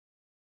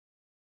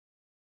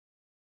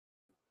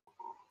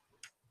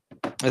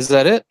Is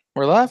that it?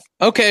 We're live?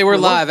 Okay, we're We're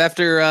live. live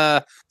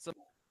after some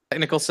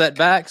technical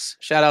setbacks.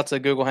 Shout out to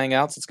Google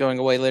Hangouts. It's going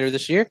away later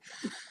this year.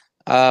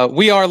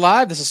 We are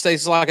live. This is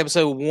Stasis Lock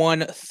episode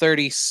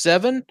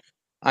 137.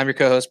 I'm your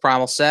co-host,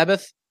 Primal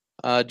Sabbath.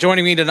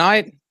 Joining me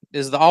tonight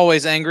is the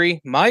always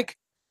angry Mike.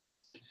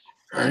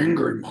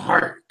 Angry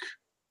Mike.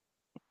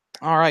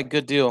 All right,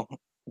 good deal.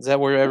 Is that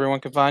where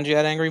everyone can find you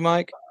at, Angry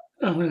Mike?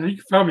 You can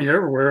find me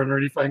everywhere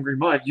underneath Angry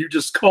Mike. You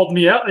just called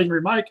me out,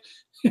 Angry Mike.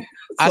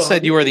 I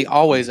said you were the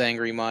always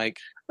angry Mike.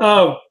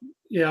 Oh,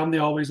 yeah, I'm the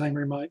always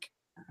angry Mike.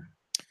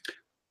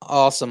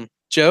 Awesome.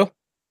 Joe?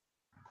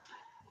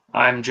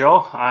 I'm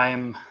Joe.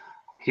 I'm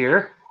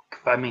here.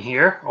 Find me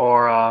here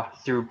or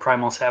through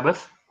Primal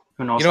Sabbath.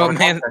 Who knows? You know what,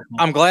 man?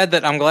 I'm glad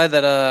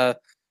that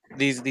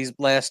these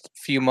last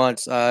few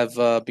months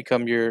I've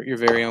become your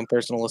very own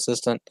personal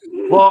assistant.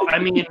 Well, I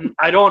mean,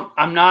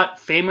 I'm not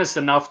famous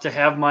enough to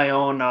have my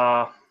own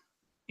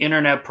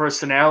internet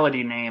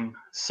personality name.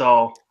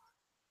 So,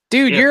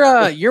 dude,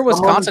 you're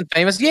Wisconsin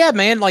famous. Yeah,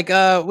 man. Like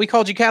we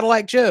called you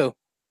Cadillac Joe.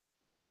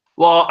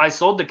 Well, I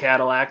sold the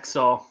Cadillac,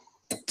 so.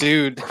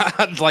 Dude,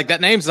 like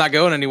that name's not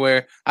going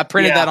anywhere. I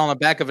printed that on the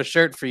back of a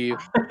shirt for you.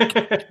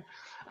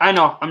 I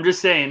know. I'm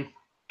just saying,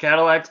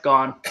 Cadillac's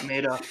gone.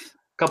 Made a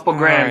couple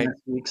grand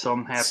this week, so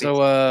I'm happy.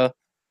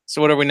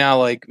 So what are we now,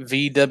 like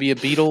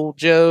VW Beetle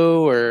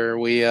Joe, or are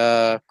we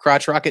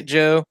Crotch Rocket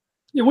Joe?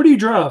 Yeah, what do you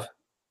drive?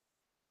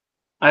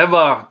 I have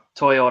a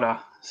Toyota,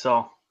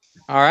 so.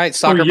 All right,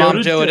 Soccer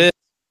Mom Joe it is.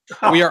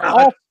 We are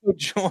also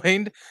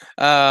joined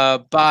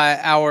by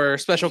our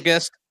special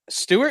guest,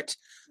 Stuart.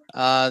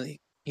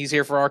 He's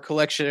here for our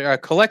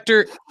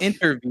collector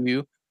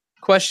interview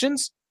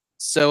questions.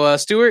 So,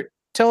 Stuart,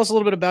 tell us a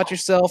little bit about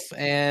yourself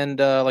and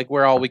like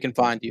where all we can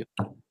find you.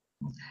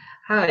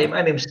 Hi,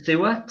 my name's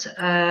Stuart.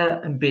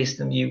 I'm based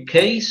in the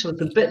UK, so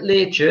it's a bit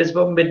late here. It's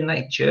about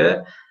midnight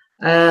here.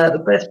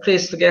 The best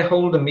place to get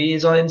hold of me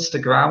is on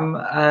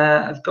Instagram.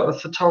 I've got a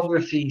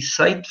photography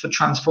site for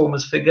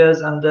Transformers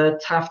figures and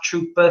TAF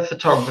Trooper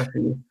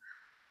photography.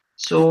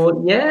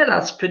 So, yeah,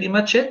 that's pretty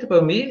much it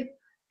about me.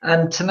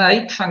 And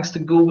tonight, thanks to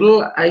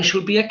Google, I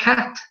shall be a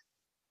cat.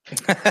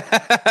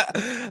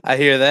 I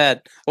hear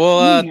that.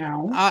 Well,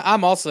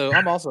 I'm also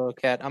a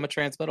cat. I'm a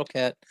transmetal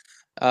cat.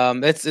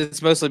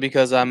 It's mostly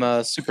because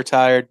I'm super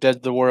tired, dead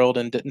to the world,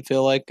 and didn't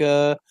feel like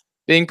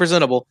being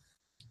presentable.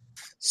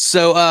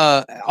 So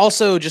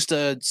also just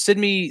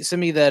send me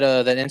that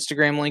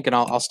Instagram link, and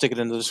I'll stick it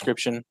in the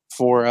description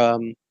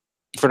for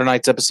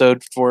tonight's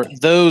episode for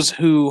those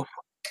who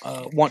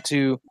want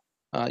to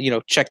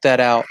check that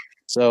out.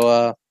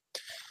 So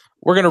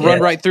we're gonna run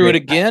right through it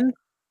again.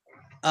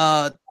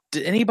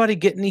 Did anybody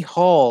get any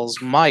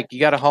hauls? Mike, you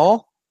got a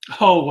haul?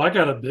 Oh, I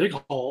got a big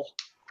haul.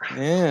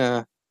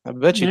 Yeah, I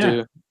bet you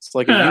do. It's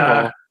like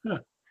a U-Haul.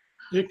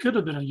 It could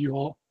have been a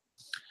U-Haul.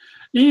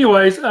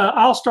 Anyways,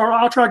 I'll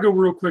try to go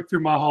real quick through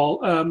my haul.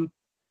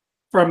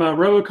 From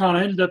Robocon,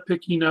 I ended up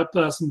picking up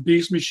some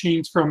Beast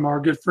machines from our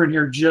good friend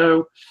here,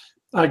 Joe.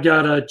 I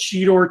got a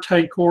Cheetor,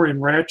 Tankor,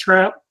 and Rat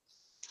Trap.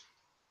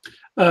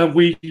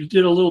 We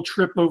did a little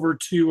trip over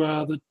to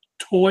the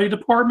toy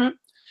department.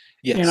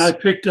 Yes. And I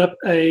picked up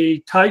a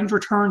Titans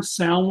Return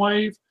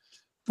Soundwave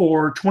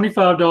for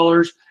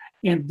 $25.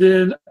 And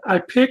then I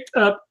picked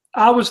up,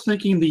 I was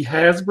thinking the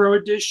Hasbro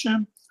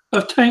edition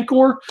of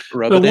Tankor.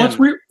 But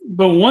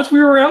once we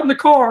were out in the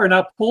car and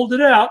I pulled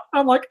it out,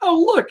 I'm like, oh,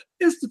 look,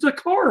 it's the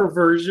Takara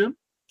version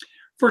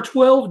for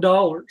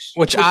 $12.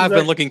 Which I've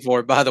been looking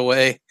for, by the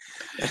way.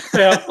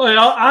 Yeah,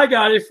 well, I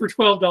got it for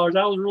 $12.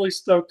 I was really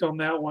stoked on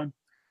that one.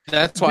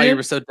 That's why you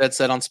were so dead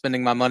set on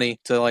spending my money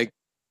to like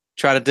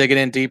try to dig it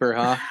in deeper,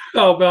 huh?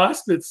 Oh, but I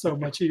spent so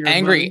much of your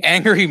money.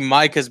 Angry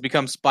Mike has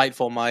become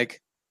spiteful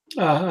Mike.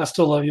 I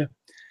still love you.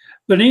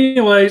 But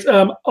anyways,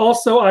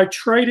 also I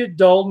traded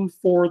Dalton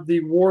for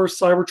the War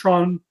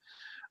Cybertron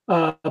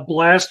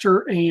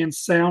blaster and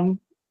sound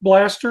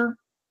blaster,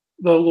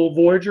 the little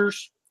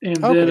Voyagers.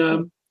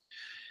 And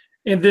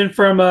then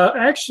from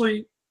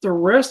actually the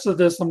rest of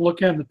this, I'm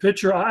looking at in the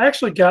picture, I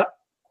actually got,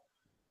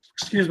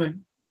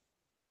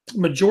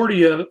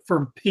 majority of it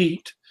from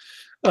Pete.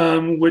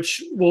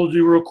 Which we'll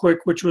do real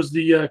quick, which was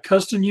the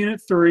Custom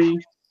Unit 3,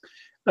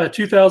 a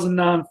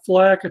 2009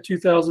 Flak, a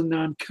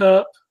 2009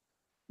 Cup,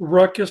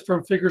 Ruckus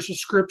from Figure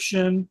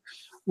Subscription,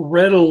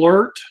 Red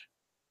Alert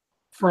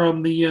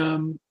from the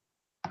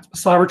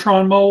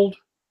Cybertron mold,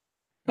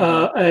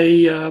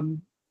 the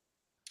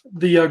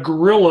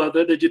Gorilla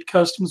that they did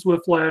customs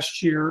with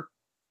last year,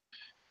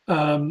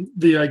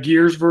 the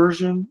Gears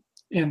version,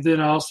 and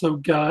then I also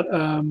got,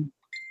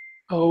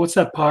 what's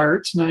that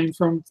pirate's name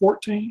from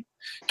 14?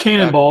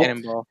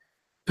 Cannonball.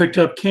 Picked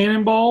up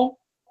Cannonball.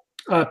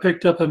 I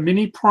picked up a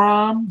mini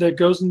Prime that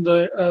goes in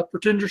the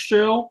Pretender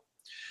shell.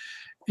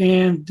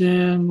 And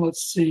then,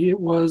 let's see, it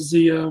was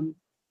the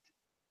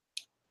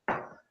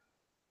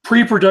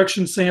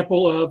pre-production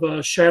sample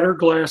of Shattered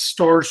Glass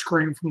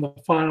Starscream from the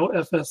final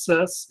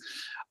FSS.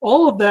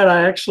 All of that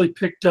I actually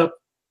picked up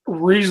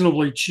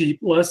reasonably cheap,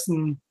 we're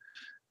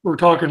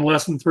talking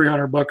less than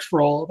 $300 for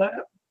all of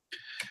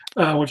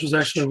that, which was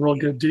actually a real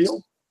good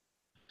deal.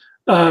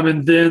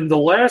 And then the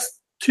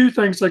last two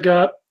things I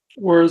got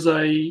was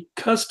a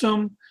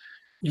custom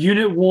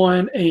Unit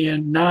 1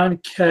 and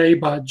 9K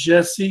by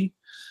Jesse,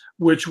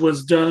 which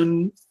was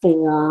done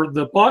for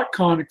the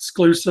BotCon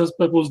exclusives,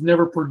 but was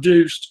never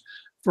produced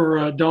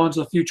for Dawns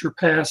of Future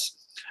Past.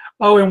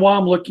 Oh, and while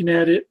I'm looking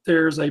at it,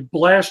 there's a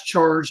blast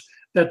charge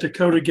that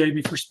Dakota gave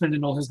me for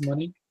spending all his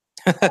money.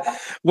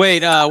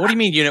 Wait, what do you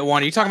mean Unit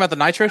 1? Are you talking about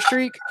the Nitro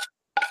Streak?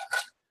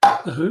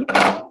 The who?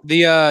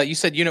 You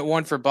said Unit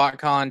 1 for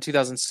BotCon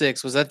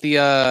 2006. Was that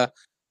the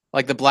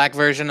like the black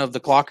version of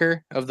the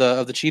clocker of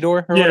the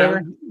Cheetor or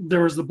whatever?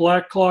 There was the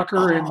black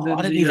clocker, and then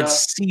I didn't even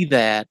see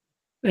that.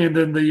 And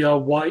then the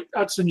white.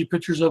 I'd send you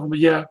pictures of them, but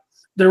yeah,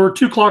 there were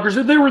two clockers.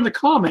 They were in the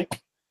comic.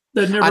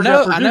 That never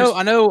got produced.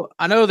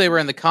 I know they were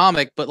in the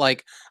comic, but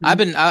like I've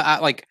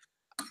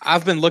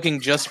been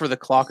looking just for the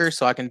clocker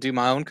so I can do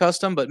my own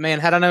custom. But man,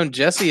 had I known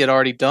Jesse had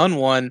already done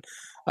one,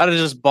 I'd have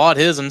just bought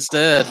his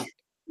instead.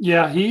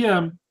 Yeah, he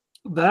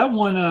that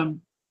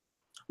one.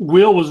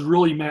 Will was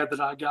really mad that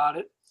I got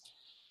it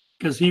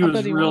because he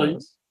was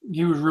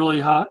really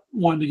hot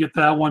wanting to get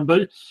that one.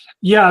 But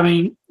yeah, I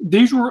mean,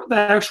 these were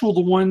the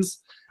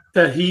ones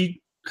that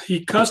he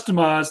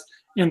customized,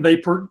 and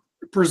they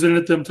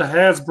presented them to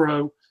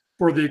Hasbro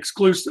for the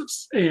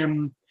exclusives.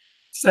 And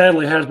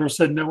sadly, Hasbro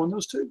said no on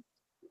those two.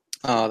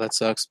 Oh, that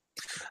sucks.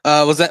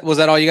 Was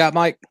that all you got,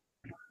 Mike?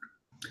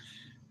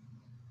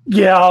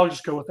 Yeah, I'll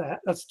just go with that.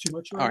 That's too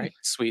much. All right,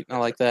 sweet. I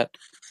like that.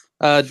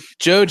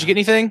 Joe, did you get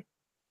anything?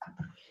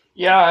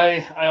 Yeah,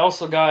 I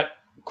also got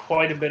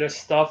quite a bit of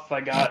stuff.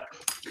 I got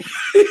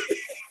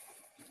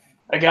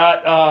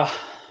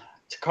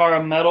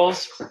Takara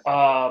Metals,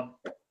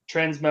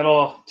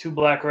 Transmetal 2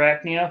 Black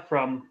Arachnia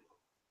from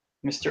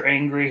Mr.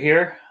 Angry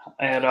here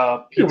at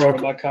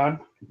PizzaRobotCon.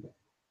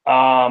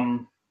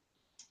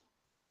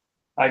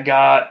 I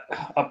got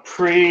a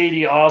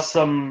pretty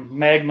awesome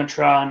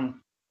Magmatron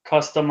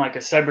custom, like a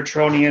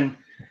Cybertronian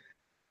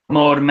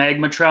mode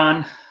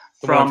Magmatron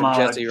from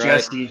Jesse, right?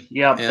 Jesse.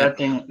 Yeah,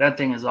 that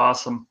thing is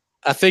awesome.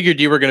 I figured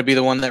you were going to be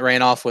the one that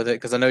ran off with it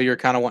because I know you were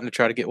kind of wanting to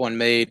try to get one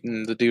made,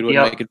 and the dude would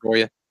make it for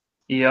you.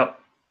 Yep,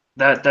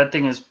 that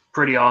thing is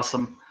pretty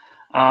awesome.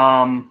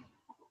 I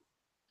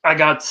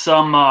got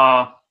some.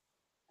 I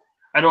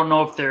don't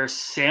know if they're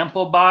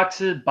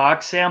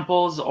box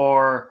samples,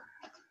 or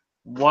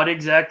what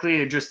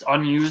exactly. Just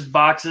unused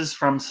boxes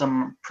from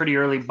some pretty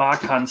early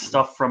BotCon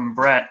stuff from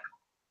Brett.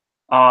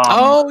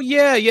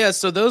 Yeah.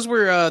 So those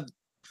were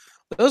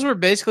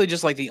basically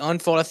just like the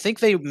unfold. I think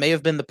they may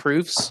have been the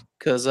proofs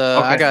because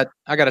I got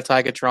a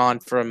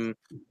Tigatron from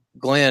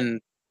Glenn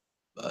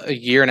a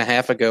year and a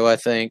half ago, I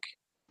think.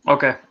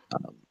 Okay.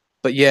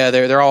 But yeah,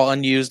 they're all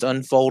unused,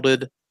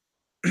 unfolded.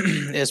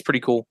 It's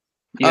pretty cool.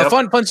 Yep.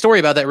 Fun story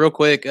about that, real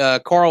quick.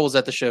 Carl was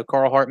at the show,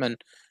 Carl Hartman,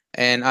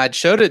 and I'd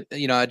showed it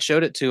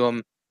to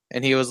him,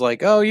 and he was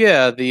like, "Oh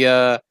yeah,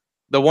 the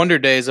Wonder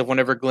Days of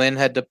whenever Glenn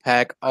had to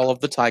pack all of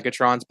the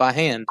Tigatrons by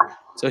hand.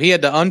 So he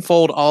had to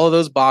unfold all of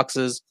those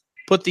boxes,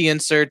 put the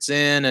inserts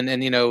in, and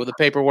the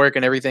paperwork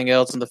and everything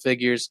else and the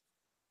figures,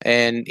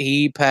 and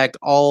he packed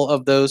all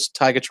of those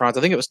Tigatrons.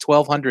 I think it was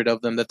 1,200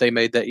 of them that they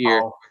made that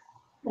year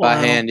by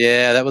hand.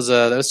 Yeah, that was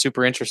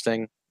super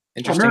interesting.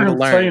 Interesting I to remember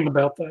learn. saying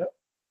about that.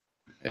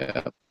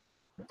 Yeah.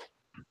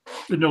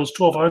 It was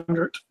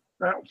 1,200.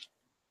 Wow.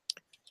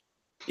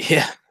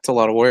 Yeah, it's a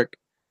lot of work.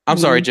 I'm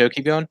sorry, Joe.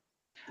 Keep going.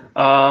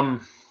 No,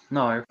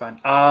 you're fine.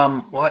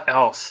 What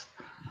else?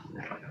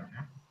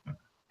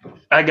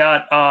 I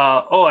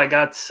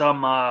got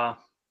some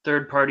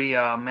third-party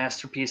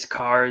Masterpiece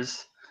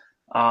cars.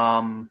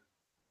 I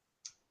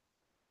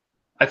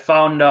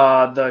found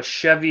the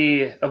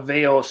Chevy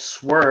Aveo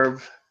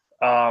Swerve.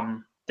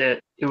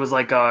 That it was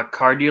like a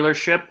car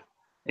dealership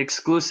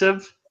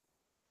exclusive.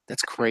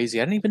 That's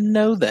crazy. I didn't even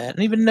know that. I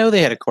didn't even know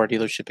they had a car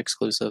dealership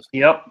exclusive.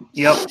 Yep.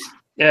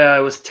 Yeah,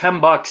 it was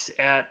 $10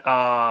 at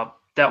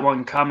that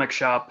one comic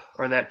shop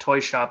or that toy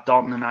shop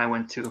Dalton and I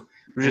went to. We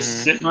were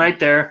just sitting right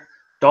there.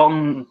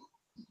 Dalton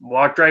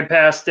walked right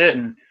past it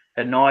and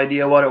had no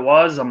idea what it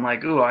was. I'm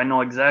like, ooh, I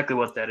know exactly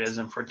what that is,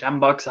 and for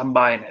 $10, I'm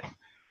buying it.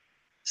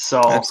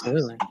 So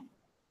absolutely.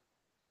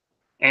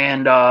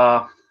 And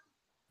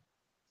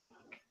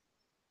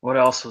what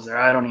else was there?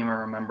 I don't even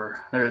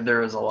remember.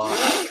 There was a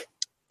lot.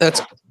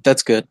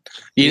 That's good.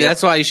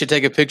 That's why you should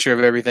take a picture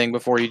of everything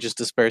before you just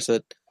disperse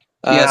it.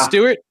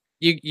 Stuart,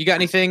 you got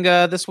anything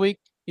this week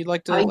you'd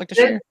like to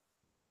share?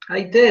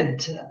 I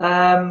did.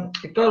 I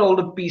got all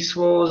the Beast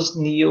Wars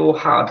Neo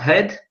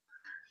Hardhead.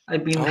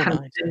 I've been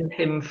hunting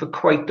him for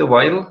quite a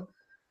while.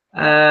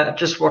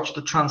 Just watched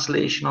the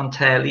translation on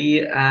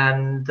telly,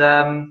 and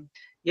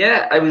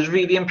I was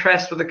really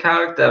impressed with the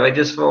character. I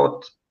just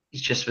thought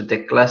he's just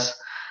ridiculous.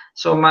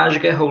 So I managed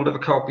to get hold of a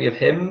copy of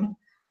him,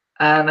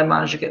 and I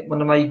managed to get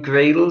one of my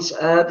grails,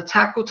 the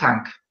Taco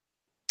Tank.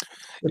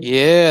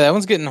 Yeah, that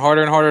one's getting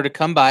harder and harder to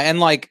come by. And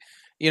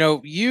you're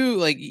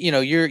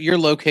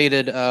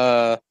located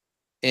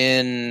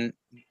in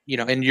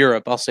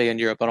Europe. I'll say in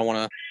Europe. I don't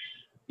want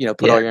to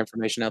put all your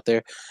information out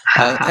there.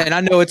 And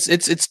I know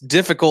it's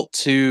difficult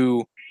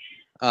to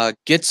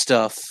get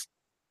stuff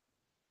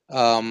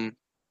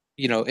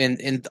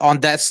in on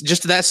that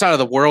just that side of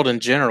the world in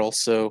general.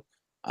 So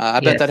I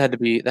bet that had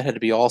to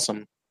be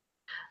awesome.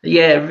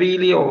 Yeah,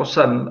 really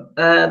awesome.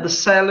 The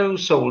seller who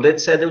sold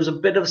it said there was a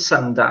bit of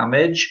sun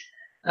damage.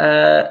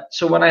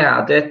 So when I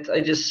had it,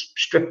 I just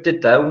stripped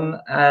it down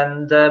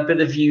and a bit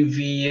of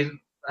UV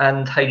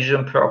and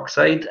hydrogen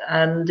peroxide,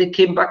 and it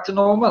came back to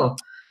normal.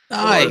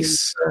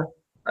 Nice. So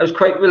I was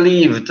quite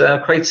relieved,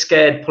 quite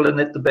scared pulling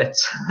it to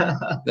bits.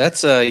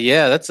 That's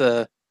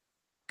a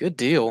good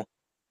deal.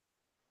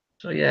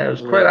 So yeah, I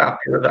was quite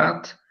happy with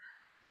that.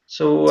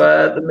 So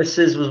the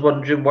missus was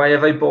wondering, why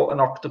have I bought an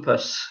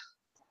octopus?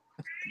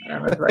 And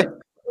I was like,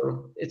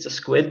 well, it's a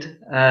squid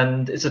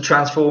and it's a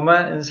transformer.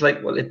 And it's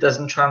like, well, it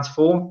doesn't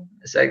transform.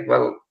 It's like,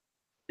 well,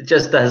 it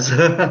just does.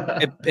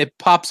 it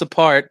pops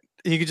apart.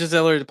 You could just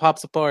tell her it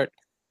pops apart.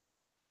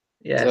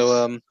 Yes.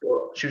 So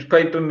she was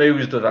quite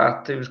bemused with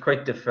that. It was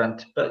quite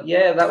different. But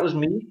yeah, that was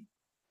me.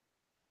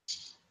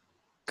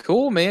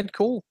 Cool, man.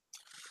 Cool.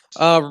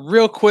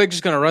 Real quick,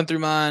 just gonna run through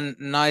mine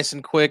nice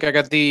and quick. I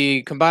got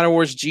the Combiner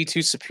Wars G2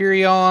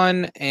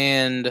 Superion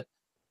and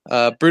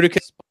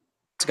Bruticus.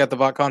 Got the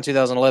BotCon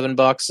 2011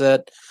 box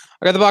set.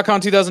 I got the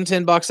BotCon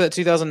 2010 box set,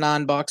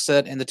 2009 box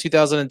set, and the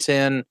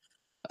 2010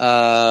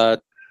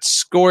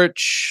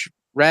 Scorch,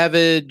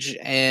 Ravage,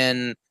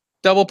 and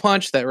Double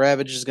Punch. That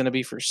Ravage is going to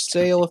be for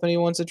sale if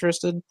anyone's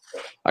interested.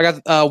 I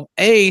got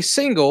a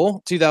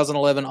single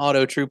 2011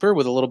 Auto Trooper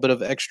with a little bit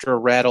of extra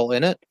rattle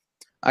in it.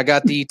 I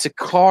got the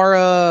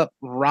Takara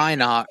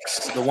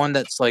Rhinox, the one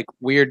that's like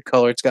weird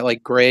color. It's got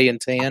like gray and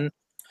tan.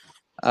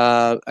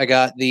 I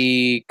got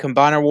the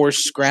Combiner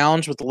Wars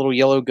Scrounge with the little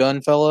yellow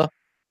gun fella.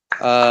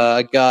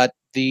 I got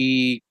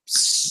the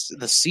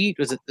Siege.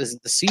 Is it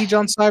the Siege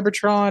on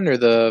Cybertron or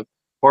the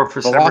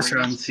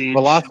Cybertron Siege?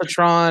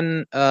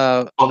 Velocitron.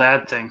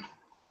 That thing.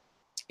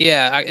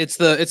 Yeah, it's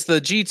the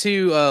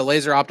G2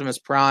 Laser Optimus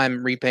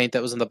Prime repaint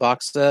that was in the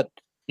box set.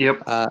 Yep.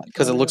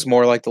 Because it looks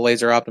more like the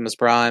Laser Optimus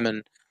Prime,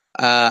 and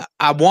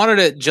I wanted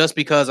it just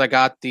because I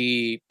got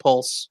the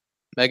Pulse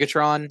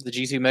Megatron, the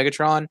G2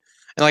 Megatron.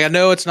 And like I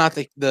know it's not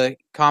the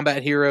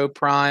Combat Hero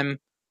Prime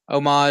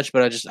homage,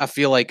 but I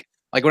feel like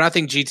when I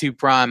think G2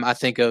 Prime, I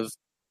think of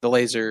the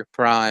Laser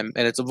Prime,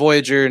 and it's a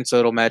Voyager, and so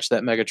it'll match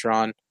that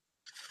Megatron.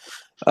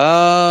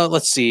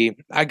 Let's see.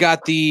 I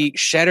got the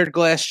Shattered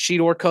Glass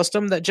Cheetor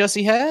custom that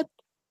Jesse had,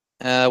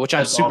 which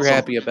I'm super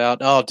happy about.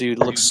 Oh, dude,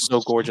 it looks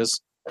so gorgeous.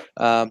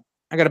 I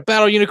got a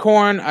Battle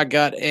Unicorn. I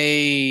got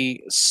a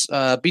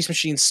Beast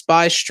Machine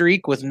Spy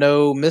Streak with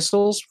no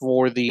missiles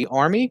for the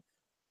Army.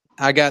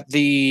 I got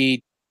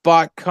the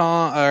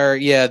BotCon,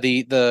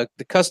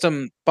 the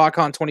custom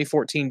BotCon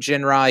 2014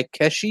 Genrai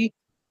Keshi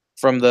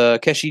from the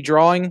Keshi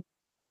drawing.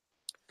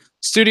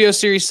 Studio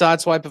Series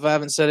Sideswipe, if I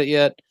haven't said it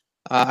yet.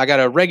 I got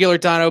a regular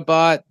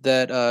Dinobot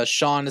that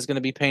Sean is going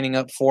to be painting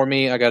up for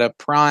me. I got a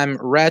Prime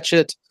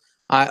Ratchet.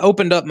 I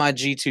opened up my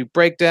G2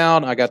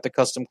 Breakdown. I got the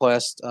custom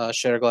class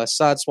Shatterglass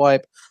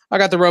Sideswipe. I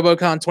got the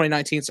Robocon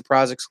 2019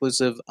 surprise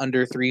exclusive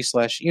Under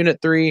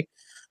 3/Unit 3.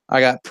 I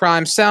got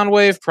Prime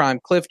Soundwave, Prime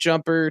Cliff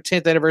Jumper,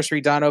 10th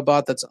Anniversary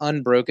Dinobot that's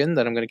unbroken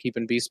that I'm going to keep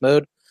in beast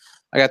mode.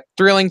 I got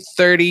Thrilling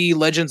 30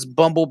 Legends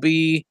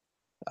Bumblebee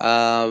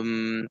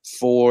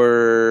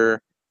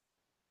for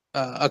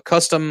a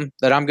custom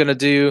that I'm going to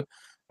do.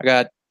 I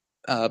got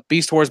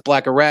Beast Wars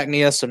Black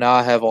Arachnia, so now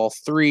I have all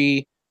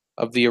three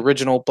of the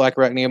original Black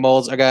Arachnia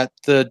molds. I got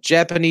the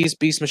Japanese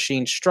Beast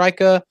Machine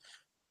Striker,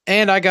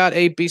 and I got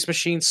a Beast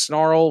Machine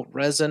Snarl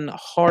resin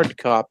hard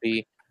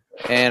copy.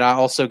 And I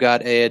also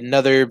got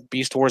another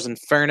Beast Wars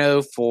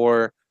Inferno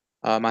for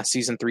my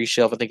Season 3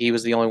 shelf. I think he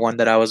was the only one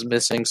that I was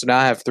missing. So now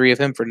I have three of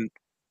him for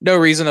no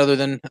reason other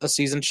than a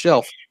seasoned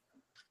shelf.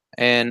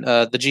 And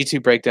the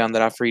G2 Breakdown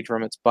that I freed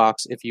from its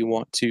box, if you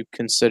want to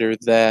consider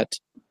that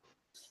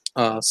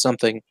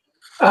something.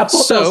 I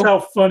thought that was how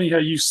funny how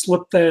you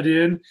slipped that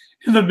in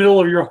the middle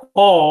of your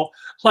haul,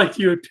 like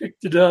you had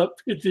picked it up,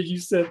 and then you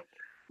said,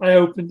 I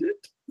opened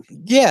it.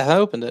 Yeah, I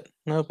opened it.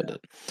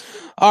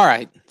 All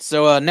right.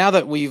 So now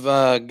that we've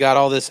got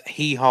all this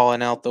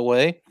hee-hawing out the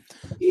way,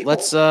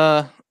 let's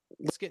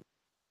get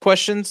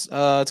questions.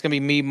 It's gonna be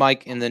me,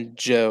 Mike, and then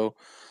Joe.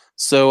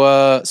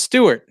 So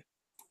Stuart.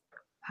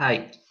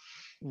 Hi.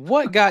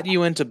 What got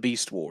you into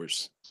Beast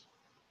Wars?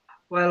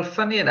 Well,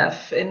 funny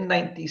enough, in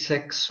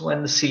 '96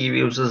 when the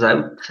series was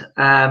out,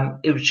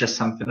 it was just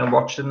something I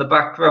watched in the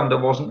background. I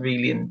wasn't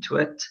really into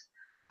it.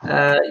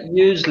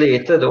 Years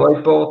later, though,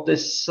 I bought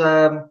this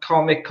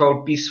comic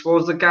called Beast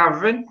Wars: The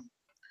Gathering,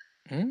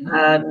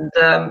 and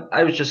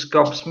I was just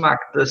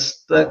gobsmacked.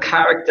 The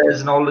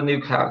characters and all the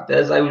new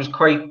characters, I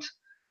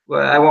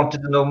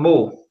wanted to know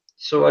more,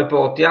 so I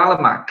bought the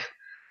Almanac,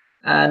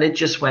 and it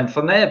just went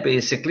from there.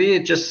 Basically,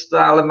 the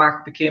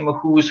Almanac became a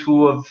who's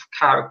who of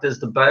characters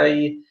to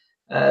buy,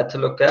 to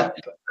look up,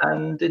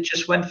 and it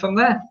just went from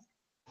there.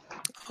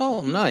 Oh,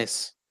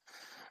 nice.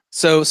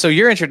 So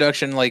your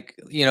introduction,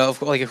 of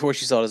course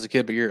you saw it as a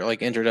kid, but your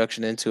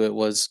introduction into it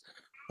was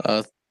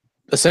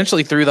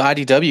essentially through the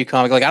IDW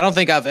comic. I don't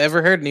think I've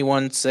ever heard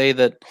anyone say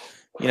that,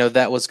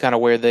 that was kind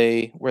of where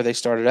they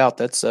started out.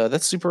 That's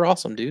super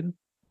awesome, dude.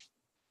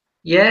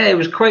 Yeah, it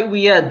was quite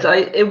weird.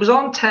 It was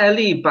on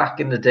telly back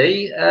in the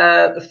day.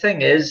 The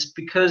thing is,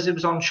 because it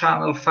was on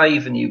Channel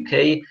 5 in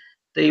UK,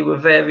 they were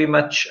very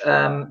much,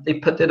 they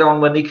put it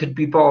on when they could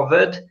be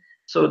bothered.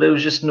 So there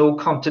was just no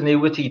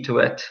continuity to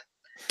it.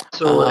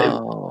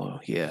 So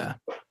yeah.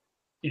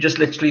 You just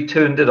literally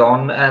turned it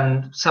on,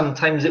 and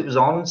sometimes it was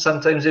on,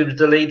 sometimes it was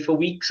delayed for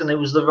weeks, and it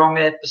was the wrong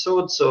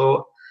episode.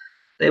 So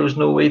there was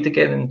no way to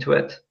get into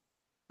it.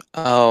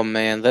 Oh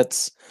man, that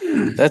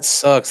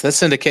sucks. That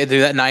syndicate,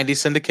 dude, that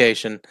 90s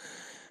syndication.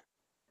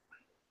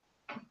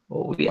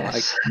 Oh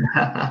yes.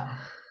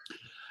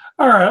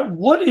 All right,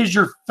 what is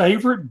your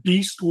favorite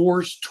Beast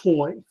Wars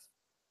toy?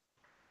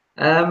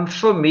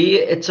 For me,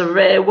 it's a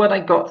rare one I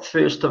got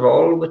first of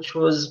all, which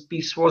was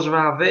Beast Wars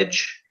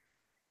Ravage.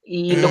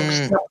 He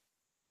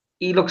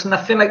looks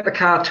nothing like the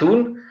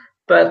cartoon,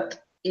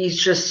 but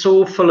he's just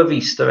so full of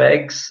Easter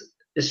eggs.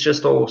 It's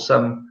just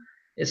awesome.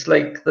 It's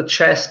like the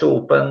chest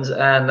opens,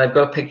 and I've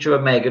got a picture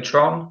of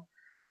Megatron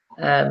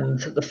and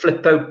the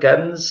flip out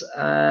guns,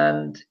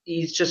 and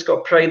he's just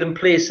got pride and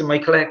place in my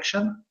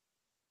collection.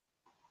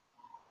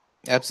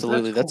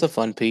 Absolutely, that's a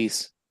fun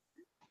piece.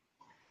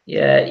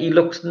 Yeah, he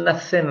looks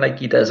nothing like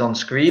he does on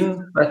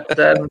screen, but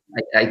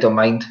I don't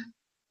mind.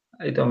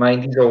 I don't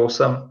mind. He's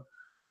awesome.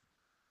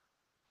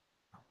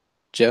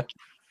 Joe?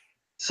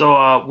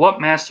 So,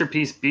 what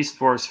Masterpiece Beast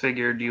Wars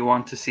figure do you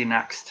want to see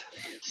next?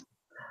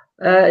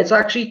 It's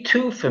actually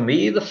two for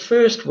me. The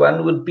first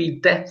one would be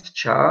Depth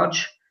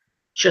Charge,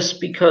 just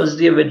because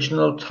the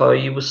original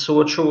toy was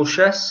so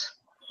atrocious.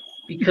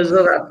 Because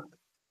of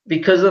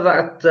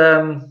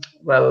that,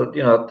 well,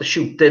 you know, the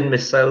shooting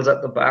missiles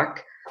at the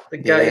back. The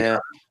guy had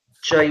a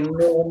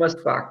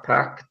ginormous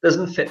backpack,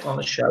 doesn't fit on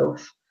a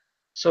shelf.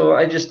 So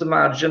I just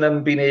imagine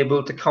him being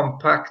able to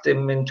compact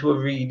him into a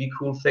really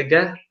cool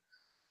figure.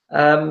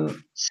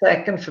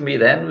 Second for me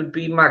then would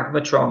be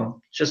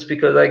Magmatron, just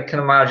because I can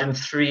imagine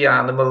three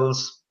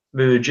animals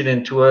merging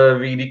into a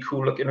really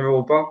cool looking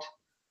robot.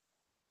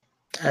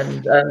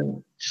 And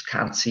just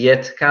can't see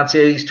it. Can't see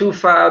it. He's too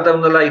far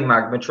down the line,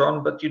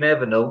 Magmatron, but you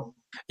never know.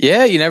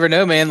 Yeah, you never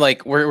know, man.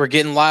 Like we're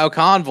getting Lyle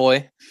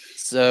Convoy,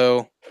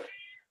 so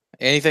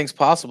anything's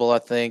possible, I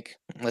think,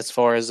 as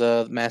far as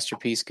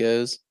Masterpiece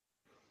goes.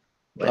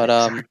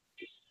 But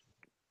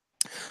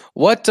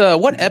what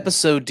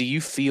episode do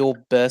you feel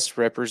best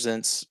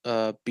represents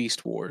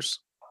Beast Wars?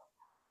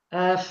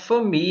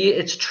 For me,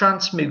 it's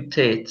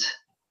Transmutate,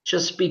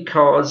 just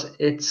because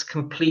it's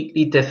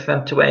completely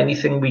different to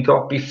anything we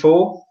got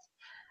before.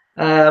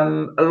 A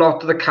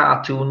lot of the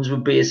cartoons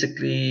would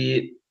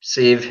basically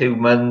save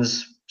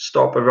humans,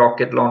 stop a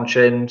rocket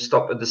launching,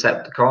 stop the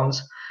Decepticons.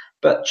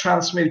 But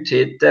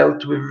Transmutate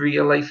dealt with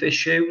real life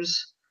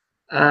issues,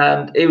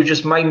 and it was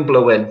just mind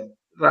blowing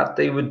that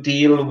they would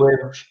deal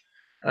with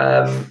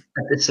a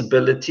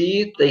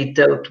disability. They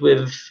dealt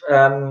with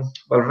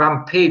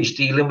Rampage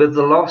dealing with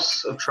the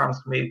loss of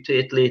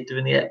Transmutate later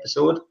in the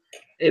episode.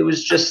 It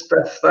was just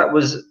stuff that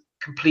was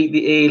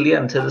completely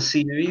alien to the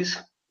series.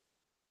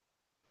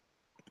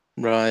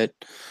 Right,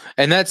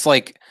 and that's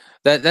like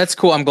that's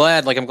cool. I'm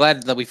glad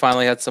that we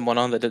finally had someone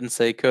on that didn't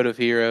say Code of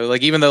Hero.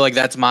 Like even though like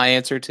that's my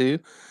answer too.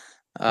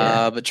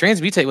 But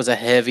Transmutate was a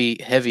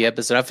heavy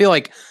episode. I feel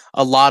like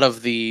a lot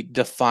of the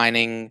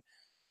defining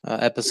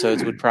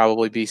episodes would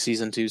probably be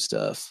season 2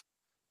 stuff.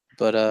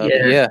 But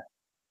yeah.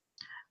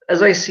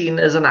 As I seen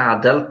as an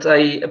adult, I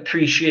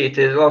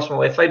appreciated it a lot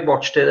more. If I'd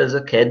watched it as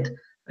a kid,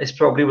 I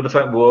probably would have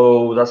thought,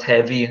 "Whoa, that's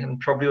heavy," and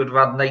probably would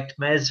have had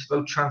nightmares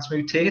about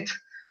Transmutate.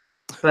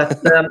 But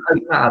as an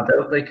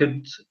adult, I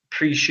could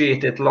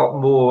appreciate it a lot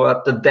more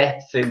at the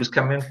depth it was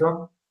coming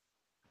from.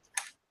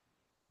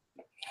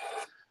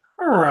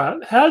 All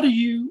right. How do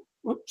you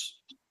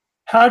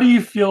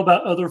feel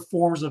about other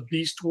forms of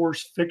Beast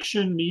Wars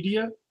fiction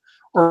media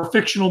or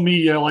fictional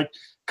media like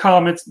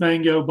comics,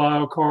 manga,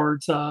 bio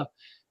cards,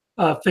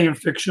 fan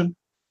fiction?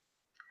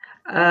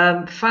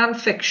 Fan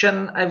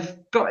fiction, I've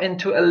got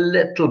into a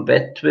little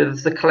bit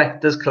with the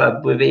Collectors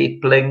Club with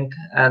Apeling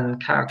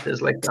and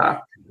characters like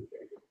that.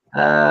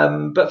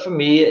 But for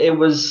me, it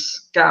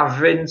was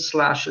Gathering /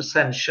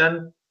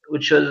 Ascension,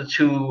 which are the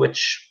two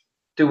which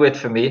do it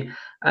for me.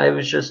 I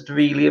was just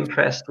really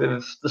impressed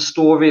with the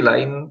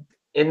storyline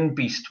in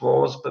Beast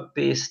Wars, but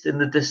based in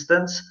the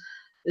distance.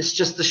 It's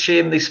just a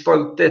shame they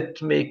spoiled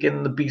it,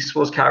 making the Beast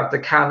Wars character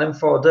cannon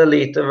fodder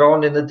later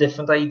on in a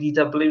different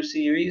IDW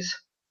series.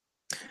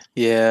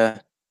 Yeah.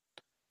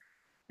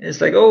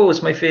 It's like, oh,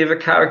 it's my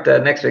favorite character.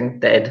 Next thing,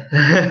 dead.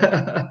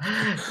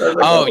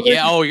 Like,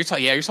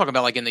 you're talking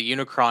about like in the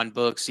Unicron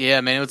books. Yeah,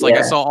 man, it was like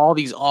I saw all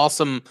these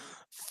awesome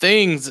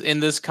things in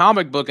this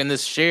comic book in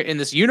this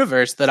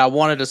universe that I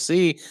wanted to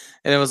see,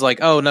 and it was like,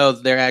 oh no,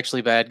 they're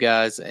actually bad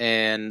guys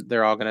and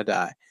they're all gonna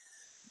die.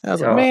 And I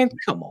was like, man,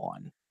 come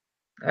on.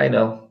 I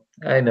know,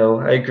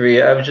 I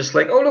agree. I was just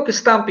like, oh look, a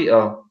Stampy.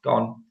 Oh,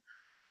 gone.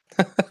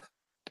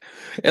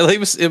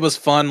 It was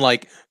fun,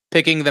 like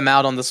picking them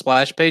out on the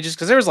splash pages,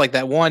 because there was like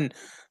that one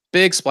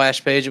big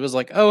splash page. It was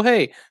like, oh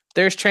hey,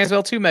 there's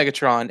Transvel 2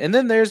 Megatron, and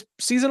then there's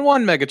Season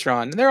 1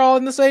 Megatron, and they're all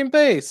in the same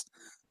base.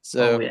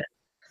 So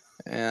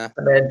Yeah.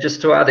 And then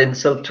just to add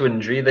insult to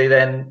injury, they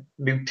then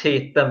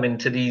mutate them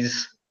into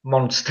these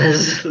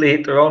monsters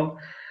later on.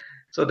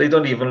 So they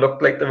don't even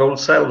look like their old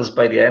selves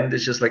by the end.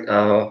 It's just like,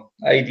 oh,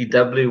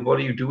 IDW, what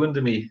are you doing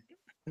to me?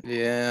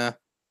 Yeah.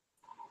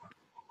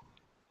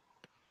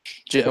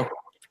 Joe.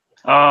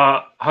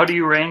 How do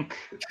you rank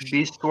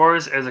Beast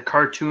Wars as a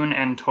cartoon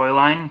and toy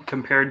line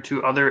compared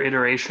to other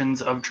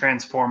iterations of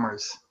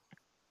Transformers?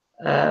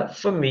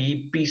 For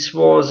me, Beast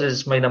Wars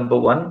is my number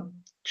one,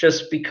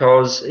 just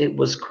because it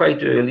was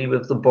quite early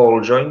with the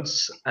ball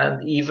joints,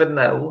 and even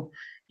now,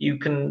 you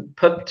can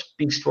put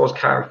Beast Wars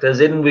characters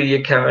in with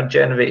your current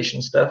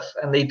generation stuff,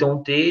 and they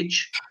don't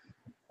age.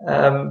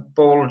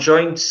 Ball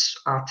joints,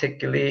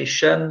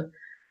 articulation,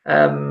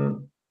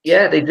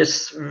 yeah, they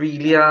just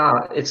really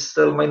are. It's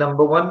still my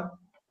number one.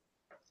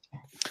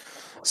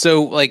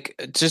 So,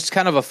 like, just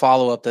kind of a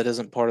follow up that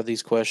isn't part of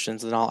these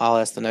questions, and I'll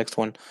ask the next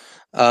one.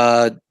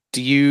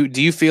 Do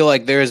you feel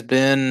like there has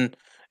been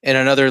in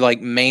another like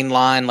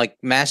mainline, like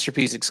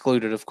Masterpiece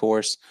excluded, of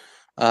course,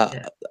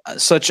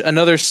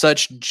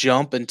 such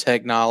jump in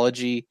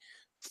technology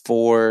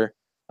for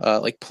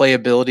like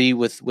playability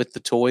with the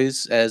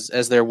toys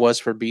as there was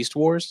for Beast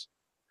Wars?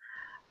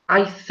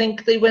 I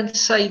think they went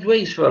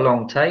sideways for a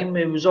long time.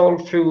 It was all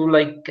through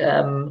like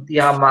the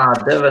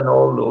Armada and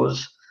all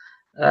those.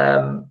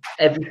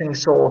 Everything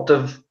sort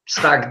of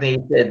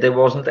stagnated. There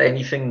wasn't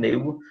anything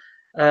new.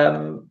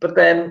 But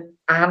then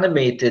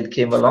animated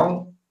came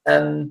along,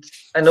 and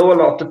I know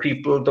a lot of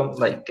people don't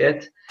like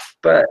it,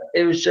 but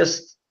it was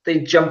just they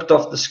jumped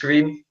off the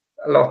screen.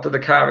 A lot of the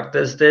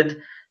characters did.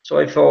 So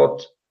I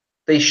thought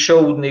they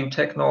showed new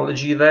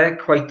technology there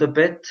quite a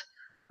bit.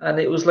 And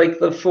it was like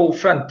the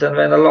forefront. And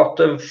then a lot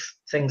of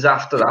things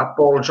after that,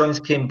 ball joints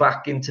came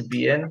back into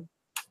being.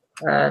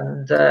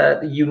 And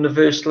the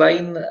Universe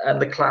line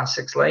and the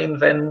Classics line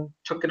then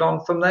took it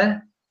on from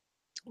there.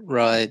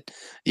 Right.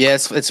 Yeah,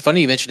 it's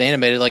funny you mentioned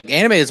animated. Like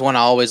animated is one I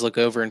always look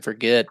over and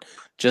forget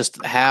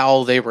just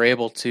how they were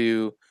able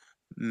to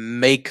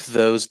make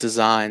those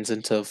designs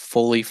into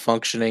fully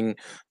functioning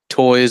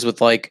toys with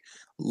like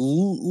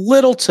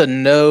little to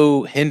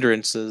no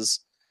hindrances.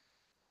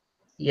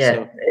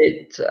 Yeah,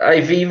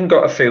 I've even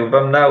got a few of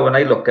them now when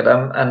I look at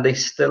them, and they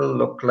still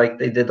look like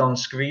they did on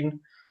screen.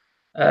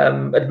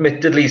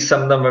 Admittedly,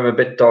 some of them are a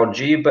bit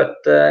dodgy, but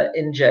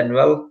in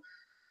general,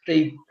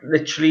 they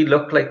literally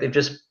look like they've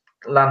just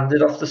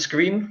landed off the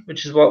screen,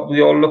 which is what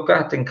we all look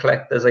at in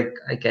collectors,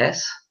 I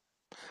guess.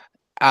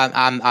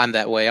 I'm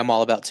that way. I'm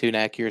all about tune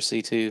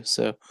accuracy too.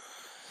 So,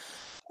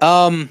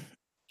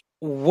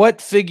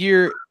 what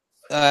figure?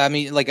 I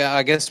mean, like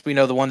I guess we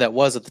know the one that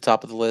was at the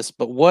top of the list,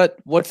 but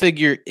what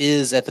figure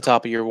is at the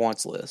top of your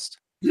wants list?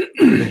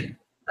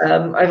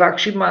 I've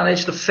actually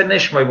managed to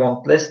finish my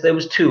want list. There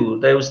was two.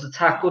 There was the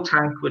Taco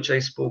Tank, which I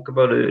spoke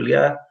about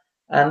earlier,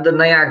 and the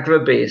Niagara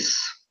base.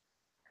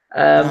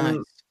 Nice.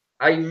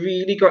 I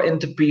really got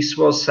into Beast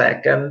Wars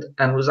second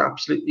and was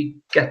absolutely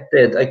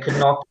gutted. I could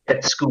not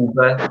get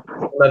Scuba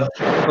for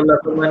love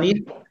of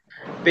money.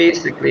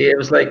 Basically, it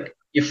was like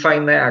you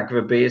find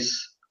Niagara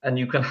base and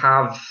you can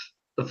have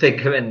the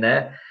figure in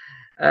there.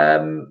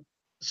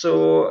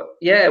 So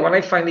yeah, when I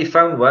finally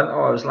found one,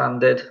 I was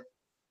landed.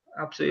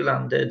 Absolutely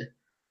landed.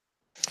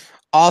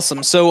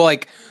 Awesome. So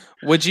like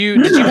did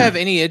you have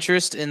any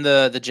interest in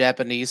the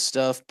Japanese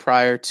stuff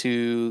prior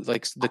to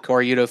like the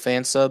Koryudo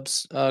fan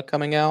subs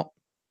coming out?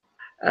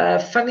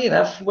 Funny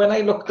enough, when I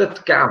looked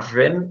at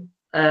Gavrin,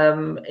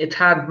 it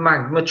had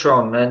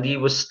Magmatron and he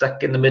was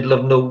stuck in the middle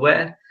of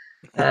nowhere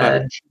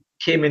and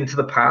came into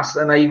the past,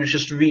 and I was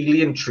just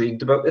really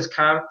intrigued about this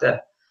character.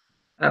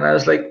 And I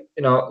was like,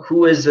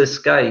 who is this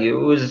guy?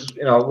 Who is,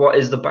 what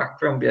is the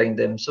background behind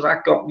him? So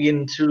that got me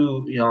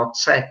into,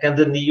 second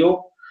and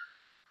Neo.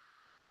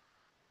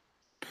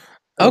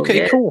 Okay,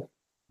 yeah.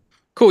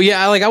 Cool.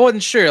 Yeah, I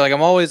wasn't sure. Like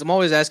I'm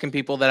always asking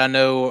people that I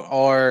know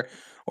are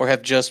or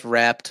have just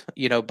wrapped,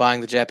 buying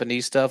the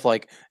Japanese stuff.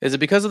 Like, is it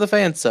because of the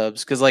fan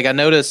subs? Because like I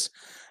noticed,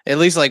 at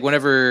least like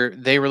whenever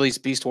they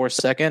released Beast Wars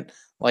second,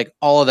 like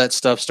all of that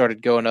stuff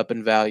started going up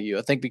in value.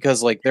 I think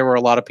because like there were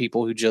a lot of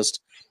people who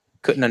just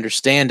couldn't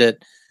understand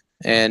it,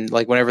 and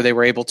like whenever they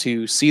were able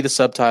to see the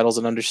subtitles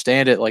and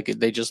understand it, like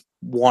they just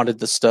wanted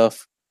the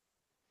stuff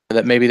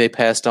that maybe they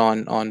passed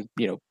on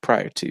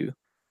prior to.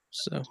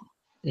 So.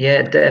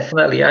 Yeah,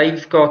 definitely.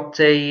 I've got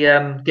a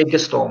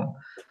Gigastorm,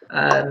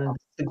 and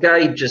the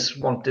guy just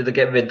wanted to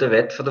get rid of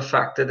it for the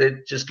fact that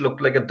it just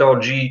looked like a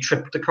dodgy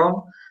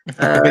Trypticon.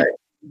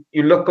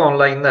 You look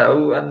online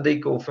now, and they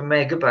go for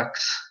megabucks.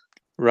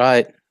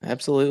 Right,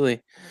 absolutely.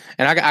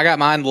 And I got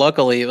mine.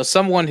 Luckily, it was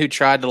someone who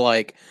tried to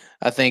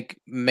I think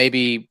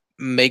maybe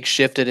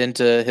makeshift it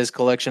into his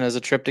collection as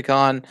a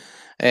Trypticon.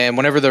 And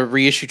whenever the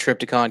reissue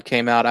Trypticon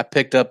came out, I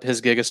picked up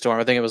his Gigastorm.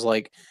 I think it was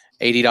like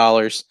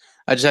 $80.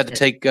 I just had to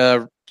take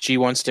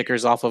G1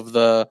 stickers off of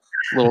the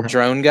little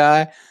drone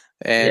guy,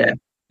 and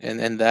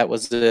that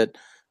was it.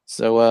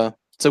 So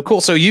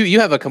cool. So you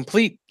have a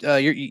complete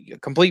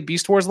complete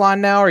Beast Wars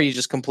line now, or you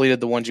just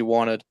completed the ones you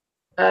wanted?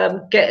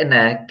 Getting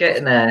there.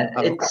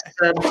 Okay.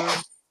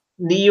 It's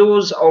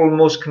Neo's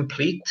almost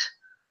complete.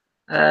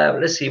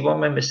 Let's see, what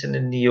am I missing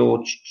in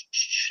Neo?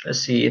 Let's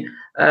see.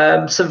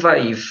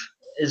 Survive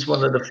is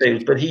one of the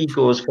favorites, but he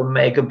goes for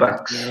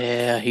megabucks.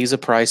 Yeah, he's a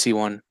pricey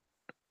one.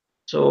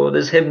 So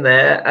there's him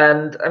there,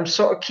 and I'm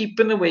sort of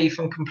keeping away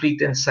from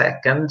completing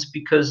seconds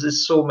because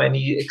there's so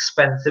many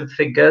expensive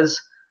figures,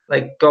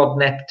 like God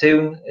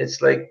Neptune.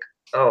 It's like,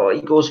 oh,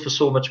 he goes for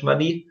so much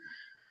money.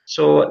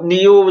 So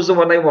Neo was the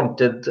one I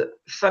wanted.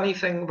 Funny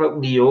thing about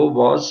Neo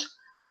was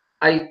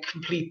I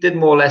completed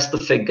more or less the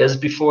figures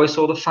before I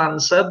saw the fan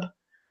sub.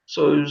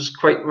 So it was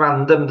quite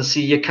random to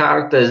see your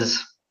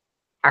characters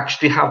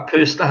actually have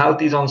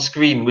personalities on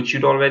screen, which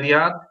you'd already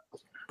had.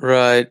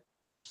 Right.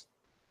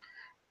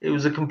 It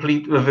was a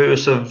complete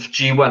reverse of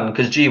G1,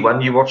 because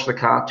G1, you watch the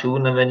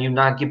cartoon and then you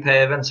nag your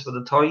parents for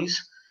the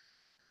toys.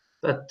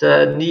 But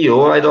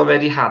Neo, I'd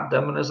already had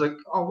them, and I was like,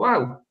 oh,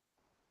 wow.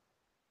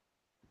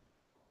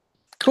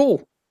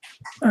 Cool.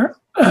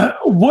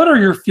 What are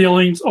your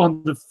feelings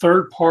on the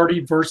third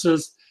party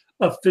versus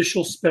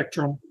official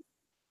Spectrum?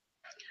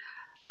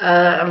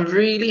 I'm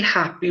really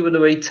happy with the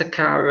way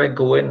Takara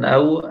going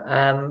now.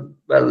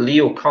 Well,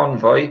 Leo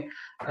Convoy,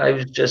 I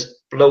was just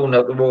blown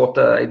out the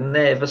water. I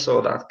never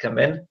saw that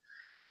coming.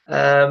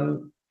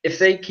 If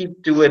they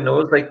keep doing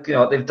those, like, you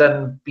know, they've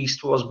done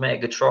Beast Wars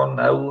Megatron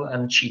now,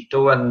 and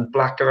Cheeto and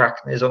Black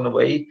Arachne is on the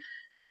way.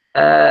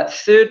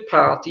 Third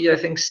party, I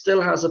think,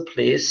 still has a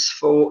place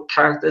for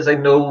characters I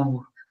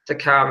know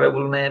Takara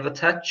will never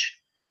touch.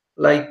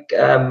 Like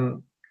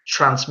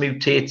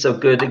Transmutate's a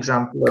good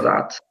example of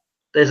that.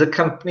 There's a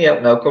company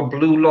out now called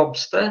Blue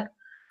Lobster,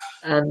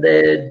 and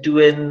they're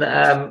doing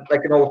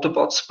like an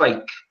Autobot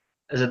Spike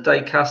as a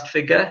die-cast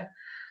figure.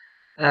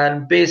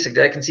 And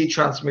basically, I can see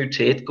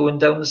Transmutate going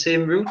down the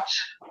same route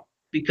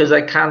because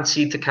I can't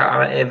see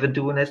Takara ever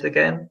doing it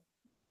again.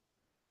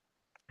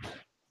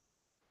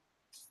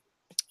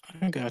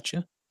 I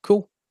gotcha.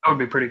 Cool. That would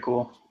be pretty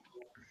cool.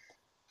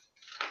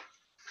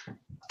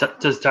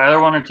 Does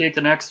Tyler want to take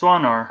the next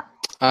one, or?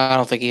 I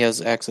don't think he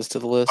has access to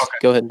the list. Okay.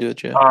 Go ahead and do it,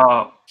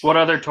 Joe. What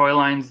other toy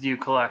lines do you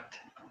collect?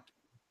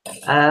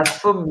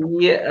 For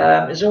me,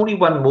 there's only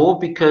one more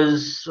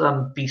because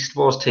Beast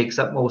Wars takes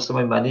up most of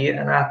my money,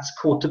 and that's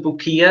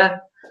Kotobukiya.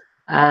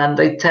 And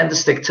I tend to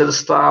stick to the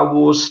Star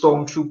Wars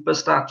Stormtrooper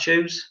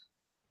statues.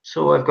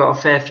 So I've got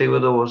a fair few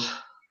of those.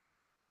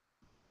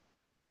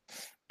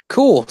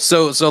 Cool.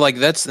 So like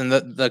that's and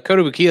the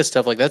Kotobukiya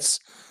stuff, like that's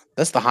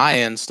the high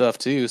end stuff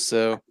too.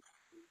 So,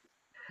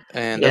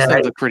 and those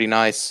things look pretty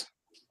nice.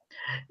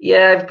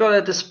 Yeah, I've got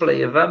a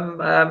display of them,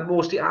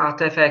 mostly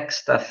ArtFX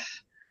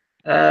stuff.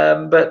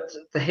 But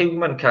the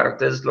human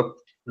characters look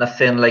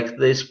nothing like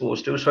they're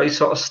supposed to, so I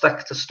sort of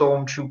stuck to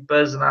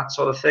Stormtroopers and that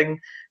sort of thing.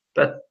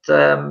 But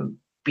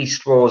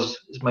Beast Wars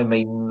is my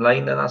main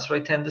line, and that's what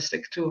I tend to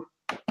stick to.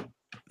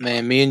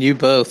 Man, me and you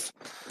both.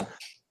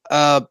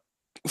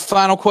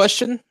 Final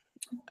question,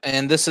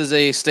 and this is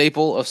a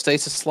staple of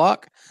Stasis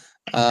Lock.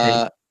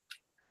 Okay.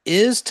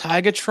 Is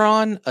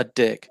Tigatron a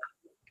dick?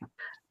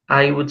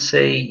 I would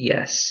say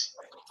yes.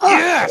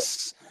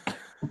 Yes!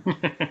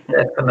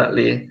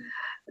 Definitely.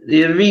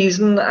 The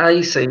reason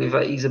I say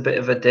that he's a bit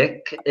of a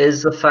dick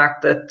is the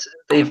fact that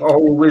they've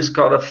always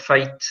got to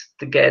fight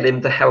to get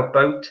him to help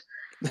out.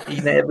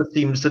 He never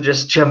seems to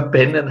just jump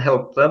in and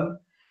help them.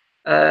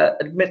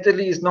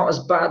 Admittedly, he's not as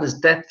bad as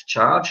Depth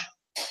Charge.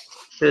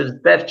 Because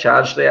Depth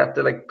Charge, they have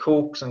to like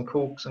coax and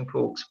coax and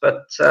coax.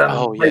 But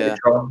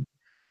Megatron,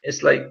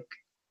 it's like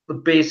the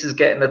base is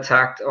getting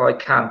attacked. Oh, I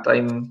can't.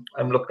 I'm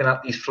looking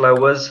at these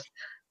flowers,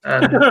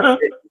 and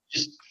it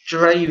just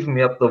drive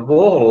me up the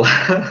wall.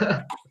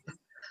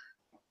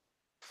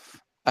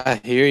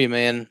 I hear you,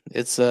 man.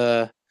 It's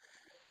like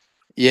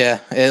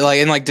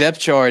Depth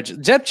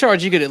Charge. Depth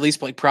Charge, you could at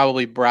least like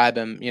probably bribe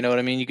him. You know what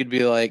I mean? You could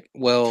be like,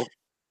 well,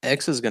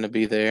 X is going to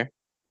be there.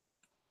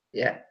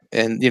 Yeah.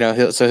 And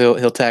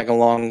he'll tag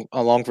along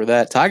for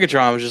that.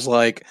 Tigatron was just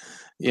like,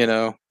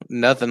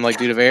 nothing. Like,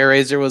 dude, if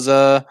Airazor was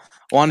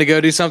wanting to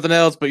go do something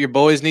else, but your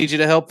boys need you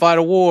to help fight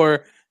a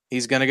war,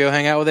 he's gonna go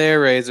hang out with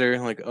Airazor.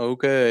 Like,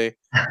 okay.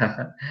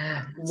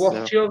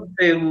 What's your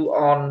view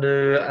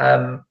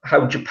on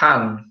how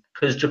Japan?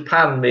 Because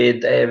Japan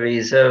made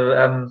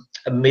Airazor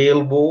a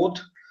male ward.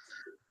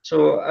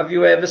 So, have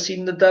you ever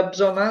seen the dubs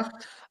on that?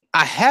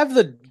 I have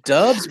the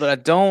dubs,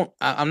 but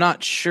I'm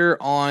not sure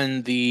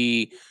on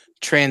the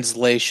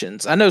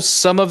translations. I know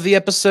some of the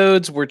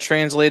episodes were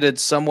translated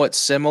somewhat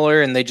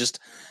similar, and they just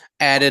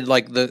added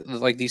like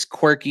these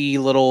quirky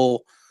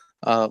little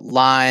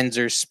lines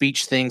or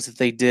speech things that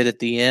they did at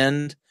the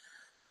end.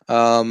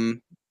 But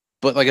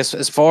like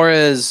as far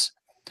as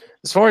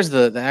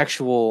the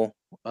actual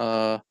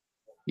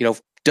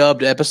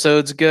dubbed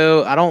episodes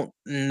go, I don't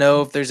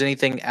know if there's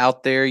anything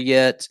out there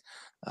yet.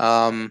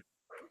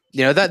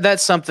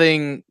 That's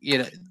something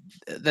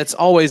that's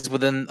always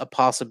within a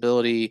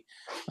possibility.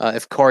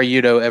 If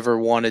Karyudo ever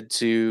wanted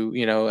to,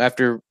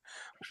 after,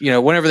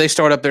 whenever they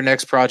start up their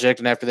next project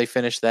and after they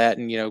finish that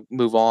and,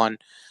 move on,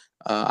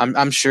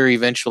 I'm sure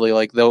eventually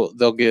like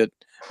they'll get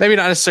maybe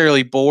not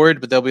necessarily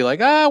bored, but they'll be like,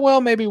 well,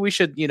 maybe we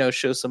should,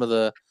 show some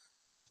of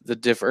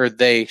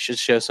they should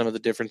show some of the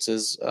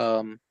differences,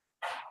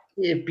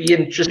 It'd be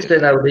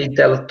interesting how they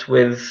dealt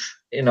with,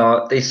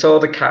 they saw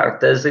the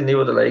characters, they knew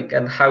what they're like,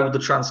 and how the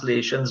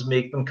translations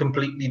make them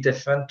completely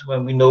different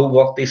when we know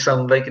what they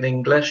sound like in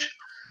English.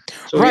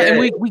 So, right,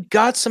 yeah. And we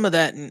got some of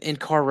that in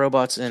Car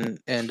Robots and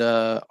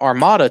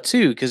Armada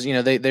too, because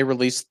they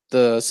released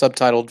the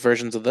subtitled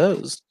versions of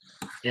those.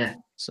 Yeah.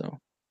 So,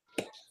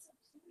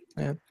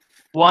 yeah.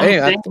 One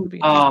thing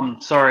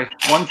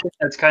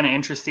that's kind of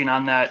interesting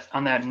on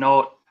that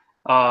note,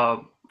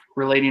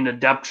 relating to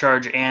Depth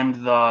Charge and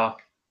the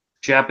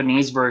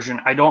Japanese version,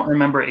 I don't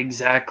remember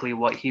exactly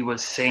what he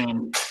was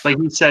saying,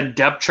 but he said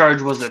Depth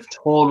Charge was a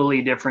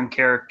totally different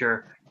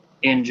character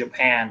in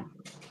Japan.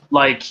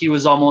 Like, he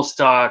was almost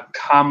a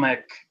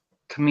comedic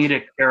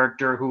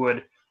character who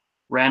would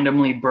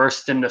randomly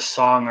burst into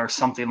song or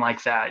something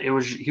like that. He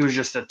was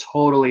just a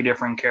totally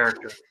different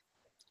character.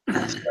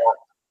 So,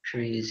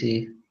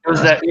 crazy. It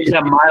was that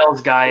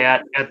Miles guy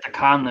at the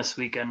con this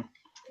weekend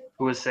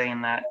who was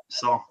saying that.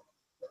 So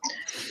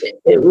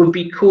it would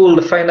be cool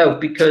to find out,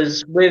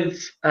 because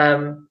with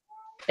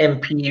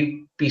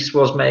MP Beast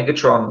Wars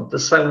Megatron, the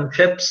sound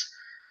chips,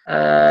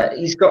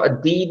 he's got a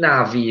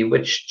D-Navi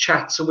which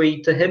chats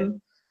away to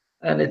him,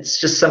 and it's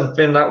just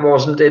something that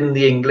wasn't in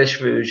the English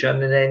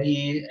version in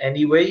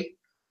any way.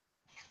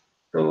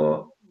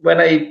 So when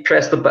I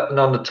press the button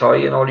on the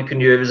toy and all you can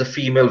hear is a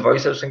female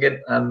voice, I was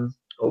thinking,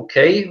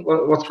 okay,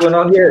 what's going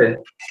on here?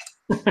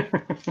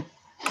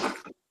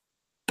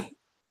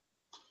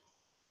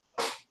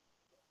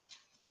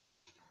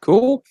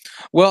 Cool.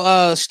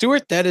 Well,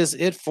 Stuart, that is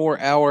it for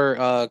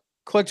our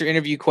collector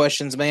interview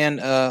questions, man.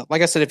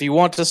 Like I said, if you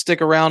want to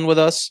stick around with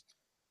us,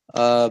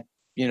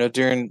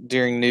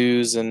 during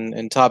news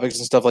and topics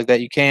and stuff like that,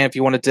 you can. If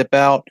you want to dip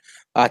out,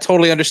 I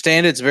totally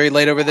understand it. It's very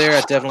late over there.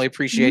 I definitely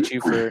appreciate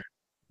you for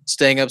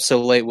staying up so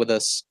late with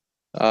us.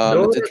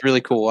 It's really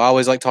cool. I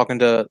always like talking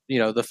to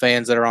the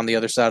fans that are on the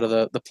other side of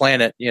the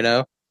planet.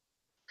 Yeah,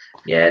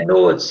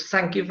 no,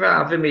 thank you for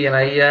having me, and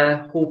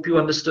I hope you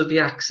understood the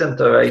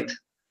accent, all right?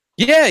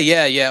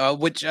 Yeah.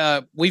 Which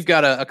we've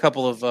got a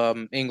couple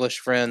of English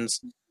friends,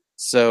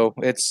 so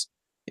it's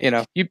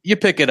you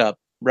pick it up,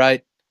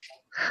 right?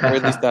 Or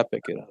at least I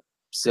pick it up.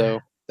 So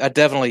I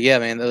definitely,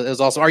 man, it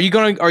was awesome. Are you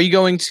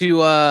going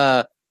to?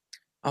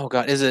 Oh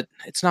God,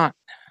 it's not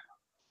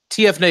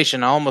TF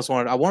Nation. I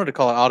wanted to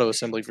call it Auto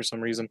Assembly for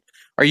some reason.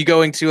 Are you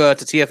going to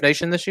TF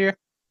Nation this year?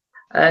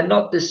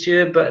 Not this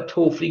year, but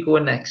hopefully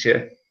going next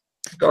year.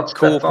 Got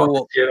stuff on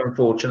this year,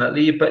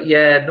 unfortunately, but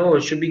yeah, no,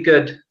 it should be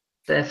good.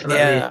 Definitely.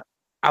 Yeah,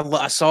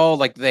 I saw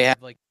they have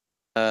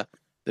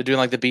they're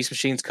doing the Beast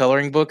Machines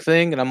coloring book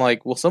thing, and I'm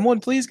like, will someone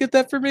please get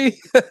that for me?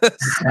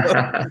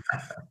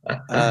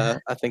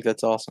 I think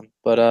that's awesome.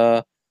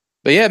 But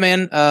yeah,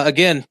 man.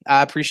 Again,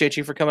 I appreciate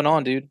you for coming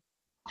on, dude.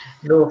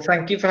 No,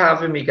 thank you for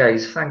having me,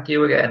 guys. Thank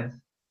you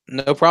again.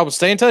 No problem.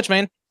 Stay in touch,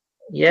 man.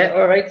 Yeah,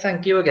 all right.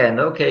 Thank you again.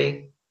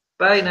 Okay.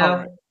 Bye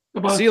now.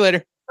 Right. See you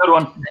later. Good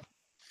one.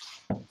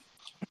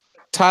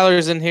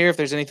 Tyler's in here. If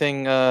there's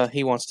anything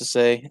he wants to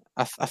say,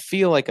 I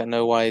feel like I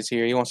know why he's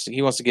here. He wants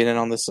to get in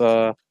on this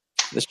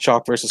this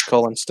Chalk versus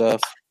Cullen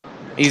stuff.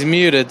 He's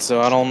muted, so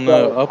I don't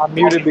know. So I'm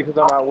muted because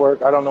I'm at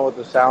work. I don't know what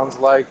this sounds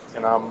like,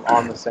 and I'm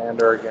on the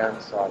sander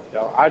again. So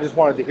I just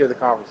wanted to hear the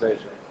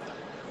conversation.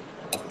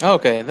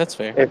 Okay, that's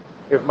fair.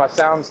 If my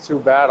sound's too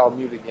bad, I'll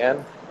mute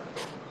again.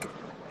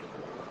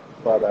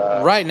 But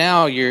right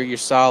now you're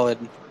solid.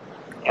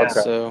 Yeah.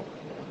 Okay. So.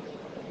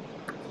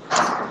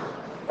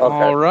 Okay.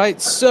 All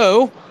right,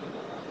 so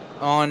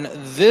on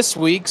this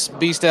week's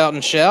Beast Out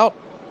and Shout,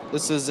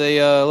 this is a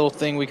little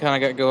thing we kind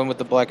of got going with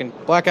the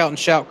Blackout and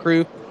Shout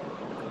crew.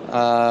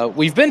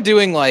 We've been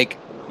doing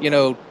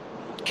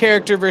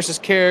character versus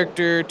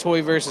character,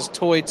 toy versus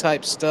toy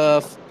type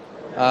stuff,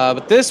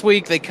 but this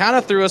week they kind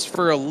of threw us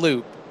for a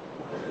loop,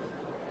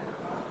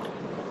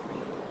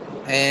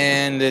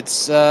 and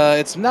it's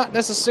not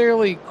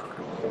necessarily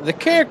the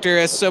character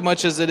as so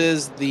much as it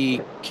is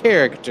the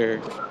character.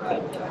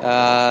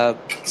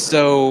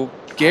 So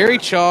Gary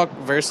Chalk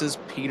versus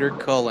Peter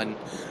Cullen.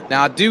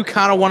 Now I do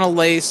kind of want to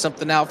lay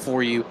something out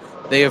for you.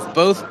 They have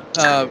both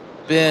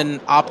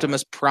been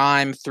Optimus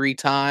Prime 3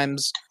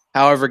 times.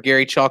 However,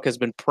 Gary Chalk has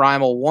been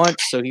Primal once,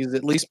 so he's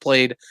at least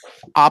played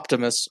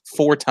Optimus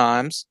 4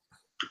 times.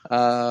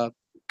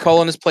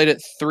 Cullen has played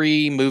it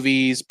 3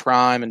 movies,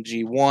 Prime and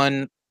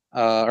G1,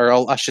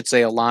 or I should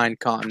say Aligned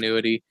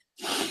Continuity,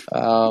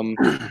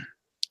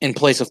 in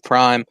place of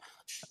Prime.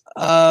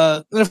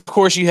 And of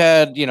course, you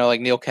had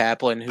Neil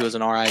Kaplan, who was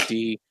an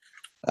RID.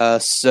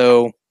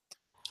 So,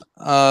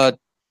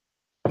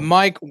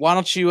 Mike, why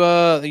don't you?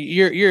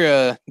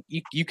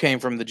 You came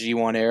from the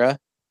G1 era.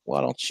 Why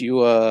don't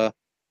you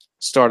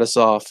start us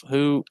off?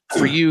 Who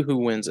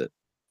wins it?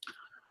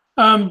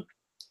 I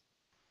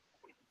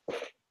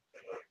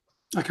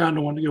kind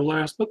of wanted to go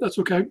last, but that's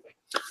okay.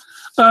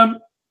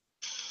 And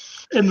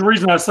the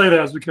reason I say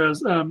that is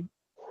because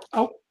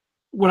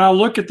when I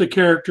look at the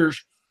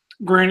characters,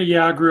 granted,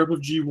 yeah, I grew up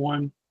with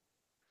G1,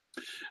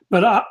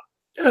 but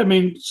I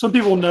mean, some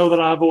people know that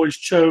I've always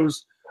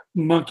chose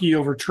Monkey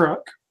over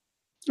Truck,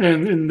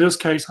 and in this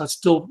case, I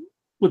still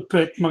would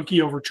pick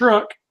Monkey over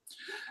Truck.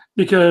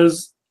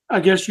 because I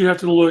guess you have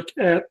to look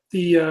at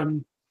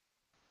the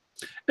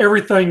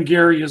everything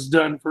Gary has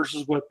done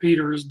versus what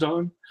Peter has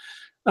done.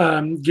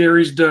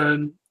 Gary's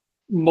done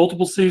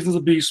multiple seasons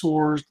of Beast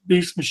Wars,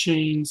 Beast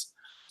Machines,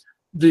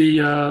 the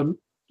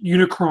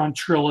Unicron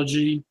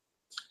trilogy.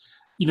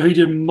 You know, he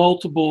did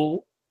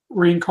multiple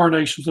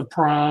reincarnations of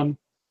Prime,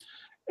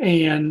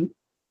 and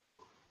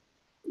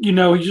you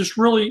know, he's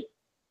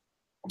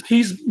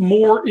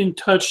more in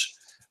touch,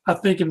 I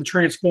think, in the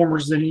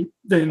Transformers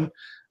than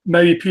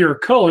maybe Peter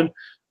Cullen.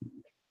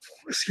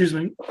 Excuse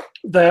me,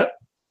 that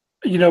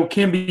you know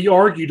can be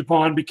argued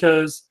upon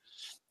because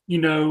you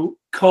know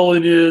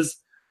Cullen is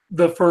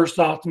the first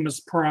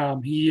Optimus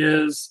Prime. He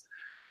is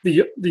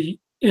the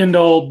end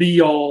all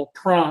be all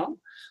Prime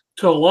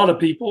to a lot of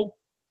people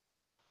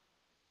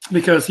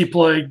because he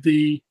played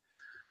the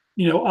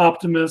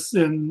Optimus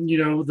and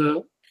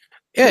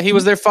he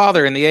was their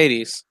father in the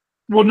 80s.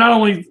 Well, not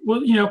only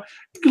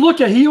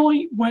he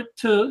only went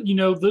to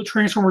the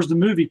Transformers the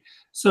movie.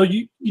 So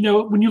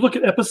when you look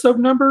at episode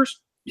numbers,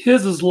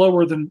 his is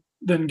lower than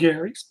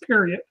Gary's.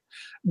 Period.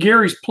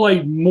 Gary's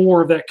played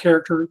more of that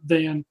character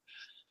than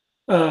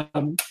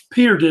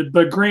Peter did,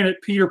 but granted,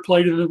 Peter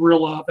played in the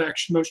real live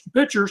action motion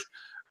pictures,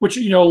 which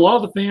a lot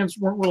of the fans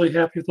weren't really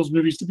happy with those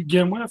movies to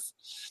begin with.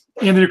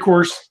 And then of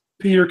course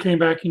Peter came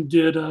back and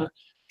did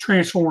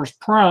Transformers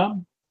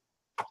Prime.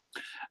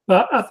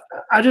 But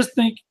I just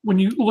think when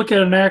you look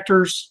at an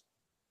actor's,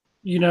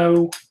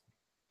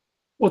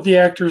 what the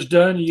actor's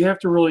done, you have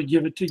to really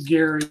give it to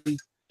Gary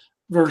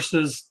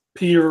versus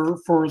Peter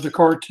for the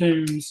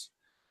cartoons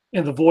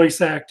and the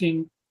voice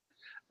acting.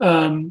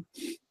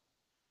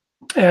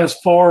 As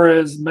far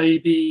as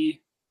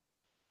maybe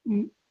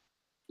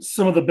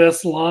some of the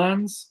best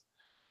lines,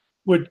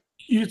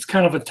 it's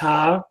kind of a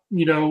tie.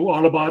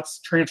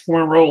 Autobots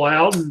transform and roll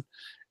out,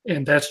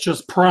 and that's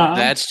just Prime.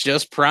 That's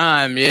just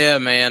Prime, yeah,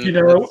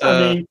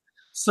 man.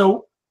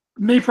 So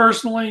me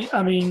personally,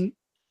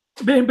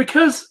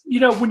 because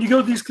when you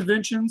go to these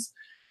conventions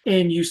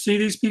and you see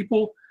these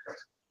people,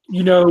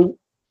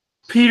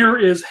 Peter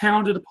is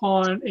hounded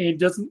upon and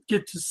doesn't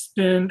get to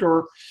spend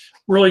or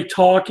really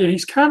talk, and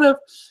he's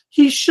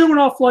showing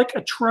off like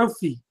a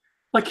trophy.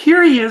 Like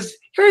here he is,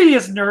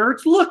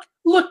 nerds. Look.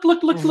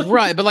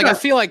 Right, but I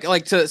feel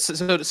like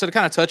to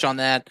kind of touch on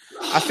that,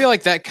 I feel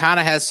like that kind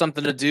of has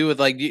something to do with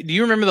do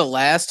you remember the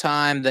last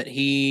time that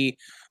he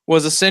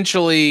was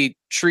essentially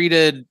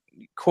treated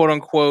quote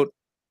unquote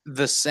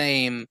the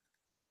same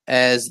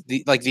as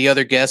the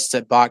other guests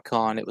at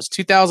BotCon? It was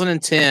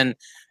 2010,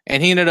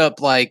 and he ended up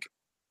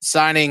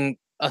signing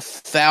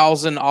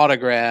 1,000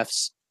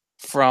 autographs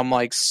from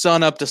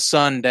sun up to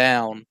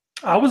sundown.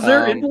 I was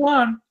there in the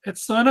line at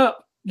sun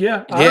up.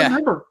 Yeah, I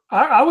remember.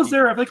 I was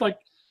there. I think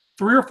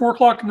 3 or 4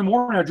 o'clock in the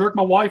morning. I jerked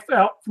my wife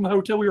out from the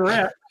hotel we were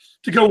at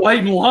to go wait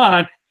in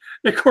line.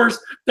 Of course,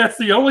 that's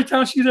the only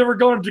time she's ever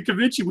gone to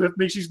convention with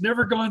me. She's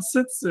never gone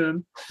since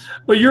then.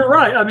 But you're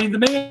right. The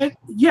man,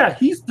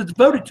 he's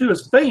devoted to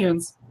his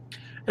fans.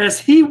 As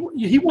he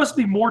wants to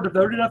be more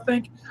devoted, I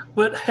think.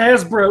 But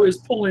Hasbro is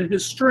pulling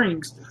his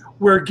strings.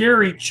 Where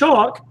Gary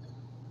Chalk,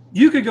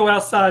 you could go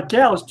outside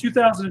Dallas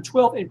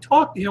 2012 and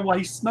talk to him while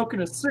he's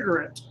smoking a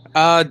cigarette.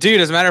 Dude,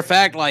 as a matter of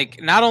fact,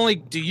 not only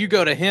do you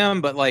go to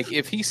him, but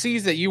if he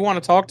sees that you want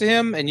to talk to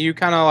him and you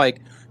kind of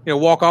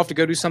walk off to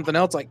go do something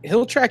else,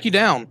 he'll track you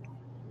down.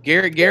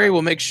 Gary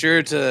will make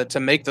sure to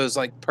make those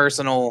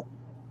personal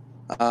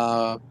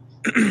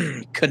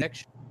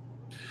connection.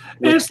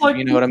 It's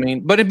you know what I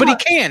mean? But he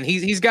can.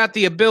 He's got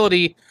the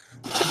ability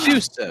to do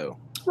so.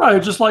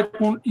 Right, just like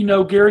when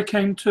Gary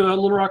came to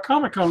Little Rock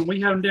Comic Con, we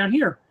had him down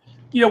here.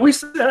 We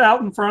sat out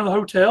in front of the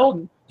hotel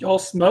and y'all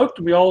smoked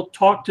and we all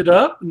talked it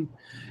up, and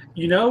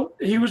he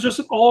was just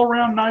an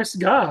all-around nice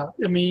guy.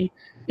 And he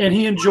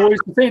enjoys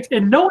the fans.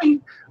 And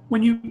knowing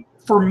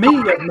for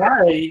me at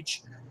my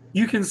age,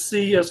 you can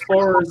see as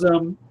far as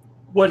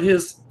what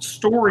his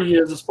story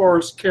is, as far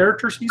as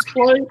characters he's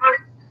played.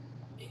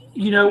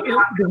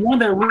 The one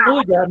that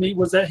really got me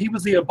was that he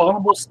was the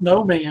abominable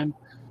snowman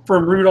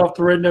from Rudolph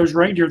the Red-Nosed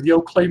Reindeer, the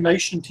old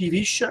claymation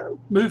TV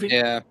movie.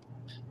 Yeah.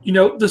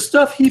 The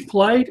stuff he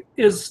played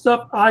is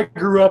stuff I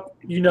grew up,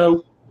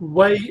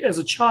 way as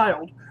a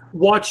child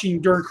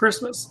watching during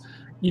Christmas.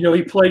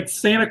 He played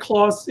Santa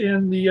Claus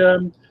in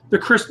the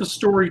Christmas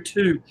Story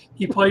 2.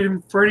 He played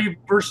in Freddy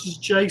versus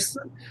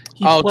Jason.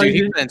 He's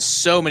been in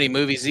so many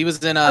movies. He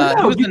was in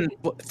in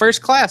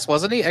First Class,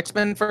 wasn't he?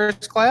 X-Men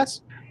First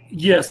Class?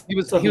 Yes. He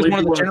was one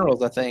of the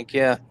generals, I think,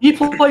 yeah. He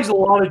plays a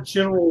lot of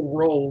general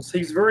roles.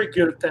 He's very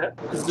good at that.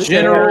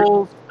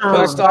 General. Can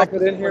I stop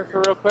it in here for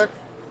real quick?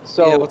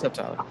 So yeah, what's up,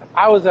 Tyler?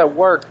 I was at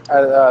work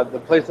at the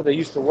place that I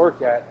used to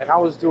work at, and I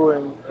was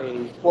doing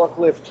a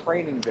forklift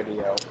training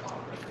video.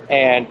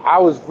 And I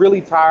was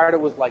really tired. It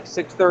was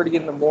 6:30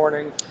 in the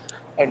morning.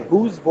 And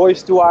whose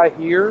voice do I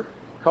hear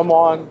come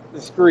on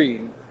the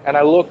screen? And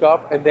I look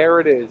up, and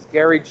there it is,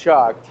 Gary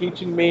Chalk,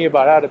 teaching me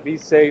about how to be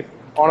safe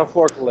on a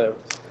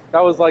forklift.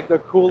 That was the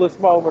coolest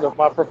moment of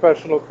my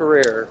professional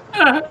career.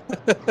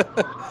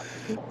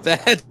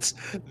 That's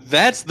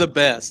the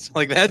best.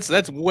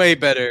 That's way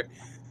better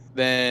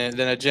than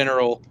a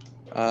general,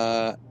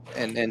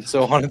 and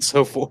so on and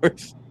so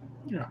forth.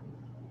 Yeah.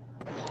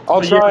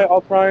 I'll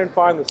try and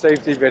find the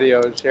safety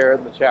video and share it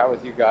in the chat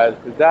with you guys,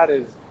 because that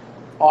is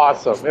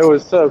awesome. It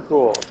was so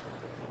cool.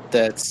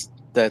 That's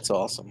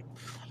awesome.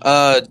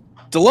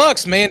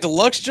 Deluxe, man,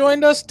 Deluxe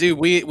joined us, dude.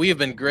 We have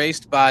been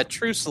graced by a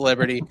true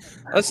celebrity.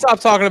 Let's stop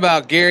talking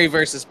about Gary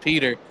versus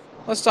Peter.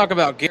 Let's talk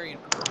about Gary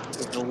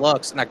versus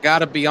Deluxe. And I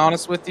gotta be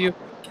honest with you,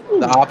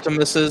 the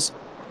Optimuses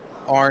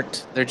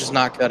aren't. They're just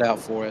not cut out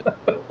for it.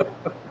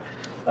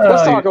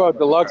 Let's talk about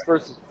Deluxe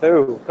versus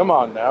Thu. Come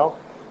on now.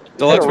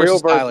 Deluxe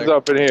versus Tyler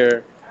up in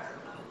here.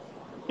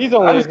 He's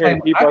only here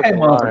to keep us in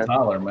line. For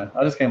Tyler, man.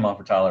 I just came on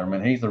for Tyler,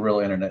 man. He's the real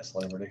internet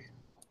celebrity.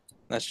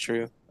 That's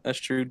true.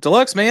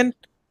 Deluxe, man.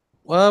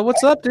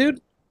 What's up,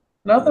 dude?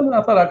 Nothing.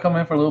 I thought I'd come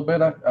in for a little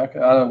bit.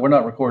 We're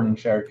not recording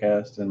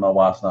Sharecast, and my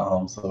wife's not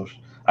home, so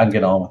I can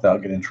get on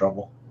without getting in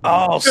trouble.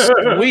 Oh,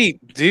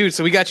 sweet, dude.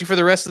 So we got you for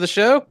the rest of the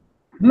show?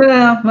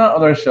 Nah, not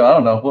other show. I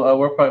don't know.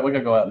 We're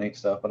gonna go out and eat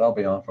stuff, but I'll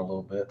be on for a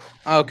little bit.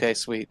 Okay,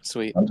 sweet.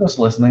 I'm just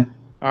listening.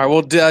 All right.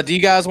 Well, do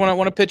you guys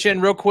want to pitch in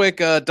real quick?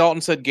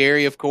 Dalton said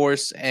Gary, of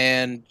course,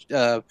 and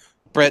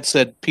Brett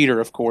said Peter,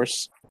 of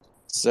course.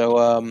 So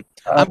I'm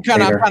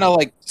kind of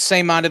like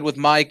same-minded with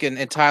Mike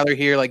and Tyler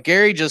here. Like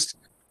Gary,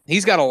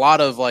 he's got a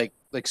lot of like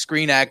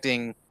screen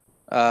acting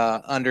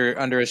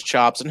under his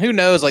chops, and who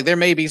knows? Like there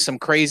may be some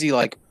crazy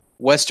like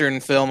Western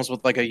films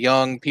with like a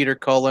young Peter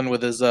Cullen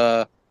with his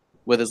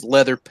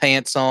leather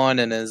pants on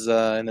and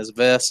his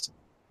vest.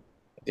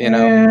 You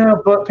know? Yeah,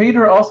 but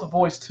Peter also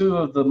voiced two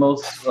of the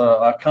most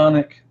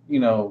iconic,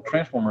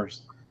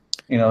 Transformers.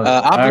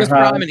 Optimus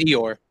Prime and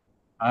Eeyore.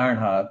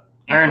 Ironhide.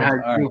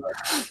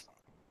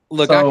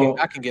 Look, so,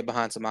 I can get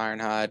behind some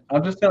Ironhide.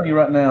 I'm just telling you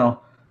right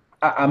now.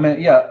 I mean,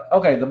 yeah,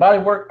 okay. The body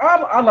work.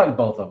 I like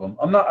both of them.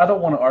 I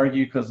don't want to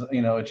argue because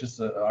it's just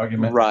an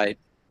argument. Right.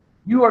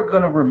 You are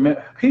going to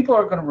remember. People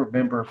are going to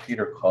remember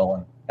Peter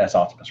Cullen as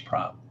Optimus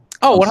Prime.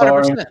 Oh,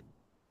 100%.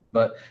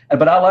 But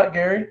I like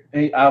Gary.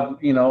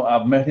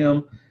 I've met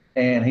him,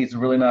 and he's a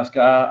really nice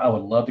guy. I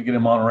would love to get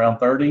him on around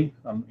 30.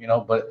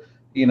 But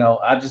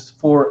I just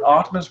for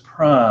Optimus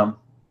Prime,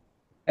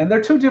 and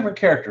they're two different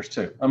characters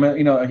too. I mean,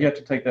 you have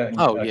to take that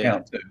into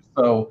account too.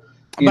 So,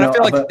 but I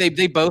feel like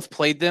they both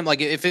played them.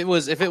 Like if it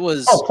was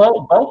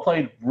both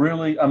played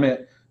really. I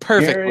mean,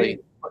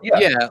 perfectly.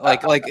 Gary,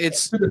 like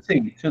it's to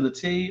the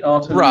T,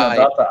 onto right.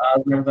 About the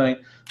eyes and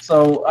everything.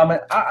 So I mean,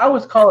 I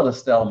would call it a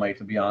stalemate,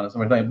 to be honest,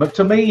 and everything. But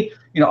to me,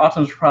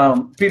 Optimus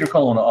Prime, Peter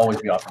Cullen will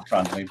always be Optimus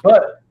Prime to me.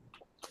 But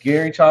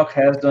Gary Chalk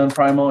has done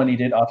Primo, and he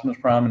did Optimus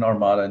Prime and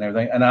Armada and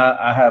everything. And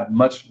I have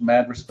much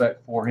mad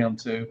respect for him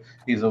too.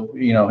 He's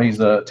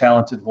a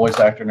talented voice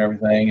actor and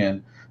everything,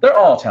 and they're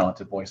all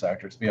talented voice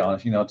actors, to be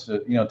honest.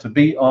 To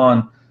be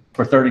on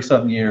for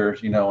 30-something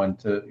years, and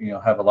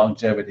to have a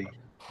longevity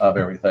of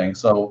everything.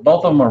 So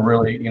both of them are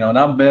really, and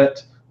I've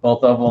met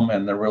both of them,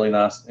 and they're really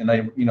nice, and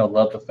they,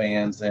 love the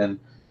fans, and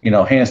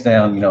hands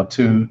down,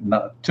 two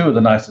of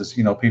the nicest,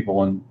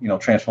 people in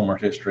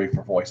Transformers history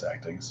for voice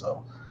acting.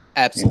 So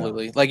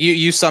absolutely, like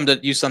you summed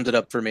it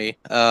up for me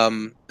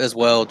as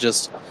well.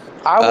 Just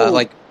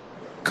like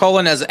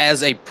Cullen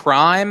as a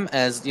Prime,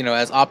 as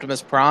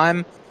Optimus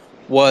Prime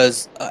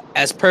was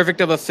as perfect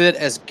of a fit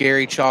as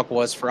Gary Chalk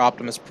was for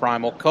Optimus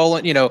Primal.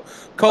 Cullen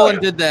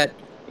did that.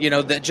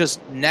 That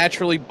just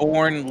naturally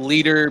born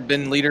leader,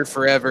 been leader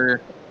forever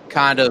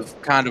kind of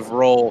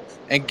role.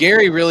 And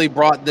Gary really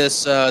brought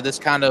this dude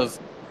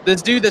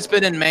that's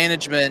been in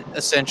management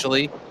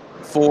essentially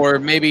for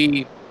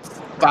maybe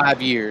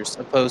 5 years,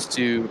 opposed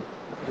to,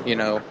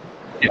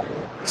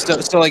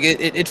 So like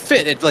it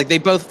fit. It like they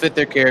both fit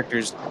their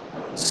characters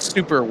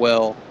super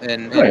well,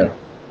 and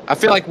I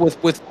feel like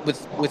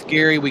with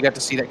Gary we got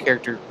to see that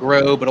character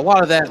grow, but a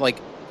lot of that like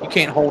you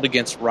can't hold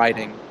against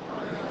writing,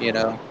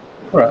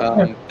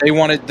 Right. They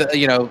wanted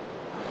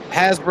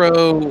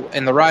Hasbro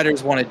and the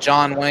writers wanted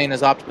John Wayne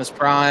as Optimus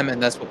Prime,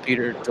 and that's what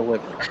Peter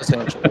delivered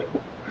essentially.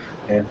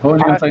 And what was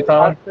you gonna say,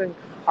 Tyler?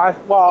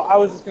 I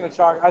was just gonna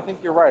chalk. I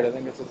think you're right. I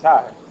think it's a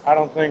tie. I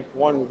don't think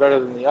one is better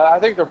than the other. I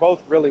think they're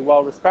both really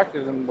well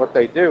respected in what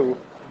they do,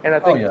 and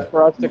I think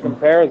for us to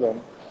compare them,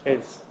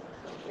 it's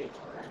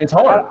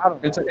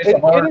hard.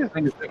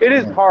 It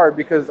is hard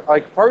because,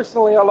 like,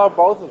 personally, I love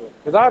both of them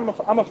because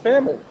I'm a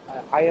fan.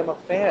 I am a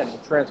fan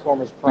of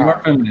Transformers Prime. You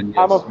are feminine,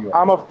 yes,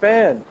 I'm a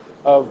fan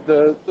of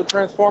the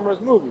Transformers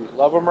movies,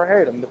 love them or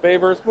hate them, the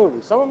Bayverse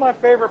movies. Some of my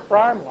favorite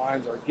Prime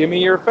lines are "Give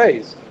me your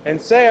face"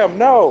 and "Sam,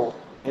 no."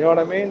 You know what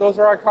I mean? Those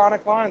are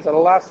iconic lines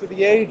that'll last through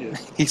the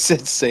ages. He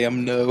said,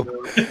 "Sam, no."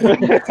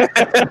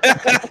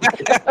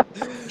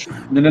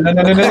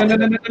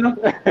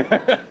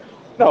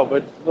 No,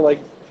 but like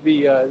to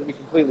be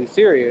completely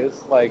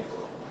serious, like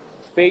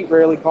fate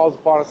rarely calls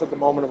upon us at the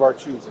moment of our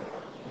choosing.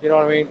 You know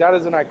what I mean? That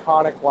is an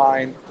iconic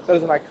line. That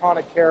is an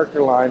iconic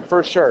character line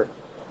for sure.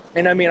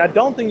 And I mean, I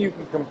don't think you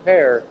can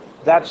compare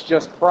That's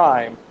Just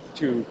Prime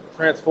to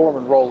Transform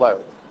and Roll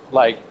Out.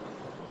 Like,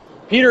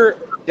 Peter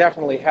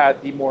definitely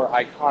had the more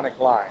iconic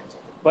lines,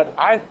 but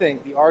I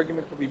think the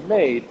argument could be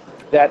made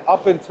that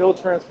up until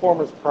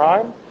Transformers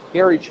Prime,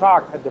 Gary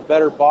Chalk had the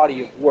better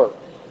body of work,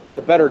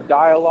 the better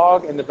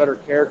dialogue, and the better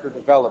character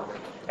development.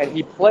 And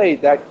he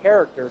played that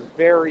character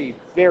very,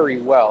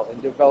 very well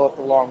and developed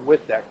along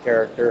with that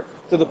character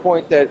to the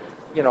point that,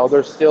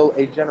 there's still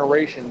a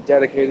generation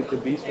dedicated to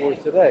Beast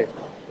Wars today.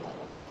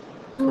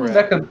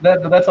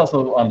 That's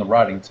also on the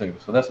writing too,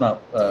 so that's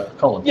not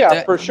Cullen.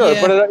 Yeah, for sure.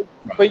 Yeah.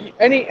 But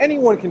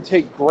anyone can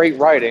take great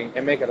writing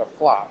and make it a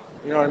flop.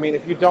 You know what I mean?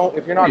 If you're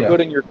not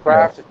good in your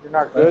craft, if you're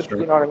not good,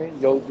 you know what I mean?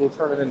 You'll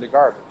turn it into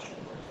garbage.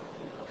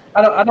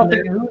 I don't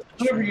think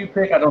whoever you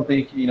pick, I don't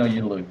think you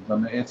lose. I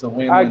mean, it's a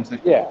win-win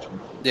situation.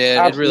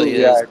 Yeah, it really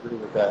is. Yeah, I agree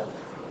with that.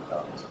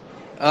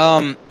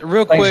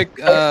 Real quick,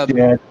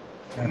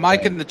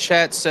 Mike in the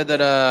chat said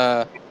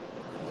that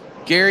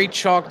Gary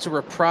Chalk to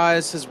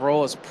reprise his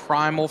role as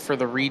Primal for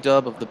the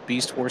redub of the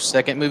Beast Wars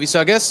second movie. So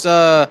I guess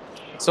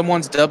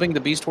someone's dubbing the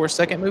Beast Wars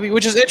second movie,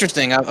 which is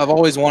interesting. I've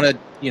always wanted,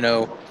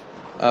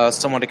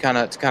 someone to kind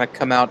of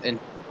come out and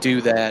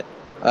do that.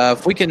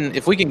 If we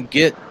can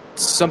get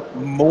some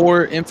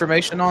more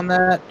information on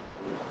that,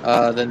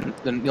 then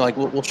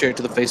we'll share it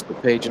to the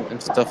Facebook page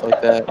and stuff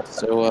like that.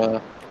 So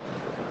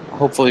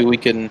hopefully we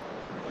can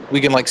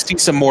see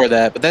some more of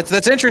that. But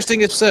that's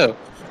interesting if so.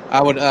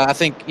 I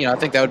think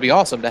that would be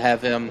awesome to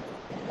have him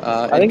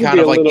in kind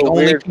of like the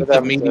only piece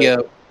of media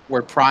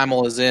where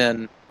Primal is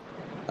in.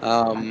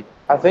 I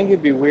think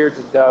it'd be weird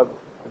to dub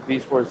the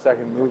Beast Wars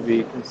second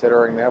movie,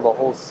 considering they have a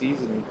whole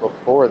season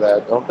before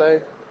that, don't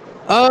they?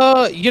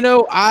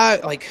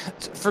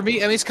 For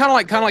me, I mean, it's kind of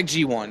like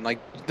G1, like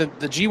the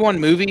G1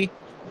 movie.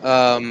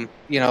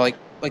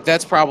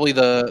 That's probably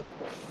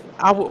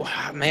I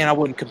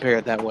wouldn't compare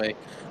it that way.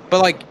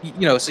 But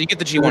so you get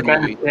the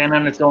G1 movie. Stand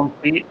on its own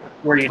feet.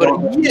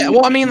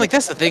 Well, I mean,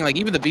 that's the thing. Like,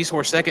 even the Beast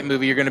Wars second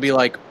movie, you're going to be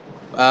like,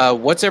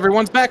 what's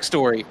everyone's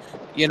backstory?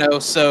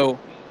 So,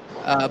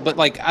 but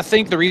I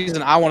think the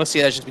reason I want to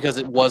see that is just because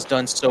it was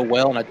done so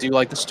well, and I do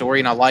like the story,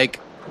 and I like,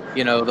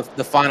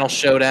 the final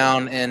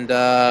showdown and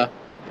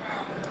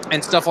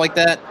stuff like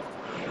that.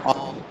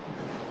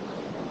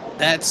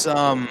 That's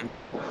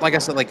like I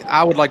said,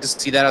 I would like to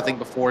see that. I think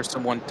before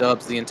someone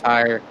dubs the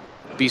entire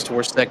Beast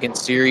Wars second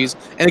series,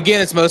 and again,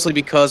 it's mostly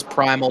because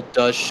Primal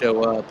does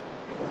show up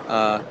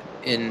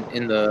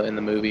in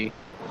the movie.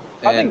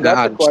 I think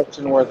that's a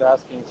question worth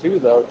asking too,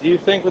 though. Do you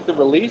think with the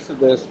release of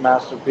this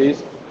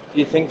masterpiece, do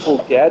you think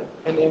we'll get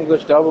an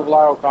English dub of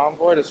Lyle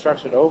Convoy to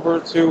stretch it over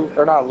to,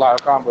 or not Lyle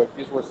Convoy,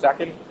 Beast Wars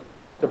second,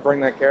 to bring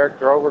that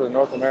character over to the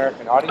North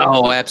American audience?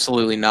 Oh,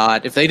 absolutely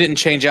not. If they didn't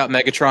change out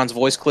Megatron's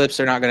voice clips,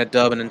 they're not going to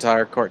dub an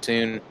entire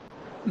cartoon.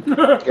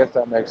 I guess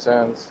that makes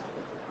sense.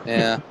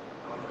 Yeah.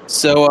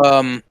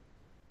 So,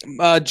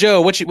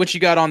 Joe, what you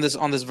got on this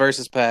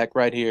versus pack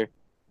right here?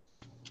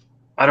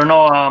 I don't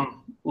know. A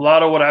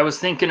lot of what I was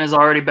thinking has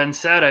already been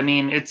said. I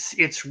mean,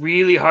 it's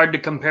really hard to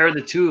compare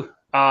the two,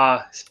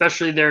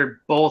 especially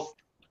they're both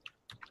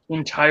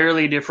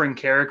entirely different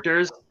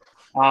characters,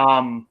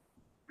 and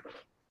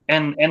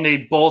they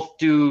both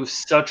do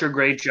such a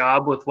great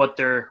job with what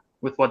they're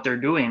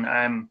doing.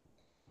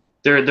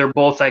 They're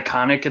both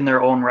iconic in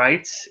their own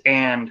rights,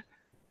 and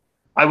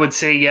I would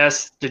say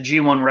yes, the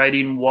G1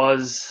 writing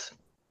was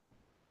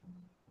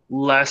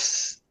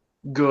less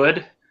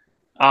good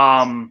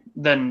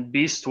than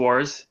Beast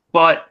Wars,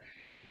 but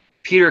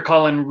Peter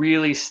Cullen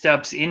really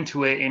steps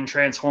into it in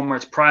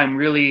Transformers Prime,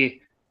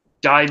 really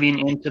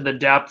diving into the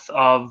depth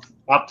of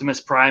Optimus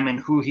Prime and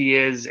who he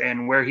is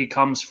and where he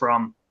comes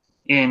from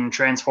in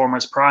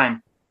Transformers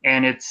Prime,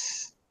 and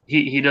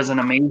he does an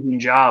amazing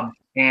job.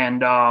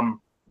 And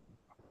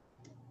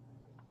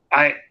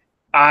I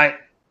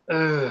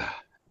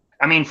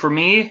mean, for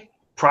me,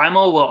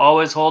 Primal will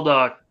always hold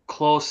a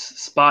close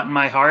spot in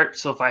my heart.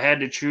 So if I had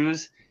to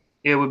choose,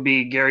 it would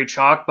be Gary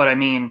Chalk. But I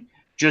mean,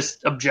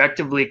 just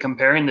objectively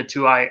comparing the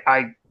two,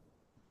 I'd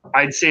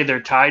say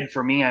they're tied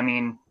for me. I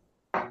mean,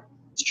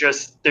 it's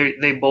just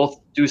they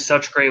both do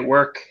such great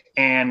work,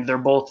 and they're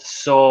both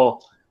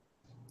so.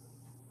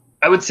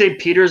 I would say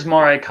Peter's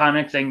more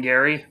iconic than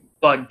Gary,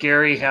 but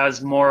Gary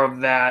has more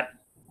of that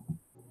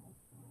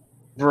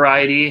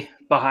variety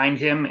behind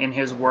him in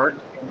his work.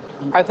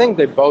 I think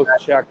they both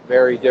check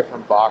very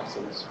different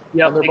boxes.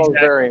 Yeah, they're both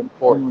very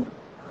important.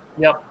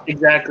 Yep,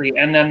 exactly.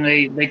 And then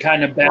they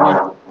kind of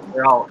balance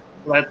it out.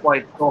 So that's why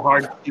it's so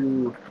hard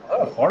to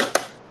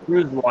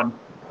choose one.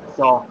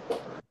 So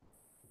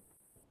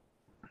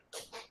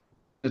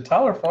did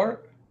Tyler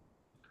fart?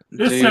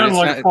 It sounded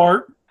like a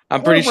fart.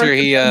 I'm pretty sure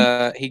he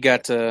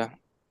got to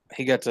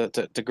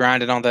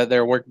grind it on that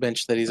there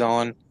workbench that he's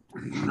on.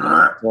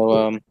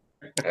 So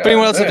if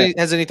anyone else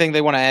has anything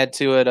they want to add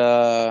to it,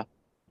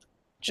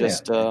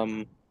 just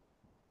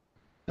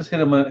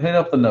hit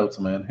up the notes,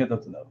 man. Hit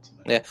up the notes,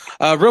 man.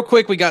 Yeah. Real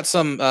quick, we got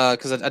some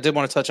because I did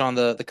want to touch on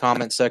the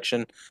comment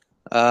section.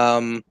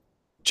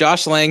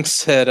 Josh Lang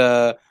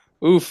said,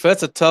 "Oof,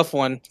 that's a tough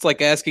one. It's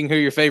like asking who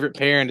your favorite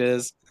parent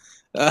is,"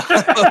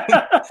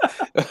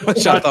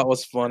 which I thought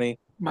was funny.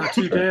 My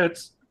two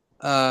dads.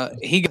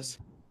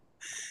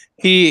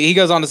 He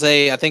goes on to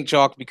say, I think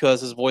Chalk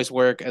because his voice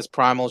work as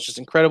Primal is just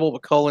incredible,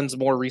 but Cullen's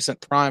more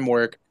recent Prime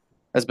work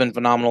has been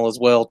phenomenal as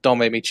well. Don't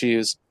Make Me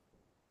Choose.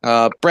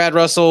 Brad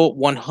Russell,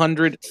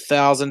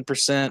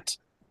 100,000%.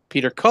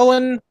 Peter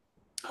Cullen.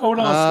 Hold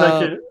on a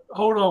second.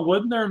 Hold on.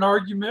 Wasn't there an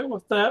argument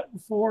with that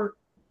before?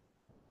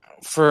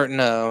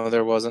 No,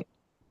 there wasn't.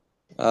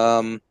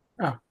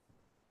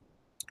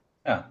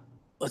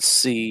 Let's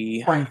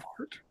see.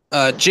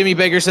 Jimmy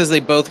Baker says they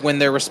both win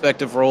their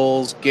respective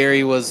roles.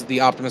 Gary was the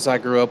Optimus I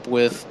grew up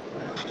with,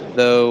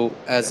 though,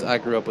 as I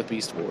grew up with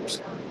Beast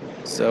Wars.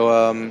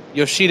 So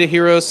Yoshida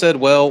Hiro said,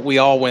 well, we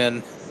all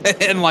win.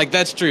 And, like,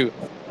 that's true.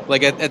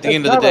 Like, at the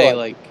end of the day,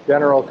 like...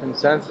 general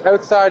consensus.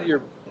 Outside your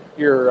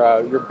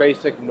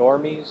basic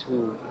normies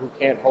who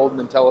can't hold an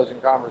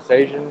intelligent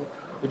conversation,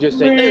 who just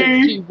say,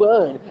 hey,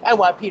 G1, I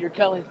want Peter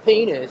Cullen's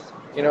penis.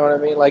 You know what I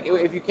mean? Like,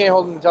 if you can't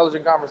hold an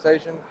intelligent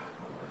conversation,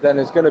 then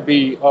it's going to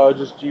be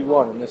just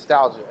G1 and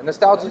nostalgia. And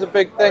nostalgia is a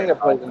big thing that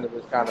plays into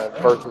this kind of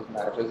versus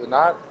match, is it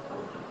not?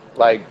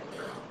 Like,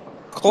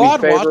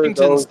 Claude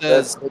Washington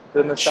says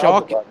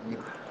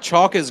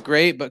Chalk is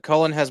great, but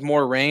Cullen has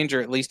more range,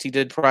 or at least he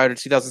did prior to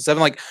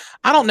 2007. Like,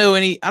 I don't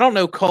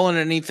know Cullen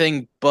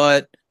anything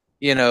but,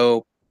 you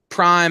know,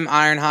 Prime,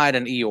 Ironhide,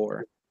 and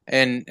Eeyore.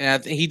 And I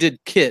think he did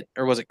Kit,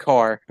 or was it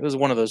Car? It was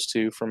one of those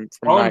two from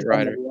Knight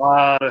Rider. A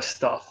lot of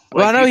stuff.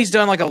 Well, I know he's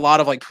done like a lot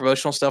of like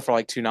promotional stuff for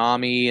like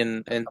Toonami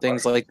and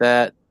things like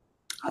that.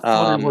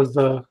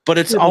 But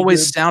it's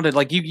always sounded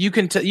like you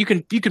can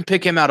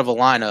pick him out of a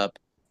lineup,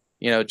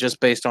 you know, just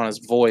based on his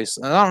voice.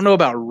 And I don't know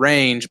about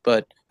range,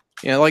 but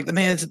you know, like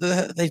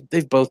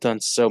they've both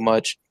done so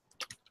much.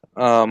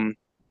 Finally,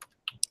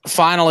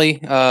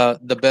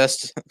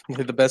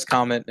 the best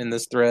comment in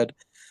this thread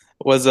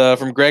was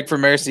from Greg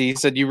from Mercy. He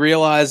said, "You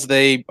realize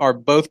they are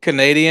both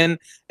Canadian,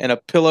 and a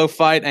pillow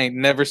fight ain't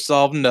never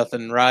solved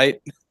nothing, right?"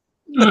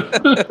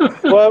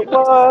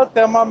 What?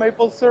 Them my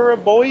maple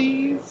syrup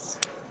boys.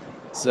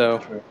 So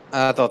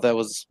I thought that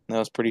was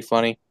pretty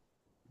funny.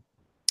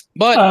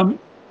 But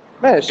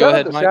man, shout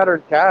out to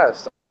Shattered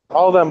Cast.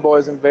 All them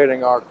boys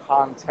invading our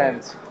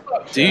content.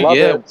 Dude,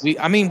 yeah, we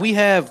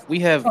have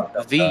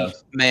the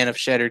man of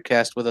Shattered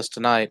Cast with us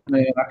tonight.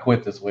 Man, I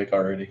quit this week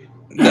already.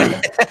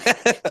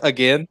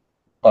 Again.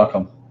 Fuck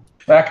them.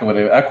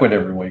 I quit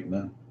every week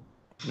now.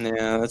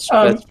 Yeah, that's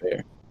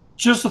fair.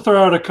 Just to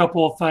throw out a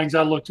couple of things,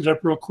 I looked it up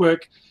real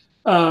quick.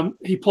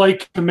 He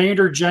played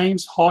Commander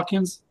James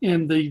Hawkins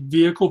in the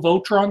Vehicle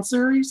Voltron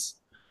series.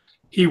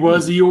 He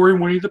was Eeyore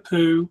in Winnie the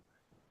Pooh.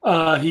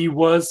 He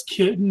was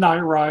Kit in Knight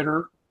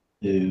Rider.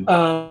 He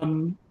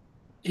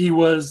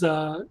was,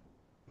 the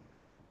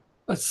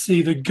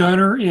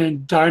gunner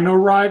in Dino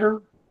Rider.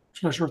 I'm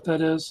not sure what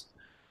that is.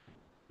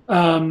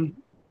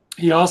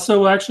 He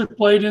also actually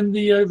played in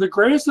the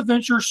Greatest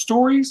Adventure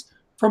stories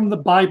from the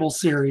Bible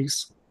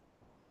series.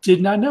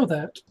 Did not know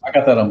that. I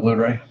got that on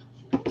Blu-ray.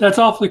 That's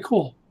awfully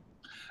cool.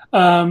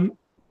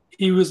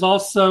 He was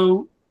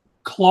also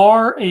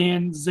Klar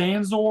and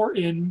Zanzor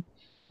in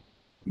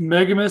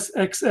Megamus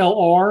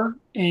XLR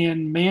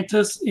and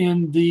Mantis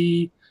in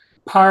the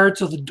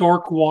Pirates of the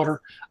Dark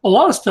Water. A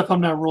lot of stuff I'm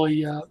not really...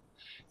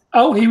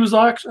 he was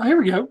actually...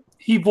 Here we go.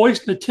 He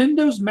voiced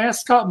Nintendo's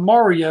mascot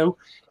Mario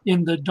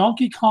in the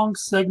Donkey Kong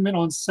segment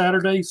on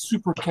Saturday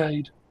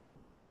Supercade.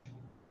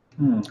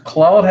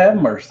 Claude have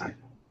mercy.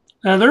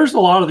 Now, there's a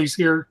lot of these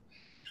here.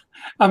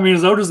 I mean,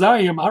 as old as I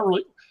am, I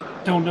really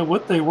don't know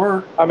what they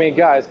were. I mean,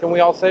 guys, can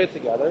we all say it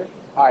together?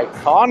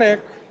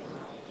 Iconic.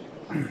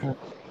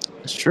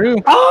 It's true.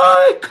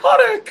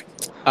 Iconic!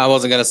 I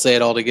wasn't going to say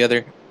it all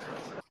together.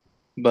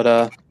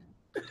 But,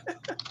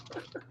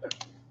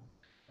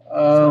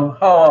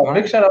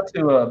 big shout out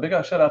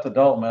to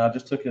Dalton, man. I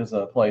just took his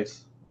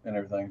place and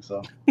everything,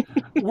 so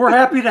we're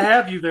happy to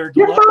have you there.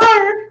 You're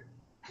fired.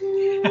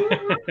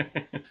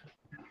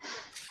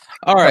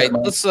 All right,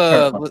 let's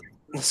get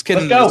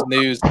into this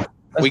news.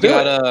 We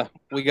got a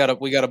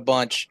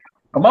bunch.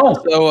 Come on.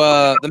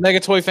 So the Mega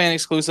Toy Fan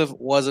exclusive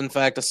was in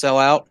fact a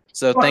sellout.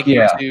 So thank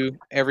you to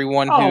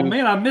everyone who. Oh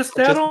man, I missed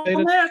out on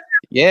that.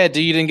 Yeah,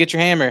 you didn't get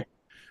your hammer.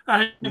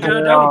 I got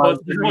it down, but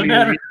it doesn't really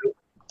matter.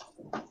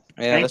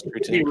 Yeah, that's true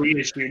too.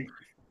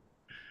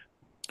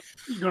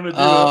 You're gonna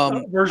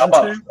do version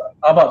 2?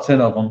 About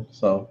 10 of them.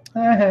 So,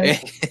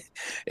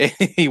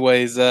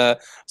 anyways,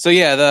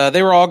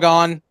 they were all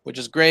gone, which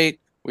is great.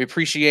 We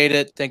appreciate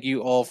it. Thank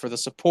you all for the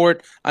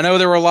support. I know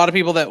there were a lot of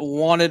people that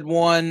wanted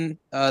one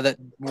that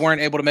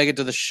weren't able to make it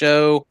to the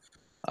show.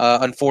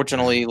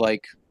 Unfortunately,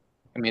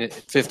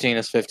 15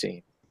 is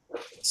 15.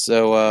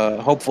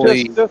 So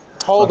hopefully, just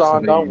hold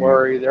on. Don't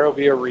worry. There will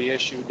be a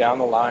reissue down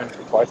the line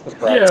for twice the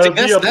price. Yeah,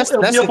 that's the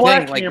thing.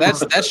 Like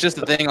that's just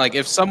the thing. Like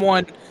if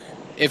someone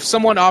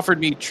offered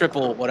me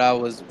triple what I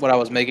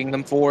was making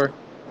them for,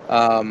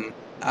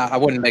 I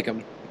wouldn't make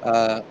them.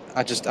 I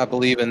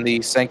believe in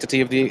the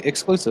sanctity of the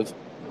exclusive.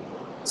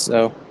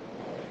 So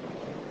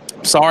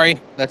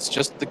sorry. That's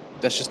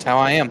just how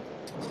I am.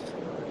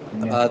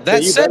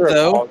 That said,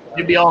 though,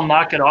 maybe I'll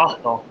knock it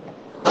off though.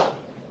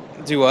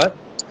 Do what?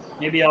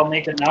 Maybe I'll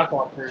make a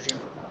knockoff version.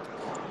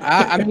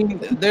 I mean,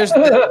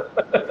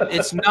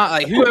 it's not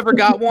like whoever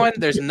got one.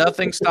 There's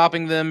nothing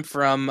stopping them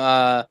from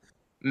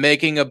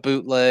making a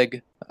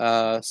bootleg.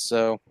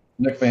 So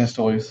Mech Fans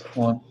Toys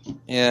one.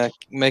 yeah,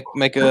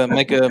 make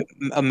a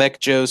Mech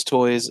Joe's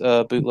Toys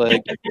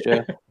bootleg.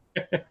 Joe.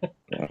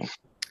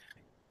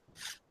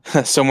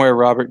 Somewhere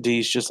Robert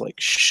D's just like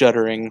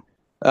shuddering.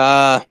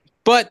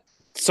 But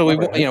so we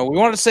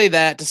wanted to say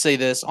that to say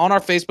this on our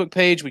Facebook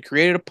page. We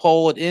created a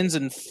poll. It ends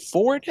in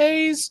 4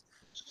 days,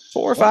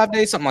 4 or 5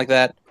 days, something like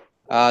that.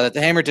 That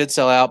the hammer did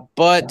sell out,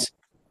 but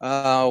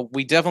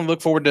we definitely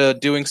look forward to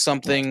doing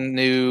something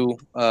new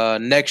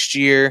next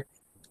year.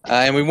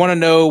 And we want to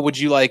know: would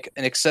you like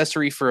an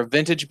accessory for a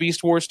vintage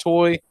Beast Wars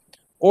toy,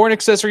 or an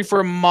accessory for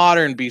a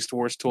modern Beast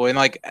Wars toy? And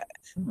like,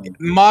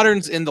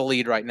 modern's in the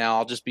lead right now.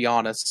 I'll just be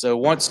honest. So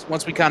once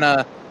we kind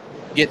of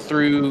get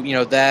through,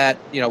 that,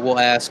 we'll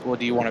ask, well,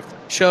 do you want it for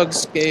Chug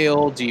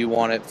scale? Do you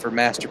want it for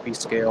Masterpiece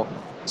scale?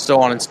 So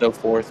on and so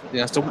forth.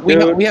 So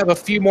we have a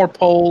few more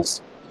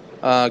polls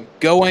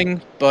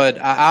going,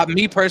 but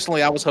me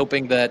personally, I was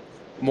hoping that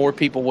more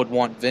people would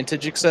want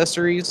vintage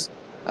accessories,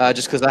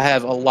 just because I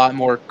have a lot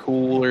more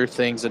cooler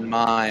things in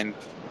mind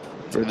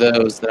for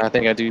those than I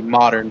think I do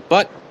modern.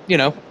 But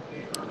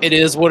it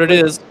is what it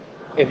is.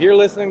 If you're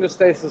listening to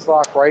Stasis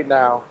Lock right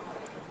now,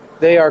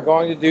 they are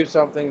going to do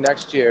something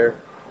next year.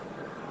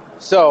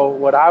 So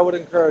what I would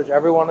encourage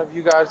every one of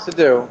you guys to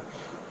do,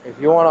 if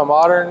you want a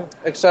modern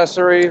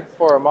accessory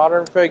for a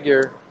modern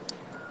figure,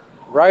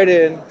 write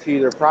in to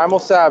either Primal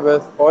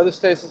Sabbath or the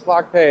Stasis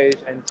Lock page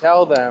and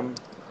tell them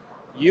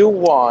you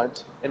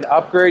want an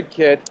upgrade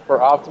kit for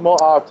Optimal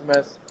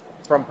Optimus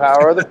from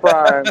Power of the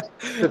Primes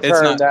to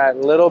turn that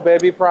little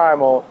baby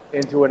Primal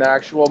into an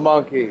actual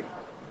monkey.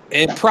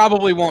 It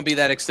probably won't be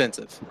that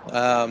extensive,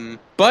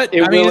 but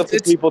it will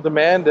if people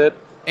demand it.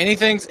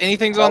 Anything's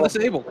on the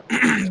table.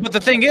 But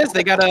the thing is,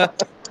 they gotta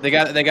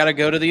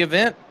go to the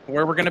event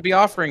where we're gonna be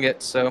offering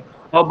it. So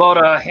how about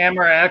a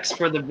Hammer X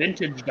for the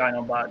vintage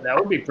Dinobot? That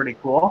would be pretty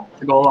cool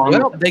to go along.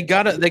 Well, they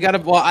gotta.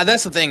 Well,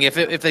 that's the thing.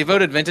 If they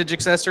voted vintage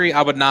accessory,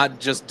 I would not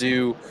just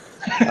do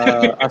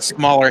a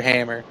smaller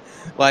hammer.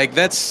 Like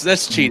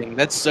that's cheating.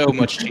 That's so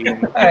much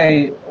cheating.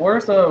 Hey,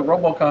 where's the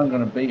Robocon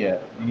going to be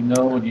at? Do you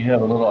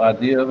have a little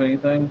idea of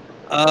anything?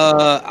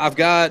 I've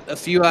got a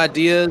few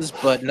ideas,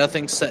 but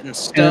nothing set in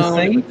stone.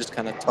 Tennessee? Just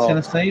kind of talk.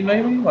 Tennessee,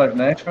 maybe like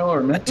Nashville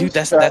or Memphis. Dude,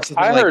 that's.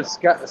 I heard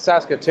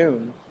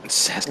Saskatoon.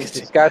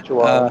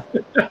 Saskatchewan.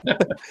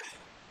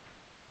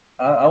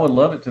 I would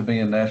love it to be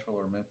in Nashville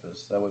or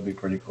Memphis. That would be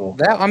pretty cool.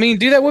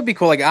 That would be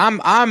cool. Like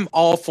I'm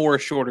all for a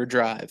shorter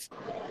drive.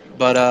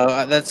 But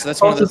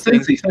that's one of the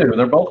things. Cincy too.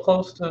 They're both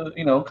close to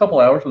a couple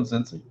hours from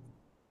Cincy.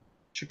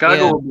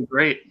 Chicago would be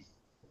great.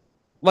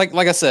 Like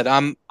I said,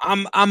 I'm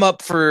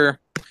up for.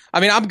 I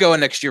mean, I'm going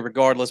next year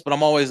regardless, but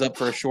I'm always up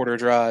for a shorter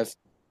drive.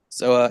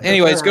 So,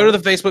 anyways, go to the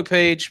Facebook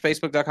page,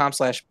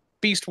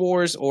 facebook.com/Beast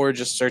Wars, or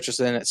just search us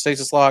in at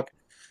Stasis Lock.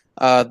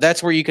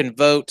 That's where you can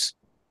vote.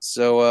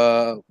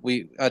 So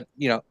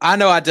I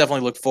know I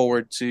definitely look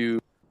forward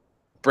to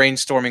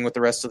brainstorming with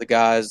the rest of the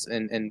guys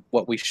and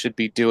what we should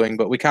be doing,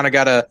 but we kind of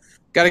gotta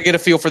get a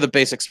feel for the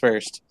basics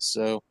first.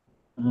 So,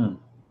 moving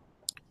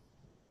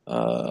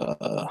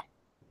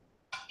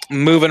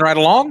right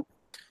along,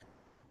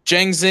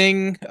 Zhang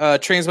Zing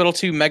Transmetal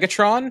 2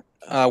 Megatron.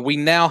 We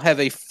now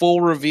have a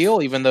full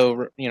reveal, even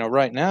though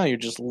right now you're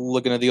just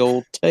looking at the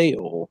old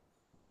tail.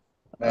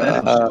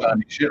 Man,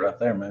 that's shit right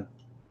there, man.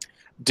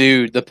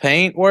 Dude, the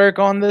paint work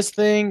on this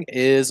thing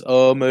is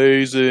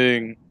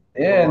amazing.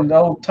 Yeah, and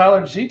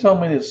Tyler G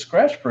told me it's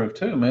scratch proof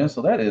too, man.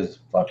 So that is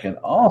fucking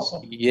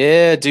awesome.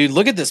 Yeah, dude,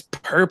 look at this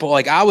purple.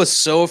 Like, I was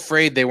so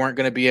afraid they weren't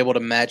going to be able to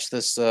match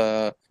this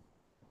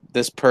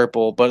this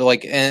purple, but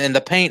like, and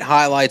the paint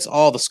highlights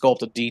all the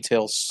sculpted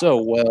details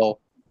so well.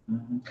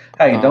 Mm-hmm.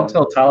 Hey, don't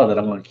tell Tyler that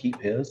I'm going to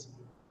keep his.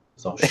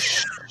 So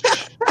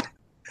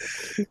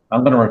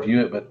I'm going to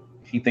review it, but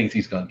he thinks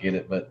he's going to get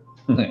it. But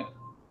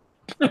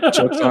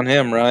joke's on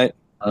him, right?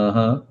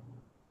 It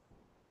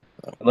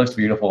looks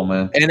beautiful,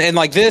 man. And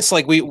like this,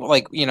 we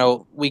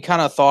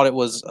kind of thought it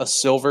was a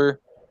silver,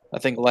 I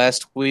think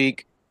last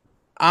week.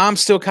 I'm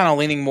still kind of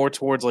leaning more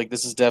towards like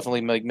this is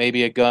definitely like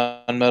maybe a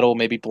gunmetal,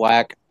 maybe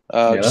black,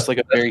 just like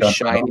a very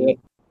shiny.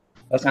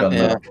 That's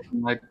gunmetal.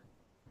 Yeah.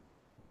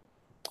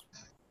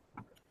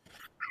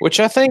 Which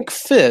I think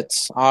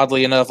fits,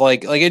 oddly enough.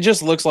 Like it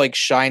just looks like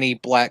shiny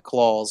black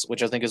claws,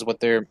 which I think is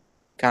what they're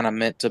kind of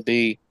meant to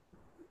be.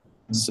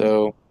 Mm-hmm.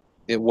 So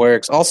it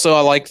works. Also,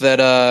 I like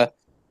that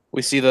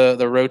we see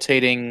the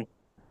rotating,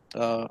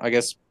 I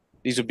guess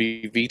these would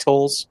be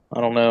VTOLs.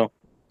 I don't know.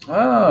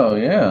 Oh,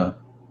 yeah.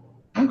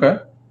 Okay.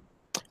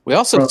 We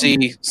also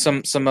see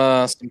some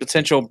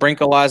potential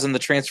Brinkalizing the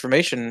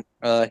transformation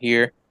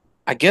here.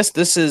 I guess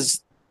this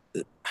is,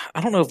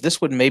 I don't know if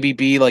this would maybe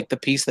be like the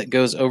piece that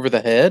goes over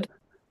the head.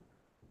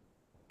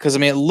 Because, I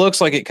mean, it looks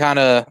like it's kind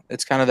of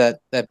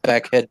that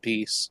back head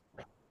piece.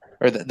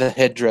 Or the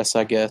headdress,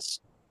 I guess,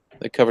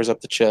 that covers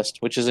up the chest,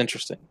 which is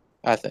interesting,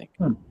 I think.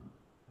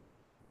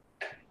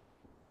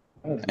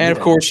 And of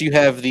course, you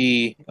have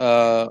the.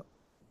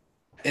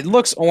 It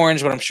looks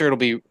orange, but I'm sure it'll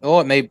be. Oh,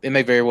 it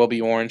may very well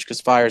be orange because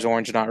fire's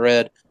orange, not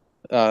red,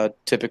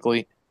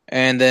 typically.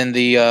 and then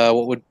the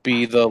what would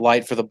be the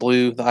light for the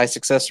blue, the ice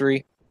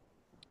accessory.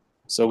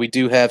 So we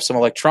do have some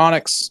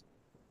electronics.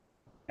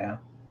 Yeah.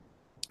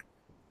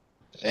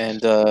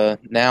 And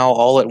now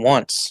all at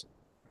once.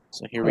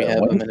 So here we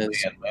have him in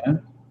his.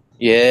 Man.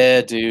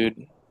 Yeah,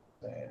 dude.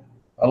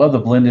 I love the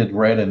blended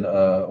red and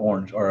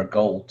orange, or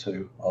gold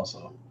too.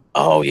 Also.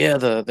 Oh yeah,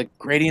 the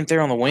gradient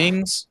there on the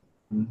wings.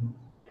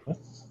 Mm-hmm.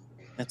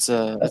 That's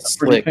a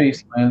pretty slick.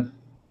 piece, man.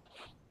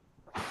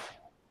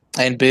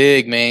 And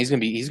big, man. He's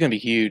gonna be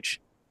huge.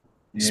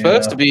 Yeah.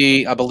 Supposed to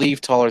be, I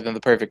believe, taller than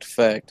the Perfect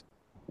Effect.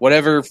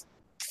 Whatever,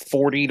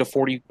 40 to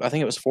 40. I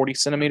think it was 40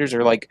 centimeters,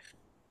 or like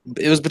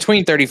it was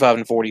between 35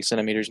 and 40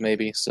 centimeters,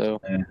 maybe.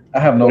 So man, I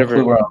have no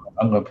clue where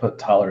I'm gonna put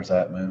Tyler's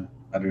at, man.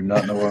 I do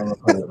not know where I'm gonna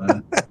put it,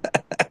 man.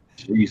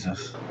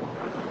 Jesus.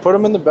 Put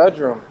him in the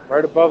bedroom,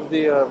 right above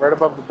the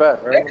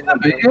bed. Right?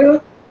 Yeah,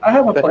 I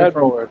have a the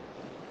headboard.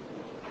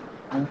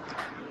 I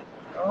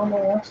don't know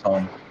what's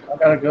home. I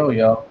gotta go,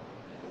 y'all.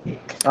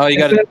 Oh, you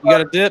got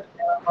a dip?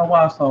 My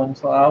wife's home,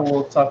 so I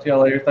will talk to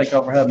y'all later. Thank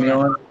y'all for having me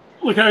on.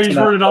 Look how he's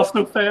running off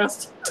so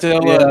fast. Tell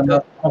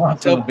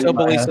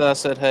Belisa I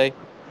said hey.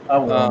 I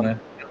will, man.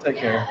 Take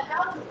care.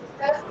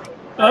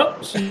 Oh,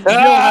 she's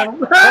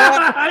yelling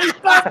at him. He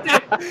fucked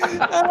it.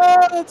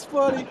 Oh, that's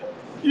funny.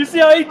 You see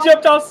how he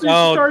jumped off as soon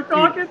as she started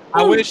talking?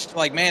 I wish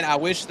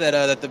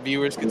that the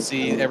viewers could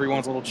see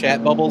everyone's little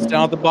chat bubbles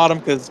down at the bottom,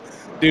 because,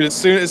 dude, as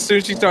soon as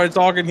she started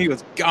talking, he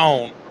was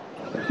gone.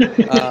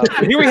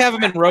 Here we have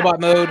him in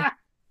robot mode.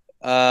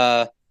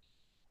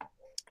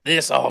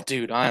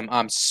 Dude,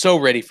 I'm so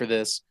ready for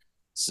this.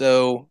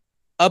 So,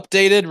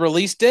 updated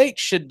release date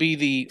should be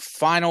the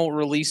final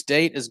release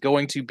date is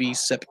going to be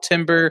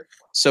September.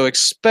 So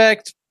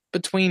expect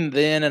between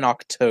then and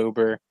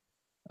October.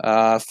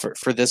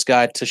 For this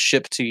guy to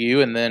ship to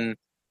you, and then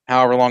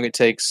however long it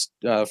takes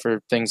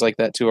for things like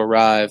that to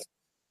arrive.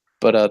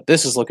 But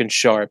this is looking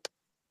sharp.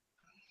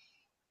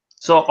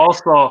 So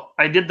also,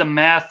 I did the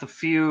math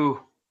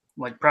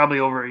probably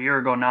over a year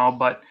ago now,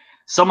 but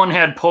someone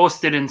had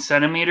posted in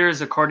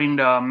centimeters, according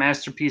to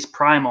Masterpiece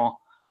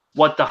Primal,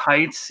 what the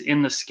heights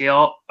in the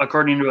scale,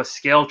 according to a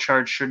scale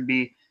chart, should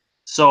be.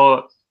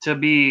 So to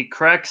be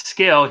correct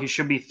scale, he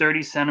should be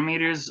 30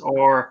 centimeters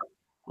or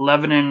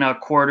 11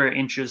 1/4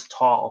 inches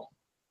tall.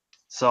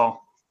 So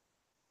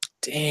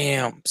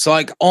damn. So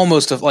like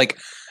almost of like,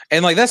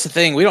 and like that's the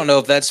thing, we don't know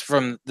if that's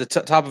from the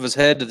top of his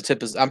head to the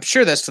tip of I'm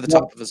sure that's to the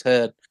top of his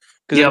head,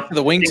 because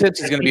the wingtips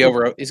he's going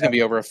to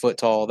be over a foot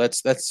tall.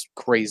 That's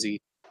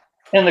crazy.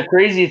 And the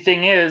crazy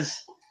thing is,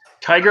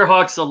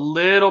 Tigerhawk's a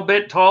little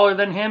bit taller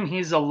than him.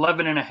 He's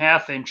 11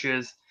 1/2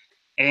 inches,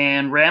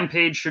 and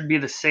Rampage should be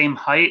the same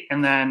height,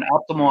 and then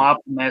Optimal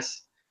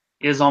Optimus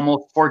is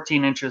almost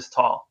 14 inches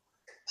tall.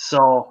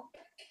 So,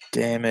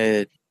 damn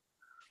it.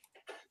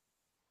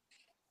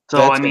 So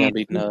that's gonna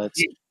be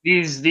nuts.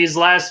 These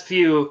last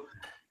few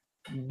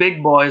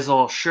big boys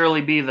will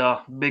surely be the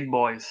big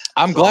boys.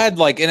 I'm glad,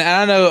 and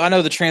I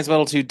know the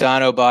Transmetal 2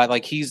 Dinobot,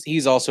 like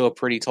he's also a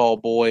pretty tall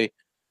boy.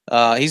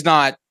 He's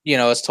not,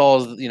 as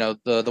tall as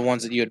the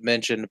ones that you had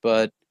mentioned,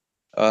 but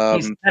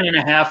he's 10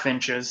 1/2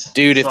 inches.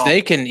 Dude, if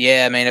they can,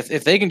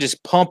 if they can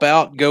just pump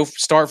out,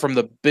 start from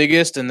the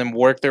biggest and then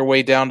work their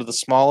way down to the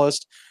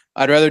smallest,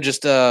 I'd rather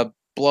just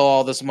blow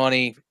all this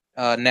money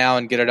now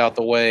and get it out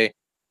the way.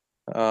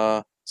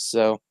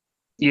 So.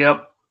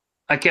 Yep.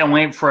 I can't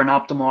wait for an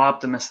Optimal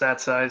Optimus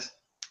that size.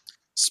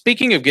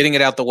 Speaking of getting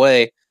it out the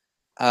way,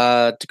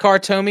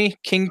 Takara Tomy,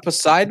 King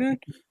Poseidon.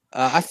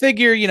 I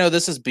figure,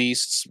 this is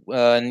Beasts,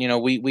 and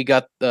we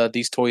got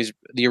these toys,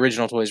 the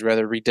original toys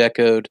rather,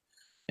 redecoed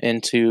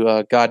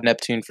into God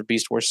Neptune for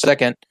Beast Wars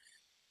 2nd.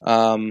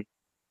 And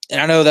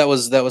I know that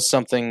was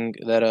something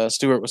that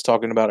Stuart was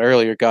talking about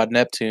earlier, God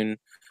Neptune.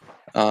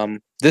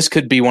 This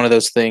could be one of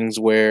those things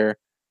where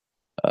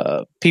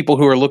people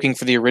who are looking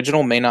for the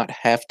original may not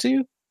have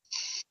to.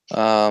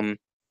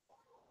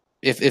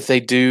 If they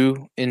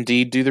do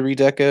indeed do the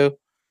redeco.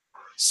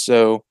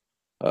 So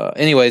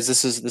anyways,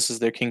 this is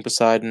their King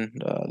Poseidon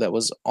that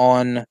was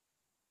on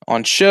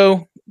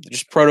show.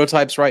 Just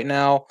prototypes right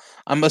now.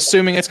 I'm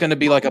assuming it's going to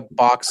be like a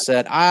box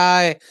set.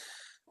 I'm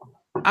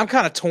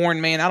kind of torn,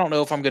 man. I don't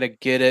know if I'm going to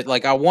get it.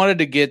 Like, I wanted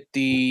to get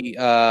the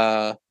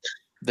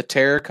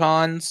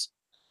Terracons,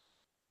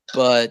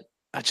 but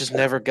I just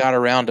never got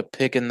around to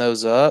picking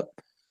those up.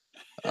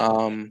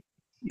 And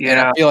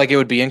I feel like it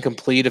would be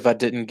incomplete if I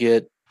didn't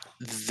get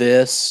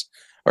this,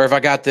 or if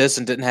I got this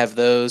and didn't have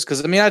those.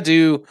 Because I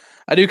do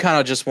kind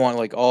of just want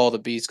like all the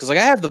beasts. Because like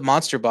I have the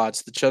monster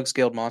bots, the chug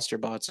scaled monster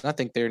bots, and I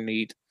think they're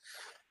neat.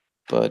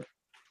 But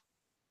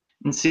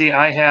and see,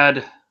 I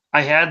had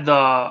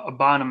the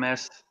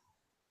Abominus.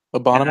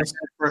 Abominus?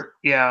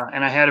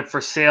 And I had it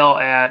for sale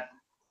at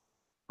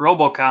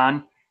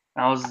Robocon.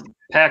 I was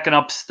packing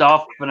up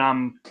stuff, and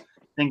I'm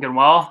thinking,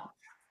 well,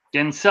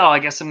 didn't sell. I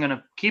guess I'm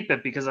gonna keep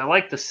it because I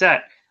like the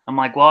set. I'm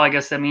like, well, I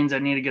guess that means I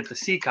need to get the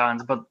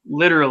Seacons. But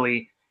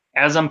literally,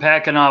 as I'm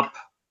packing up,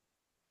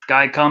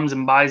 guy comes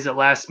and buys it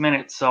last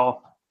minute.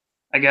 So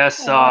I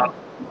guess. All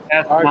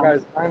right,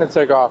 guys, I'm gonna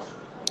take off.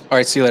 All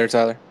right, see you later,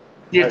 Tyler.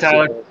 See you,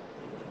 Tyler.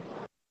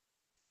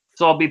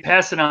 So I'll be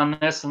passing on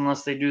this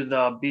unless they do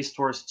the Beast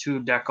Wars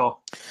 2 deco.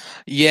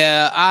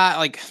 Yeah, I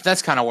like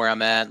that's kind of where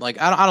I'm at. Like,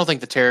 I don't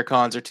think the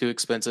Terracons are too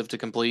expensive to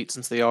complete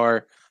since they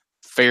are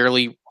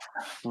fairly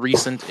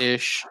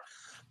recent-ish.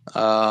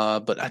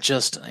 But I'm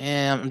just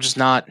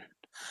not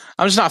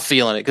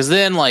feeling it because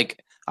then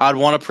like I'd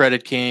want a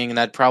Predaking and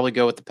I'd probably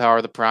go with the Power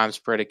of the Primes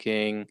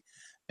Predaking,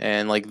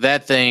 and like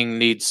that thing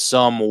needs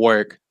some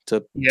work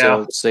to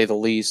say the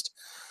least.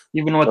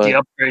 Even with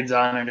the upgrades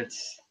on it,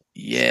 it's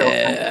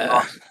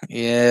yeah. I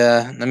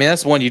mean,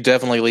 that's one you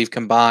definitely leave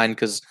combined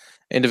because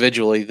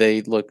individually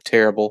they look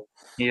terrible.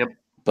 Yep.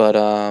 But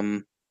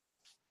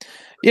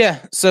yeah.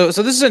 So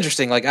this is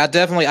interesting. Like, I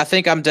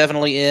think I'm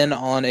definitely in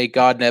on a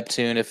God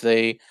Neptune if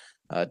they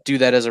do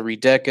that as a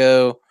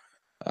redeco.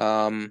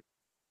 I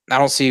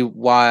don't see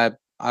why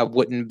I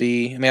wouldn't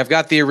be. I mean, I've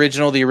got the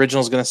original. The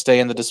original is going to stay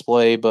in the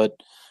display, but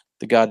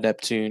the God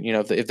Neptune, you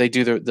know, if they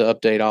do the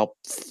update, I'll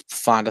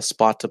find a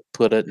spot to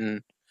put it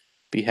and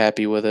be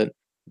happy with it.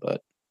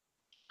 But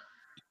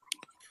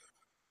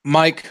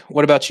Mike,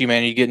 what about you,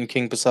 man? Are you getting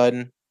King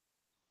Poseidon?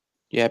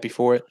 You happy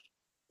for it?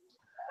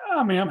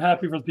 I mean, I'm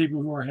happy for the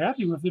people who are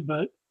happy with it,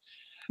 but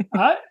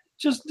I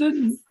just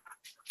didn't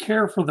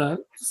care for the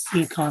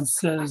Seacon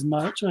set as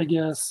much, I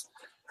guess.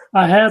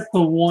 I had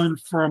the one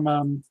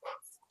from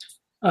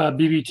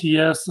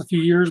BBTS a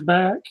few years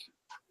back,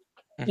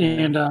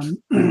 and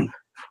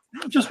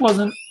just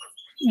wasn't,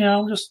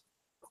 just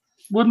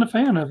wasn't a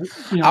fan of it.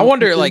 I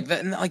wonder,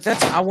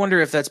 I wonder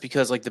if that's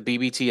because like the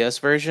BBTS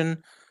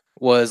version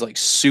was like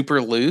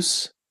super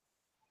loose.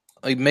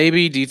 Like,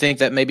 maybe, do you think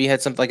that maybe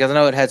had something, like, I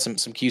know it had some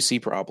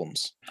QC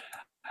problems.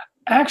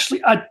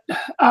 Actually, I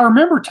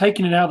remember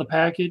taking it out of the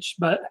package,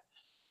 but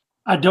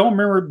I don't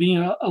remember it being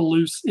a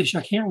loose issue.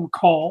 I can't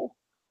recall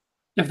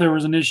if there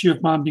was an issue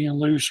of mine being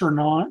loose or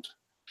not.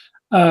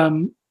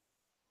 Again,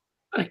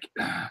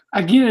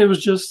 it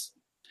was just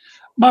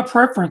my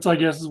preference, I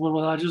guess, is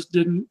what I just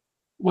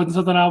wasn't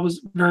something I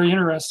was very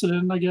interested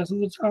in, I guess, at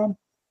the time.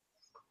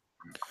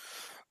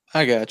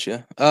 I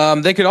gotcha.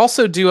 They could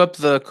also do up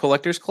the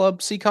Collectors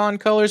Club Seacon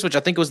colors, which I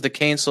think was the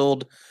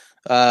canceled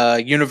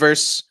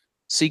Universe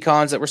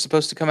Seacons that were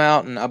supposed to come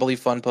out, and I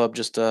believe FunPub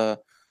just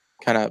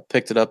kind of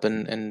picked it up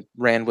and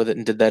ran with it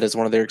and did that as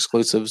one of their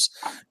exclusives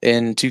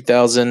in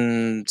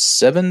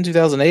 2007,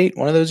 2008,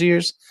 one of those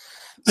years.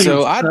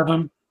 So I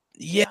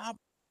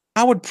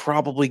would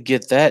probably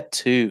get that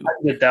too.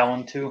 I'd get that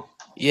one too.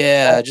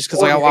 Yeah, just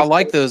because I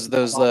like those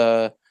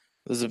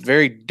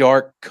very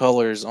dark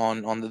colors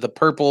on the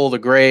purple, the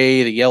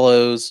gray, the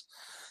yellows.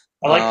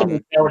 I like the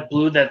metallic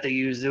blue that they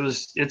used.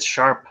 It's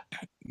sharp.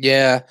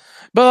 Yeah,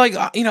 but like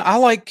I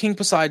like King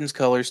Poseidon's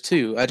colors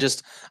too. I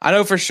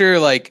know for sure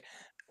like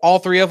all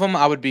three of them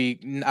I would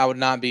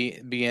not be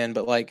in,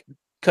 but like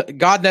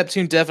God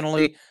Neptune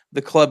definitely,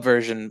 the club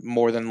version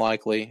more than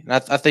likely. And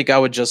I think I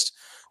would just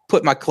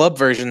put my club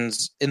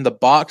versions in the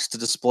box to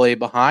display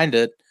behind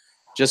it,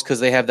 just because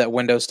they have that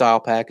window style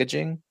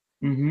packaging.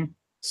 Mm-hmm.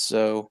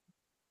 So,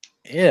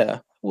 yeah,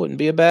 wouldn't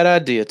be a bad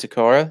idea,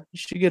 Takara. You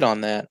should get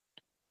on that.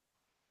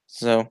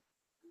 So,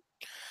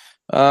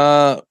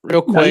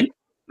 real quick,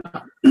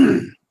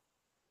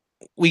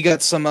 we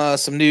got some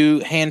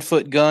new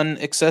hand-foot gun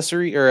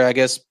accessory, or I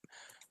guess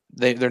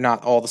they're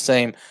not all the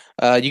same.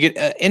 You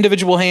get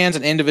individual hands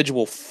and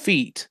individual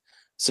feet.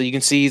 So you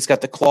can see it's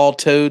got the clawed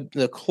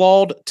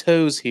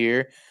toes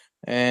here,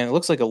 and it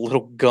looks like a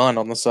little gun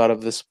on the side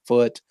of this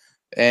foot.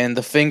 And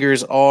the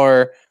fingers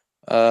are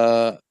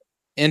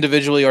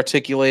individually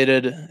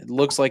articulated. It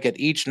looks like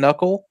at each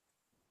knuckle.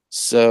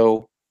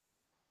 So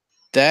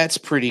that's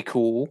pretty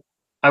cool.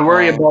 I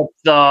worry about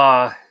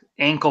the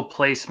ankle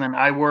placement.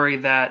 I worry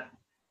that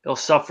they'll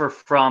suffer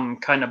from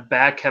kind of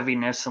back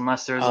heaviness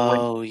unless there's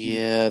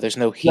there's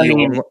no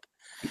heel.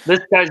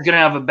 This guy's gonna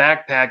have a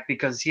backpack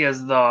because he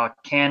has the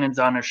cannons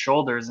on his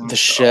shoulders and the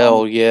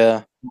shell.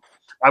 Yeah,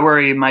 I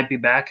worry he might be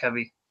back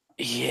heavy.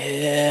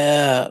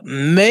 Yeah,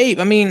 maybe.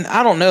 I mean,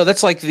 I don't know.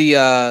 That's like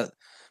the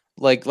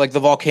like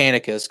the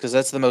Volcanicus, because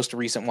that's the most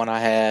recent one I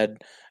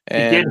had.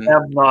 And it did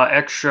have the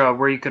extra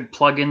where you could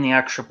plug in the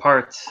extra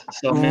parts.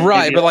 So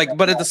right,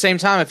 but at the same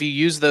time, if you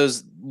use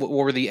those, what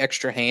were the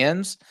extra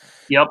hands?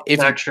 Yep.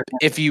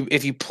 If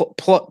you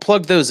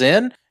plug those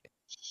in,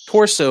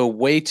 torso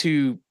way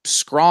too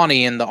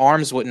scrawny, and the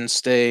arms wouldn't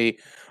stay,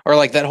 or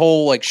like that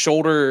whole like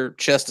shoulder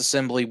chest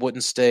assembly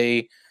wouldn't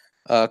stay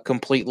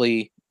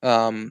completely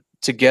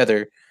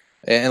together,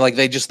 and like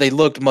they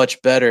looked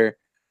much better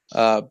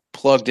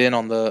plugged in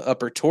on the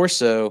upper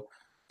torso,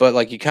 but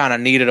like you kind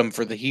of needed them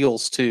for the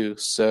heels too.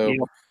 So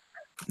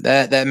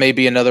that may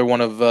be another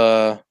one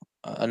of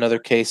another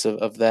case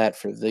of that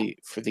for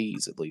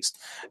these at least.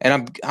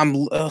 And I'm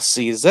let's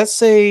see, does that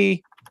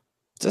say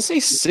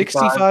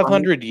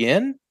 6,500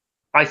 yen?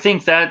 I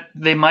think that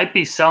they might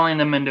be selling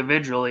them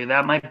individually.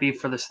 That might be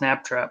for the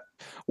snap trap.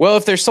 Well,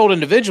 if they're sold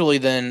individually,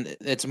 then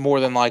it's more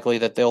than likely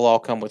that they'll all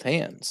come with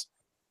hands.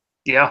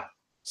 Yeah.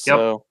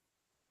 So,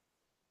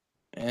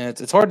 and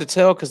it's hard to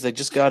tell because they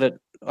just got it.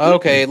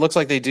 Okay, it looks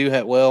like they do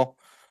have. Well,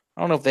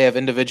 I don't know if they have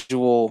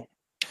individual,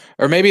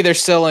 or maybe they're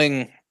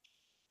selling.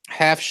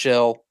 half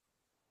shell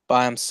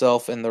by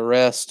himself, and the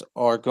rest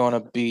are going to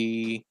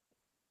be.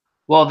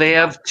 Well, they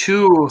have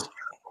two.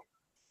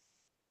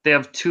 They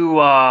have two.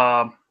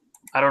 I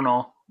don't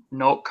know,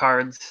 note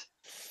cards.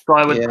 So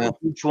I would think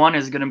each one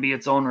is going to be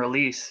its own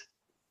release.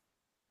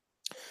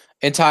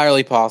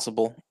 Entirely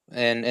possible,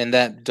 and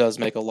that does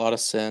make a lot of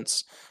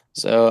sense.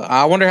 So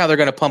I wonder how they're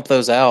going to pump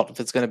those out. If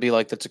it's going to be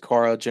like the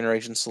Takara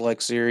Generation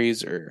Select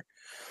Series or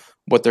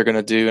what they're going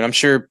to do. And I'm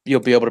sure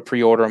you'll be able to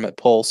pre-order them at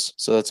Pulse,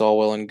 so that's all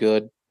well and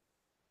good.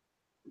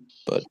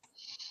 But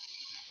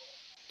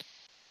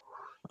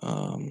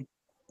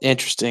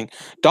interesting.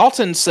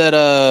 Dalton said,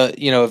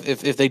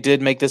 if they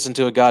did make this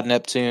into a God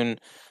Neptune,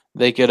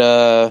 they could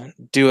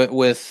do it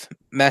with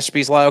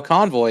Masterpiece Lyo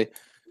Convoy,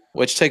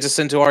 which takes us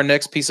into our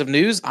next piece of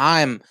news.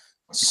 I'm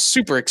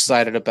super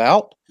excited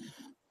about.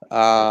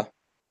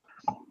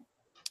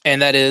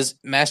 And that is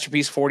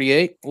Masterpiece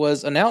 48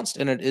 was announced,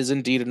 and it is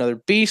indeed another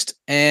beast.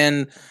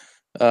 And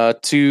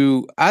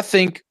to, I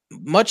think,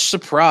 much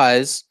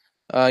surprise,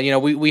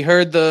 we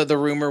heard the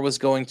rumor was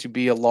going to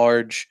be a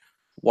large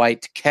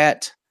white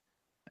cat,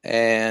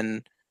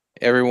 and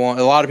a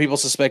lot of people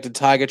suspected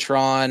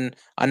Tigatron.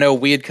 I know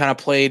we had kind of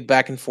played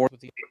back and forth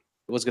with it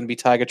was going to be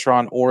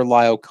Tigatron or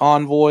Lyo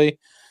Convoy.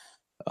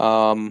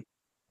 So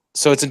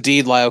it's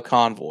indeed Lyo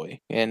Convoy,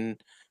 and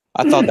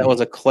I thought that was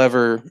a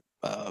clever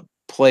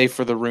play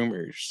for the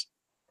rumors,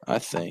 I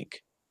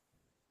think.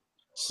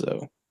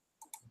 So,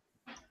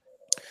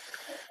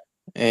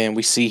 and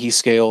we see he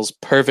scales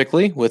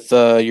perfectly with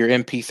your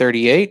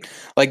MP38.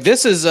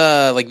 This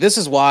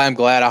is why I'm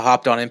glad I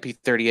hopped on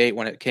MP38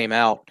 when it came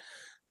out.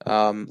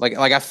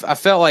 I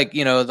felt like,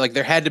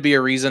 there had to be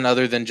a reason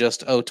other than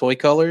just toy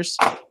colors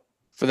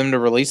for them to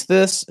release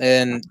this,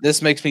 and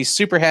this makes me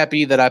super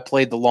happy that I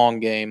played the long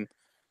game.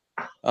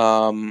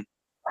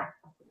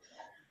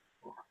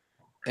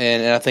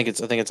 And I think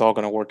it's all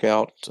going to work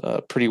out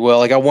pretty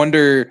well. I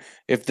wonder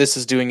if this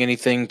is doing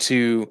anything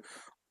to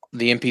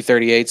the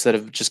MP38s that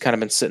have just kind of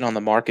been sitting on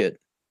the market.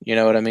 You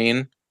know what I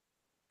mean?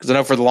 Because I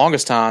know for the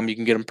longest time you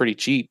can get them pretty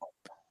cheap.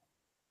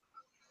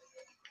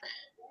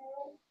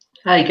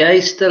 Hi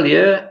guys, still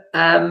here.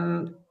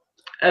 I'm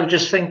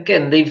just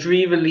thinking they've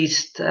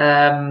re-released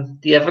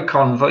the other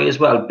convoy as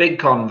well, Big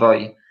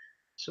Convoy.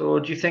 So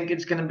do you think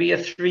it's going to be a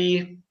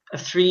three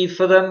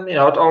for them?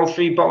 All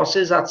three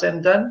bosses. That's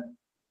them done.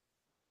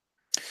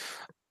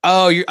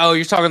 Oh,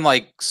 you're talking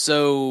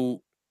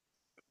so.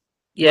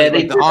 Yeah,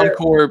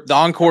 the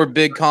encore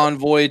Big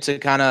Convoy to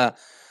kind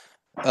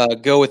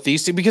of go with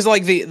these two, because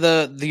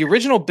the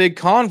original Big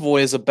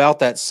Convoy is about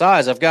that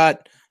size. I've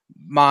got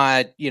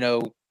my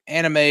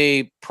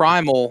anime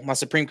Primal, my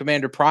Supreme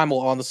Commander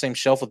Primal on the same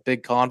shelf with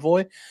Big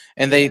Convoy,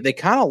 and they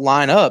kind of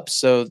line up.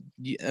 So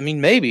I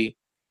mean, maybe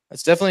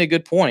that's definitely a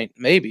good point.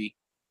 Maybe.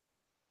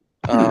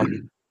 I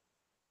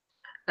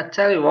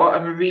tell you what,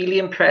 I'm really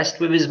impressed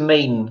with his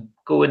mane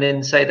going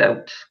inside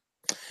out.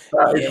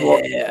 That is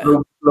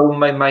what blown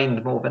my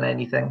mind more than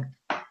anything.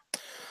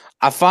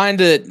 I find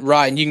it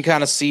right, and you can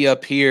kind of see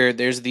up here.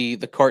 There's the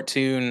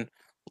cartoon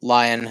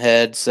lion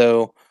head.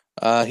 So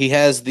he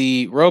has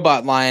the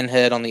robot lion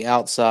head on the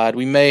outside.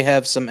 We may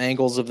have some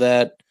angles of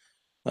that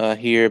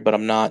here, but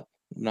I'm not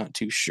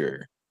too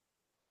sure.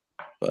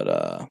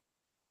 But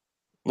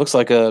looks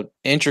like a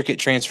intricate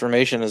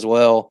transformation as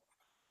well.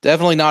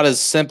 Definitely not as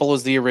simple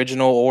as the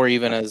original, or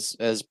even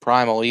as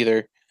Primal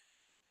either.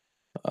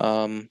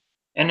 And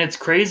it's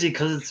crazy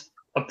because it's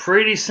a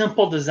pretty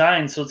simple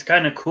design, so it's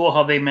kind of cool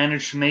how they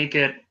managed to make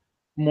it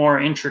more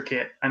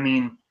intricate. I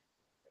mean,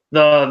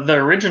 the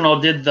original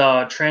did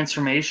the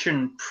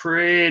transformation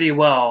pretty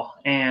well,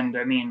 and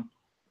I mean,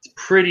 it's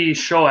pretty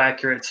show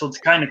accurate. So it's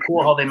kind of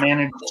cool how they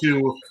managed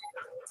to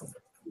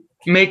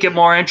make it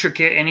more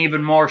intricate and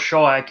even more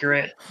show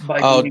accurate.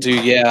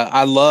 Yeah,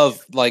 I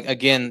love,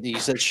 again, you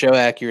said show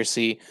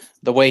accuracy.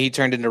 The way he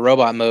turned into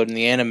robot mode in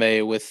the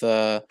anime with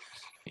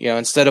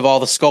instead of all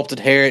the sculpted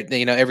hair,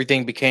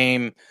 everything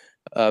became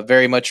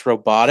very much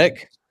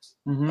robotic.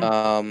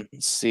 Mm-hmm.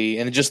 Let's see,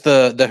 and just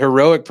the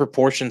heroic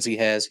proportions he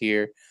has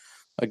here,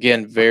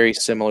 again, very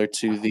similar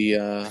to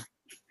the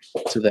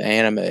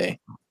anime.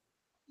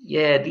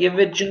 Yeah, the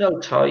original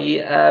toy,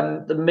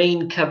 the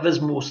mane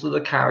covers most of the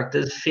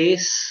character's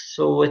face,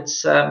 so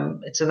it's a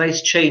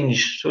nice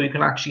change. So you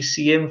can actually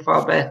see him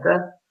far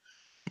better.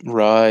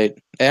 Right.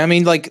 I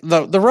mean,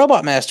 the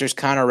Robot Masters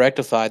kind of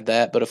rectified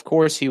that, but of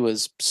course he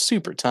was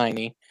super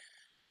tiny.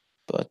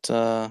 But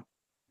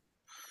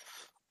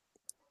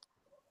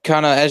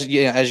kind of as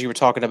you were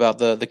talking about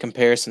the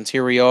comparisons,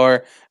 here we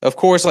are. Of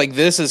course,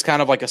 this is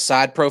kind of like a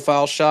side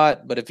profile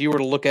shot, but if you were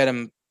to look at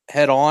him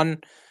head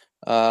on,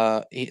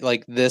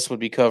 this would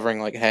be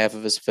covering half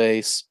of his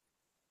face.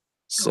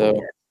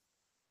 So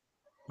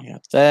you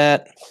got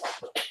that.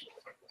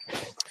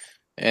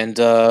 And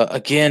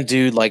again,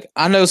 dude,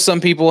 I know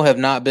some people have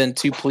not been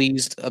too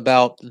pleased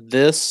about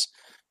this,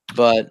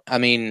 but I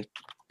mean,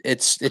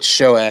 it's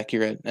show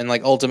accurate, and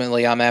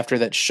ultimately, I'm after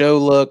that show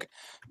look,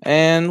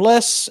 and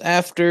less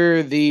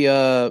after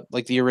the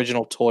the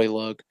original toy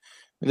look.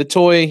 The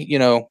toy,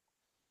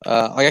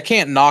 I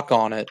can't knock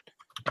on it,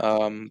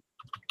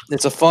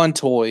 It's a fun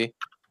toy.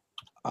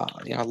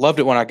 I loved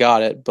it when I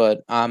got it,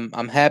 but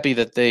I'm happy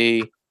that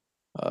they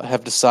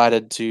have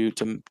decided to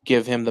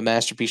give him the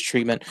Masterpiece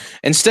treatment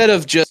instead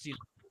of just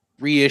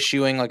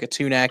reissuing like a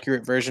tune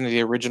accurate version of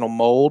the original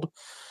mold.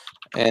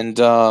 And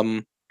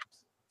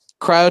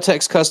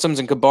Cryotex Customs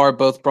and Kabar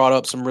both brought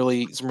up some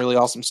really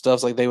awesome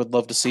stuff. Like they would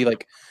love to see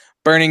like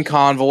Burning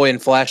Convoy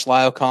and Flash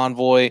Lyo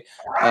Convoy.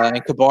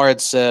 And Kabar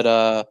had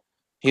said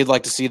he'd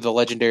like to see the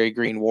legendary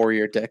Green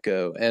Warrior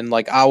deco, and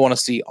like I want to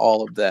see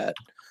all of that.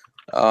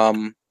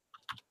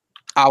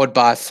 I would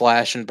buy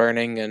Flash and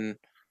Burning and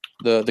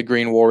the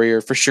Green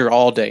Warrior for sure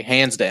all day,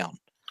 hands down.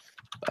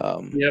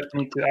 Yep,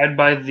 me too. I'd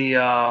buy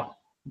the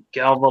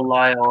Galva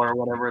Lyo or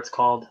whatever it's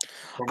called.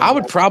 I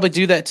would probably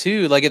do that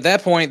too. Like at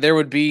that point, there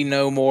would be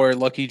no more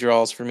lucky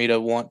draws for me to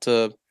want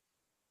to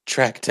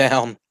track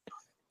down.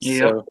 Yep.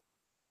 So.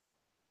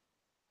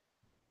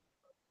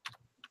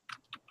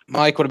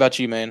 Mike, what about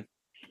you, man?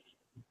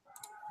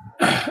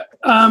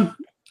 Did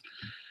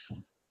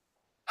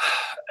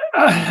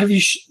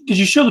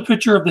you show the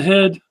picture of the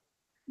head,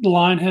 the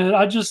lion head?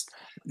 I didn't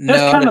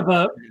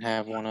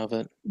have one of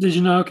it. Did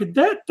you know? Okay,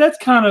 that's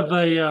kind of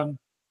a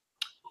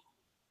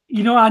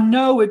I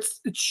know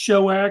it's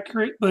show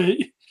accurate, but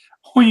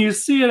when you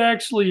see it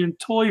actually in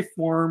toy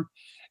form,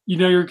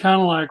 you're kind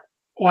of like,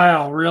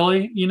 wow,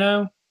 really?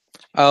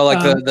 Oh, like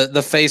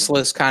the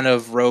faceless kind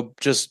of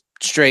just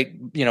straight,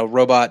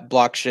 robot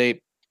block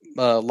shape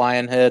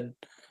lion head.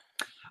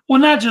 Well,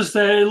 not just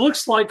that. It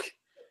looks like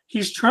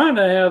he's trying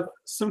to have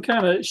some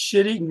kind of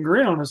shit-eating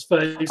grin on his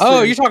face.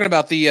 Oh, you're talking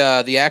about the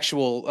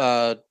actual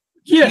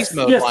yes.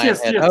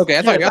 Okay,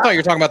 I thought you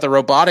were talking about the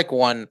robotic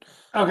one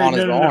on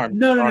his arm.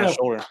 No. His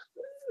shoulder.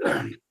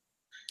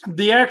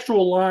 The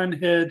actual lion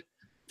head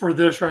for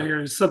this right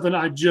here is something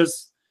I'm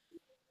just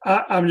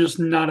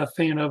not a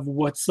fan of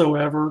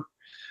whatsoever.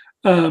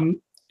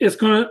 It's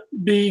going to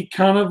be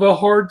kind of a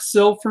hard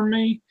sell for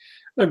me.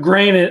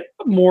 Granted,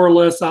 more or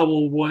less, I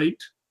will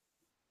wait.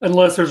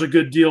 Unless there's a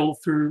good deal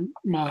through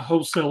my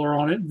wholesaler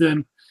on it,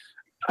 then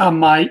I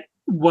might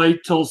wait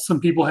till some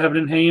people have it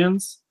in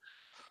hands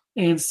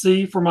and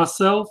see for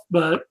myself.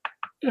 But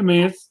I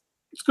mean,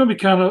 it's going to be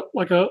kind of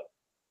like a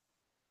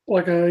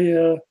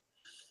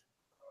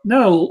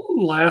no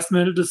last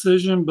minute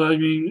decision, but I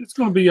mean, it's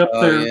going to be up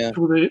there. Yeah.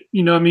 For the,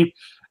 I mean,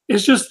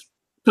 it's just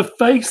the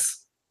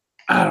face.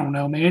 I don't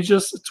know, man.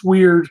 It's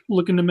weird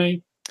looking to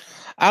me.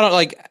 I don't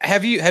like.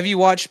 Have you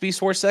watched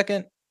Beast Wars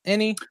Second?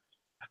 Any?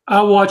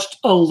 I watched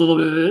a little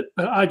bit of it,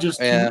 but I just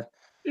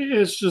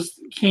it's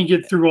just can't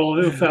get through all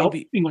of it without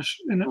English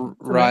in it.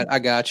 Right, I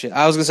got you.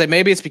 I was gonna say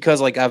maybe it's because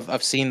like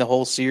I've seen the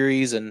whole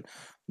series and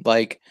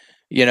like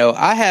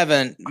I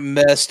haven't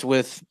messed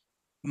with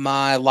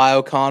my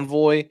Lyo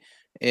Convoy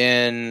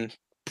in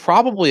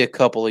probably a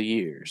couple of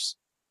years.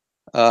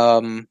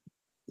 I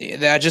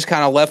just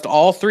kind of left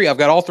all three. I've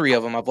got all three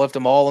of them. I've left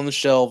them all on the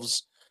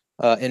shelves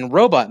in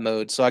robot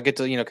mode, so I get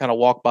to kind of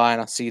walk by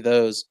and I see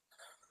those.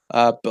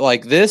 But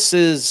like this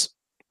is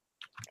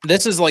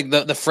like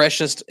the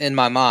freshest in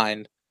my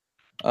mind.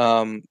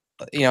 Him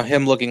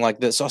looking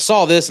like this. So I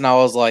saw this and I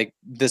was like,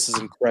 this is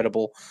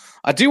incredible.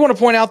 I do want to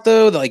point out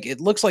though, that, like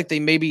it looks like they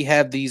maybe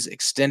have these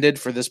extended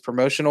for this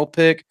promotional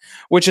pick,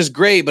 which is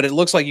great, but it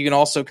looks like you can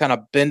also kind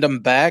of bend them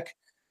back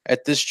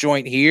at this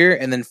joint here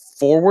and then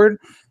forward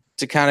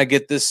to kind of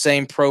get this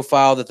same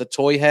profile that the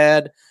toy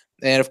had.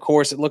 And of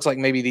course, it looks like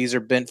maybe these are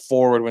bent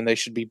forward when they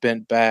should be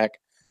bent back.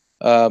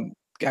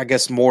 I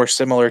guess more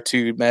similar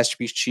to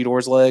Masterpiece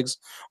Cheetor's legs,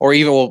 or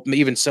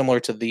even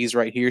similar to these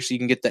right here, so you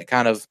can get that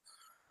kind of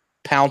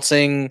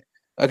pouncing.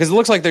 Because it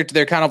looks like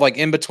they're kind of like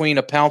in between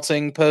a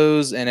pouncing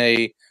pose and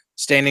a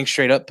standing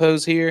straight up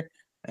pose here,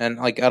 and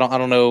like I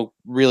don't know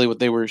really what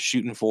they were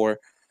shooting for,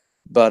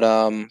 but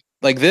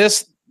like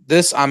this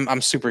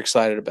I'm super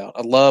excited about.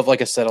 I love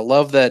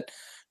that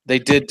they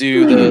did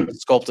do the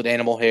sculpted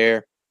animal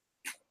hair,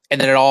 and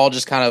then it all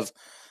just kind of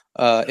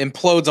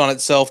implodes on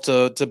itself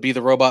to be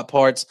the robot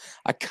parts.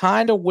 I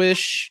kind of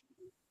wish.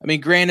 I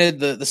mean, granted,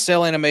 the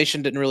cell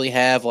animation didn't really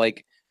have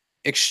like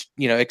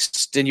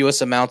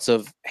extenuous amounts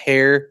of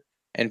hair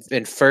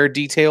and fur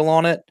detail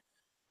on it.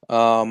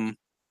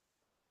 But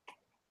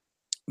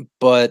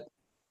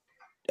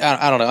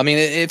I don't know. I mean,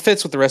 it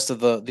fits with the rest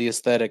of the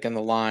aesthetic and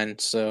the line.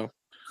 So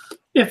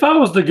if I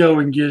was to go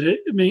and get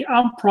it, I mean,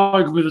 I'm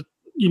probably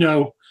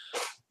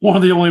one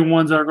of the only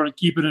ones that are going to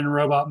keep it in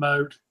robot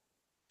mode.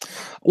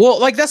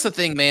 Well, like that's the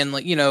thing, man.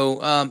 Like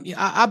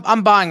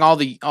I'm buying all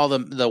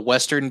the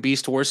Western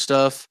Beast Wars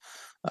stuff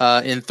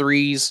in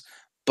threes,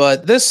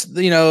 but this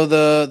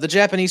the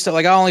Japanese stuff.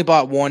 Like I only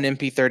bought one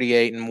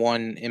MP38 and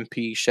one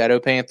MP Shadow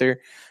Panther.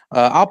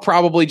 I'll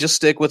probably just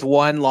stick with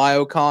one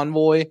Lyo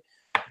Convoy,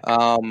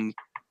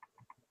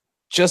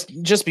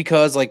 just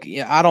because like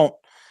I don't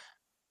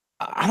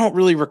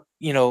really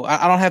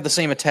I don't have the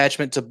same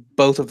attachment to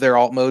both of their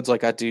alt modes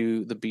like I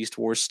do the Beast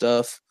Wars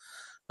stuff.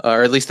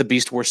 Or at least the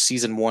Beast Wars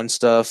Season 1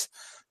 stuff.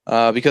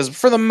 Because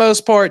for the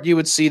most part, you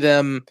would see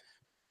them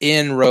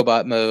in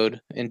robot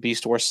mode in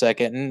Beast Wars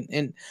 2nd.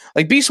 And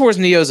like Beast Wars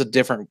Neo is a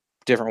different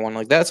different one.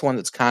 Like that's one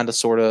that's kind of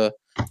sort of,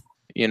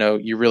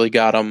 you really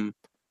got them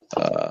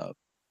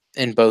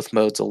in both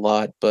modes a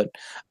lot. But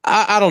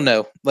I don't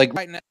know. Like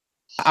right now,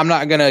 I'm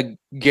not gonna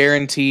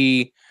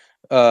guarantee,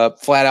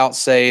 flat out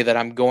say that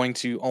I'm going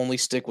to only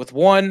stick with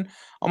one.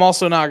 I'm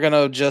also not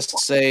gonna just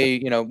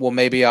say, well,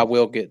 maybe I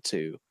will get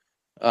two.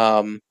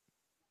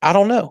 I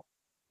don't know,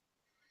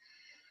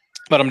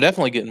 but I'm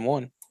definitely getting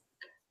one.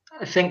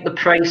 I think the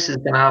price is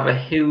going to have a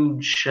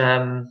huge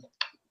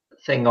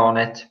thing on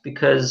it,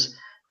 because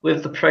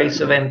with the price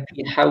of MP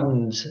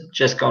Hounds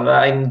just gone,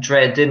 I'm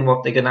dreading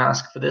what they're going to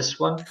ask for this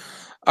one.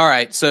 All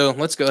right, so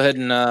let's go ahead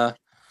and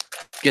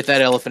get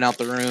that elephant out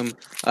the room.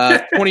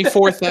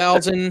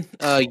 24,000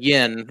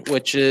 yen,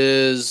 which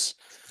is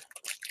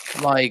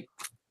like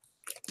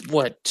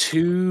what,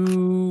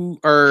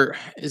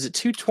 is it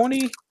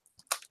 220?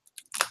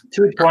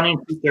 220,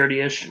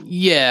 230-ish.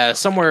 Yeah,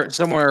 somewhere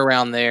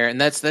around there,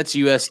 and that's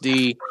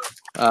USD.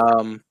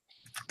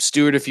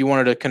 Stuart, if you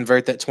wanted to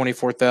convert that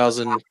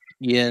 24,000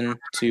 yen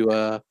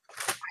to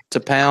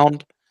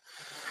pound,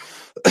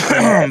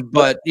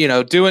 but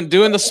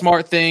doing the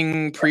smart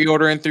thing,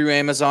 pre-ordering through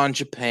Amazon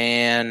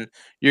Japan,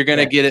 you're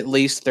gonna get at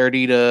least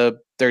 30 to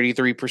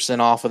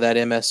 33% off of that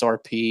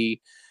MSRP,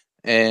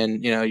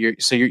 and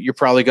you're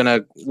probably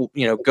gonna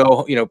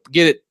go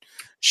get it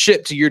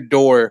shipped to your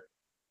door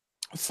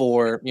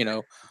for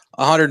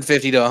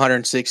 150 to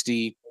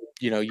 160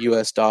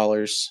 US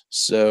dollars.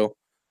 So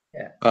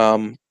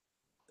I'm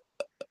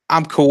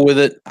cool with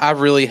it. I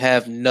really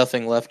have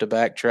nothing left to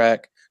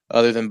backtrack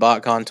other than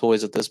BotCon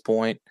toys at this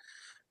point,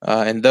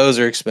 and those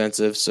are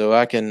expensive. So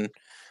I can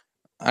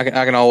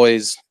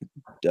always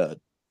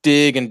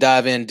dig and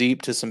dive in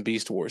deep to some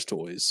Beast Wars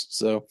toys.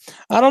 So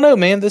I don't know,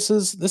 man. This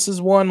is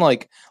one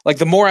like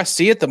the more I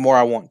see it, the more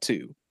I want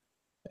to.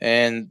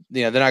 And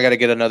then I got to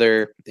get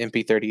another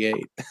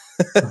MP38.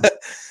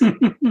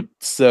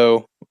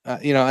 So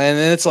and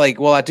then it's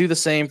like, well, I do the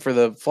same for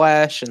the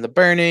Flash and the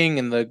Burning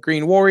and the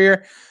Green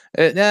Warrior.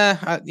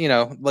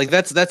 Like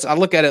that's I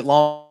look at it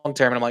long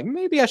term and I'm like,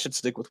 maybe I should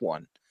stick with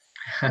one.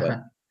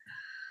 But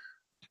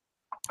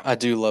I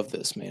do love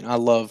this, man. I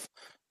love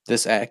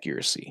this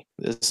accuracy.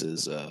 This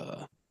is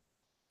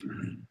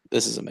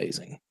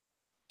amazing.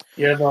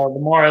 Yeah, the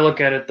more I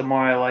look at it, the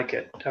more I like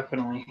it.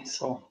 Definitely.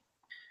 So.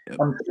 Yep.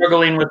 I'm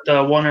struggling with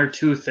the 1 or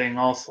 2 thing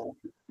also.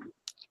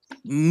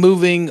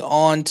 Moving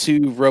on to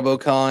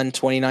RoboCon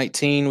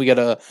 2019,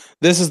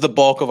 this is the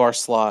bulk of our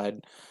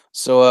slide.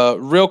 So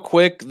real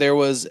quick, there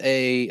was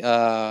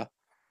a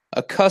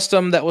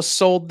custom that was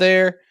sold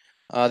there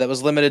that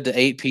was limited to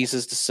 8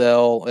 pieces to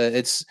sell.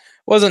 It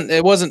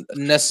wasn't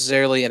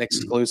necessarily an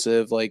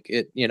exclusive, like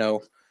it,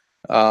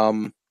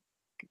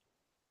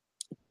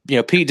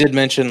 Pete did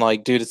mention,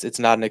 like, dude, it's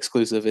not an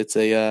exclusive.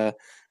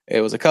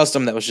 It was a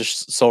custom that was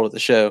just sold at the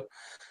show,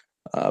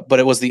 but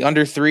it was the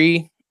under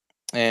 3,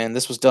 and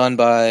this was done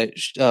by.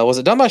 Was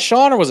it done by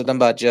Sean or was it done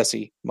by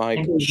Jesse?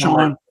 Mike.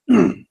 Sean.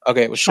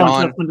 Okay, it was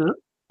Sean.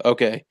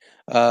 Okay,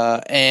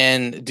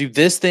 and dude,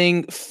 this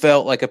thing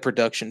felt like a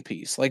production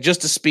piece. Like,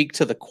 just to speak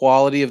to the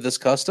quality of this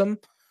custom,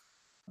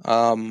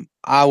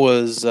 I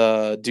was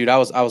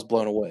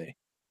blown away.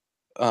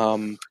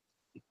 Whenever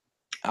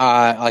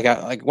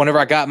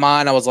I got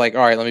mine, I was like,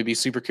 all right, let me be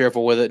super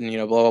careful with it, and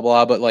blah blah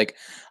blah. But like,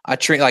 I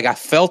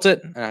felt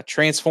it and I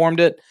transformed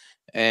it,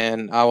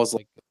 and I was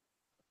like,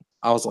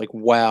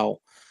 wow.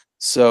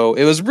 So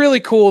it was really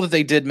cool that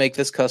they did make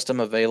this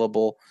custom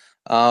available.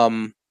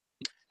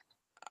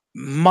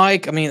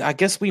 Mike, I mean, I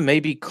guess we may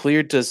be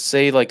cleared to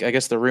say, like, I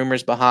guess the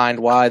rumors behind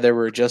why there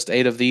were just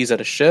 8 of these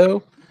at a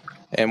show,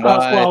 and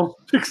why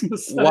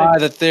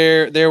that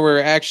there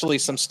were actually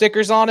some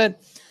stickers on it.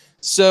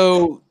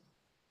 So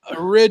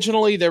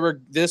originally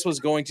this was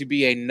going to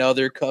be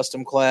another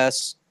custom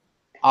class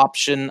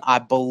option, I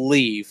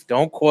believe.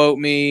 Don't quote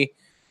me.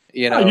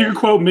 You can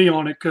quote me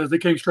on it because they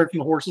came straight from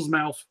the horse's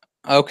mouth.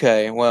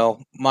 Okay,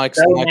 well, Mike's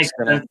sense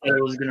that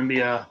it was going to be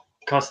a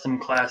custom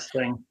class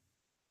thing,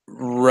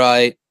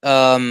 right?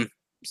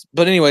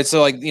 But anyway,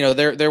 so like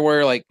there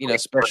were like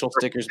special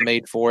stickers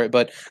made for it,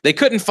 but they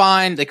couldn't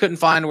find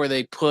where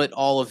they put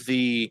all of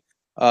the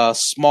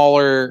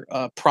smaller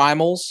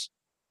primals,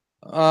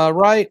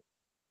 right?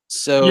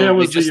 So yeah, it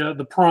was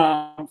the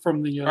prime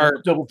from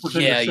the double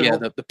pretender shell.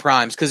 the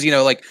primes, because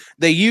like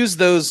they use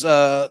those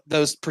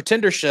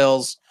pretender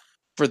shells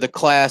for the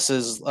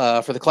classes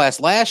for the class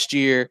last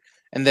year,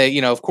 and they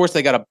of course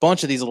they got a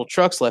bunch of these little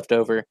trucks left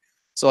over.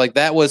 So like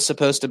that was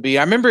supposed to be.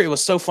 I remember it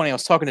was so funny. I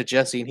was talking to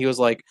Jesse, and he was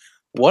like,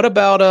 "What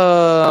about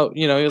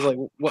he was like,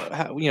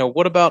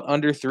 what about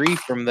under 3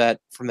 from that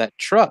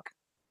truck?"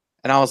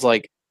 And I was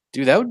like,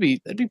 "Dude, that'd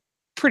be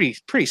pretty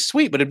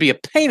sweet, but it'd be a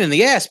pain in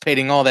the ass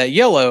painting all that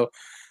yellow."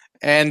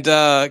 And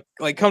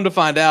like, come to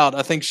find out,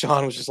 I think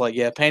Sean was just like,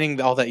 "Yeah, painting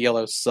all that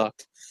yellow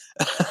sucked."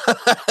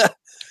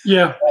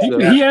 Yeah,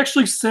 he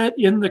actually said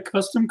in the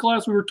custom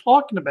class we were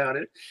talking about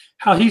it,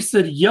 how he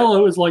said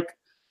yellow is like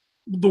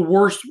the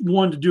worst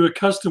one to do a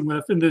custom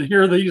with, and then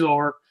here these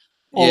are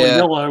all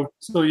yellow.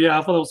 So yeah,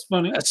 I thought it was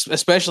funny,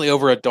 especially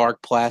over a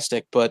dark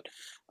plastic. But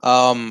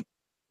man,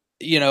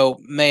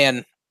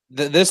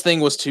 this thing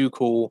was too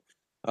cool.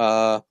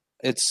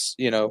 It's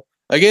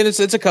again, it's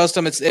a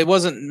custom. It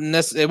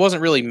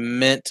wasn't really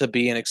meant to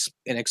be an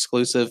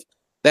exclusive.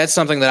 That's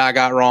something that I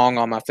got wrong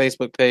on my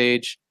Facebook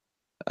page.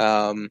 He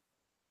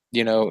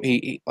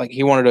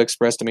wanted to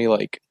express to me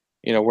like,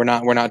 we're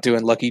not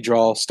doing lucky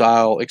draw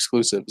style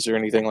exclusives or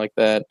anything like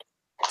that.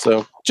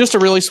 So just a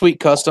really sweet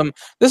custom.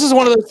 This is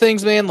one of those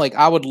things, man. Like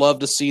I would love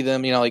to see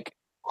them. Like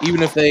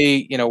even if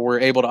they were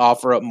able to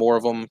offer up more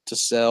of them to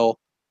sell,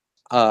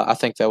 I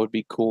think that would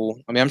be cool.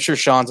 I mean, I'm sure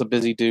Sean's a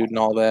busy dude and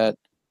all that.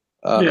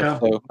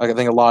 So I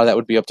think a lot of that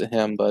would be up to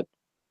him. But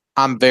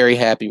I'm very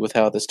happy with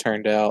how this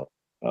turned out.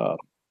 I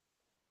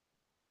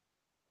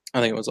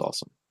think it was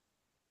awesome.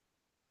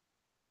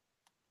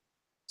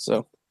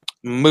 So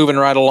moving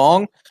right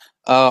along,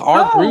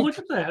 group, look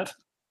at that.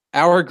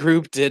 Our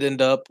group did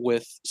end up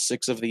with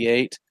 6 of the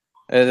 8.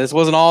 This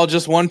wasn't all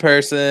just one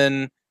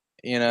person,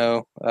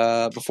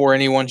 before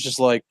anyone's just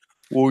like,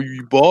 well,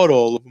 you bought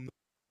all of them.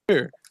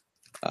 Here.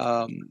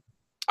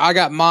 I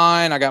got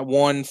mine. I got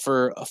one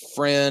for a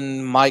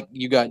friend. Mike,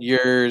 you got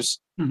yours.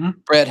 Mm-hmm.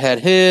 Brett had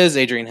his.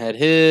 Adrian had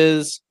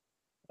his.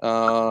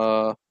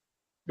 Dalton.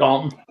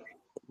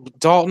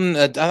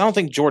 I don't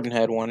think Jordan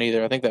had one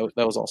either. I think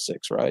that was all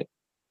 6, right?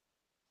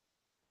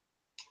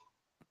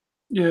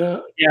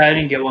 Yeah. Yeah, I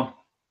didn't get one.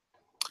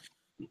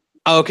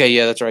 Okay,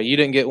 yeah, that's right. You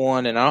didn't get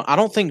one, and I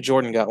don't think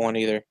Jordan got one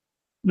either.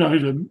 No, he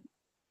didn't.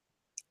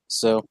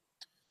 So,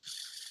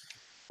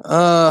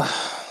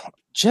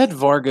 Jed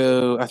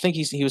Vargo, I think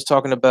he was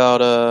talking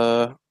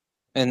about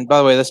and by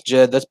the way, that's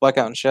Jed. That's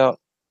Blackout and Shout,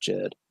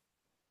 Jed.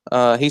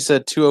 He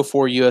said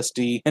 204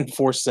 USD and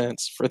 4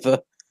 cents for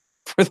the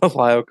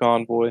Lyo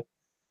Convoy.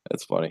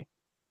 That's funny.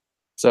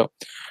 So,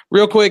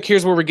 real quick,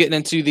 here's where we're getting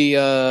into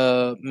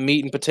the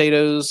meat and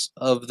potatoes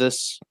of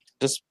this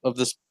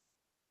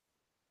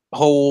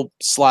whole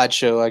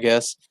slideshow, I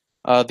guess.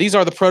 These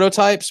are the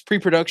prototypes,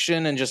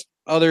 pre-production, and just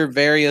other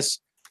various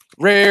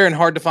rare and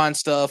hard to find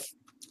stuff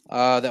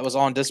that was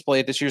on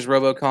display at this year's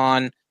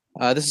RoboCon.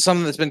 This is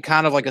something that's been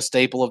kind of like a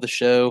staple of the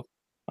show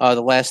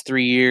the last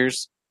 3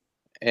 years.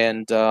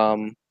 And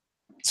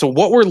so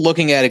what we're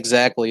looking at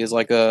exactly is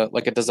like a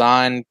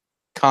design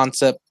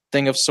concept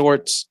thing of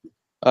sorts.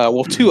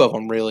 2 of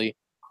them, really.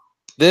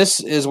 This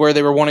is where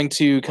they were wanting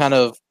to kind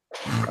of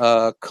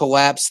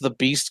collapse the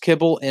beast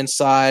kibble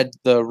inside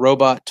the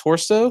robot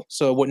torso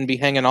so it wouldn't be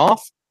hanging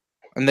off.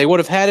 And they would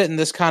have had it in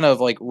this kind of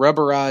like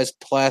rubberized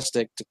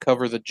plastic to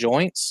cover the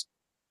joints,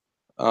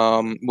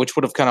 which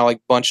would have kind of like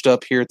bunched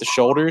up here at the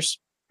shoulders.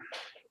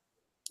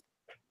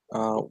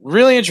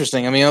 Really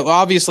interesting. I mean,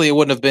 obviously it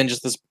wouldn't have been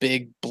just this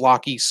big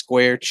blocky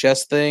square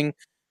chest thing.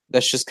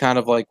 That's just kind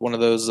of like one of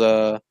those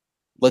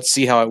let's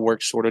see how it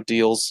works sort of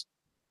deals.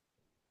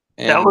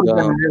 And, that would have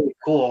been really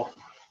cool.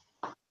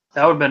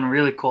 That would have been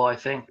really cool, I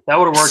think. That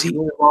would have worked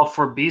really well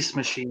for beast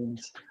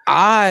machines.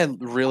 I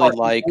really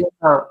like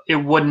it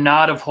would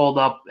not have held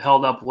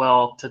up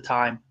well to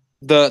time.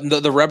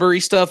 The rubbery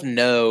stuff,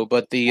 no,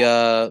 but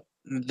the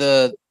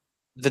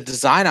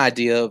design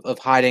idea of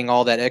hiding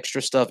all that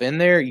extra stuff in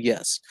there,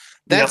 yes.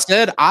 That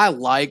said, I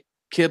like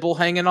kibble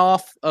hanging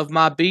off of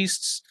my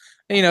beasts,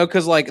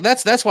 because like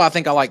that's why I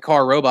think I like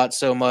Car Robot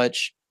so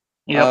much.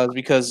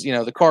 Because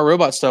the Car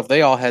Robot stuff,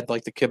 they all had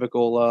like the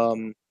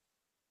cubicle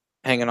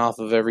hanging off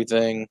of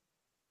everything.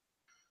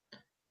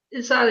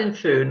 Is that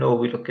Inferno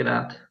we're looking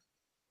at?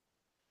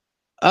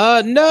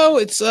 No,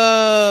 it's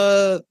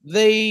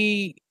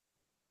they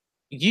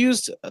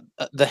used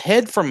the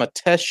head from a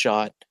test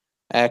shot,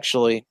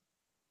 actually.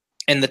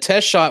 And the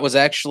test shot was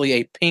actually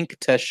a pink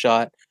test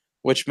shot,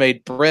 which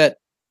made Brett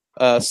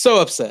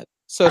so upset.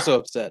 So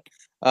upset.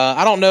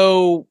 I don't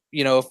know,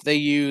 if they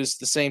use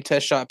the same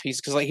test shot piece,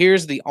 because like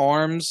here's the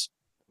arms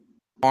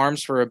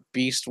for a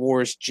Beast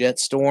Wars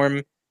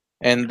Jetstorm,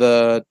 and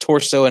the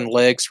torso and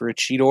legs for a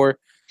Cheetor.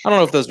 I don't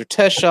know if those are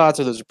test shots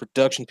or those are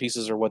production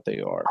pieces or what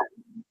they are.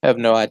 I have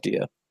no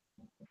idea.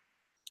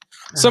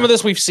 Some of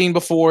this we've seen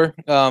before.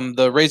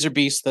 The Razor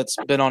Beast that's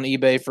been on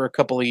eBay for a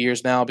couple of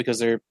years now because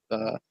they're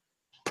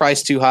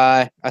priced too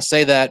high. I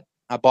say that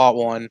I bought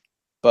one,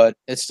 but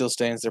it still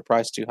stands they're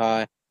priced too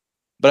high.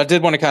 But I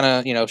did want to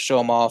kind of, show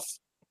them off.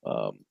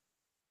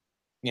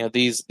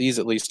 These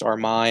at least are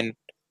mine.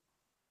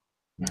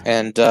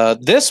 And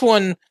this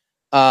one,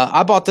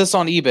 I bought this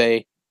on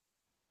eBay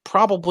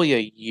probably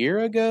a year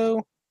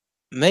ago,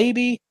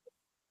 maybe.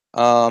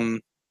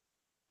 I've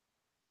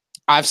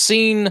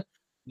seen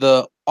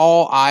the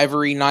all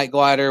ivory Night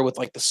Glider with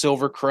like the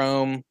silver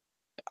chrome.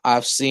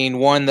 I've seen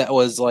one that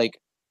was like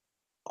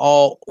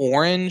all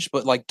orange,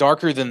 but like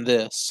darker than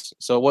this.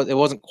 So it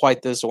wasn't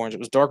quite this orange.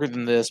 It was darker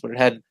than this, but it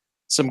had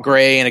some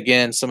gray and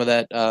again some of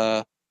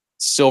that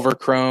silver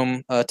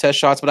chrome test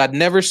shots. But I'd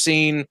never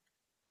seen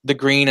the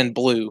green and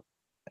blue.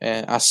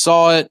 And I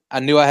saw it. I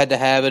knew I had to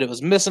have it. It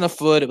was missing a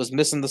foot. It was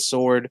missing the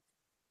sword.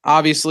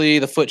 Obviously,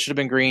 the foot should have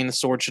been green. The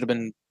sword should have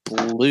been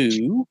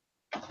blue.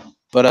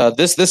 But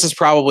this is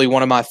probably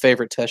one of my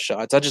favorite test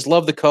shots. I just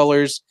love the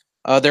colors.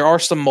 There are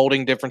some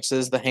molding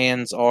differences. The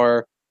hands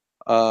are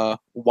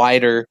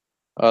wider.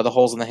 The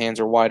holes in the hands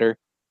are wider.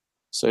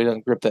 so he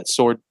doesn't grip that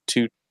sword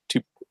too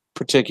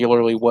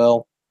particularly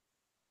well.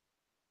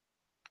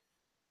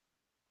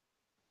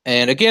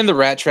 And again, the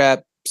Rat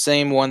Trap,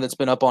 same one that's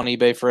been up on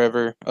eBay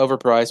forever,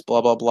 overpriced,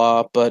 blah blah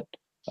blah. But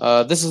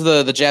this is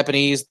the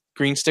Japanese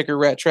green sticker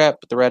Rat Trap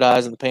with the red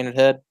eyes and the painted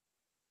head.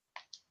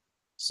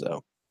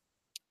 So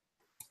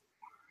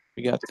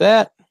we got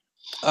that.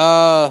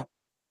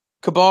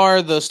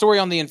 Kabar, the story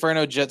on the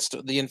Inferno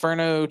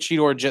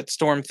Cheetor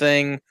Jetstorm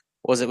thing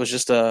was it was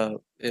just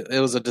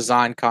it was a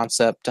design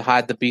concept to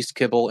hide the beast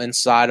kibble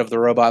inside of the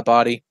robot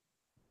body.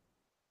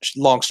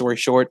 Long story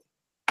short,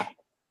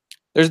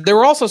 there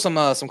were also some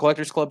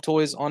Collectors Club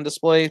toys on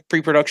display,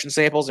 pre-production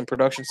samples and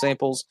production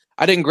samples.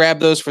 I didn't grab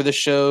those for this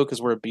show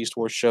because we're a Beast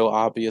Wars show,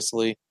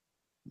 obviously,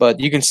 but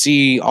you can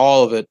see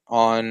all of it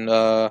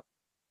on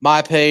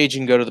my page.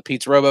 You can go to the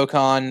Pete's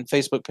Robocon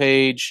Facebook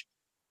page.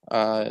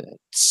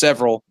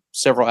 Several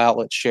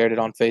outlets shared it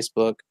on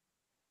Facebook.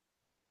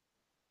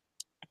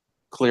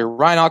 Clear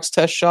Rhinox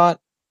test shot.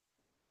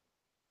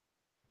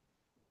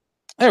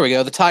 There we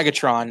go. The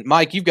Tigatron.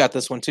 Mike, you've got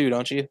this one too,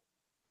 don't you?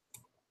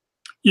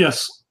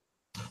 Yes.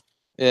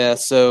 Yeah.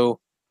 So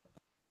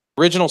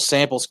original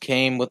samples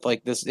came with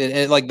like this,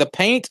 like the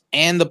paint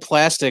and the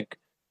plastic,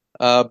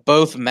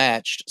 both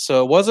matched.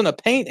 So it wasn't a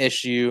paint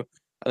issue.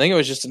 I think it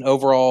was just an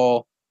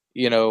overall,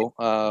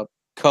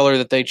 color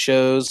that they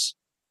chose.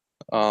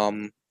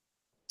 From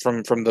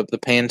the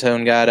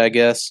Pantone guide, I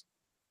guess.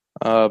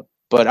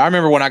 But I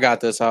remember when I got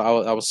this,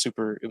 I was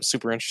super. It was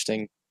super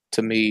interesting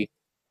to me.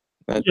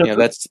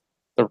 That's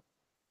the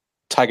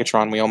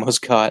Tigatron we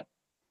almost got.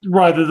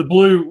 Right, the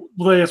blue.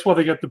 That's why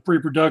they got the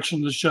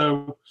pre-production to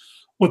show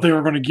what they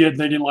were going to get.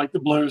 They didn't like the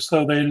blue,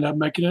 so they ended up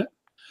making it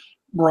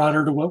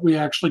brighter to what we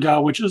actually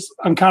got. Which is,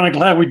 I'm kind of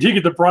glad we did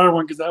get the brighter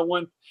one because that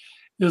one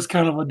is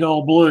kind of a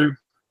dull blue.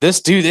 This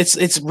dude,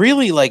 it's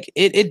really like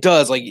it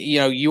does, like,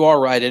 you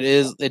are right.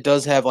 It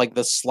does have like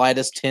the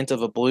slightest tint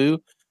of a blue,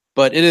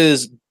 but it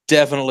is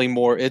definitely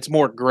it's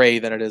more gray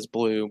than it is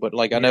blue. But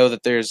like, I know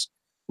that there's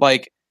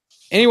like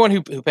anyone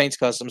who paints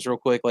customs real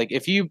quick, like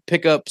if you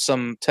pick up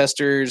some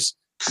Testors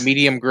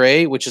medium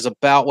gray, which is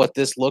about what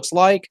this looks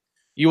like,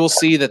 you will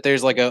see that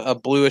there's like a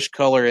bluish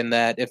color in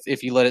that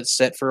if you let it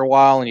set for a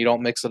while and you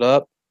don't mix it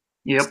up.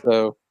 Yep.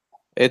 So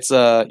it's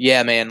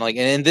yeah, man, like,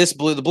 and this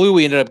blue, the blue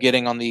we ended up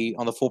getting on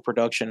the full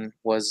production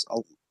was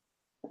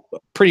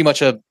pretty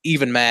much a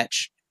even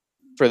match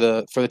for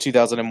the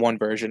 2001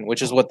 version,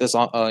 which is what this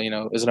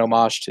is an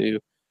homage to.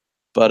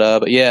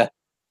 But yeah,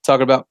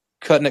 talking about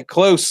cutting it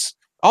close.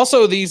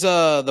 Also, these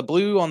the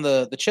blue on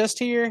the chest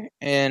here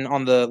and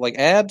on the like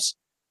abs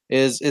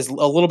is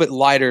a little bit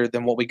lighter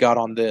than what we got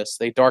on this.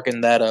 They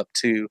darkened that up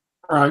too.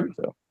 Right.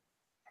 So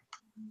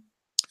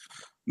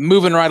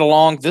moving right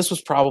along, this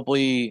was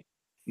probably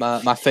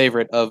my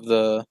favorite of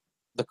the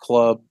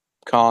club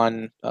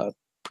con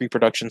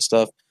pre-production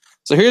stuff.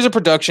 So here's a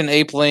production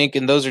Ape Link,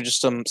 and those are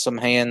just some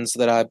hands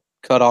that I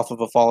cut off of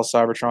a Fall of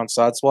Cybertron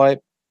Sideswipe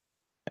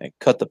and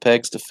cut the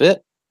pegs to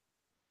fit.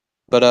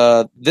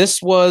 But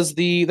this was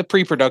the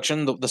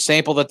pre-production, the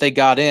sample that they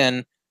got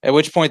in, at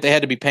which point they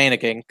had to be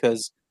panicking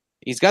because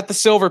he's got the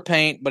silver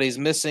paint, but he's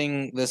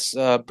missing this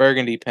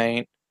burgundy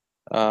paint,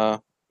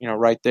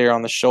 right there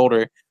on the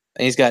shoulder.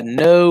 And he's got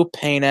no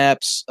paint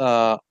apps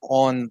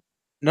on,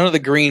 none of the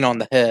green on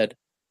the head.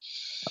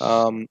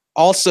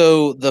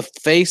 Also, the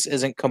face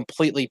isn't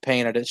completely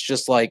painted. It's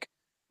just like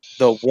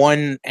the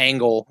one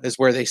angle is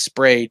where they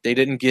sprayed. They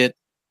didn't get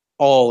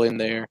all in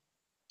there.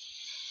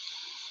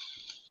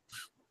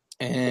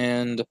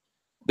 And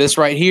this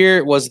right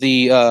here was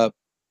the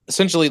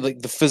essentially like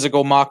the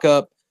physical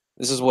mock-up.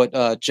 This is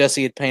what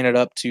Jesse had painted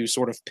up to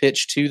sort of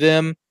pitch to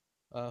them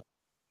for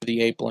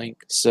the Ape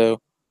Link. So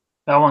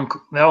that one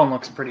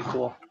looks pretty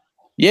cool.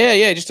 Yeah,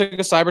 he just took a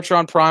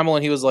Cybertron Primal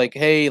and he was like,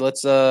 "Hey,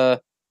 let's here's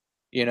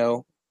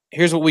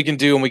what we can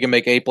do and we can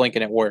make Ape Link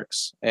and it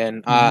works."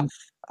 And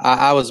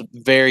I was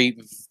very,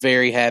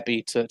 very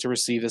happy to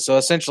receive this. So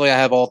essentially, I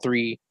have all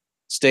three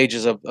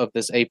stages of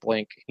this Ape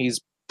Link. He's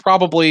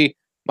probably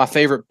my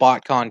favorite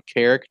BotCon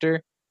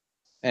character,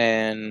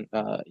 and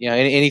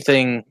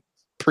anything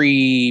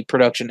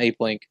pre-production Ape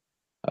Link,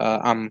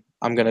 I'm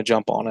gonna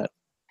jump on it.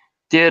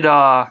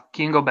 Can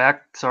you go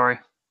back? Sorry.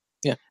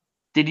 Yeah.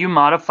 Did you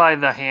modify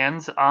the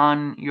hands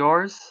on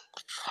yours?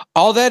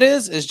 All that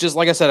is just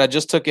like I said. I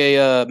just took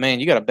a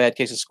man. You got a bad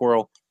case of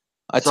squirrel.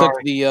 I took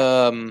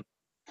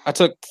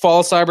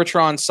Fall of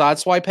Cybertron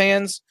Sideswipe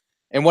hands,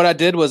 and what I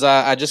did was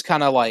I just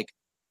kind of like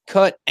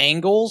cut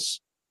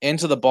angles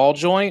into the ball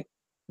joint,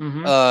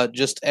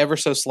 just ever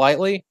so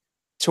slightly,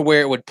 to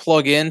where it would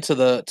plug into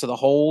the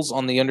holes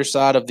on the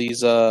underside of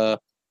these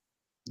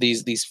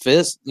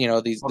fists,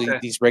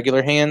 these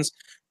regular hands.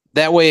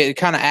 That way, it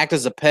kind of acts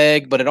as a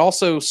peg, but it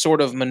also sort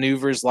of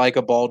maneuvers like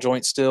a ball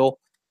joint still,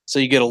 so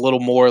you get a little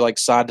more like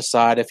side to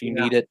side if you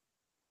need it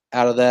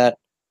out of that.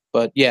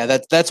 But yeah,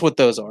 that's what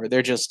those are.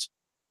 They're just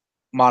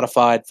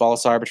modified Fall of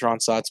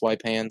Cybertron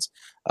Sideswipe hands.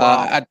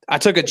 I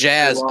took a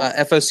Jazz,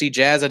 FOC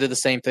Jazz. I did the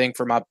same thing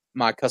for my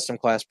custom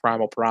class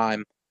Primal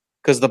Prime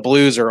because the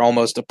blues are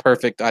almost a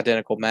perfect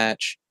identical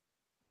match.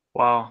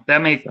 Wow,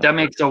 that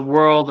makes a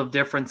world of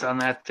difference on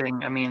that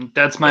thing. I mean,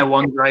 that's my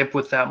one gripe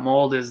with that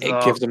mold is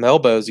it gives them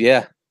elbows.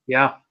 Yeah.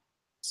 Yeah.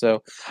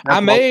 So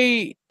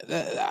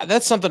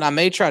that's something I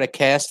may try to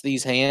cast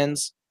these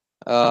hands,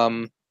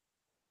 and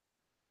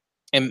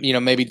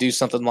maybe do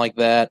something like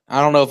that.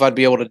 I don't know if I'd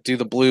be able to do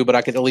the blue, but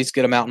I could at least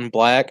get them out in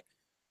black.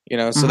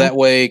 So that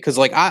way, because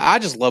like I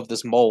just love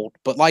this mold,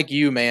 but like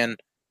you, man,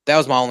 that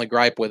was my only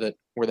gripe with it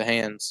were the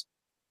hands.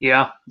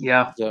 Yeah.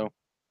 So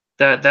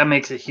that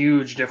makes a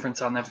huge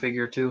difference on that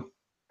figure too.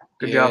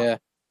 Good job.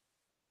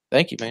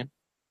 Thank you, man.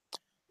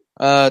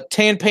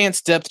 Tan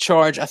Pants depth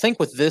charge. I think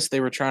with this they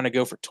were trying to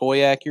go for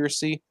toy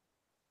accuracy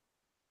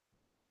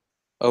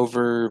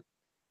over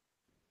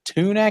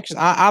toon action.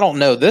 I don't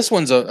know. This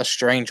one's a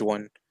strange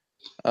one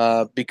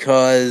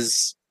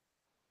because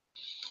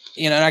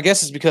and I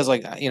guess it's because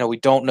we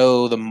don't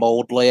know the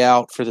mold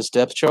layout for this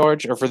depth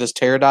charge or for this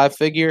Terradive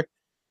figure.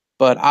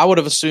 But I would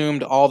have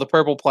assumed all the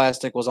purple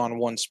plastic was on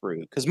one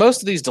sprue because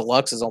most of these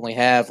deluxes only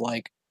have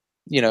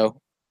 3-4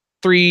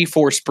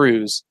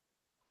 sprues,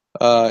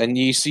 and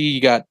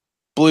you got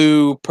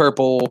blue,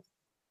 purple,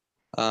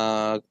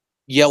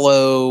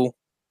 yellow,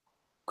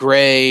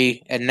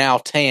 gray, and now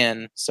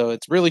tan. So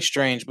it's really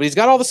strange. But he's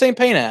got all the same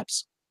paint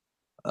apps.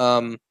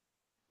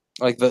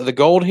 Like the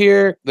gold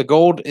here, the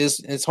gold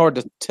it's hard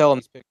to tell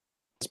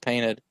it's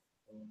painted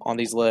on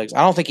these legs.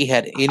 I don't think he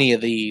had any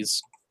of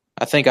these.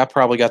 I think I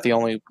probably got the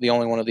only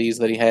one of these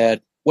that he had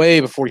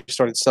way before he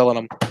started selling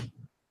them,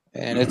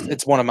 and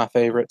it's one of my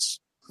favorites.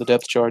 The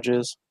depth charge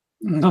is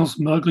those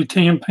ugly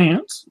tan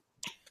pants.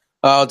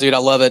 Oh, dude, I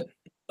love it.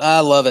 I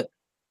love it.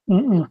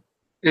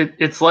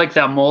 It's like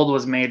that mold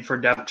was made for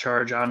depth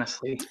charge.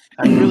 Honestly,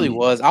 it really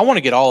was. I want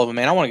to get all of them,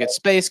 man. I want to get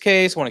Space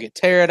Case. I want to get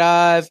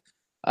Terradive.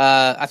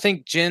 I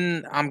think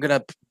Jin. I'm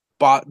gonna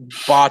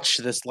botch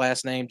this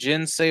last name.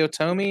 Jin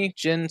Saotomi.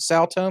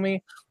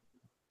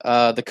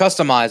 The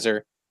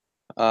customizer.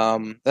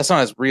 That's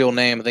not his real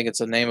name. I think it's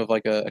the name of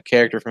a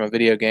character from a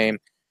video game.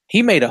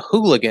 He made a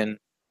hooligan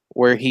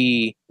where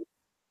he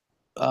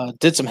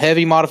did some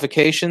heavy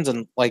modifications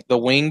and the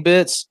wing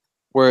bits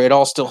where it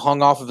all still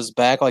hung off of his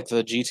back like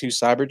the G2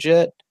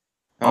 Cyberjet.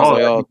 I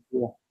was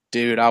cool.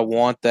 Dude, I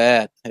want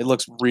that. It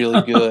looks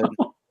really good.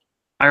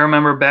 I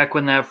remember back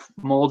when that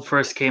mold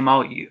first came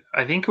out,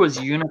 I think it was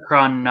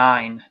Unicron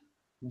 9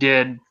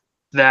 did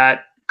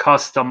that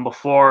custom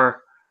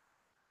before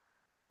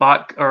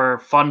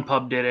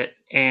FunPub did it,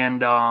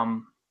 and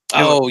the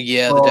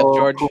depth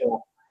charge.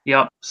 Cool.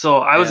 Yep. So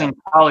I was in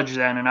college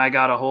then, and I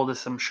got a hold of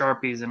some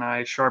Sharpies, and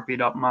I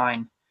Sharpied up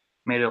mine,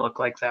 made it look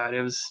like that.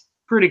 It was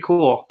pretty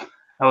cool.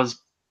 I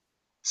was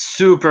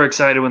super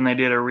excited when they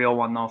did a real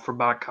one though for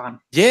BotCon.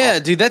 Yeah,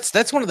 dude,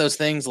 that's one of those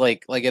things.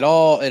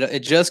 It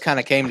just kind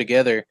of came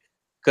together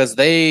because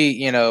they,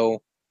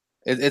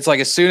 it's like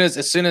as soon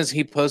as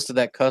he posted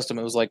that custom,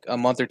 it was like a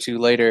month or two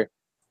later,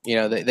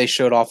 they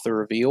showed off the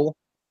reveal.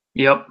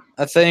 Yep.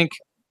 I think.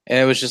 And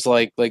it was just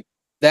like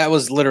that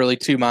was literally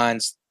two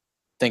minds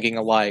thinking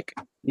alike.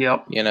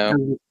 Yep.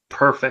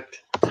 Perfect.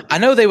 I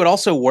know they would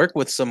also work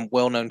with some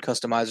well-known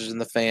customizers in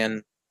the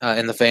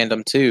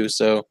fandom too.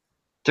 So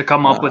to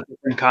come up with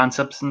different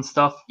concepts and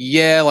stuff.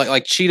 Yeah,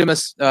 like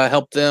Cheetamus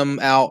helped them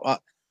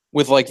out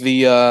with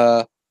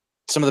the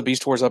some of the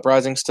Beast Wars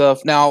Uprising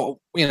stuff. Now,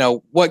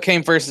 what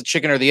came first, the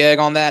chicken or the egg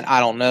on that? I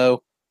don't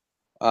know.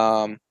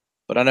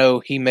 But I know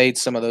he made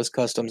some of those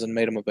customs and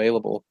made them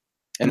available.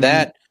 And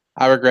that,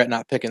 I regret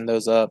not picking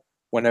those up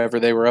whenever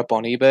they were up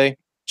on eBay,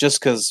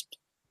 just because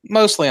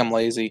mostly I'm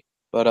lazy.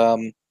 But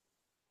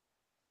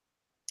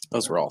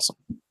those were awesome.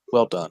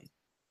 Well done.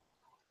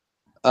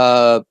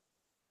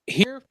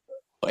 Here,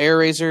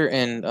 Airazor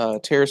and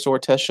Pterosaur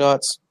test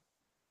shots.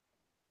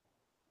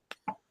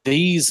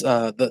 These,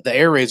 the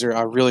Airazor,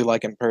 I really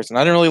like in person.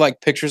 I didn't really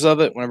like pictures of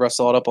it whenever I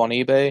saw it up on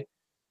eBay,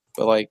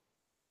 but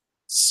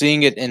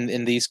seeing it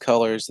in these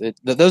colors,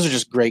 those are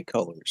just great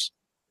colors.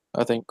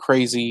 I think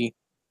crazy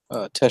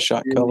test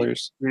shot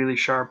colors. Really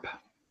sharp.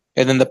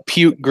 And then the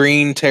puke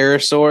green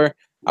Pterosaur.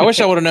 I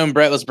wish I would have known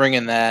Brett was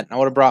bringing that. I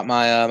would have brought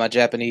my my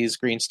Japanese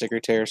green sticker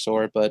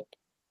Pterosaur, but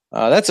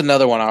that's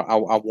another one I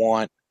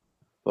want.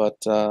 But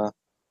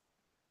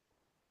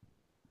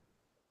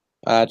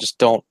I just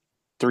don't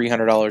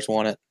 $300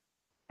 want it.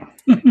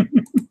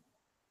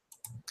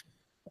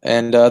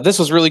 And this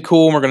was really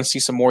cool. And we're going to see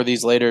some more of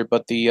these later.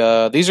 But these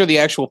are the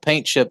actual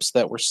paint chips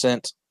that were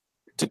sent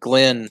to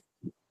Glenn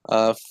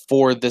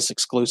for this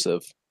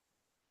exclusive.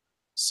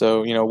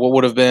 So what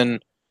would have been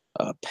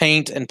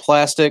paint and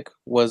plastic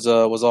was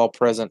all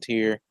present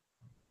here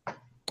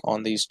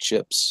on these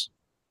chips.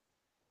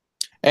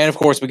 And of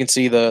course, we can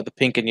see the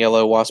pink and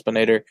yellow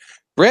Waspinator.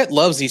 Brett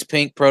loves these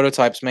pink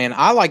prototypes, man.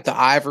 I like the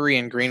ivory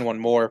and green one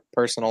more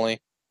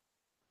personally.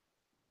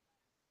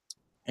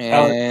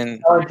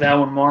 And I like that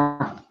one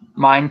more.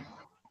 Mine.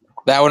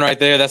 That one right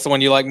there, that's the one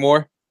you like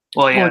more?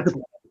 Well, yeah.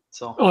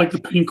 I like the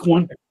pink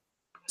one.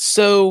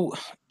 So,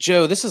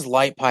 Joe, this is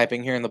light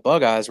piping here in the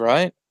Bug Eyes,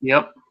 right?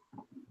 Yep.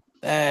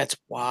 That's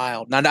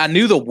wild. Now, I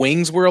knew the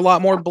wings were a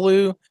lot more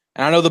blue,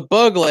 and I know the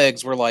bug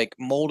legs were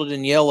molded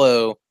in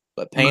yellow,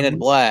 but painted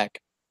black.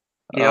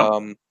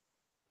 Yep.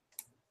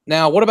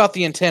 Now, what about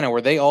the antenna?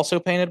 Were they also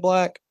painted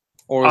black,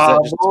 or is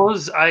that just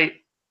those? I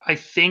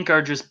think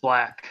are just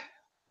black.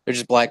 They're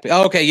just black.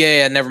 Oh, okay,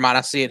 yeah. Never mind.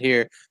 I see it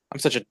here. I'm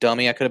such a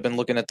dummy. I could have been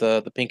looking at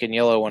the pink and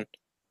yellow one.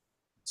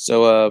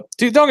 So,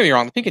 dude, don't get me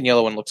wrong. The pink and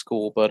yellow one looks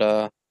cool,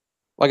 but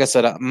like I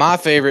said, my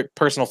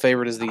personal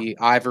favorite is the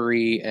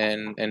ivory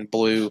and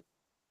blue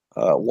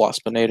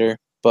Waspinator.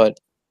 But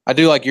I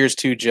do like yours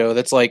too, Joe.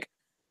 That's like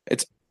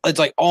it's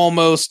like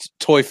almost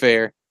Toy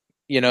Fair.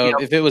 You know,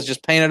 if it was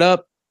just painted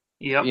up.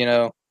 Yep. You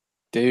know,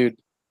 dude.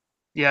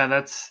 Yeah,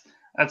 that's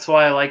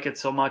why I like it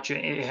so much.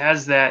 It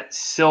has that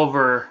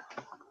silver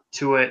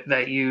to it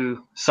that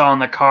you saw on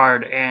the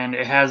card, and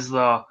it has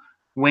the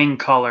wing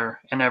color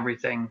and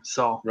everything.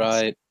 So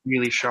right, it's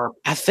really sharp.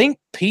 I think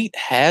Pete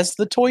has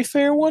the Toy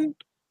Fair one.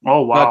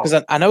 Oh wow!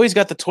 Because I know he's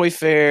got the Toy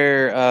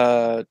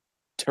Fair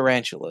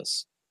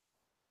Tarantulas.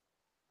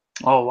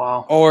 Oh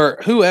wow! Or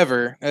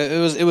whoever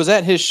it was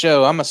at his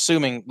show. I'm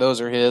assuming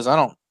those are his. I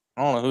don't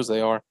know whose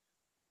they are.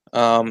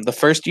 The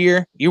first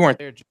year you weren't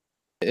there.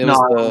 It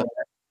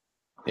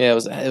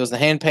was the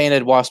hand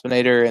painted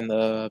Waspinator and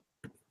the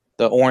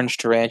orange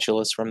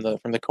tarantulas from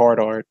the card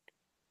art.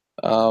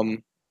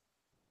 There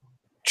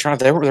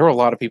were a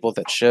lot of people at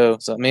that show,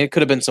 so I mean it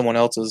could have been someone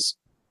else's.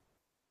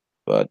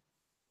 But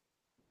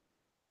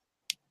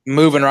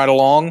moving right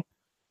along,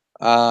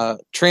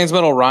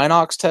 Transmetal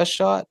Rhinox test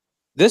shot.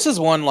 This is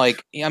one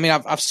like I mean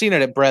I've seen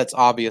it at Brett's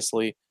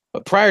obviously,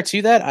 but prior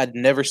to that I'd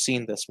never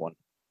seen this one.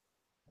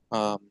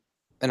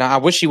 And I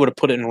wish he would have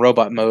put it in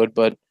robot mode,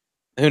 but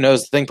who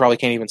knows? The thing probably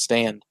can't even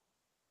stand.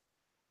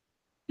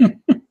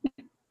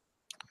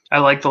 I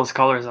like those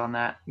colors on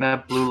that.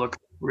 That blue looks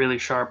really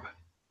sharp.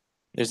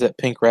 There's that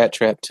pink rat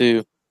trap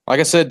too. Like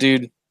I said,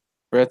 dude,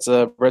 Brett's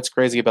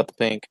crazy about the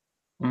pink.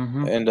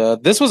 Mm-hmm.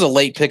 And this was a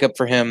late pickup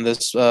for him.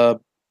 This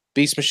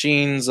Beast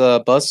Machines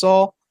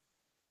Buzzsaw.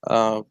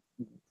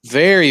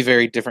 Very,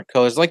 very different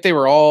colors. Like they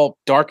were all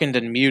darkened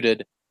and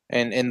muted,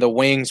 and the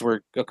wings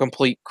were a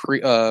complete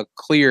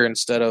clear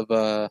instead of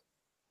a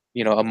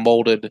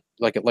molded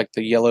like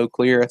the yellow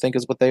clear. I think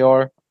is what they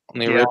are on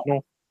the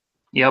original.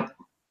 Yep.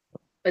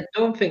 I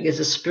don't think there's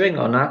a spring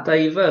on that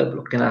either.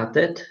 Looking at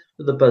it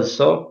with the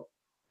buzzsaw.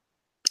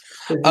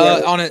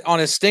 On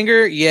his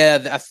Stinger,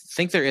 yeah, I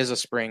think there is a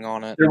spring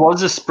on it. There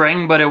was a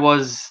spring, but it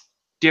was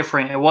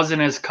different. It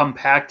wasn't as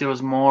compact. It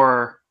was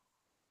more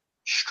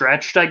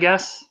stretched, I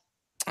guess.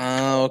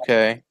 Oh,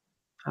 okay.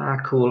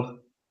 Cool.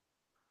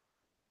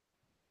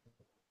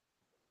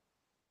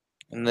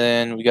 And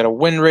then we got a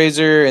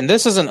Windraiser, and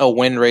this isn't a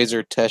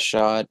Windraiser test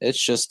shot.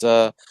 It's just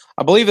I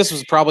believe this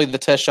was probably the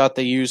test shot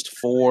they used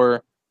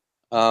for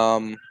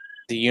the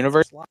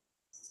Universe,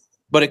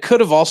 but it could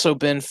have also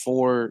been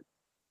for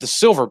the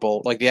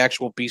Silverbolt, like the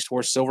actual Beast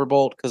Wars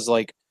Silverbolt, because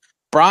like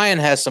Brian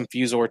has some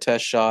Fusor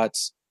test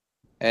shots,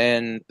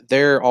 and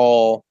they're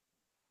all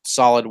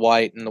solid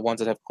white, and the ones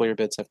that have clear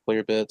bits have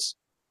clear bits.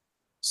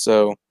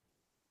 So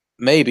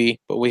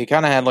maybe, but we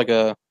kind of had like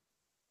a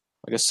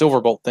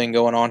Silverbolt thing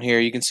going on here.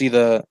 You can see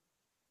the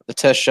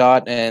test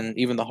shot and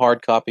even the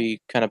hard copy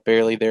kind of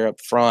barely there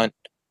up front.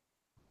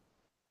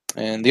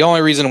 And the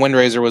only reason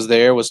Windraiser was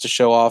there was to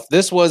show off.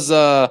 This was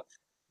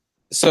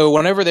so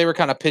whenever they were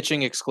kind of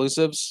pitching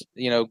exclusives,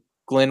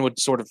 Glenn would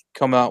sort of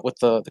come out with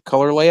the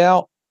color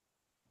layout,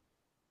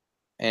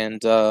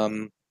 and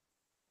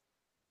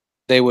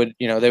they would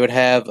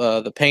have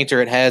the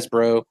painter at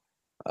Hasbro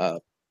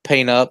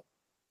paint up,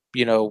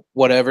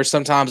 whatever.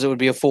 Sometimes it would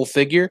be a full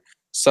figure.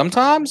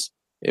 Sometimes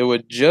it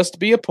would just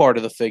be a part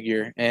of the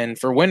figure. And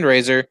for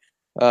Windraiser,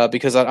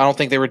 because I don't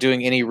think they were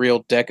doing any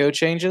real deco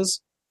changes,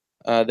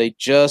 they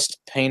just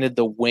painted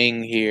the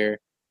wing here.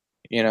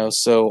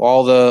 So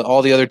all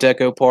the other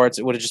deco parts,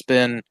 it would have just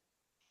been,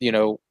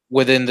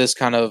 within this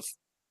kind of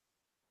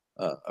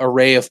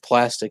array of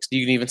plastics.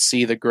 You can even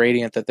see the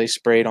gradient that they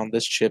sprayed on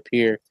this chip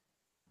here.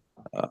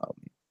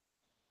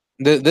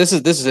 This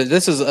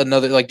is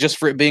another, like, just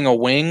for it being a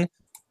wing,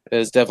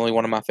 is definitely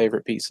one of my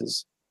favorite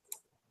pieces.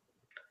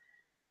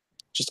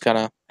 Just kind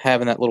of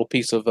having that little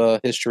piece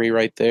of history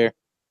right there.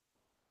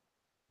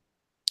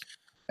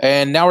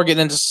 And now we're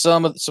getting into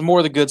some more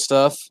of the good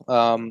stuff.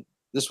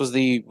 This was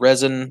the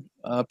resin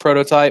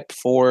prototype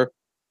for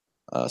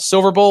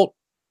Silverbolt.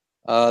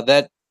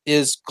 That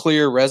is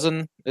clear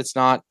resin. It's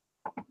not,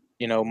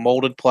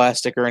 molded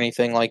plastic or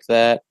anything like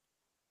that.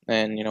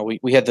 And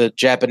we had the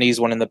Japanese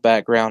one in the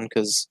background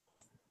because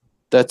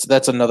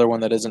that's another one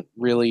that isn't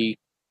really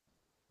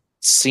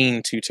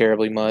seen too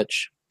terribly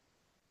much.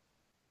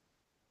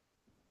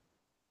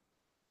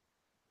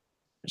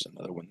 There's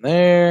another one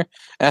there.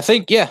 And I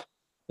think,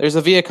 there's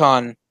a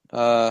Viacon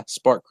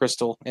Spark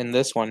Crystal in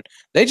this one.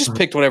 They just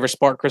picked whatever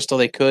Spark Crystal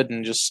they could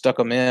and just stuck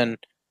them in.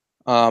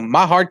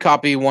 My hard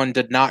copy one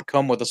did not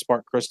come with a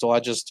Spark Crystal. I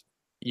just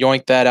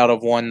yoinked that out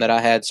of one that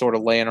I had sort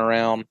of laying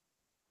around.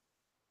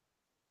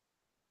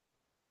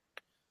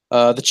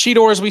 The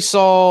Cheetors we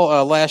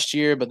saw last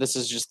year, but this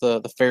is just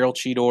the Feral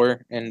Cheetor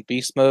in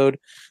Beast Mode.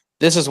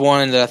 This is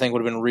one that I think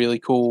would have been really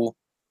cool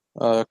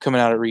coming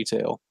out at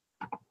retail.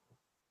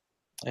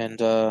 And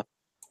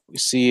we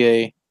see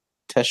a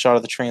test shot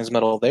of the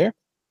Transmetal there.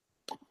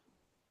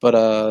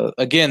 But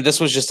again, this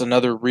was just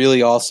another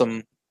really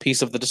awesome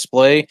piece of the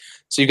display.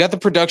 So you got the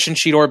production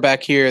sheet ore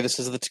back here. This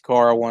is the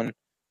Takara one.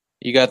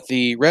 You got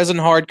the resin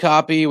hard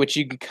copy, which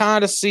you can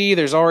kind of see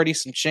there's already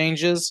some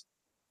changes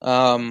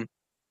in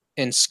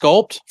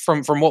sculpt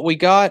from what we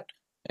got.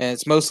 And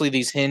it's mostly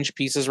these hinge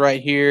pieces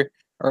right here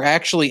are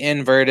actually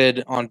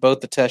inverted on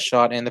both the test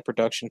shot and the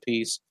production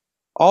piece.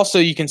 Also,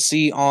 you can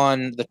see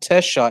on the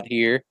test shot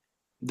here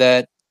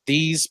that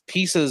these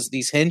pieces,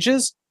 these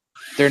hinges,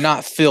 they're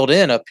not filled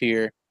in up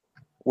here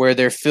where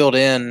they're filled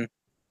in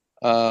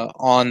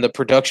on the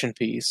production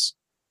piece.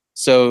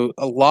 So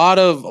a lot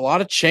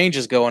of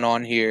changes going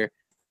on here,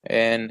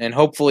 and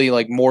hopefully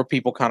like more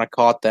people kind of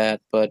caught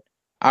that. But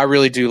I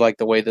really do like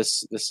the way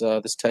this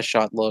test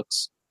shot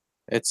looks.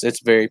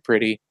 It's very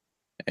pretty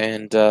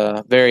and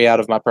very out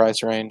of my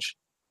price range.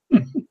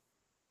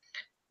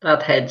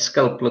 That head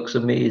sculpt looks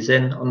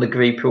amazing on the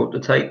grey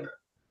prototype.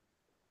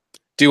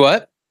 Do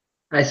what?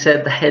 I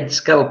said the head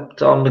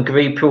sculpt on the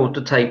grey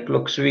prototype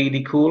looks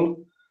really cool.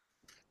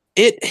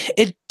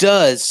 It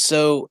does.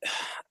 So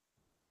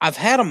I've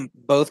had them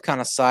both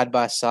kind of side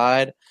by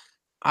side.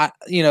 A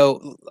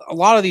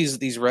lot of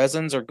these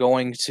resins are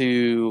going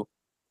to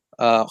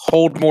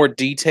hold more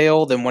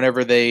detail than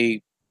whenever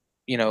they,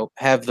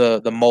 have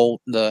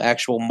the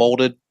actual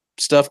molded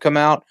stuff come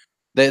out.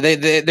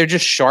 They're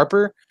just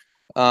sharper.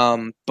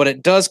 But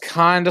it does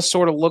kind of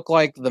sort of look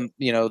like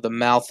the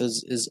mouth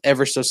is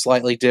ever so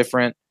slightly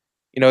different.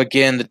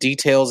 Again, the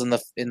details in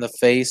the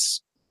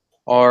face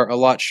are a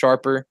lot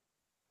sharper.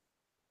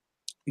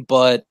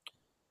 But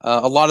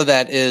a lot of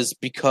that is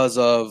because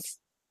of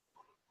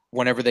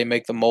whenever they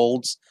make the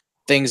molds,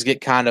 things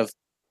get kind of,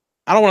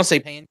 I don't want to say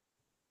pain,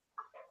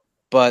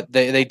 but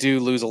they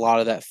do lose a lot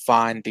of that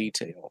fine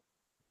detail.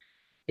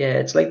 Yeah,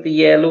 it's like the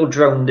yellow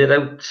drowned it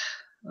out,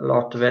 a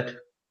lot of it.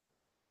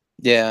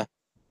 Yeah.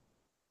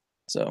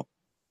 So,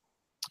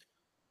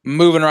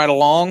 moving right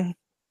along,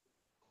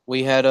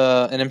 we had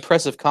an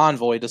impressive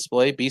convoy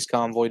display, Beast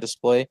Convoy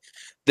display.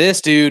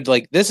 This dude,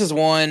 this is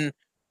one,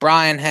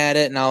 Brian had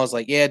it, and I was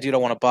like, yeah, dude, I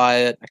want to buy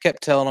it. I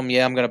kept telling him,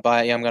 yeah, I'm going to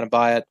buy it, yeah, I'm going to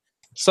buy it.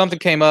 Something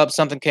came up.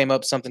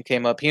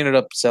 He ended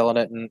up selling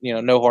it, and,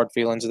 no hard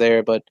feelings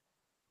there, but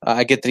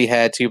I get that he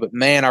had to. But,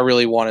 man, I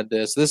really wanted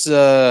this. This,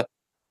 I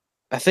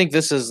think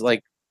this is,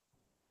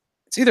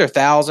 it's either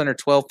 1,000 or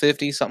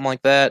 1,250, something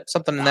like that,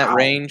 something in that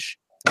range.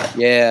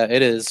 Yeah,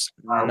 it is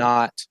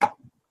not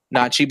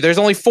cheap. There's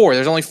only 4.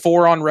 There's only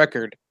 4 on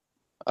record.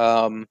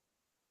 Now,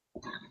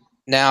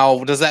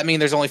 does that mean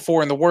there's only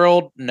 4 in the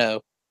world?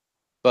 No.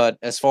 But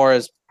as far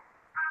as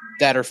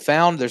that are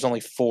found, there's only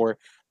 4.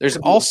 There's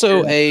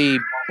also a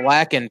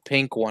black and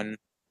pink one.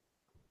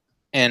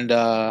 And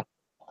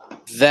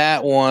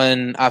that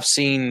one, I've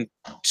seen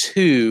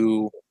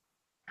 2.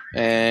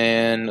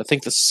 And I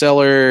think the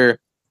seller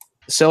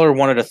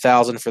wanted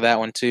 1,000 for that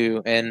one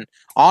too. And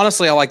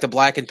honestly, I like the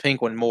black and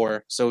pink one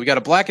more. So we got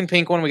a black and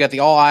pink one, we got the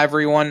all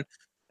ivory one,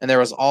 and there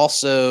was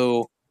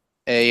also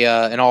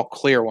an all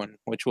clear one,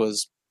 which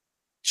was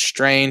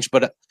strange,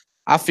 but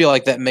I feel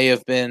like that may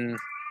have been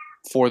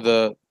for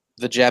the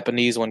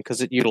Japanese one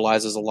because it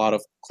utilizes a lot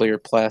of clear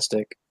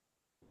plastic.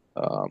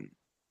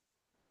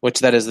 Which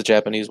that is the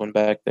Japanese one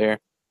back there.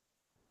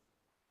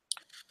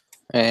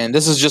 And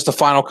this is just a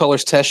Final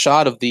Colors test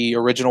shot of the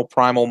original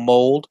Primal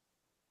mold.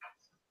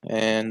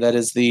 And that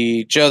is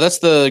Joe, that's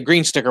the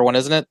green sticker one,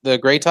 isn't it? The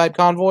gray type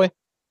convoy?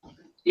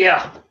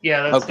 Yeah,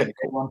 that's okay, the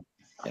cool one.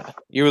 Yeah,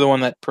 you were the one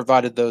that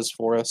provided those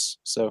for us,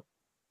 so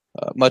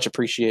much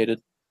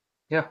appreciated.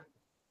 Yeah.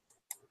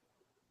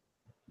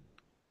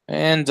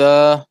 And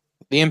the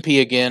MP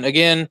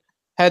again,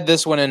 had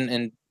this one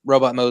in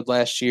robot mode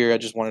last year. I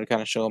just wanted to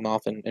kind of show them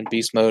off in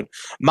beast mode.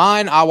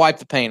 Mine, I wiped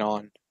the paint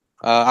on.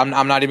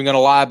 I'm not even going to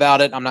lie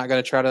about it. I'm not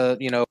going to try to,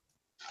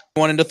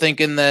 go into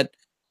thinking that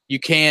you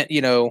can't,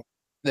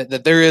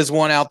 that there is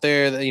one out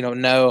there that,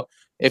 no.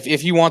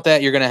 If you want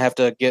that, you're going to have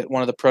to get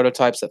one of the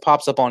prototypes that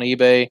pops up on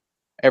eBay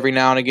every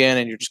now and again,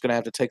 and you're just going to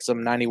have to take some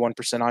 91%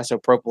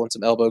 isopropyl and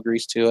some elbow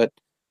grease to it.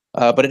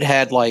 But it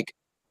had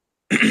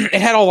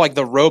it had all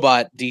the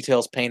robot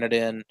details painted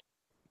in,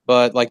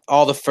 but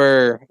all the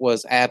fur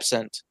was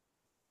absent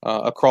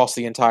across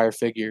the entire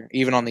figure,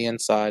 even on the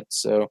inside.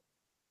 So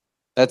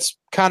that's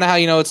kind of how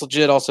you know it's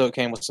legit. Also, it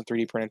came with some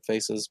 3D printed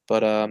faces,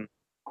 but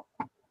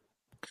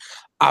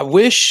I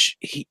wish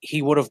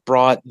he would have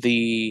brought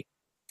the.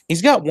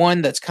 He's got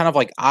one that's kind of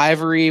like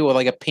ivory with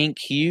a pink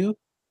hue.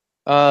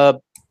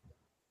 Blast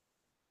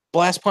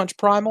Punch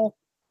Primal.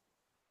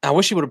 I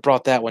wish he would have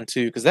brought that one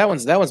too, because that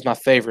one's my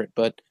favorite.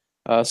 But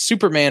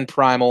Superman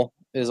Primal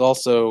is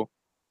also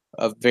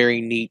a very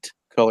neat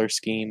color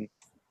scheme.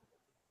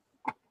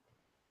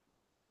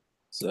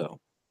 So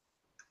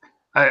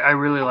I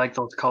really like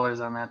those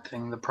colors on that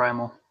thing, the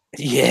Primal.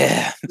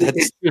 Yeah,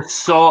 it's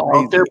just so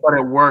out there, but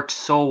it works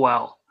so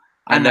well.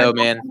 I know,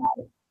 man.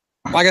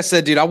 Like I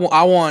said, dude, I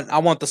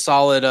want the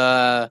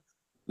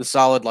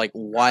solid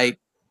white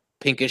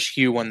pinkish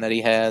hue one that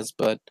he has,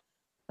 but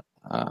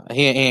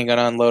he ain't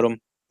gonna unload them.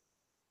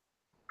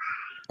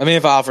 I mean,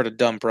 if I offered a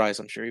dumb price,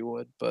 I'm sure he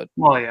would. But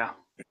well, yeah,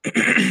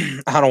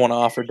 I don't want to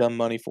offer dumb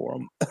money for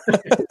him.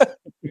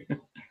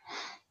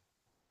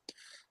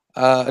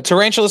 A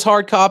Tarantulas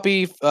hard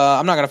copy.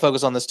 I'm not going to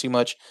focus on this too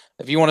much.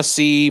 If you want to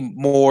see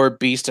more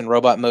Beast and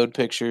Robot Mode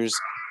pictures,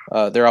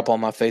 they're up on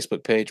my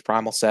Facebook page,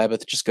 Primal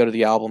Sabbath. Just go to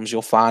the albums,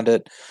 you'll find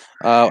it.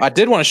 I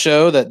did want to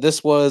show that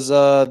this was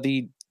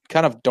the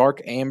kind of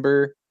dark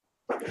amber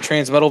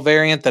Transmetal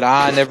variant that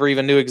I never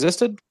even knew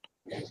existed.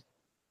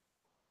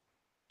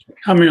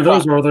 How many of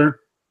those are there?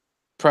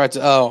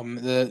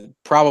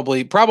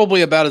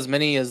 Probably about as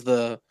many as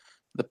the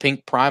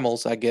pink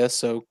primals, I guess.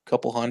 So a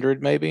couple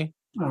hundred, maybe.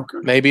 Okay.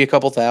 Maybe a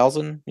couple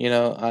thousand. You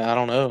know, I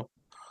don't know.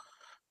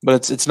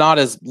 But it's not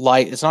as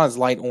light. It's not as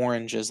light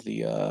orange as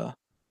the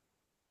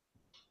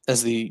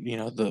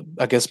the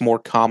I guess more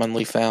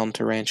commonly found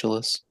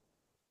tarantulas.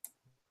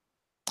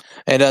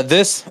 And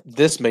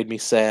this made me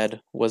sad.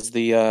 Was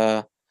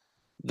the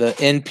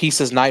N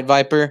Pieces Night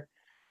Viper.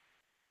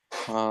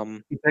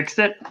 You fixed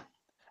it?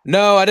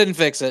 No, I didn't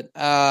fix it.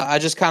 I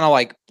just kind of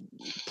like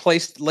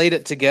laid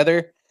it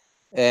together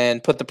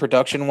and put the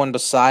production one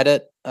beside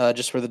it,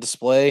 just for the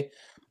display.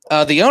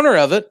 The owner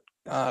of it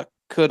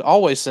could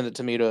always send it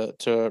to me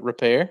to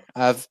repair.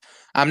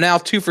 I'm now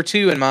 2 for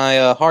 2 in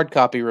my hard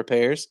copy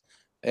repairs,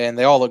 and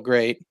they all look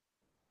great.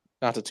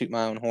 Not to toot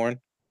my own horn.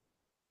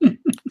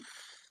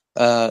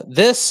 A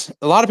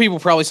lot of people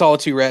probably saw the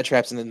 2 rat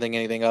traps and didn't think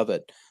anything of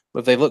it, but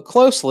if they look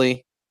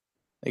closely,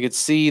 they could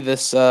see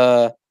this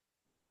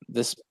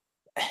this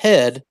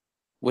head,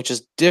 which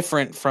is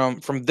different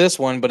from this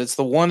one, but it's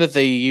the one that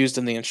they used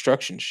in the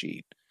instruction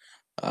sheet,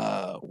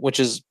 which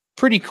is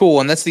pretty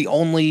cool. And that's the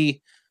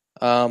only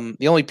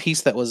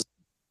piece that was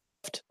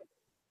left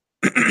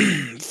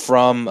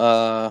from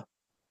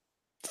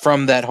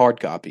that hard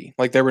copy.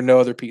 Like there were no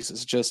other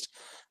pieces, just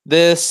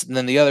this, and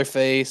then the other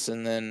face,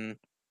 and then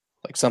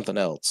like something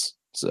else.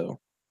 So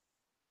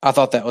I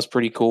thought that was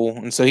pretty cool.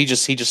 And so he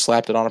just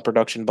slapped it on a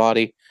production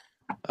body,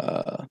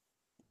 and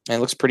it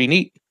looks pretty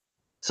neat.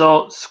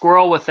 So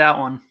squirrel with that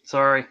one.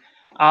 Sorry.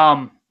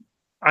 I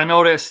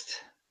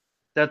noticed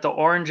that the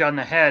orange on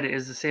the head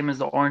is the same as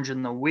the orange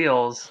in the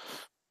wheels.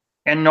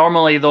 And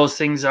normally those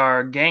things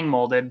are gang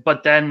molded,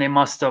 but then they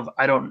must have,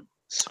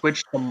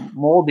 switched the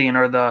molding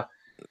or the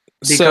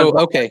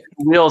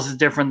wheels is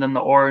different than the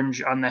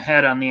orange on the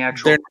head on the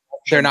actual.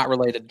 They're not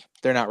related.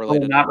 They're not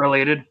related. Not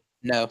related?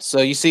 No.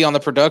 So you see on the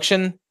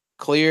production,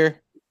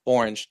 clear,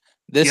 orange.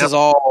 This is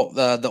all,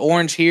 the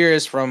orange here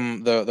is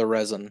from the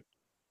resin.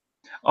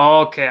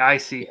 Okay, I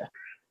see.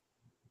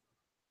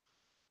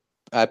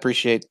 I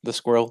appreciate the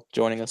squirrel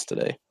joining us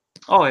today.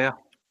 Oh yeah.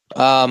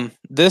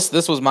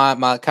 This was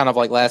my kind of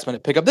like last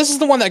minute pickup. This is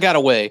the one that got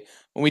away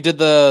when we did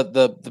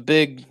the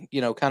big,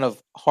 kind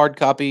of hard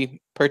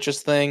copy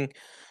purchase thing.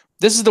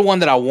 This is the one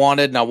that I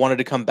wanted, and I wanted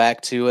to come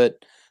back to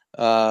it.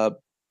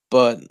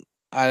 But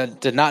I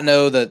did not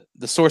know that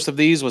the source of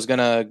these was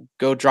gonna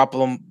go drop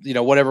them,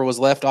 whatever was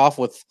left off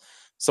with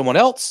someone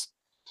else.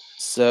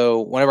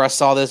 So whenever I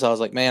saw this, I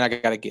was like, man, I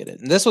got to get it.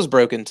 And this was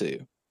broken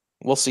too.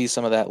 We'll see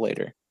some of that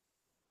later.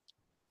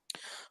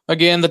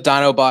 Again, the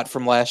Dinobot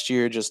from last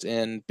year, just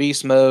in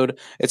beast mode.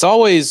 It's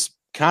always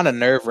kind of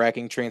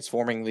nerve-wracking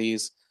transforming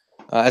these.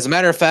 As a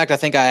matter of fact, I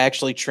think I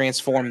actually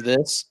transformed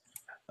this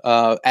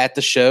at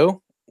the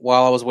show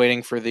while I was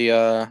waiting for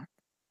the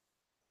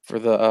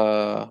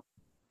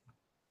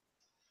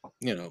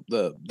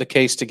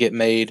case to get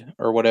made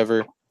or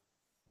whatever.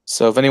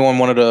 So if anyone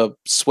wanted to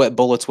sweat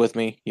bullets with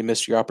me, you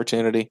missed your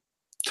opportunity.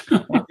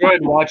 I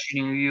enjoyed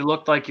watching you. You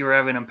looked like you were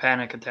having a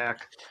panic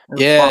attack.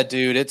 Yeah, fun.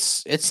 Dude,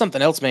 it's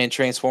something else, man.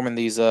 Transforming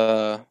these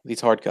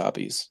hard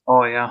copies.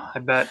 Oh yeah, I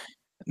bet.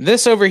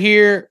 This over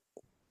here,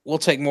 we'll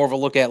take more of a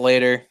look at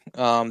later.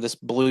 This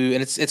blue,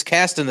 and it's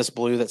cast in this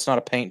blue. That's not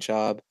a paint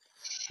job,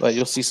 but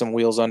you'll see some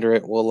wheels under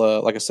it.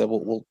 We'll, like I said,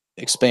 we'll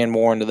expand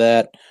more into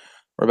that.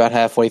 We're about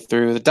halfway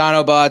through. The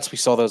Dinobots, we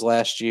saw those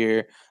last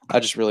year. I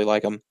just really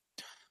like them.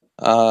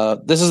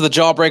 This is the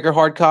Jawbreaker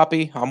hard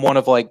copy. I'm one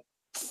of like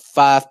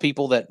 5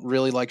 people that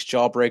really likes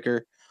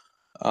Jawbreaker.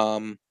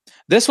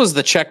 This was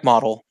the check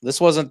model. This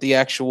wasn't the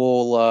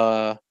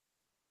actual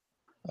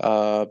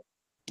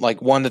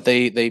like one that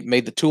they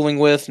made the tooling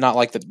with, not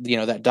like the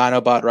that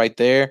Dinobot right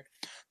there.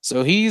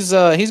 So he's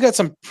got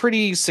some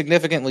pretty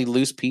significantly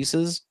loose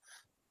pieces,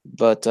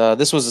 but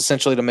this was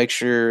essentially to make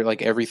sure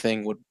like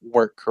everything would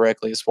work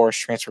correctly as far as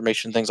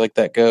transformation, things like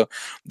that go.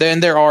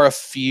 Then there are a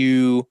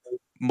few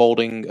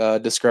molding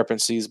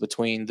discrepancies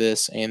between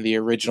this and the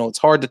original. It's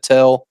hard to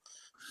tell,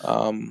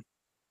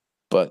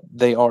 but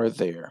they are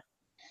there.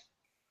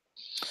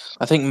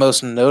 I think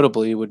most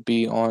notably would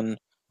be on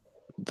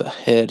the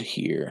head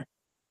here,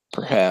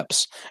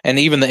 perhaps, and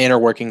even the inner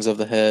workings of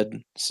the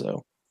head.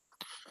 So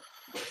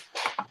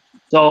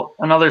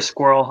another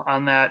squirrel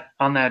on that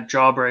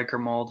Jawbreaker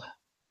mold.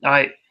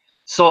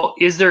 So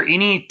is there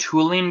any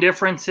tooling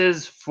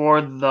differences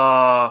for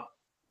the?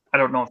 I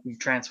don't know if you've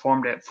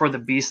transformed it for the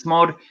beast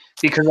mode,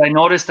 because I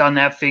noticed on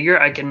that figure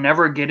I can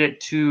never get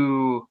it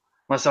to,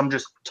 unless I'm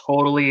just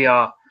totally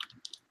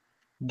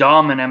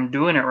dumb and I'm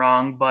doing it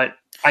wrong, but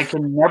I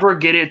can never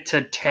get it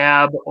to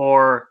tab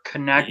or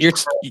connect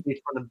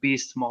correctly for the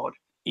beast mode.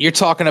 You're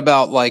talking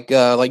about like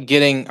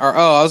getting, or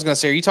I was gonna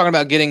say, are you talking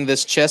about getting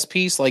this chess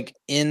piece like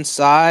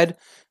inside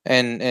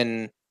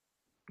and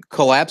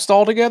collapsed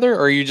all together,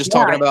 or are you just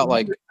talking about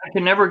I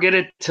can never get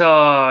it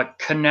to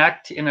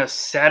connect in a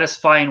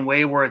satisfying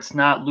way where it's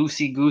not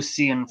loosey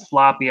goosey and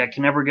floppy. I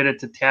can never get it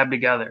to tab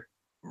together.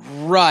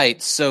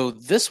 Right. So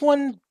this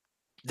one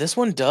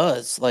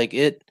does like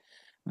it.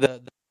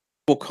 The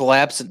will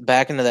collapse it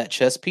back into that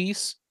chess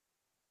piece,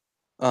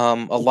 a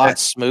lot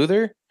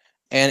smoother,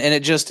 and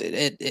it just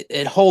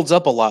it holds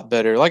up a lot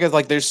better.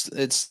 Like there's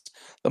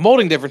the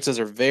molding differences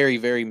are very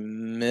very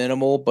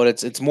minimal,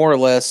 but it's more or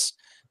less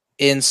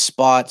in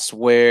spots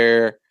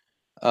where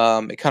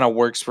it kind of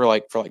works for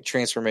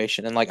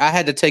transformation. And like I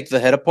had to take the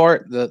head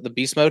apart, the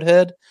beast mode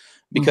head,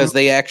 because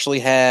they actually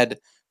had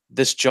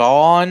this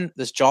jaw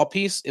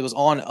piece. It was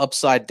on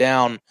upside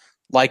down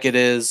like it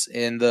is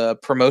in the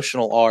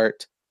promotional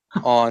art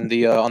on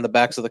the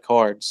backs of the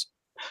cards.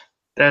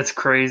 That's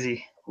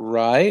crazy.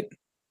 Right?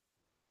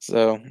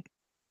 So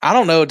I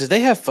don't know. Did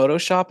they have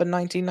Photoshop in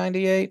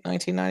 1998,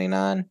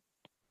 1999?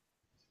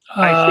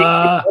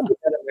 I think they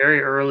had a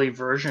very early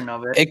version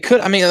of it. It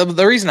could. I mean,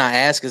 the reason I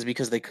ask is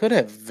because they could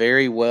have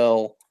very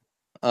well,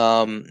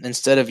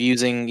 instead of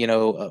using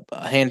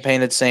a hand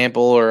painted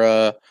sample or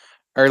a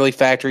early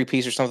factory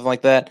piece or something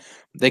like that,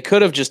 they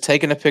could have just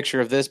taken a picture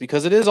of this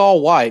because it is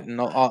all white, and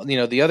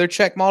the other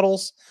Czech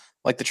models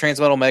like the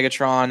Transmetal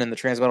Megatron and the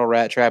Transmetal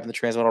Rat Trap and the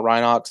Transmetal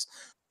Rhinox,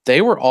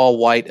 they were all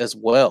white as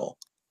well.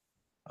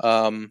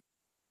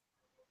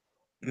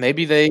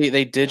 Maybe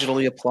they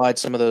digitally applied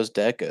some of those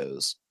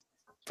decos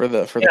for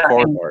the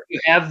card art. You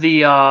have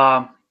the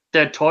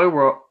that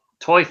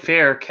Toy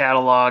Fair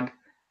catalog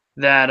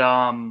that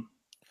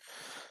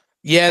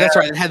yeah, that's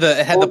right. It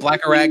had the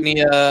Black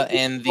Arachnia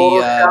and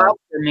the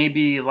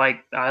maybe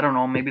I don't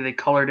know, maybe they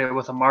colored it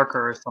with a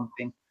marker or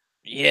something.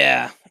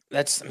 Yeah,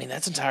 that's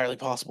entirely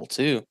possible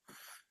too.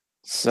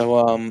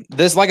 So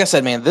this, like I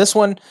said, man, this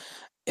one,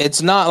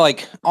 it's not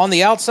like on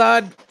the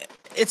outside,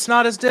 it's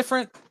not as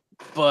different,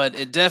 but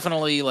it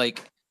definitely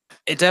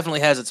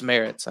has its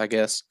merits, I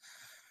guess.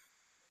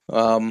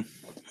 This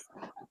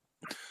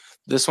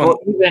one. Well,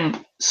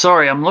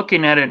 I'm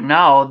looking at it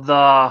now.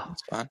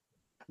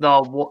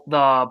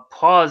 The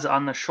paws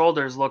on the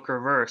shoulders look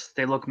reversed.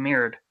 They look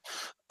mirrored.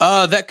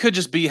 That could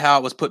just be how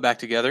it was put back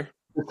together.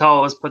 That's how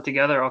it was put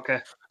together. Okay.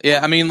 Yeah,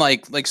 I mean,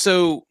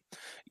 so,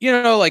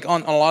 like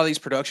on a lot of these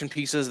production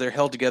pieces, they're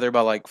held together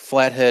by like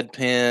flathead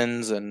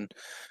pins and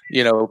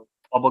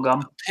bubble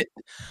gum.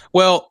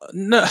 Well,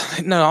 no,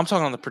 I'm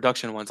talking on the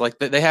production ones. Like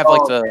they have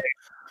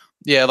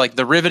like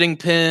the riveting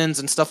pins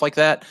and stuff like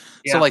that.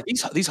 Yeah. So like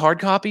these hard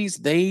copies,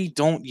 they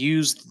don't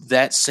use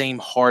that same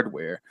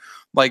hardware.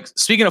 Like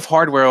speaking of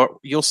hardware,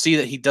 you'll see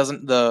that he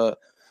doesn't the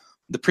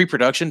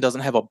pre-production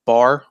doesn't have a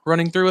bar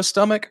running through his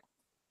stomach.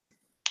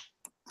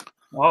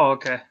 Oh,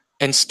 okay.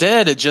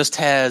 Instead, it just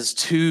has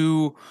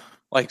two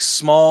like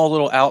small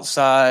little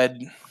outside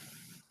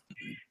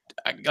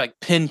like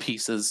pin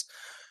pieces.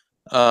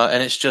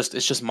 And it's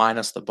just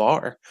minus the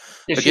bar.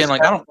 Again,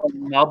 like I don't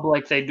nub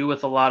like they do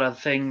with a lot of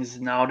things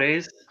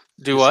nowadays.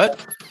 Do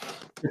what?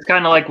 It's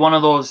kind of like one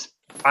of those,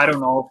 I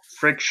don't know,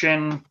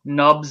 friction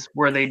nubs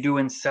where they do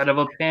instead of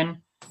a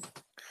pin.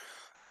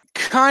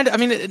 Kind of. I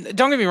mean,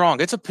 don't get me wrong.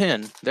 It's a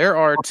pin. There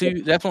are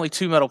definitely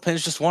two metal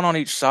pins, just one on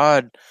each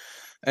side,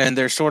 and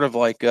they're sort of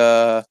like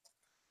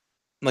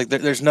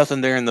there's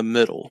nothing there in the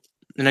middle.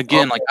 And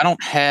again, like I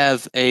don't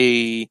have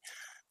a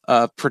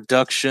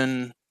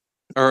production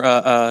or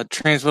a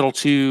Transmetal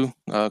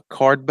 2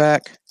 card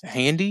back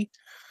handy,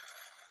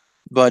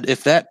 but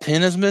if that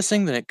pin is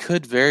missing, then it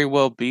could very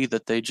well be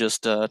that they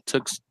just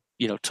took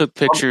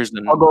pictures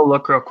and I'll go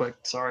look real quick.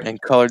 Sorry,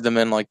 and colored them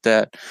in like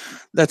that.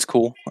 That's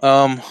cool.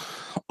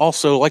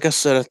 Also, like I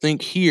said, I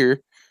think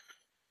here,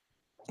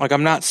 like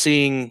I'm not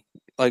seeing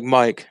like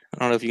Mike. I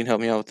don't know if you can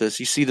help me out with this.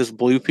 You see this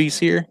blue piece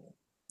here?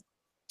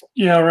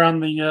 Yeah, around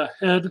the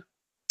head.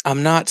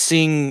 I'm not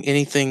seeing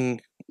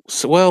anything.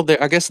 So, well,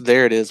 I guess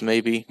there it is.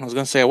 Maybe I was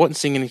going to say I wasn't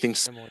seeing anything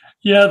similar.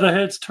 Yeah, the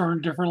head's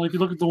turned differently. If you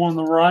look at the one on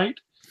the right,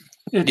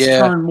 it's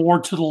turned more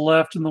to the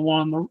left, and the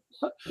one on the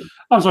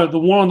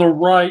one on the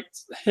right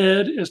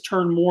head is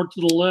turned more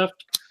to the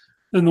left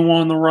than the one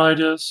on the right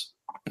is.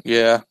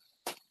 Yeah,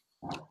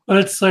 but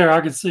it's there.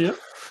 I can see it.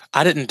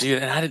 I didn't do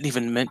it, and I didn't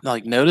even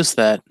notice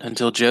that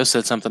until Joe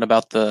said something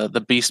about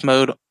the beast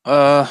mode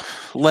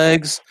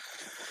legs.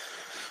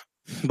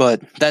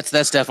 But that's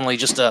definitely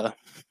just an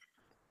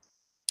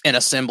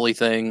assembly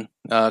thing,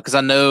 because I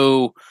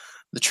know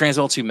the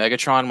Transmetal 2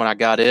 Megatron, when I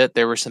got it,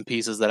 there were some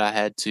pieces that I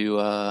had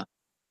to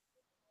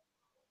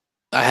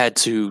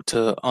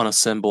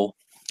unassemble.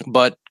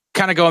 But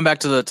kind of going back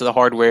to the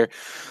hardware,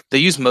 they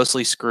use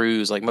mostly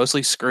screws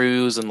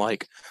and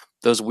like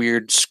those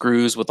weird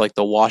screws with like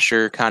the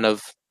washer kind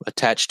of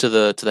attached to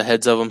the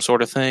heads of them,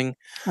 sort of thing.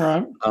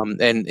 Right.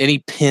 And any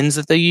pins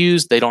that they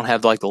use, they don't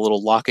have like the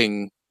little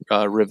locking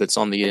rivets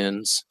on the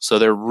ends, so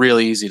they're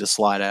really easy to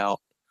slide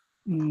out.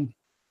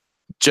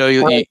 Joe,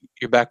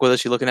 you're back with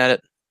us. You looking at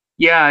it?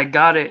 Yeah, I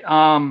got it.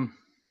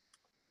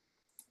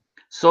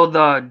 So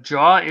the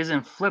jaw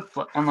isn't flipped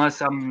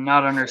unless I'm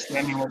not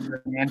understanding what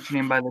you're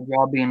mentioning by the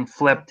jaw being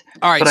flipped.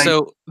 All right,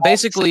 so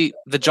basically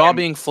the jaw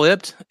being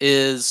flipped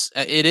is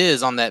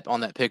on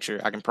that picture.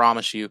 I can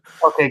promise you.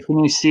 Okay, can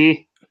you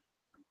see?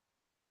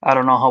 I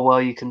don't know how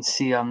well you can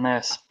see on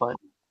this, but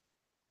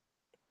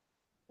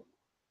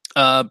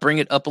bring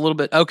it up a little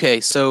bit.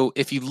 Okay, so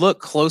if you look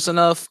close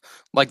enough,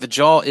 like the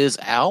jaw is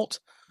out,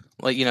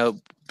 like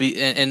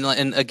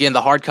and again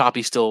the hard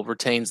copy still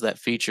retains that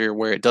feature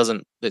where it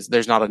doesn't.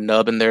 There's not a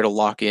nub in there to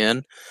lock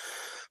in,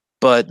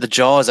 but the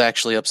jaw is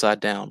actually upside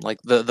down.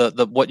 Like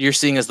the what you're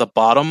seeing as the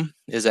bottom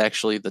is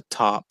actually the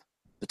top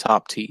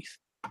teeth.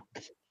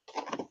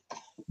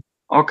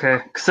 okay,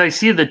 because I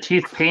see the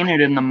teeth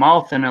painted in the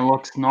mouth and it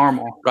looks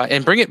normal. Right,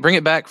 and bring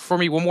it back for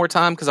me one more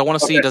time because I want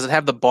to see. Does it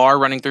have the bar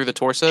running through the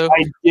torso?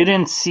 I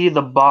didn't see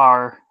the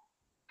bar.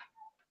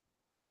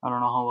 I don't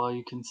know how well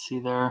you can see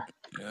there.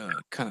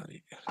 Kind of,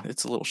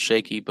 it's a little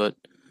shaky, but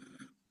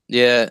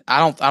yeah,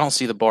 I don't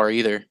see the bar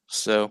either.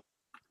 So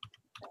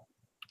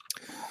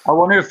I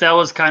wonder if that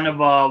was kind of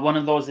one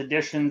of those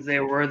additions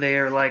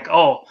they're like,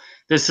 oh,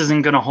 this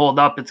isn't going to hold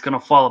up. It's going to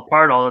fall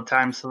apart all the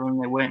time. So then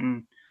they went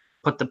and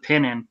put the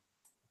pin in.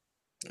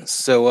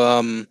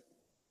 So,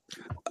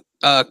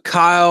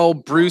 Kyle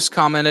Bruce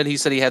commented, he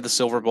said he had the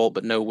silver bolt,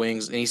 but no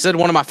wings. And he said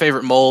one of my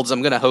favorite molds.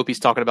 I'm going to hope he's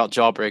talking about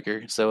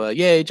Jawbreaker. So,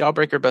 yay,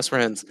 Jawbreaker, best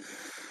friends.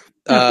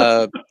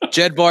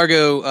 Jed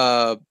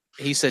Bargo,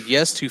 he said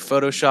yes to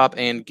Photoshop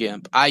and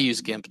GIMP. I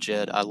use GIMP,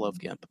 Jed. I love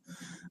GIMP.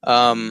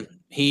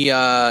 He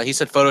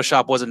said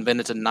Photoshop was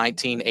invented in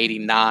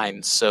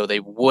 1989, so they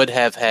would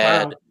have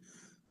had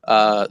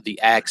the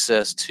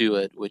access to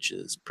it, which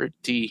is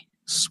pretty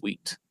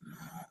sweet.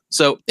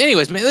 So,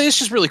 anyways, man, it's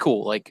just really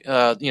cool. Like,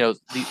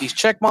 these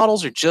check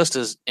models are just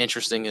as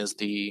interesting as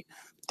the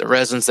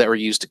resins that were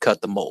used to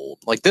cut the mold.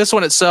 Like this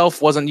one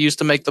itself wasn't used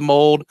to make the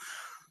mold,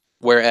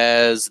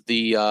 whereas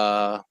the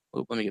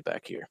let me get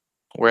back here.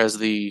 Whereas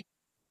that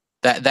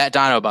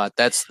Dinobot,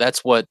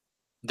 that's what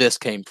this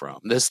came from.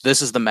 This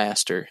is the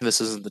master.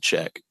 This isn't the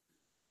check.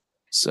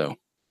 So,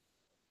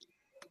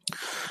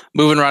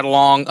 moving right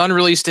along,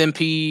 unreleased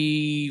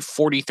MP43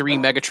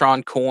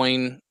 Megatron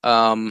coin.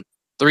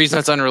 The reason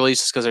it's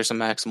unreleased is because there's some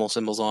Maximal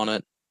symbols on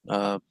it.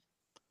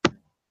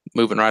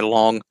 Moving right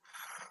along.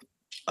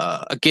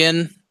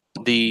 Again,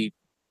 the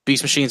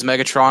Beast Machines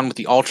Megatron with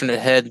the alternate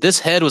head. This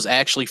head was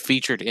actually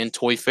featured in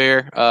Toy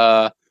Fair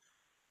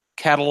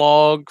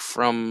catalog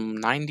from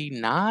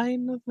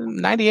 99,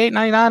 98,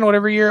 99,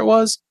 whatever year it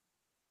was.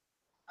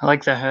 I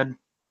like the head.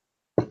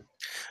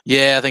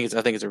 Yeah, I think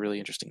it's a really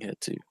interesting head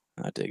too.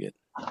 I dig it.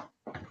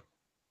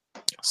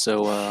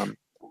 So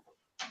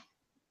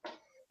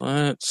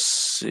let's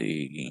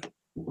see.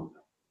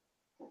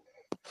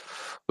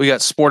 We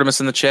got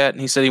Sportimus in the chat,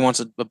 and he said he wants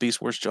a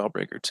Beast Wars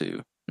Jawbreaker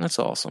too. That's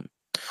awesome.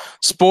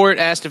 Sport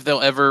asked if they'll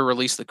ever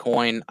release the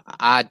coin.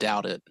 I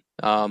doubt it.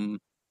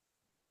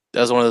 That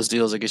was one of those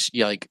deals. I guess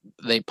like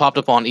they popped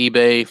up on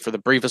eBay for the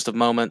briefest of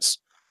moments,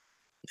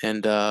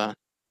 and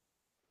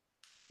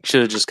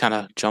should have just kind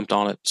of jumped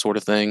on it, sort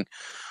of thing.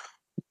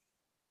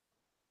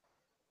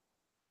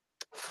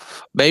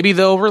 Maybe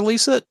they'll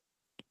release it,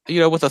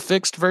 with a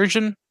fixed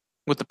version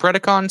with the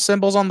Predacon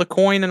symbols on the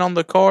coin and on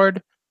the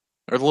card,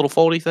 or the little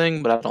foldy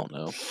thing, but I don't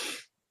know.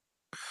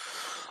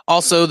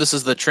 Also, this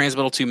is the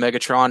Transmetal 2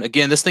 Megatron.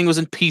 Again, this thing was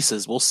in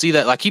pieces. We'll see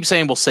that. I keep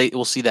saying we'll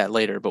see that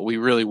later, but we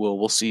really will.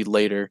 We'll see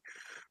later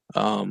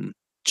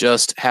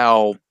just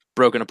how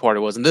broken apart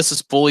it was. And this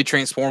is fully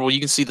transformable. You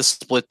can see the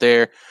split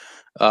there.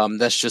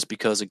 That's just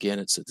because, again,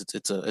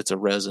 it's a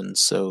resin,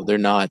 so they're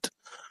not.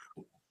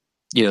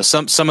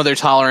 Some of their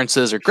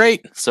tolerances are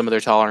great. Some of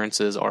their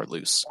tolerances are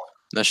loose.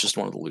 That's just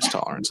one of the loose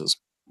tolerances.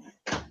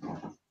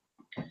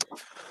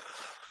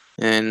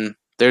 And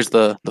there's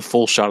the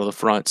full shot of the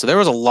front. So there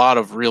was a lot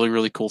of really,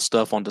 really cool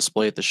stuff on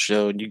display at the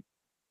show. And you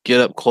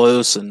get up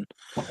close and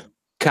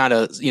kind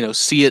of,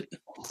 see it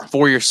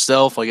for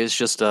yourself. Like it's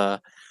just,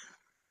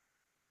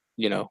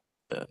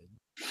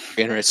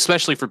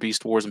 especially for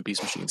Beast Wars and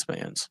Beast Machines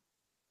fans.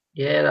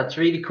 Yeah, that's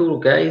really cool,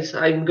 guys.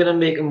 I'm going to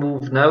make a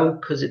move now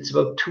because it's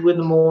about 2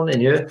 a.m.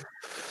 here.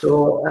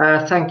 So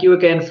thank you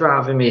again for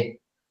having me.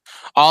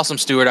 Awesome,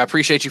 Stuart. I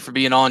appreciate you for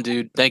being on,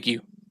 dude. Thank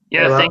you.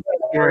 Yeah, thank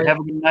you. Have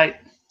a good night.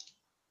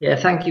 Yeah,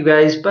 thank you,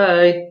 guys.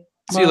 Bye.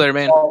 See you later,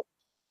 man.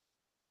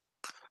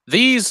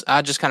 These,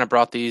 I just kind of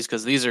brought these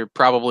because these are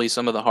probably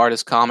some of the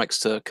hardest comics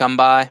to come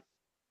by.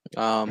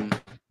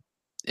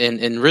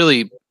 In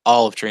really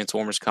all of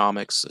Transformers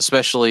comics,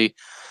 especially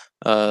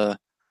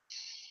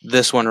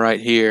this one right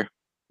here,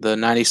 the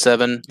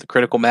 97, the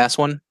Critical Mass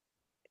one.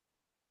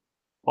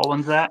 What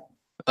one's that?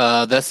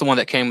 That's the one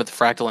that came with the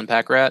Fractal and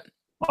Pack Rat.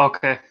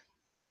 Okay.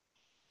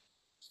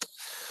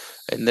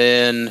 And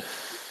then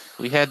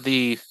we had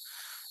the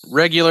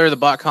regular, the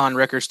BotCon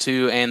Wreckers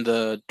 2, and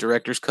the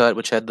Director's Cut,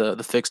 which had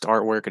the fixed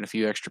artwork and a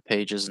few extra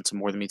pages and some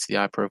more than meets the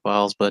eye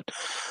profiles. But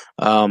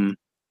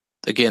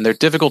again, they're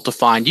difficult to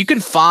find. You can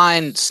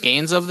find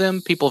scans of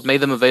them. People have made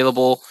them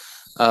available.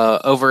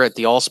 over at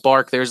the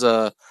AllSpark, there's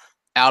a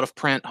out of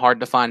print, hard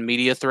to find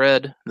media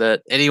thread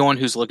that anyone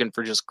who's looking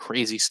for just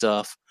crazy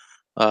stuff,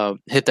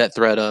 hit that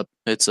thread up.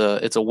 It's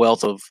a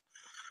wealth of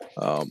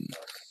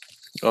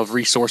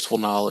resourceful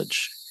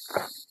knowledge.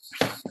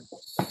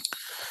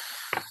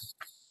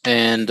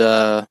 And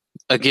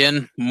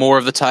again, more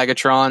of the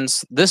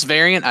Tigatrons. This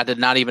variant I did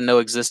not even know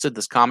existed.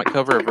 This comic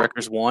cover of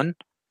Wreckers 1.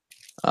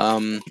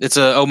 It's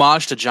a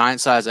homage to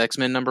Giant Size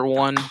X-Men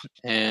 #1,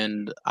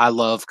 and I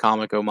love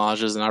comic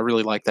homages, and I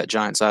really like that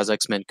Giant Size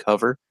X-Men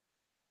cover.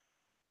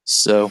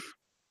 So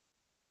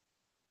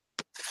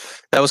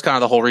that was kind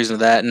of the whole reason of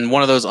that. And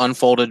one of those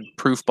unfolded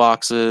proof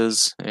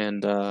boxes,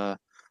 and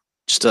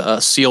just a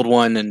sealed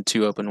one and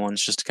 2 open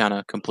ones, just to kind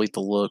of complete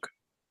the look.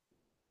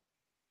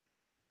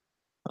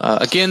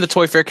 Again, the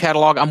Toy Fair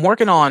catalog. I'm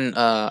working on.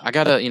 I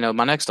gotta,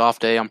 my next off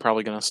day. I'm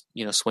probably gonna,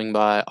 swing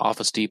by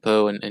Office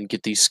Depot and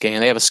get these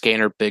scanned. They have a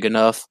scanner big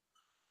enough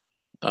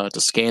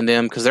to scan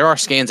them, because there are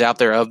scans out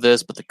there of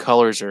this, but the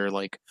colors are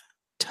like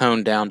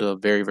toned down to a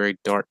very, very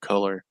dark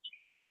color.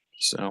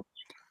 So,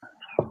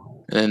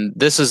 and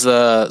this is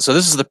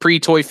the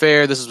pre-Toy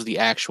Fair. This is the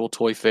actual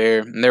Toy Fair,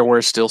 and there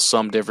were still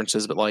some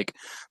differences, but like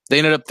they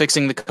ended up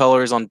fixing the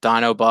colors on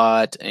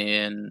Dinobot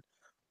and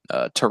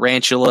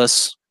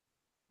Tarantulas.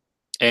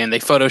 And they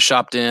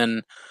photoshopped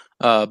in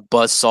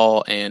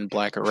Buzzsaw and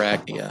Black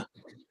Arachnia.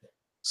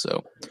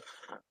 So,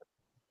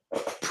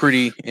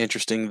 pretty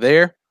interesting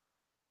there.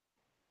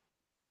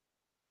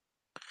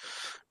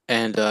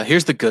 And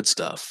here's the good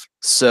stuff.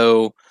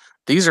 So,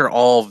 these are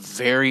all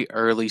very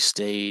early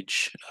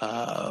stage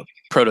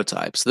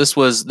prototypes. This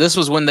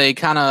was when they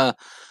kind of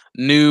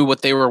knew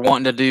what they were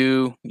wanting to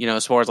do,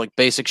 as far as like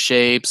basic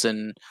shapes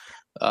and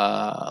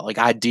like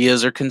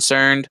ideas are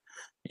concerned.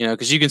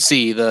 Because you can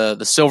see the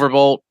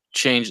Silverbolt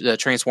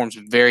transforms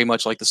very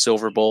much like the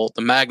Silverbolt.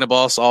 The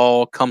Magnaboss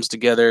all comes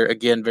together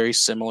again, very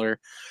similar.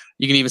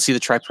 You can even see the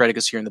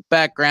Tripredacus here in the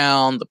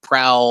background, the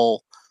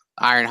Prowl,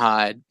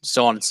 Ironhide,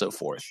 so on and so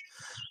forth.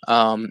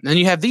 Then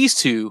you have these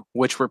two,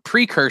 which were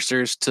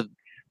precursors to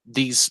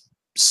these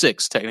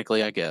 6,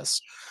 technically, I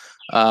guess.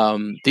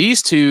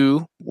 These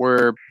two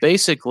were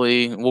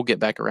basically, we'll get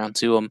back around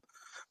to them,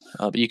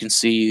 but you can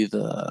see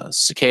the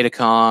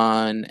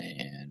Cicadacon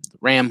and the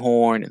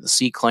Ramhorn and the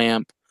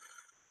C-Clamp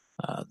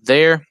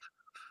there.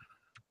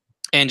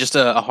 And just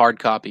a hard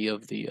copy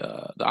of the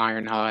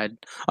Ironhide.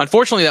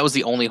 Unfortunately, that was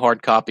the only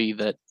hard copy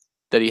that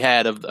he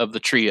had of the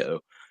trio.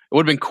 It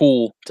would have been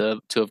cool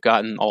to have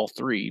gotten all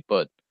 3,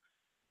 but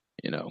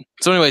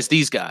So, anyways,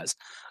 these guys,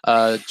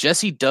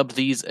 Jesse dubbed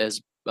these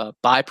as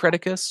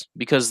Bipredacus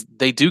because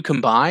they do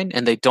combine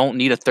and they don't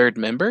need a third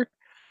member.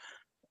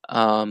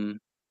 And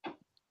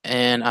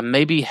I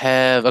maybe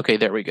have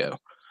there we go.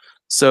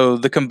 So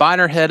the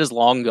combiner head is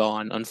long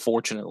gone,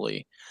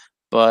 unfortunately,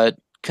 but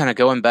kind of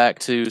going back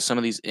to some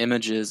of these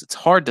images, it's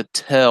hard to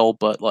tell,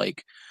 but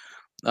like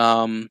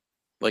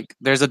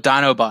there's a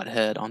Dinobot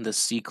head on this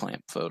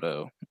C-Clamp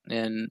photo,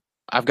 and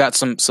I've got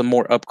some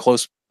more up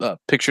close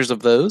pictures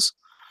of those.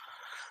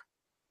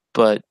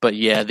 But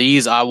yeah,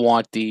 these, I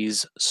want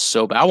these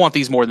so bad. I want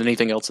these more than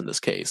anything else in this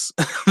case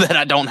that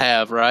I don't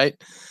have, right?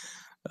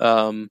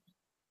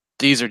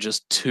 These are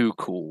just too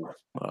cool.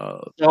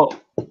 So,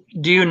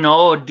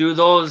 do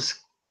those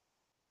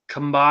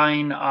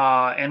combine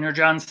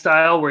Energon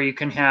style where you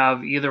can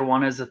have either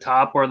one as the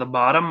top or the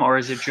bottom, or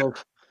is it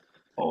just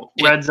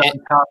red's on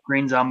top,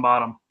 green's on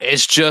bottom?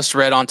 It's just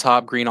red on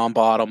top, green on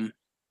bottom.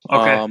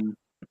 Okay.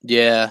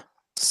 Yeah.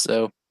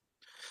 So,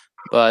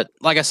 but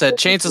like I said,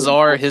 chances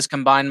are his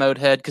combined mode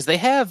head, because they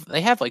have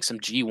like some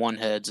G1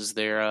 heads as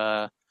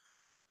their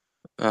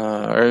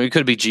or it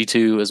could be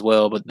G2 as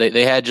well, but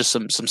they had just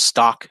some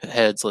stock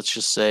heads, let's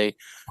just say,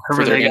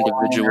 for their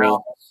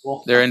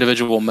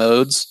individual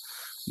modes.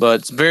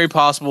 But it's very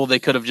possible they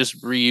could have just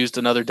reused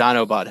another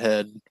Dinobot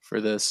head for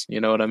this.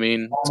 You know what I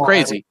mean? It's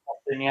crazy.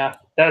 Yeah,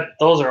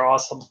 those are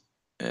awesome.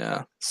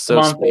 Yeah,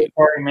 so sweet.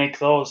 Make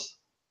those.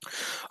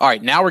 All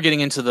right, now we're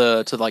getting into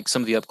like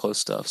some of the up close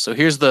stuff. So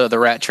here's the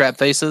rat trap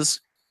faces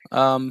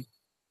I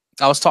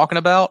was talking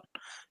about.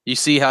 You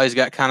see how he's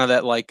got kind of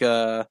that like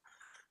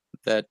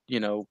that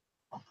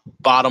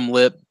bottom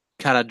lip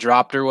kind of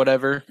dropped or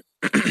whatever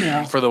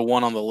for the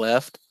one on the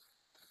left.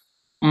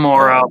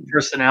 More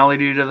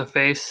personality to the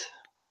face.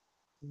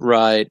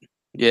 Right.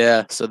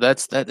 Yeah. So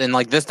that's that, and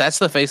like that's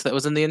the face that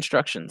was in the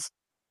instructions.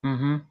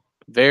 Mm-hmm.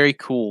 Very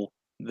cool.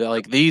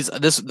 I've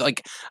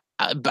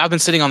been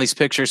sitting on these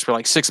pictures for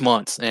like 6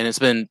 months, and it's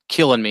been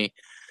killing me.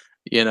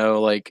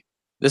 Like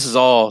this is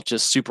all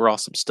just super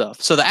awesome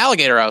stuff. So the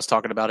alligator I was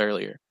talking about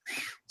earlier.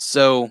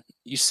 So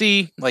you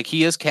see, like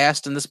he is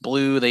cast in this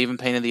blue. They even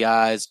painted the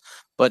eyes,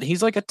 but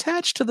he's like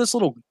attached to this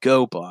little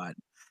GoBot,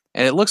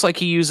 and it looks like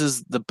he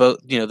uses the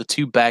the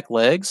 2 back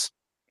legs.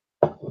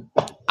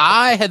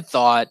 I had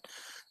thought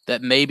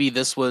that maybe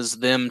this was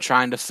them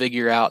trying to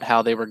figure out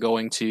how they were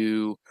going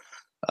to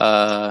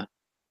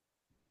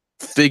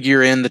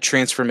figure in the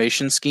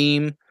transformation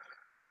scheme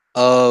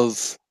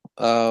of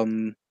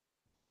the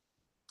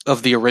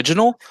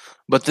original,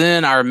 but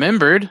then I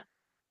remembered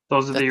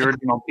Those are the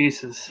original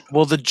pieces.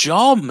 Well, the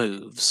jaw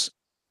moves.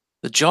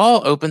 The jaw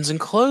opens and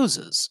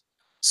closes.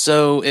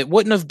 So it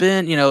wouldn't have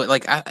been,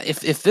 like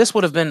if this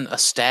would have been a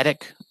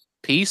static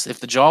piece, if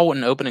the jaw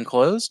wouldn't open and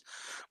close,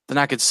 then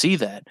I could see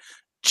that.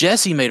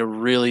 Jesse made a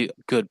really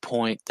good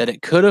point that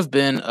it could have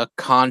been a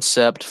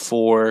concept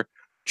for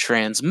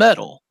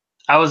Transmetal.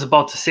 I was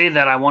about to say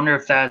that. I wonder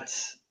if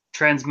that's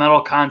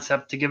Transmetal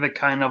concept to give it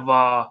kind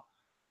of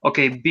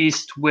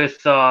Beast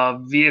with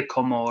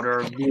vehicle mode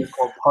or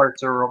vehicle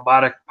parts or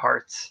robotic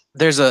parts.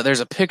 There's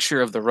a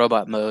picture of the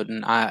robot mode,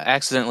 and I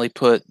accidentally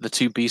put the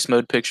 2 Beast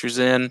mode pictures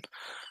in.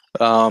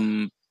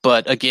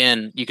 But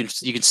again, you can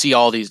see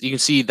all these. You can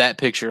see that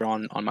picture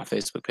on my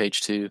Facebook page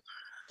too.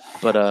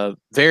 But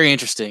very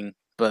interesting.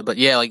 But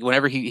yeah, like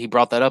whenever he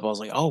brought that up, I was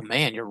like, oh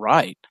man, you're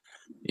right.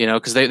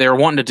 Because they were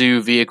wanting to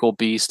do vehicle,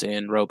 beast,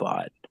 and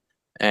robot.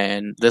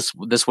 And this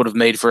would have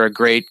made for a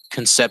great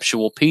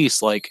conceptual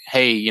piece. Like,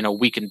 hey,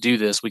 we can do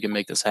this. We can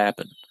make this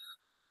happen.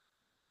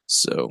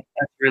 So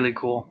that's really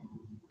cool.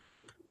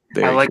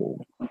 Very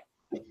cool.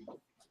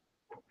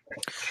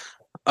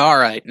 All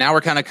right, now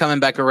we're kind of coming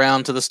back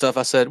around to the stuff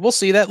I said. We'll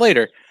see that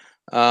later.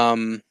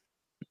 Kabar,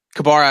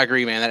 I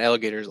agree, man. That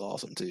alligator is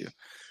awesome too.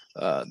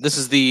 This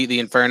is the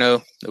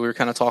Inferno that we were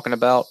kind of talking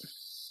about.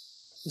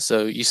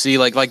 So you see,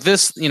 like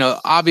this,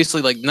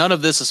 obviously, like none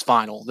of this is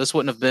final. This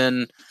wouldn't have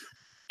been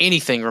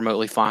anything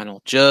remotely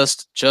final,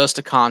 just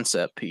a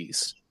concept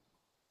piece.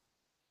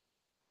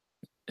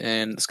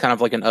 And it's kind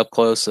of like an up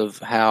close of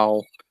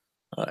how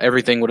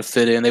everything would have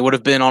fit in. They would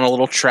have been on a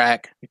little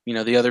track.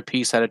 The other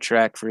piece had a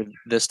track for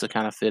this to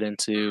kind of fit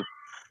into,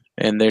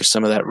 and there's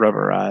some of that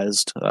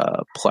rubberized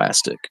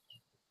plastic.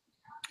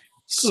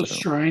 So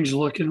strange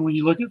looking when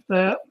you look at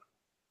that.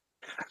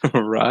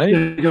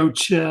 Right? Big old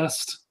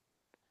chest.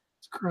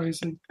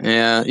 Crazy.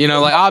 Yeah,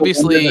 like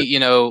obviously,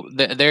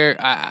 they're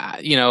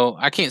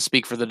I can't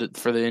speak for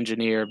the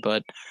engineer,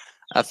 but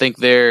I think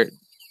their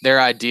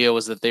idea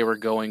was that they were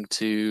going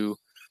to,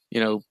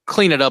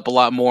 clean it up a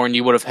lot more, and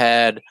you would have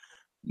had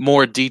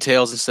more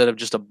details instead of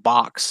just a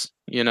box.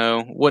 It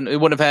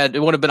wouldn't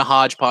have been a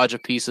hodgepodge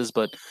of pieces,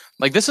 but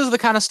like this is the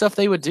kind of stuff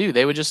they would do.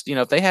 They would just,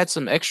 if they had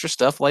some extra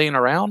stuff laying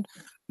around,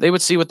 they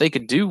would see what they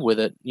could do with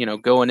it,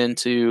 going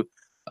into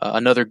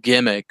another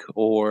gimmick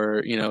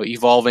or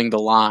evolving the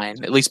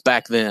line, at least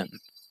back then.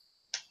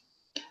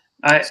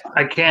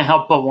 I can't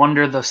help but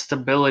wonder the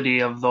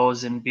stability of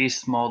those in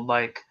beast mode.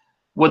 Like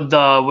with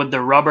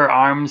the rubber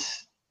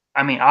arms,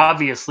 I mean,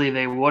 obviously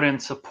they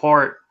wouldn't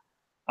support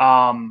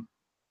the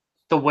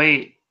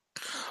weight.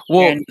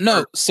 Well,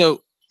 no,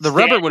 so the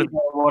rubber would have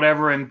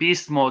whatever in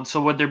beast mode.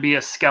 So would there be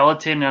a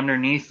skeleton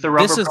underneath the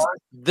rubber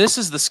part? This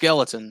is the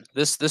skeleton.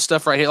 This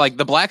stuff right here, like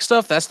the black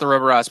stuff, that's the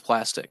rubberized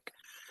plastic.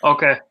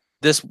 Okay.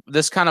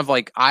 This kind of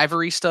like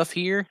ivory stuff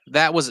here,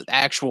 that was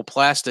actual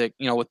plastic,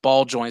 with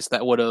ball joints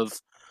that would have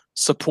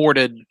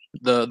supported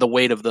the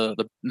weight of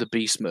the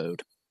beast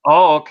mode.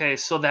 Oh, okay.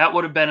 So that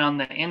would have been on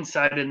the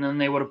inside, and then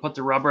they would have put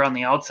the rubber on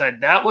the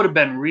outside. That would have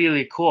been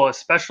really cool,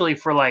 especially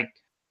for like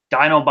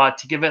Dinobot,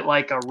 to give it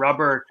like a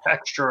rubber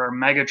texture, or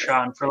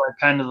Megatron for like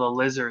kind of the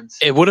lizards.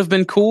 It would have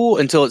been cool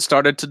until it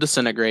started to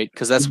disintegrate,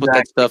 because that's what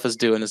that stuff is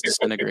doing, is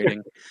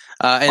disintegrating.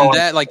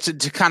 That, like,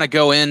 to kind of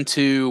go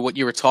into what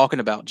you were talking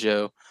about,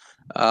 Joe,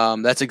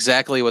 that's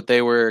exactly what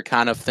they were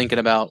kind of thinking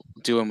about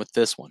doing with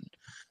this one.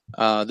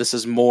 This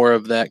is more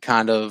of that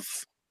kind of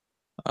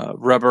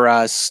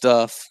rubberized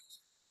stuff.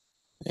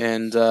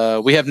 And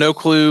we have no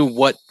clue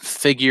what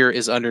figure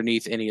is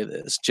underneath any of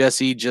this.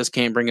 Jesse just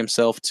can't bring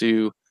himself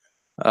to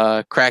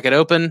crack it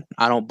open.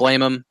 I don't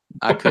blame him.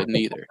 I couldn't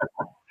either.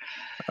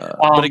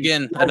 But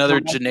again, another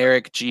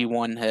generic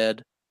G1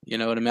 head. You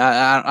know what I mean?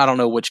 I don't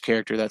know which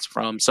character that's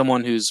from.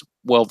 Someone who's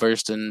well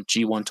versed in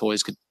G1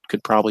 toys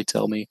could probably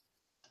tell me.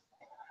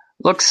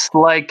 Looks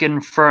like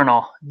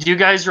Infernal. Do you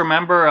guys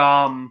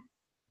remember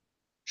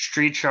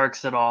Street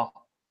Sharks at all?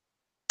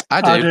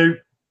 I do.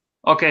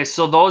 Okay,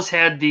 so those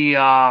had the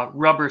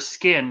rubber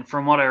skin,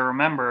 from what I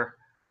remember.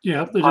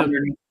 Yeah, they did.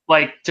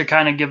 Like to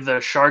kind of give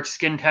the shark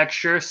skin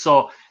texture.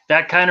 So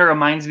that kind of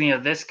reminds me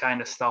of this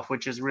kind of stuff,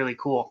 which is really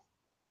cool.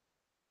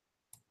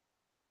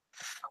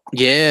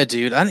 Yeah,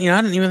 dude. I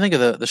didn't even think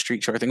of the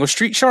Street Shark thing. Was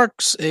Street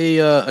Sharks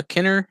a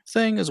Kenner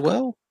thing as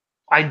well?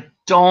 I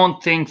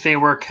don't think they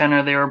were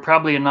Kenner. They were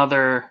probably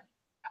another.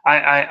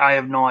 I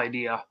have no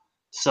idea.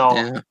 So,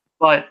 yeah.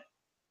 But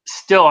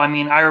still, I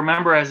mean, I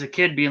remember as a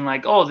kid being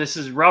like, "Oh, this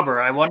is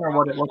rubber. I wonder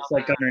what it looks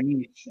like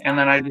underneath." And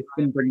then I just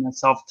couldn't bring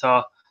myself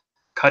to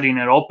cutting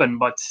it open.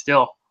 But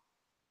still,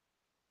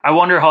 I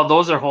wonder how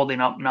those are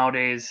holding up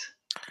nowadays.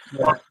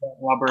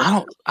 Rubber.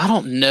 I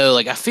don't know.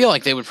 Like, I feel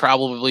like they would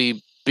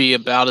probably be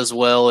about as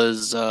well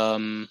as.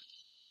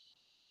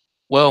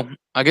 Well,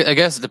 I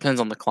guess it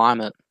depends on the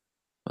climate.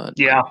 But,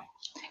 yeah.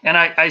 And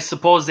I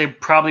suppose they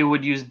probably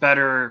would use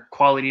better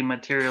quality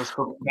materials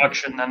for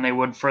production than they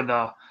would for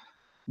the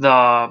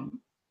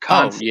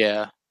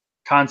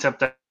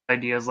concept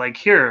ideas. Like,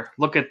 here,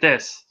 look at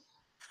this.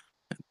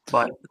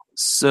 But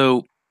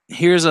so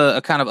here's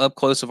a kind of up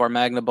close of our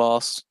Magna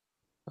Boss.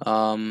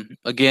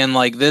 Again,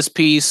 like this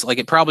piece, like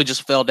it probably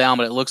just fell down,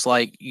 but it looks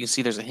like you can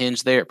see there's a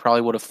hinge there. It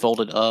probably would have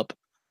folded up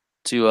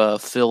to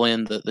fill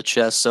in the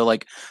chest. So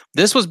like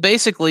this was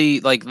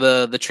basically like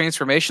the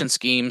transformation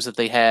schemes that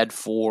they had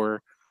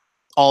for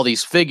all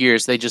these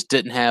figures. They just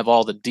didn't have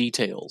all the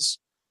details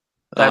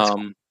that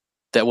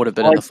would have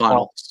been in the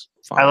final.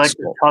 I like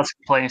the tusk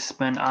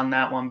placement on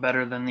that one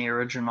better than the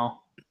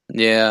original.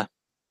 Yeah.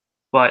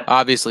 But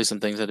obviously some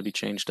things had to be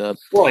changed up.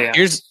 Well, yeah.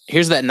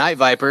 Here's that Night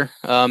Viper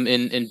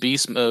in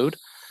beast mode,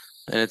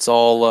 and it's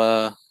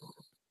all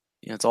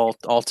it's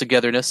all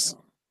togetherness.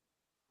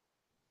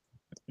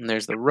 And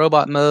there's the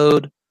robot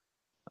mode.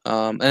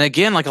 And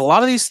again, like a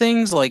lot of these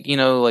things, like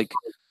like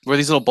where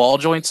these little ball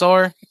joints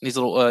are, these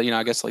little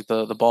I guess like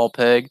the ball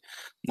peg,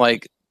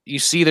 like you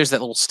see there's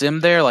that little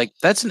stem there, like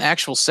that's an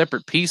actual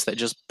separate piece that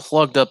just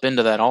plugged up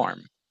into that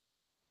arm.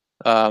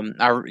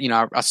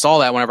 I saw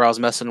that whenever I was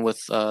messing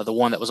with the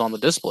one that was on the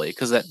display,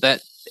 because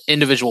that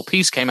individual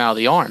piece came out of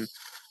the arm.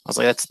 I was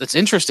like, that's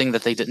interesting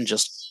that they didn't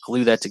just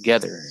glue that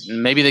together.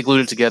 Maybe they glued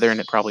it together and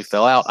it probably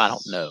fell out. I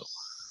don't know.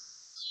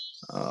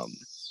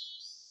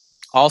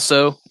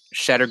 Also,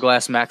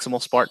 Shatterglass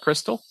Maximal Spark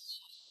Crystal.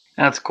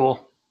 That's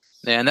cool.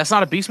 And that's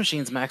not a Beast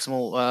Machines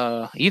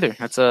Maximal either.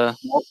 That's a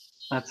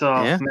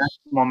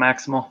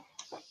Maximal.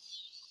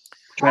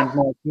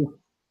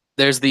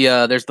 There's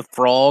the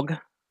frog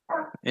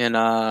in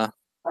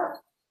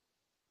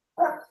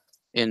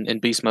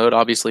beast mode,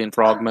 obviously in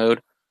frog mode.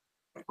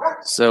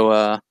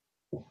 So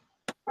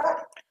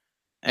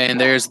and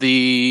there's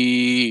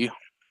the,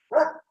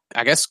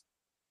 I guess,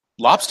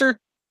 lobster.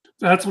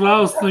 That's what I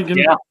was thinking.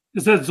 Yeah.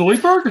 Is that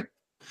Zoidberg?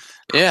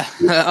 Yeah.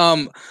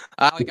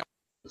 I don't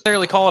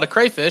necessarily call it a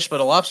crayfish,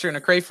 but a lobster and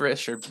a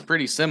crayfish are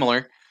pretty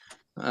similar,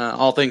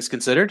 all things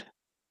considered.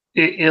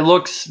 It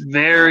looks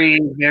very,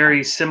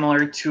 very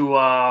similar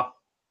to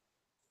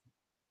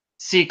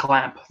Sea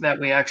Clamp that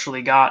we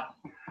actually got.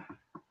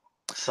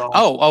 So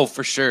oh,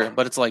 for sure.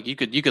 But it's like you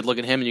could look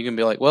at him and you can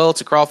be like, well,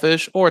 it's a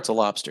crawfish or it's a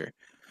lobster.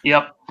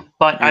 Yep.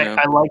 But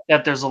I like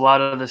that there's a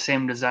lot of the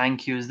same design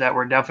cues that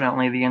were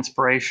definitely the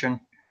inspiration.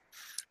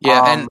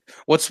 Yeah, and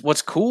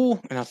what's cool,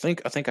 and I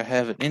think I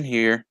have it in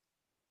here.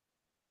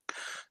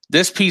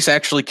 This piece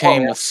actually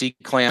came with Sea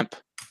Clamp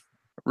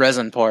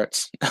resin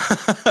parts.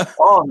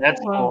 Oh, that's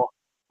cool.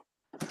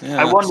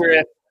 Yeah,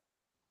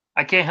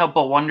 I can't help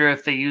but wonder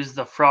if they used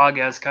the frog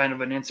as kind of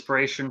an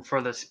inspiration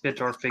for the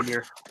Spitor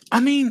figure.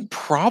 I mean,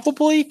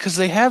 probably, because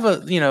they have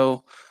they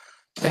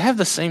have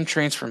the same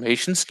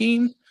transformation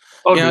scheme.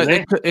 Oh, do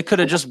they? It could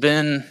have just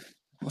been.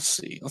 Let's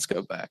see. Let's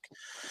go back.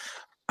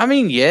 I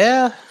mean,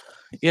 yeah.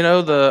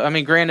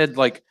 Granted,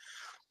 like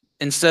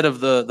instead of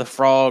the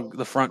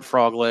front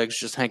frog legs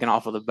just hanging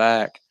off of the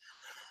back,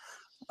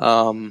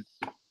 and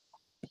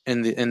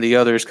the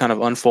others kind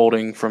of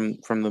unfolding from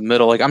the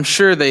middle. Like I'm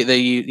sure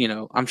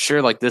I'm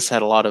sure like this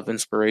had a lot of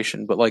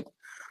inspiration, but like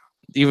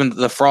even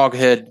the frog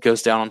head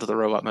goes down onto the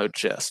robot mode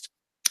chest.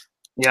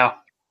 Yeah,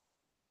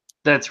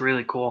 that's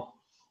really cool.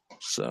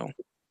 So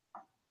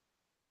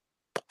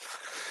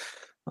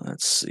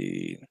let's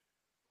see.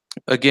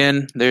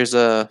 Again, there's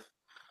a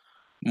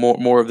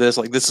more of this.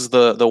 Like this is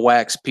the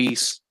wax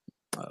piece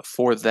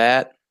for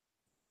that.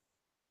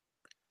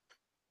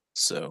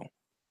 So,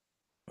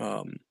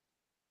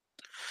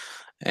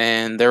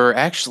 and there were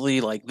actually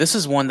this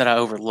is one that I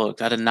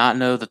overlooked. I did not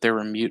know that there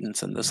were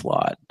mutants in this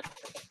lot.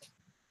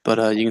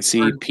 But you can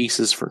see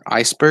pieces for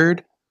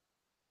Icebird.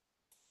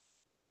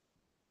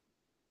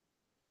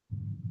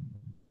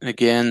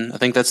 Again, I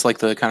think that's like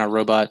the kind of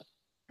robot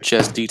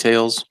chest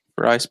details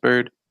for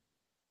Icebird.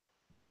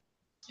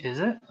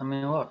 Is it? I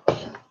mean, look.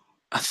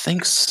 I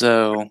think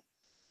so.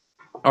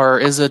 Or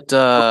is it?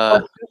 They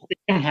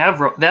didn't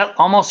have that.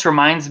 Almost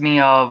reminds me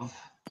of.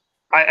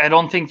 I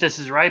don't think this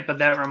is right, but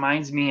that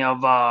reminds me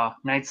of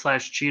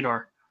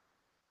Night/Cheetor.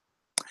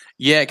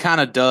 Yeah, it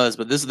kind of does,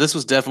 but this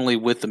was definitely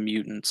with the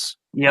mutants.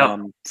 Yeah.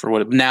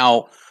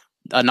 Now,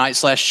 a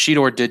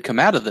Night/Cheetor did come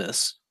out of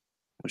this,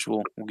 which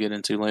we'll get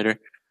into later.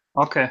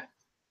 Okay.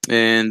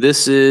 And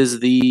this is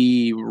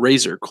the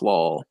Razor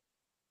Claw,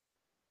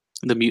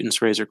 the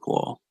mutants' Razor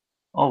Claw.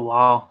 Oh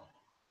wow.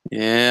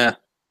 Yeah.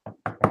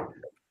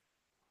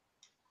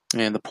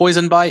 And the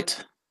Poison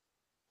Bite.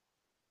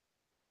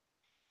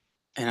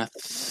 And I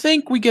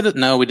think we get it.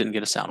 No, we didn't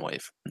get a sound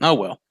wave. Oh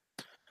well.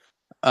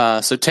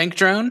 So Tank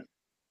Drone.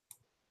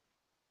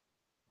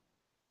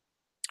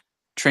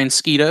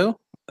 Transketo.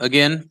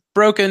 Again,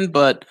 broken,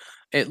 but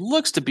it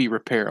looks to be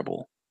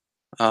repairable.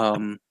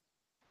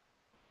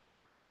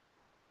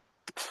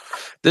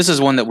 This is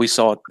one that we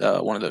saw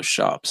at one of those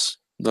shops.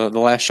 The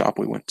last shop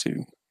we went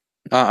to.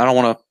 I don't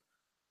want to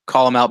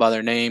call them out by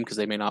their name because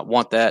they may not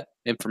want that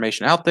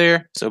information out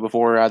there. So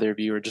before either of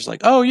you are just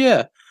like, oh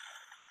yeah.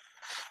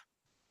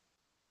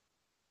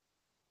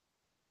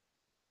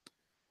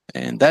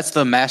 And that's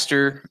the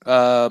master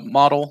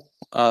model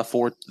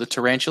for the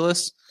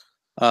Tarantulas.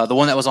 The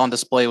one that was on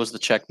display was the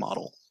Czech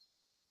model.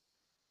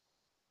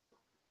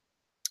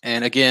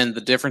 And again,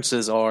 the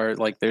differences are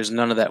there's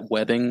none of that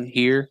webbing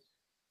here.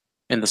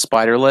 and the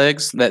spider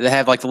legs that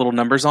have like the little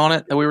numbers on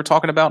it that we were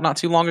talking about not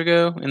too long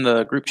ago in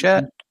the group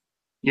chat.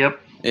 Yep.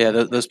 Yeah,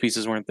 those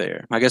pieces weren't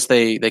there. I guess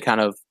they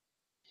kind of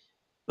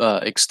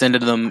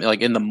extended them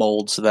like in the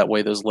mold so that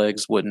way those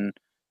legs wouldn't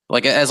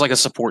like as like a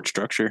support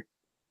structure.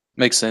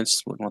 Makes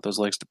sense. Wouldn't want those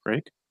legs to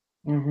break.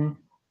 Mm-hmm.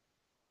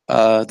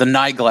 The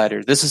Night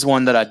Glider. This is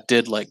one that I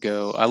did let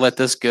go. I let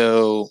this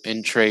go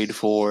in trade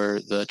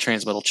for the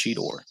Transmetal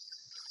Cheetor.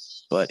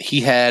 But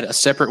he had a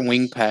separate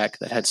wing pack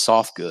that had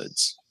soft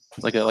goods,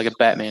 like a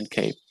Batman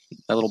cape.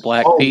 That little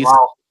black piece.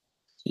 Wow.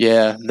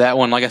 Yeah, that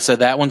one. Like I said,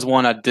 that one's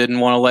one I didn't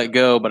want to let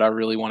go, but I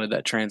really wanted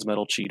that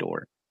Transmetal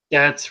Cheetor.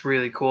 That's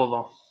really cool,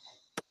 though.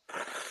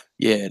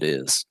 Yeah, it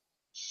is.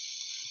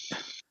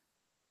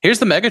 Here's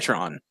the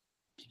Megatron.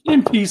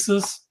 In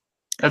pieces.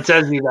 That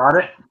says you got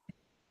it?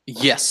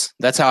 Yes,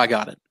 that's how I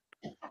got it.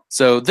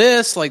 So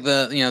this, like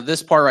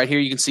this part right here,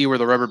 you can see where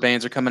the rubber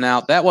bands are coming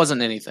out. That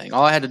wasn't anything.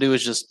 All I had to do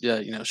was just,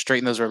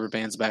 straighten those rubber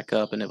bands back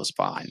up, and it was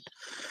fine.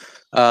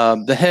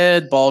 The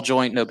head, ball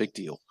joint, no big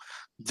deal.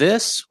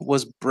 This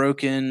was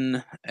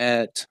broken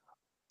at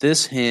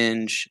this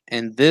hinge,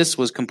 and this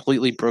was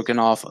completely broken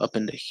off up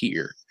into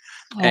here.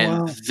 Oh,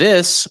 and wow.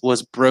 this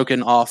was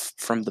broken off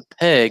from the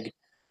peg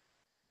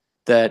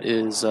that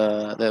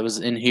was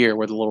in here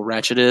where the little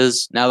ratchet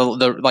is. Now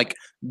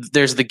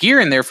there's the gear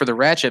in there for the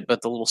ratchet,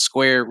 but the little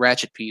square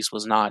ratchet piece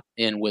was not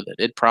in with it.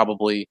 It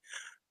probably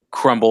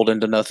crumbled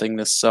into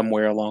nothingness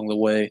somewhere along the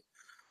way.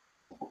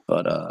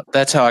 But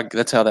that's how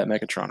that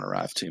Megatron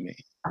arrived to me.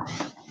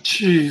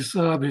 Jeez,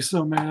 I'd be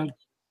so mad.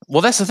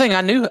 Well, that's the thing.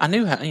 I knew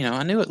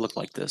it looked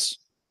like this.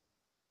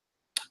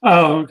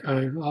 Oh,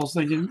 okay. I was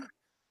thinking.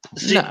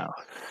 No,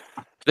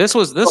 this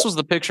was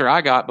the picture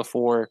I got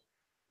before.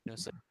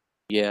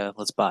 Yeah,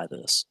 let's buy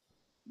this.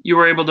 You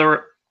were able to,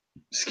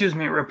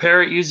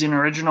 repair it using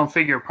original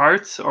figure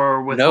parts,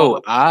 or with?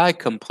 No, I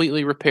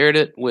completely repaired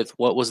it with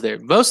what was there.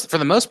 For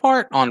the most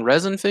part, on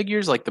resin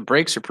figures, like the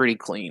brakes are pretty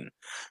clean.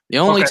 The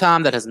only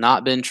time that has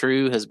not been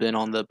true has been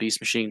on the Beast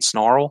Machine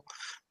Snarl,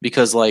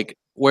 because like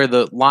where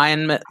the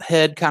lion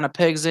head kind of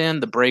pegs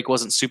in, the brake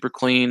wasn't super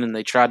clean, and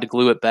they tried to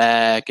glue it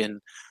back, and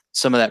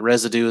some of that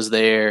residue is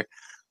there.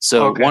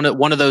 So one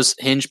of those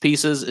hinge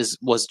pieces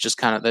was just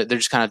kind of, they're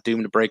just kind of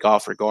doomed to break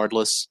off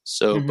regardless.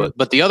 So,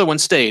 but the other one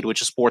stayed,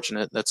 which is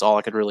fortunate. That's all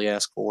I could really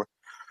ask for.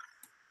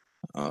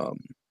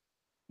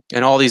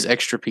 And all these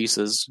extra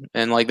pieces,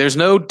 and like there's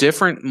no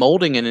different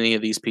molding in any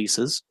of these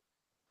pieces.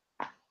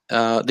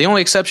 The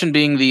only exception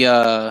being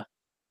the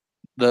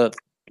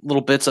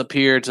little bits up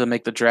here to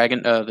make the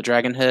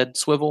dragon head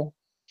swivel.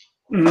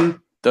 Mm-hmm.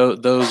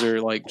 Those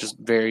are like just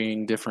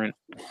varying different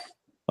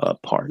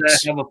parts.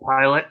 Does that have a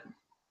pilot?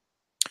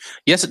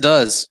 Yes, it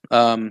does.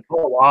 Oh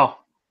wow!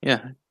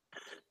 Yeah,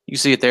 you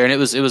see it there, and it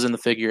was in the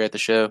figure at the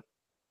show.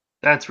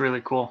 That's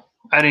really cool.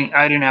 I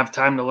didn't have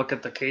time to look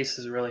at the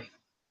cases really.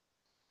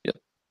 Yep.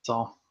 That's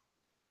all.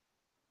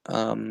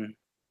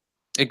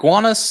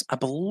 Iguanus, I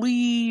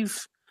believe.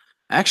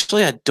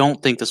 Actually, I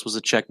don't think this was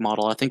a check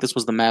model. I think this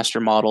was the master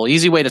model.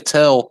 Easy way to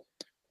tell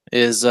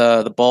is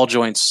the ball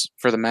joints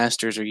for the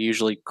masters are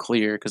usually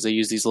clear because they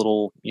use these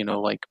little,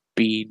 like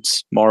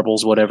beads,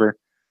 marbles, whatever.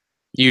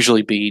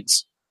 Usually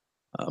beads.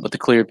 But the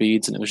clear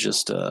beads, and it was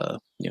just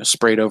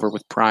sprayed over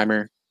with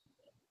primer,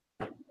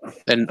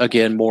 and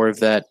again more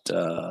of that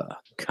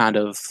kind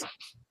of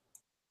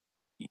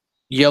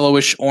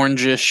yellowish,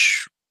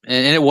 orangish,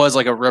 and it was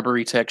like a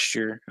rubbery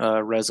texture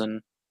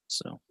resin.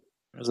 So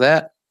there's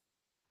that.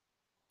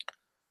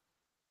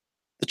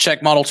 The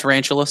check model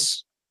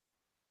Tarantulas,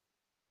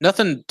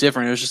 nothing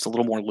different. It was just a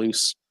little more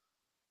loose.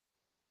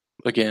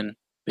 Again,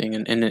 being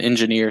an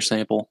engineer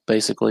sample,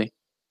 basically.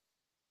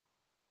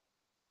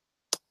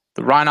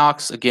 The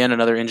Rhinox, again,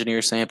 another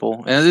engineer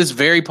sample. And it is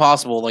very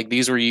possible, like,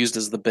 these were used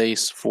as the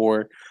base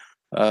for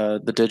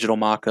the digital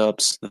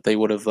mock-ups that they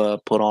would have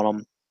put on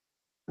them.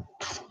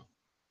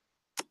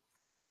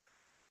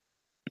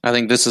 I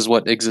think this is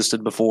what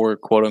existed before,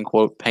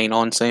 quote-unquote,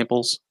 paint-on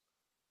samples.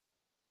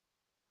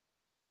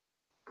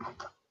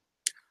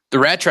 The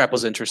Rat Trap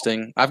was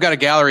interesting. I've got a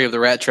gallery of the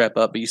Rat Trap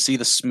up, but you see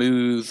the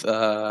smooth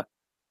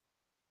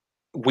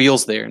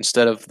wheels there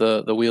instead of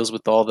the wheels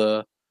with all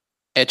the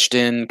etched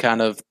in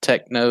kind of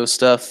techno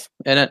stuff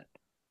in it.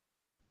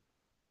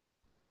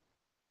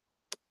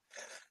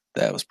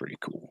 That was pretty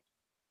cool.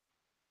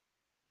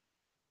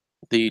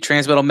 The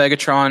Transmetal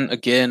Megatron,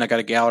 again, I got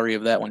a gallery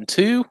of that one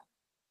too.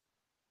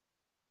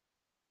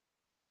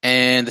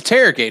 And the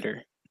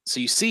Terrorgator. So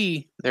you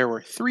see, there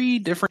were 3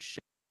 different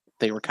shapes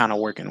they were kind of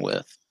working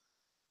with.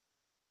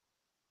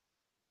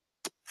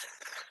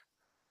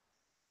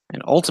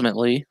 And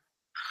ultimately,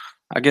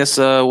 I guess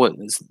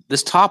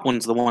this top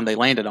one's the one they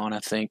landed on, I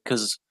think,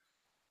 because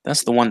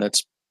that's the one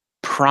that's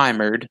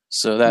primered.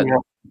 So that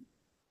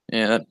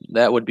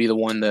that would be the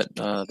one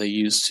that they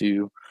used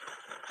to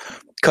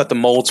cut the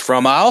molds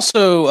from. I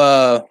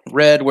also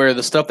read where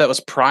the stuff that was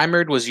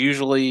primered was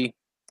usually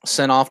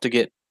sent off to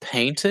get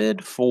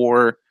painted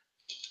for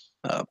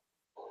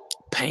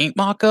paint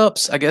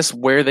mock-ups, I guess,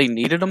 where they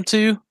needed them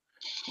to.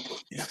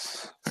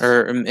 Yes.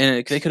 Or and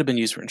they could have been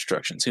used for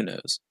instructions. Who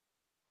knows?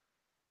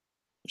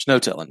 There's no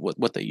telling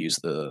what they use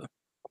the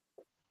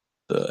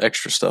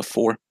extra stuff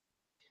for.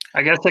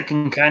 I guess I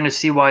can kind of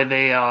see why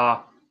they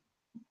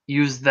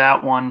use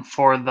that one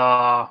for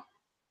the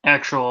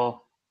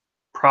actual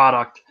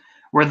product,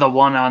 where the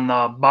one on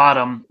the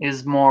bottom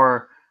is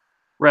more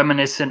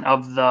reminiscent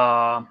of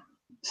the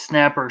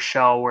snapper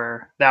shell,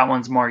 where that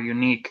one's more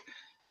unique.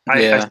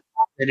 Yeah.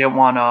 They didn't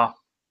want to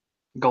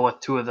go with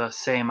two of the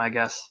same, I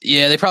guess.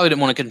 Yeah, they probably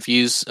didn't want to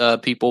confuse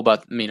people by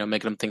making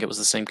them think it was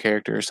the same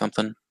character or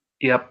something.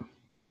 Yep.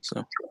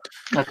 So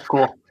that's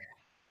cool.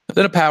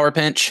 Then a power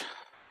pinch,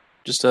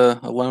 just a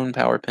lone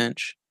power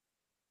pinch.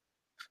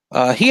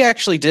 He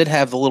actually did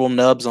have the little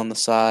nubs on the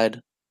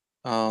side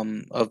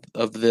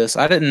of this.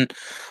 I didn't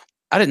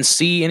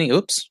see any.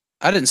 Oops,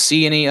 I didn't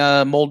see any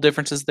mold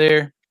differences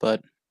there,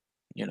 but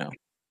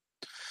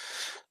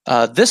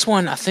this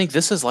one, I think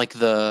this is like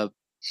the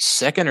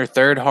second or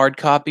third hard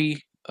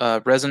copy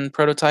resin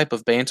prototype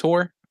of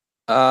Bantor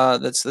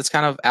that's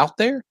kind of out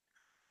there.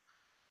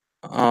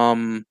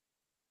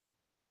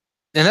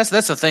 And that's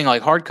the thing,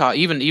 like hard copy,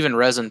 even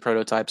resin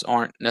prototypes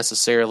aren't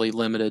necessarily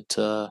limited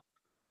to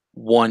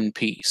one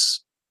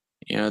piece.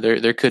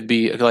 There could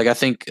be, like, I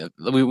think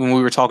when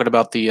we were talking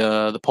about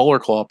the Polar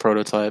Claw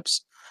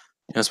prototypes,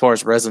 as far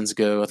as resins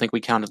go, I think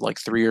we counted like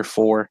 3 or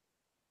 4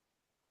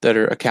 that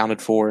are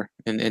accounted for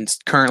and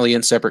currently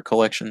in separate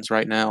collections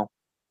right now.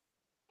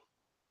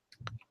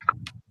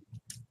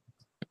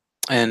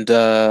 And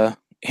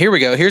here we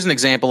go. Here's an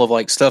example of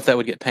like stuff that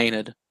would get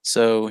painted.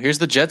 So here's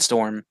the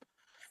Jetstorm,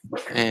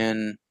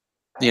 and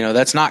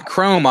that's not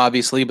chrome,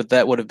 obviously, but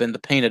that would have been the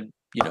painted,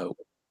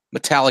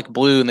 metallic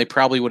blue, and they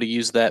probably would have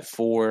used that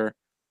for,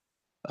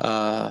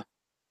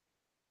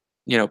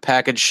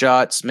 package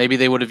shots. Maybe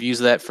they would have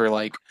used that for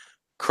like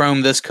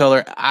chrome this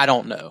color. I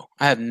don't know.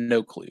 I have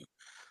no clue.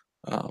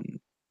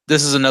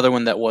 This is another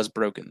one that was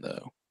broken,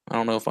 though. I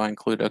don't know if I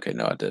include. Okay,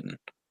 no, I didn't.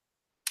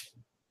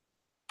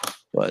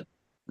 But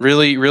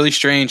really, really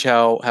strange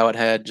how it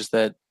had just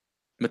that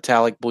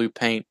metallic blue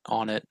paint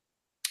on it.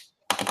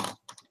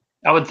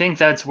 I would think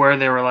that's where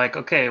they were like,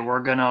 okay, we're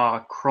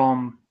gonna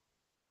chrome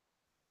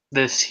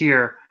this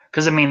here,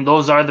 because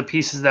those are the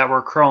pieces that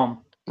were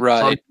chrome,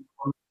 right?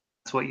 So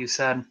that's what you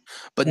said.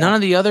 But none of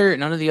the other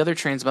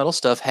Transmetal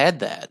stuff had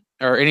that,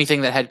 or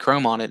anything that had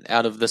chrome on it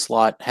out of this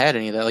lot had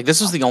any of that. Like,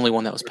 this was the only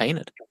one that was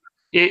painted.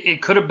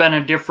 It could have been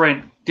a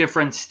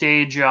different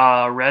stage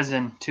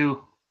resin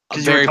too,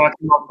 because you were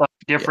talking about the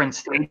different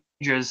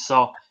stages.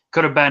 So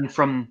could have been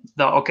from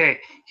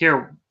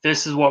here.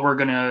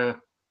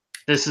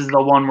 This is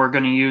the one we're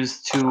gonna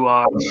use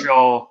to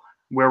show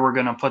where we're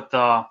gonna put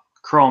the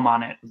chrome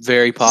on it.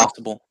 Very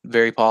possible.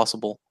 Very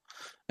possible.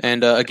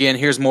 And again,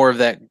 here's more of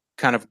that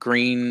kind of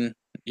green,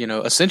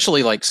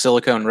 essentially like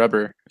silicone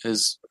rubber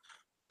is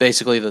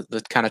basically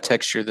the kind of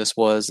texture this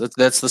was.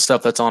 That's the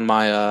stuff that's on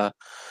my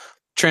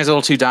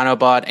Transmetal 2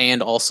 Dinobot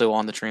and also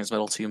on the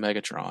Transmetal 2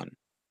 Megatron.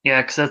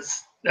 Yeah,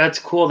 because that's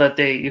cool that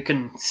you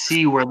can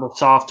see where the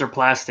softer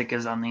plastic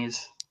is on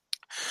these.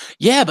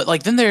 Yeah, but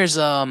like then there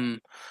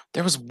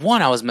was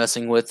one I was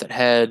messing with that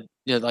had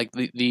like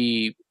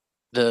the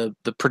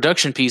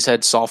production piece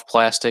had soft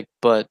plastic,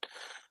 but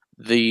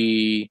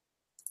the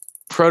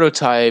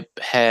prototype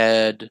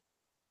had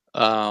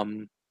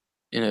it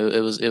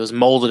was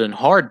molded in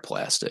hard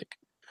plastic.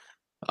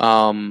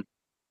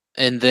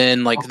 And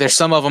then like there's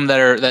some of them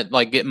that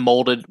like get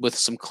molded with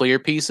some clear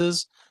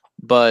pieces,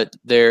 but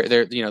they're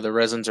the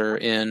resins are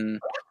in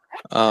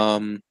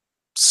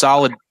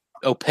solid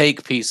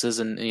opaque pieces,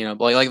 and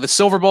like the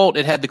Silverbolt,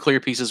 it had the clear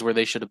pieces where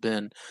they should have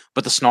been,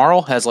 but the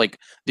Snarl has like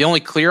the only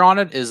clear on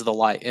it is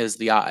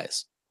the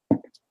eyes.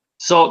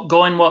 So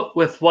going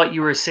with what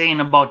you were saying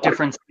about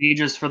different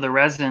stages for the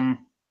resin,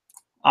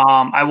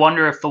 I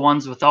wonder if the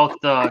ones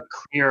without the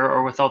clear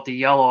or without the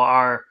yellow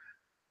are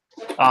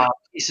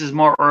pieces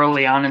more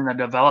early on in the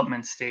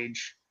development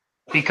stage,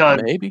 because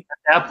maybe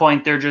at that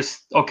point they're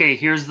just, okay,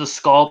 here's the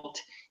sculpt,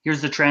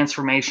 here's the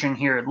transformation,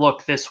 here,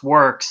 look, this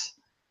works,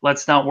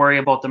 let's not worry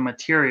about the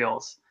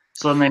materials.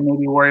 So then they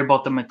maybe worry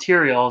about the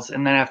materials,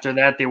 and then after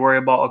that they worry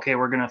about, okay,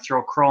 we're going to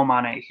throw chrome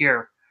on it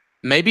here.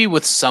 Maybe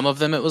with some of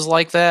them it was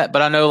like that,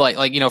 but I know like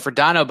for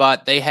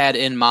Dinobot, they had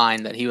in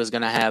mind that he was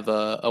going to have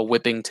a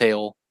whipping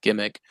tail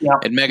gimmick.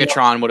 Yep. And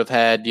Megatron would have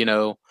had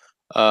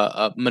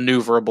a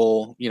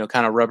maneuverable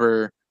kind of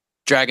rubber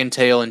dragon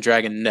tail and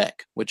dragon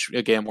neck, which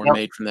again were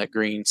made from that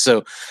green.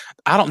 So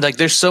I don't like.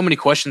 There's so many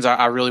questions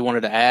I really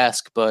wanted to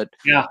ask, but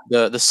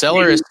the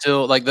seller is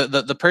still like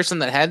the person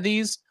that had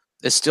these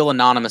is still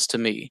anonymous to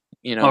me.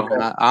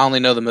 I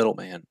only know the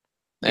middleman,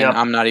 and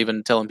I'm not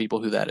even telling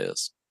people who that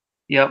is.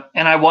 Yep.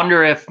 And I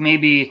wonder if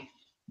maybe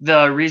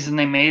the reason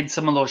they made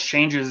some of those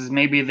changes is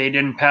maybe they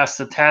didn't pass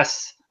the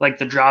tests, like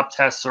the drop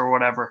tests or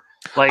whatever.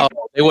 Like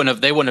they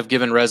wouldn't have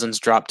given resins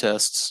drop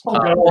tests.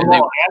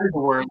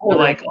 Afterwards, they're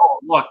like, oh,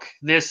 look,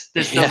 this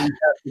doesn't pass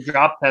the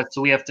drop test,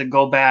 so we have to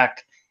go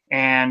back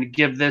and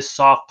give this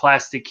soft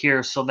plastic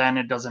here so then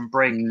it doesn't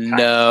break.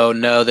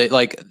 No, they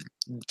like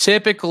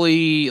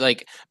typically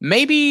like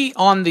maybe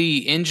on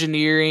the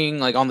engineering,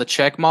 like on the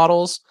check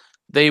models,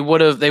 they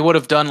would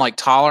have done like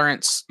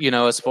tolerance,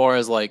 as far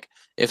as like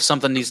if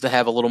something needs to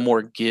have a little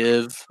more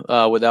give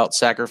without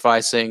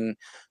sacrificing,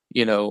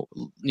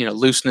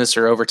 looseness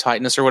or over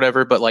tightness or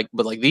whatever. But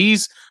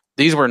these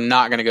were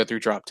not going to go through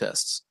drop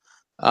tests.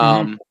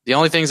 The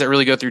only things that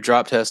really go through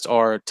drop tests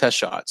are test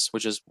shots,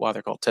 which is why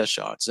they're called test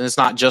shots. And it's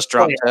not just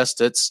drop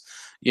test. It's,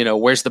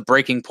 where's the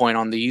breaking point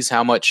on these?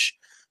 How much,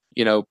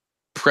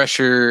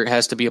 pressure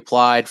has to be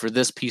applied for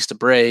this piece to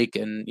break,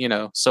 and,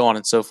 so on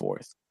and so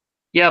forth.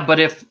 Yeah, but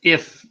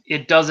if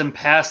it doesn't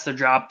pass the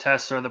drop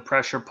test or the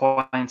pressure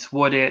points,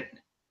 would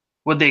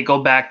they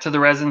go back to the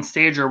resin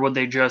stage, or would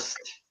they just?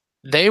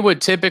 They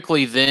would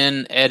typically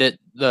then edit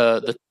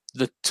the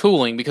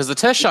tooling, because the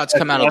test shots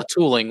come out of the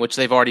tooling, which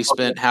they've already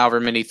spent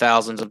however many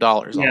thousands of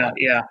dollars on.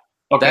 Yeah.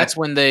 Okay. That's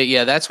when they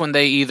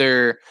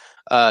either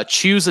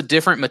choose a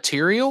different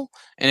material,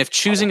 and if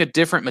choosing a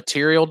different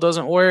material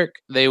doesn't work,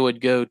 they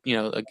would go,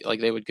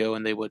 they would go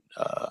and they would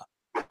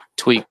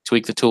tweak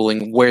the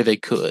tooling where they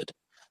could.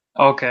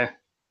 Okay.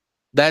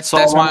 That's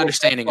my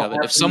understanding of it.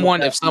 If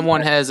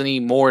someone has any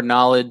more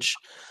knowledge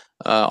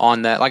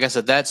on that, like I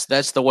said,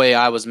 that's the way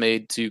I was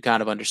made to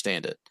kind of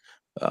understand it.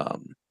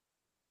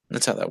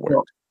 That's how that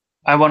worked.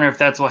 I wonder if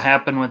that's what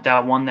happened with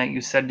that one that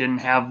you said didn't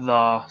have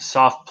the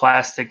soft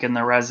plastic in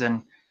the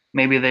resin.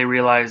 Maybe they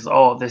realized,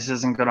 oh, this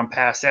isn't going to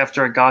pass.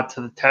 After it got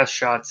to the test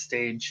shot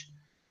stage,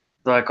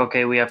 they're like,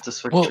 okay, we have to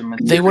switch the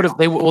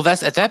material.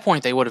 That's at that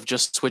point they would have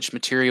just switched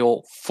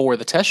material for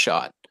the test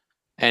shot,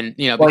 and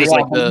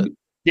because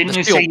didn't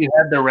you say you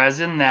had the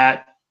resin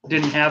that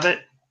didn't have it?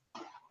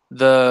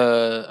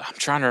 I'm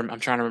trying to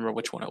remember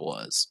which one it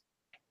was,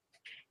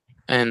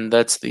 and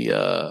that's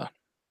the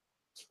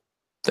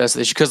issue,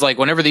 because like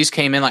whenever these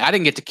came in, like I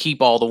didn't get to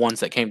keep all the ones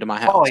that came to my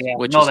house. Oh yeah,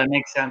 that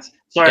makes sense.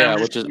 Sorry, I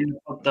was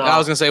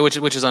gonna say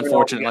which is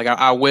unfortunate. Like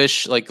I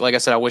wish, like I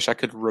said, I wish I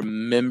could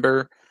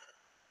remember,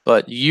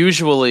 but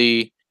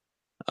usually,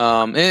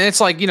 and it's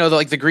like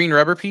like the green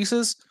rubber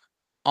pieces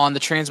on the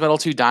Transmetal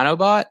 2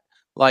 Dinobot,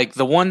 like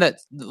the one that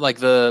like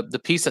the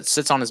piece that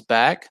sits on his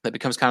back that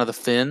becomes kind of the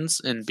fins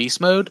in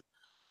beast mode,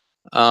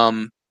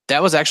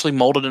 that was actually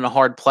molded in a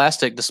hard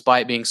plastic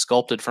despite being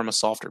sculpted from a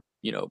softer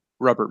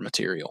rubber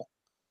material.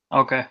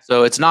 Okay.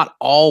 So it's not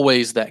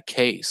always that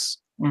case.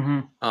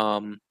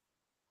 Mm-hmm.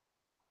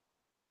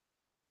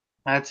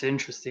 That's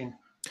interesting.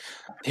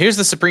 Here's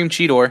the Supreme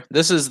Cheetor.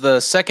 This is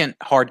the second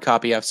hard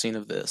copy I've seen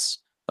of this.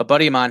 A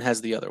buddy of mine has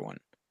the other one.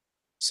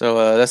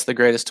 So that's the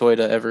greatest toy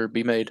to ever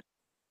be made.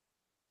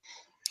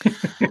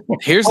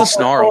 Here's the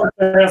Snarl.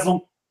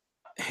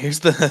 Here's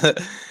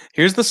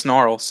the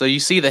Snarl. So you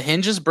see the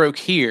hinges broke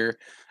here,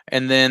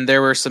 and then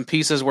there were some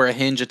pieces where a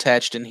hinge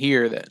attached in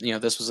here that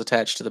this was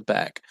attached to the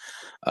back.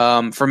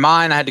 For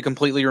mine, I had to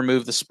completely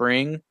remove the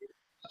spring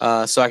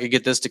so I could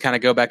get this to kind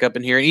of go back up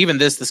in here. And even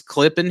this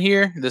clip in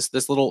here, this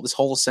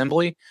whole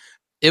assembly,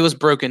 it was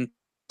broken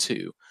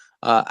too.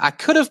 I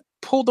could have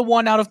pulled the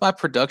one out of my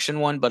production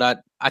one,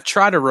 but I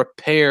try to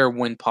repair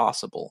when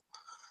possible.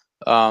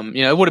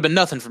 It would have been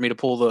nothing for me to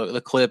pull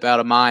the clip out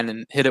of mine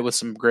and hit it with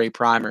some gray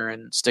primer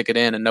and stick it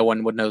in, and no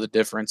one would know the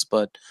difference.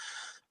 But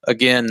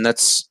again,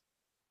 that's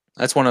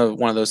one of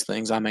those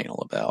things I'm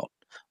anal about.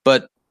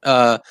 But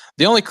the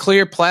only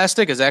clear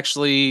plastic is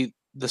actually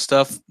the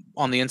stuff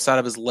on the inside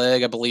of his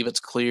leg. I believe it's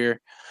clear,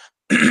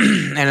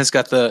 and it's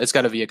got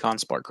a Viacon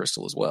Spark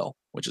crystal as well,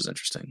 which is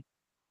interesting.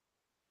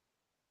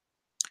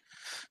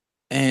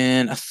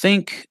 And I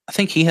think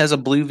he has a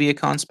blue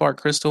Viacon Spark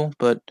crystal,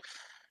 but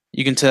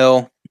you can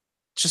tell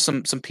just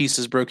some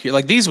pieces broke here.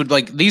 Like these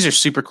are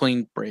super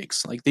clean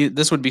breaks. Like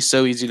this would be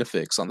so easy to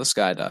fix on the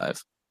Skydive.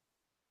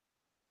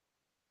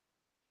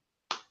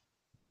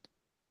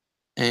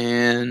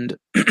 And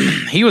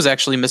he was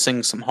actually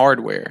missing some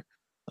hardware,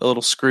 a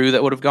little screw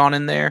that would have gone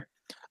in there.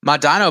 My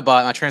Dinobot,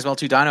 my Transmetal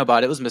 2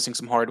 Dinobot, it was missing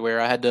some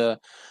hardware. I had to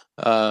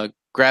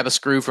grab a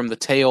screw from the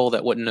tail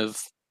that wouldn't have,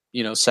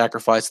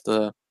 sacrificed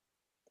the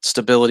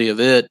stability of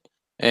it,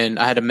 and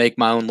I had to make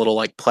my own little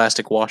like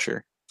plastic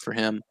washer for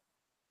him.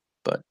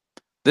 But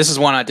this is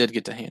one I did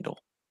get to handle.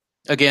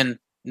 Again,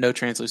 no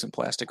translucent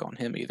plastic on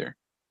him either.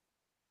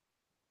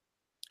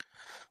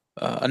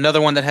 Another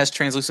one that has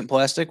translucent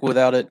plastic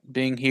without it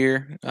being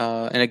here.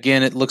 And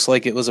again, it looks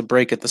like it was a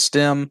break at the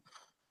stem.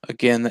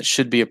 Again, that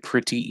should be a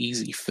pretty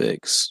easy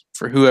fix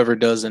for whoever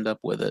does end up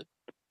with it.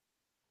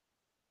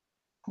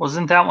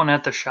 Wasn't that one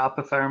at the shop,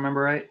 if I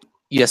remember right?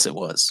 Yes, it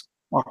was.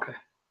 Okay.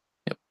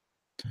 Yep.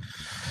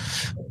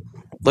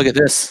 Look at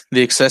this.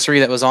 The accessory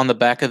that was on the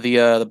back of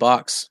the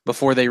box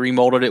before they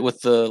remolded it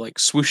with the like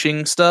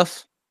swooshing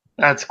stuff.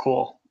 That's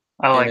cool.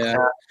 I like that.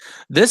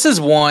 This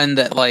is one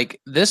that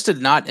this did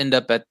not end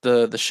up at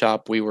the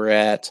shop we were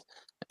at,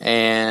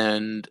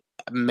 and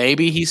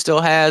maybe he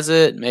still has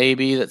it.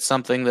 Maybe that's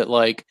something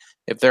that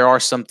if there are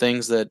some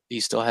things that he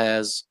still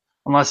has,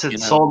 unless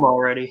it's sold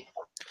already.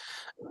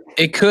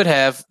 It could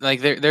have.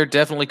 There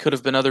definitely could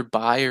have been other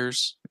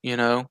buyers,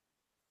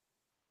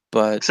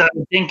 But I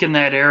think in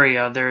that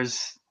area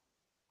there's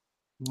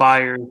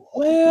buyers.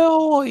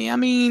 Well, I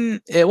mean,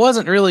 it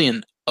wasn't really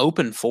an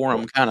open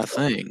forum kind of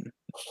thing.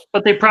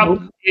 But they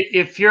probably,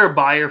 if you're a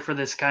buyer for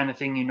this kind of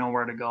thing, you know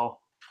where to go.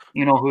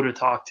 You know who to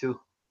talk to.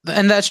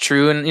 And that's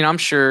true. And, I'm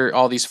sure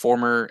all these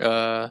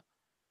former,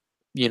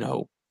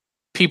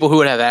 people who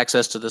would have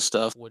access to this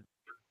stuff would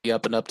be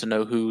up and up to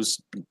know who's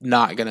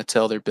not going to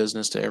tell their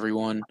business to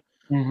everyone.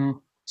 Mm-hmm.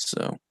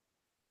 So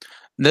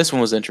this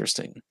one was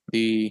interesting.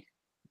 The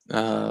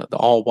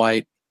all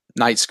white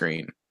night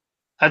screen.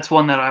 That's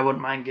one that I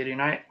wouldn't mind getting.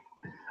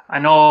 I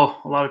know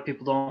a lot of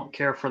people don't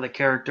care for the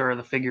character or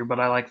the figure, but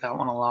I like that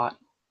one a lot.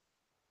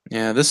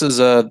 Yeah, this is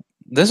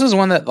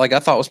one that I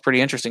thought was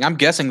pretty interesting. I'm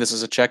guessing this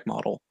is a check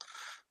model.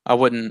 I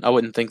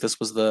wouldn't think this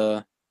was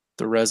the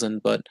resin,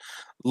 but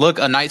look,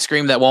 a night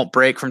scream that won't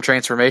break from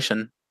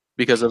transformation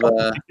because of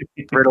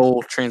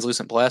brittle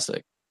translucent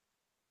plastic.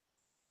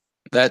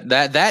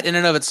 That in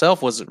and of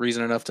itself was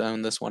reason enough to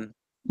own this one.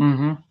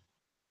 Mm-hmm.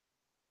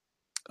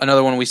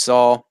 Another one we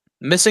saw,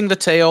 missing the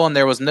tail, and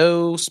there was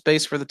no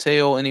space for the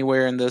tail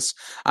anywhere in this.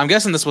 I'm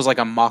guessing this was like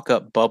a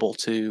mock-up bubble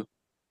too.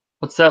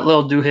 What's that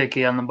little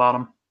doohickey on the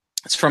bottom?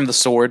 It's from the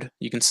sword.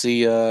 You can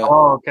see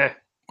okay,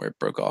 where it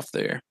broke off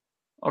there.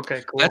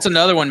 Okay, cool. That's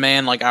another one,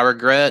 man. I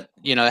regret,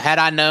 had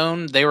I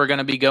known they were going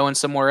to be going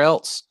somewhere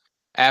else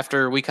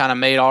after we kind of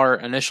made our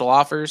initial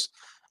offers,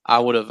 I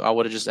would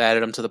have just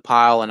added them to the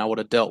pile, and I would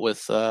have dealt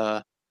with,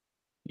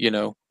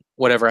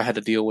 whatever I had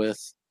to deal with.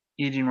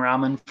 Eating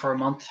ramen for a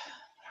month.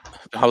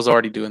 I was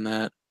already doing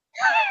that.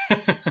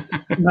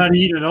 Not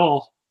eat at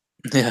all.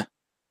 Yeah.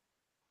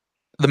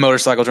 The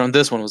motorcycle drone.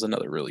 This one was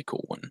another really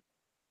cool one.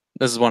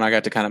 This is one I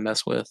got to kind of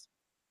mess with.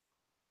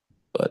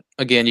 But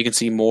again, you can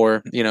see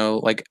more,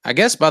 I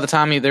guess by the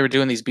time they were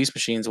doing these Beast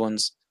Machines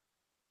ones,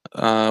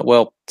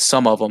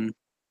 some of them,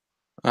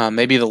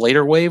 maybe the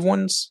later wave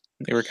ones,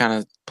 they were kind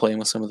of playing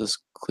with some of this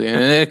clear.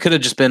 And it could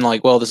have just been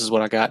this is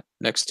what I got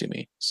next to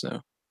me. So.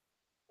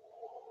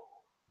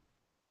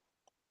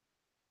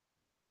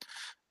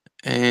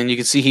 And you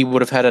can see he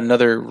would have had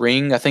another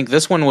ring. I think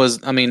this one was,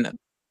 the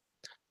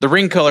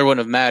ring color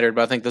wouldn't have mattered,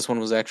 but I think this one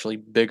was actually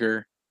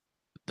bigger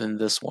than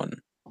this one.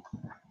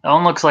 That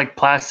one looks like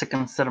plastic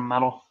instead of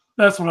metal.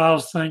 That's what I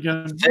was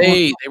thinking.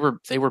 They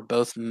were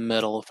both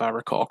metal, if I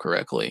recall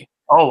correctly.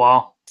 Oh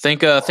wow!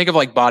 Think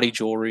of body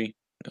jewelry.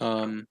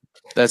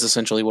 That's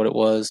essentially what it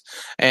was.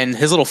 And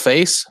his little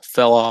face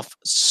fell off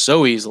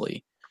so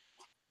easily.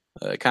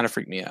 It kind of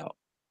freaked me out.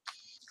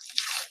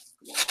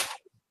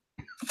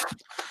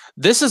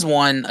 This is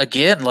one,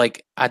 again,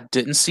 I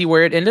didn't see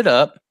where it ended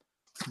up,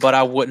 but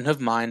I wouldn't have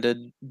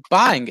minded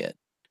buying it.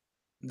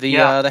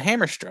 The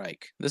Hammer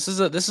Strike. This is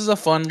a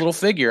fun little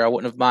figure. I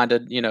wouldn't have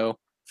minded,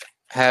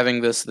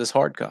 having this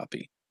hard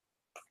copy.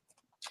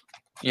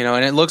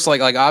 And it looks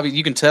like obviously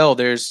you can tell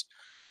there's,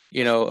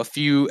 a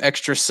few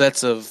extra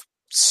sets of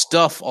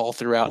stuff all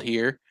throughout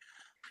here.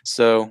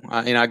 So,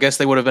 I guess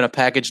they would have been a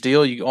package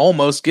deal. You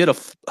almost get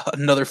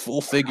another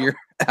full figure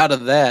out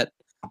of that.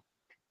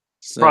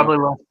 So, probably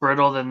less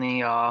brittle than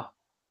the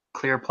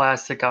clear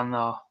plastic on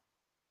the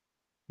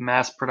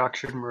mass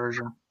production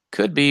version.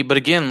 Could be, but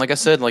again, like I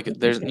said,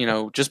 there's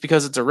just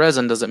because it's a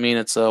resin doesn't mean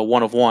it's a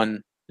 1 of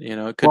 1.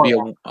 It could be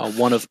a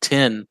 1 of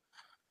 10.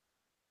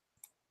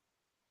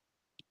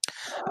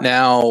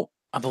 Now,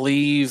 I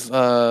believe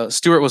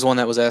Stuart was one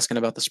that was asking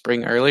about the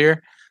spring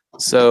earlier.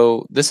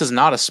 So this is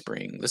not a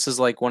spring. This is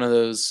one of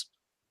those.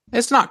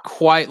 It's not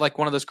quite like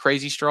one of those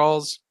crazy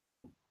straws,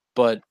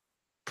 but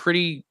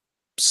pretty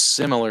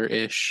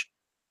similar-ish.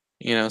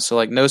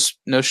 So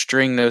no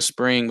string, no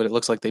spring, but it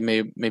looks like they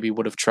maybe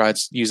would have tried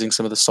using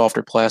some of the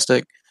softer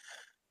plastic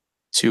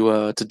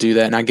to do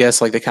that. And I guess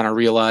they kind of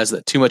realized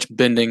that too much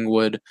bending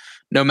would,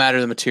 no matter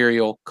the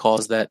material,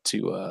 cause that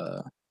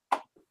to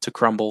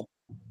crumble,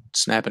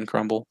 snap and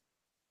crumble.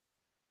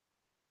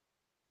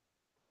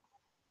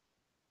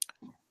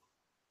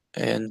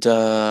 And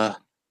a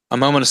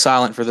moment of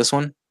silence for this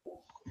one.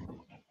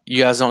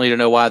 You guys don't need to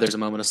know why there's a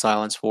moment of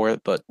silence for it,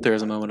 but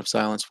there's a moment of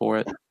silence for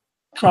it.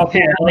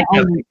 Again,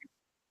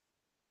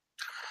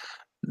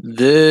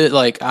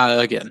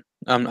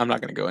 I'm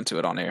not going to go into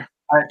it on air.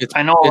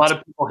 I know a lot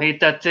of people hate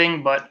that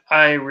thing, but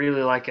I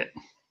really like it.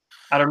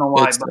 I don't know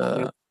why,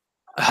 but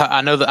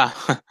I know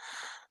that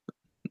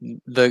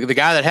the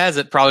guy that has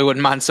it probably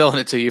wouldn't mind selling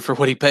it to you for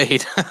what he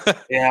paid.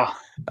 Yeah,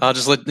 I'll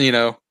just let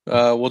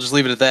we'll just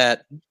leave it at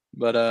that.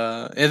 But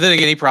and then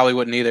again, he probably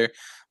wouldn't either.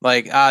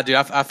 Dude,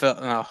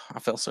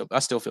 I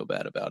still feel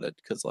bad about it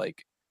because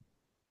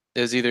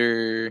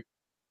it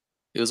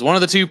was one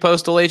of the two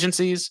postal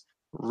agencies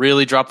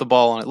really dropped the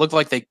ball on it. It looked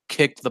like they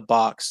kicked the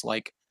box,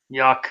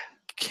 yuck,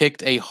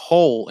 kicked a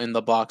hole in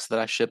the box that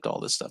I shipped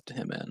all this stuff to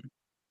him in.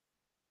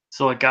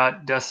 So it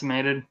got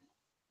decimated?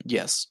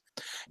 Yes.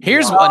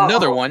 Here's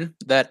another one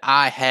that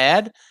I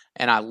had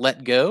and I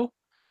let go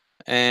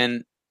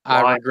and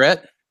I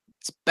regret.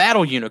 It's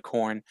Battle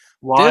Unicorn.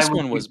 Why this would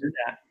one was you do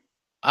that?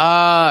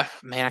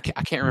 Man, I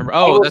can't remember.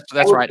 Oh,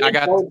 that's right.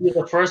 That would be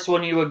the first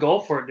one you would go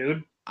for,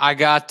 dude.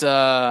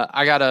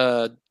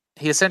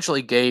 He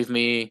essentially gave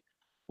me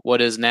what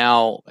is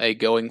now a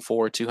going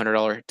for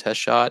 $200 test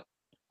shot.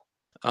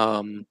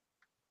 Kind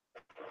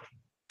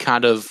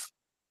of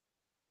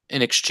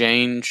in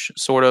exchange,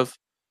 sort of.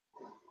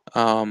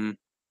 The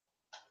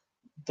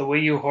way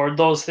you hoard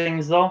those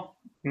things, though,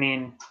 I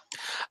mean,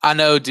 I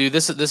know, dude.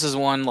 This is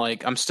one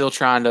like I'm still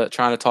trying to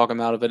talk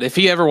him out of it. If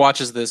he ever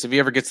watches this, if he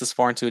ever gets this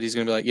far into it, he's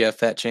gonna be like, "Yeah,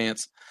 fat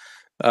chance."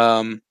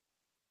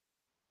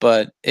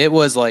 But it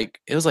was like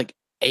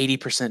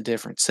 80%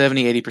 different,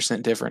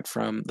 70-80% different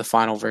from the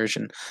final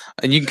version,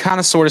 and you can kind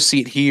of sort of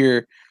see it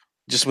here,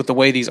 just with the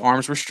way these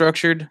arms were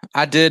structured.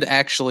 I did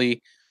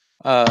actually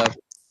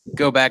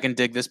go back and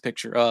dig this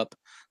picture up,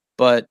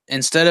 but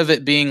instead of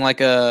it being like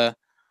the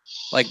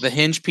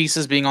hinge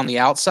pieces being on the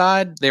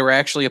outside, they were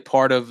actually a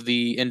part of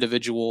the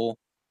individual,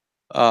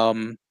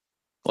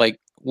 like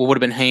what would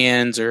have been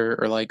hands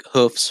or like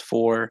hoofs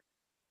for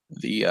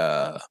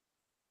the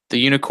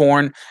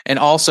unicorn. And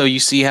also you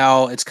see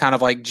how it's kind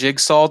of like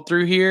jigsawed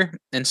through here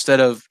instead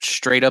of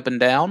straight up and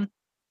down.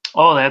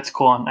 Oh, that's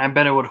cool. I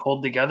bet it would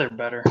hold together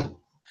better.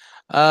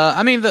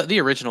 I mean the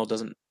original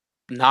doesn't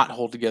not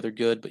hold together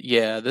good, but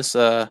yeah, this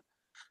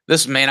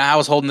man, I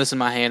was holding this in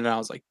my hand and I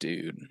was like,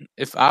 dude,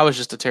 if I was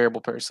just a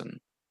terrible person,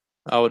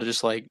 I would have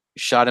just like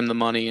shot him the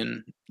money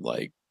and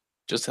like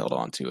just held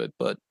on to it.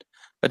 But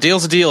a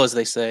deal's a deal, as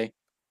they say.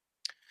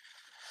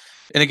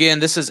 And again,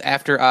 this is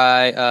after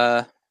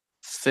I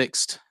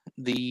fixed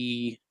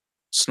the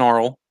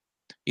snarl.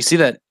 You see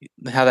that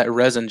how that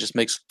resin just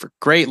makes for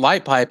great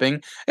light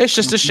piping. It's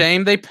just a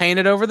shame they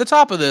painted over the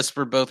top of this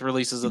for both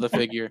releases of the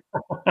figure.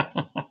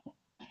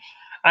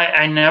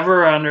 I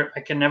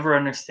can never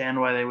understand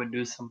why they would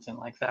do something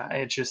like that.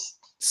 It just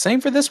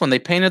same for this one. They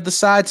painted the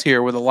sides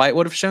here where the light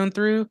would have shone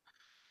through.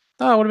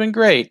 Oh, it would have been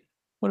great.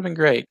 Would have been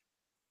great.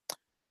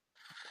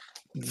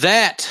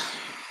 That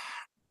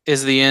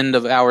is the end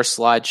of our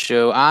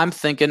slideshow. I'm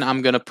thinking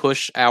I'm going to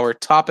push our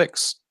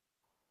topics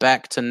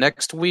back to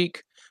next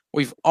week.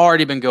 We've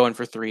already been going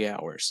for 3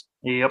 hours.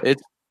 Yep.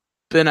 It's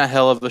been a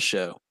hell of a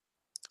show.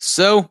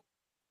 So,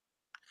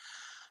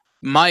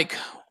 Mike,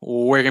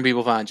 where can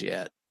people find you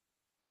at?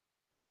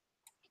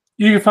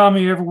 You can find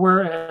me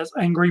everywhere as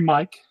Angry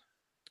Mike.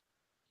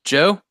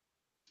 Joe?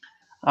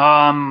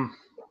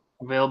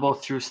 Available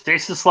through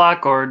Stasis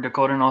Lock, or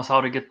Dakota knows how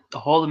to get a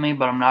hold of me,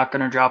 but I'm not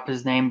going to drop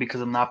his name because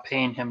I'm not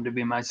paying him to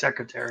be my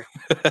secretary.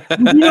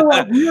 You know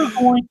what? We are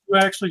going to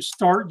actually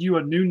start you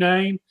a new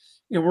name,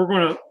 and we're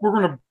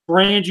gonna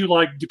brand you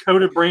like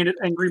Dakota branded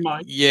Angry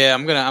Mike. Yeah,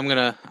 I'm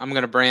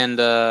gonna brand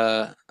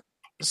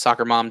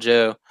Soccer Mom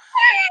Joe.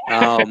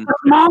 Mom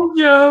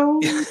Joe.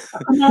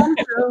 Mom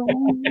Joe.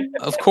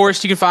 Of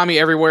course, you can find me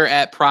everywhere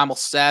at Primal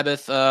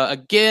Sabbath.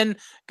 Again,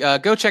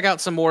 go check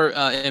out some more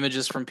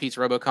images from Pete's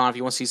RoboCon if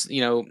you want to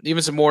see,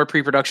 even some more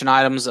pre-production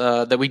items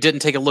that we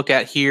didn't take a look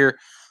at here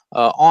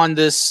on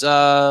this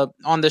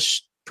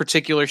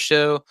particular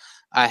show.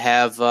 I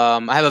have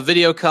a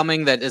video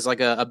coming that is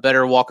like a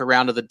better walk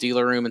around of the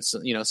dealer room and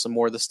some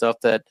more of the stuff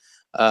that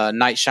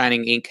Night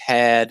Shining Inc.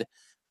 had.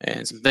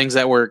 And some things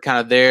that were kind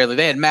of there.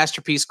 They had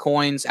Masterpiece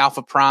coins,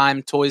 Alpha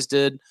Prime Toys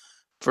did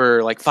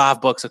for like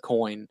 $5 a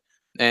coin,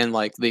 and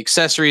like the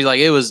accessories, like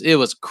it was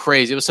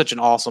crazy. It was such an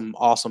awesome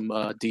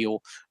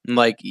deal. And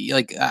like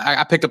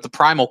I picked up the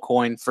Primal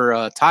coin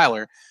for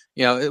Tyler.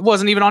 It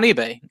wasn't even on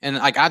eBay, and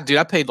like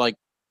I paid like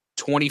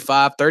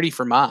 $25-$30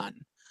 for mine.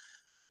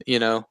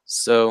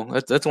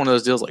 So that's one of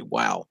those deals. Like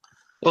wow,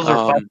 those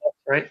are $5,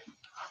 right?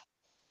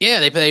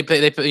 Yeah,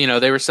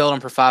 they were selling them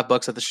for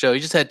 $5 at the show.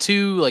 He just had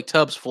 2 like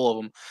tubs full of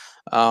them.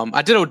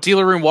 I did a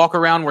dealer room walk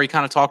around where he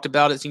kind of talked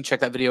about it, so you can check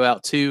that video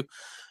out too.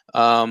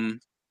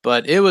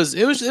 But it was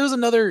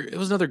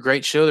another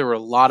great show. There were a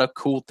lot of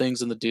cool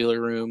things in the dealer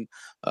room.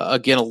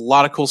 Again, a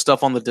lot of cool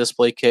stuff on the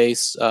display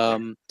case.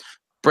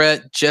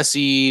 Brett,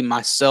 Jesse,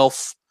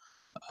 myself,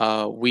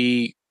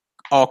 we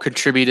all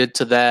contributed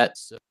to that.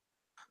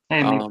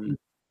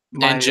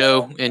 And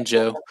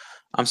Joe.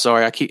 I'm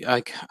sorry. I keep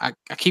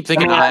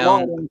thinking I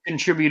own. Won't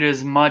contribute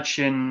as much,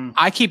 and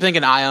I keep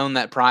thinking I own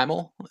that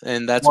Primal,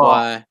 and that's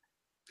why.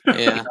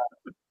 Yeah,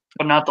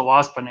 but not the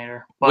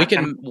Waspinator.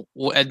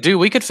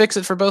 We could fix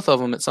it for both of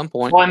them at some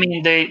point. Well, I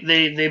mean,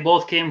 they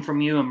both came from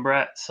you and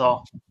Brett,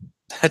 so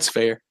that's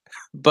fair.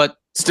 But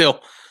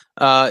still,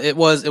 it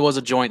was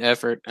a joint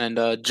effort.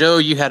 And Joe,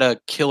 you had a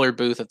killer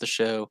booth at the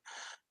show.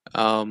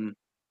 Again,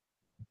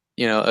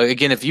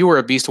 if you were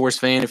a Beast Wars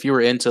fan, if you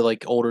were into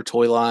like older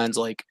toy lines,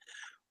 like.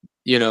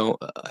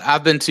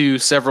 I've been to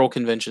several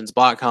conventions,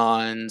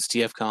 BotCons,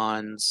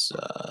 TFCons,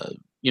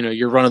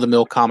 your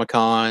run-of-the-mill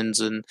Comic-Cons,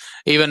 and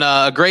even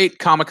a great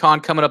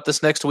Comic-Con coming up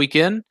this next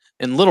weekend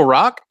in Little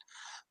Rock,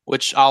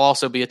 which I'll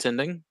also be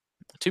attending.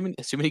 Too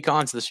many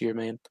cons this year,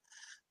 man.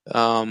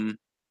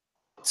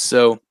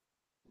 So,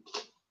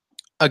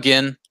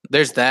 again,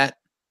 there's that.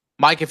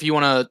 Mike, if you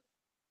want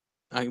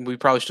to, we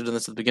probably should have done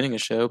this at the beginning of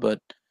the show, but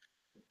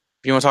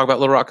if you want to talk about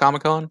Little Rock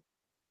Comic-Con?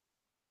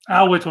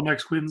 I'll wait till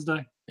next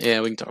Wednesday.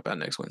 Yeah, we can talk about it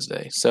next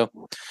Wednesday. So,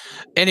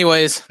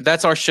 anyways,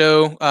 that's our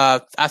show.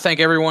 I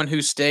thank everyone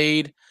who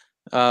stayed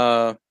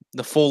the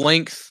full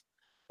length.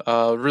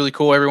 Really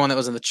cool, everyone that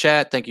was in the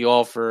chat. Thank you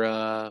all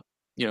for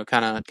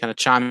kind of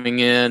chiming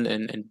in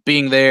and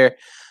being there.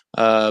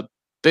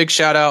 Big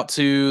shout out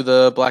to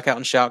the Blackout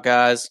and Shout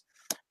guys.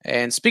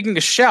 And speaking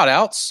of shout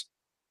outs,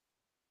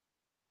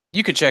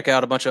 You can check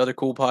out a bunch of other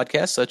cool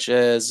podcasts, such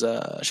as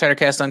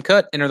Shattercast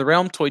Uncut, Enter the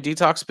Realm, Toy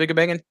Detox, Big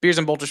Bangin', Beers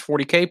and Bolters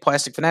 40K,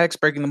 Plastic Fanatics,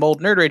 Breaking the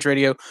Mold, Nerd Rage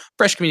Radio,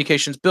 Fresh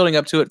Communications, Building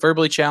Up to It,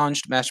 Verbally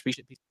Challenged, Masterpiece,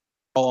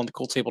 all on the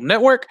Cool Table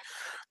Network.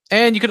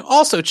 And you can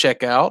also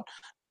check out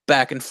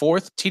Back and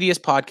Forth, TDS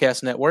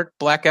Podcast Network,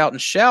 Blackout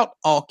and Shout,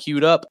 All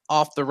Queued Up,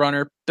 Off the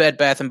Runner, Bed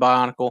Bath and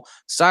Bionicle,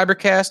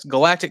 Cybercast,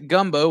 Galactic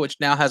Gumbo, which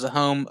now has a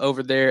home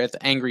over there at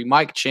the Angry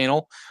Mike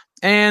channel,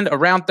 and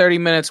Around 30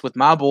 Minutes with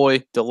my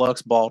boy,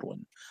 Deluxe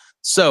Baldwin.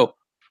 So,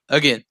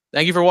 again,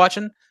 thank you for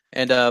watching,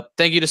 and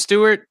thank you to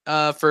Stuart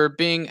for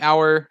being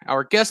our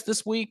guest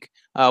this week.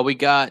 We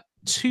got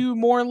 2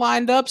 more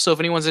lined up, so if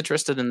anyone's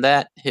interested in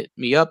that, hit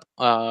me up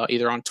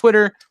either on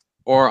Twitter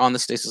or on the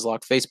Stasis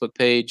Lock Facebook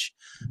page,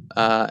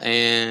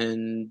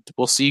 and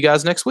we'll see you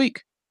guys next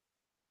week.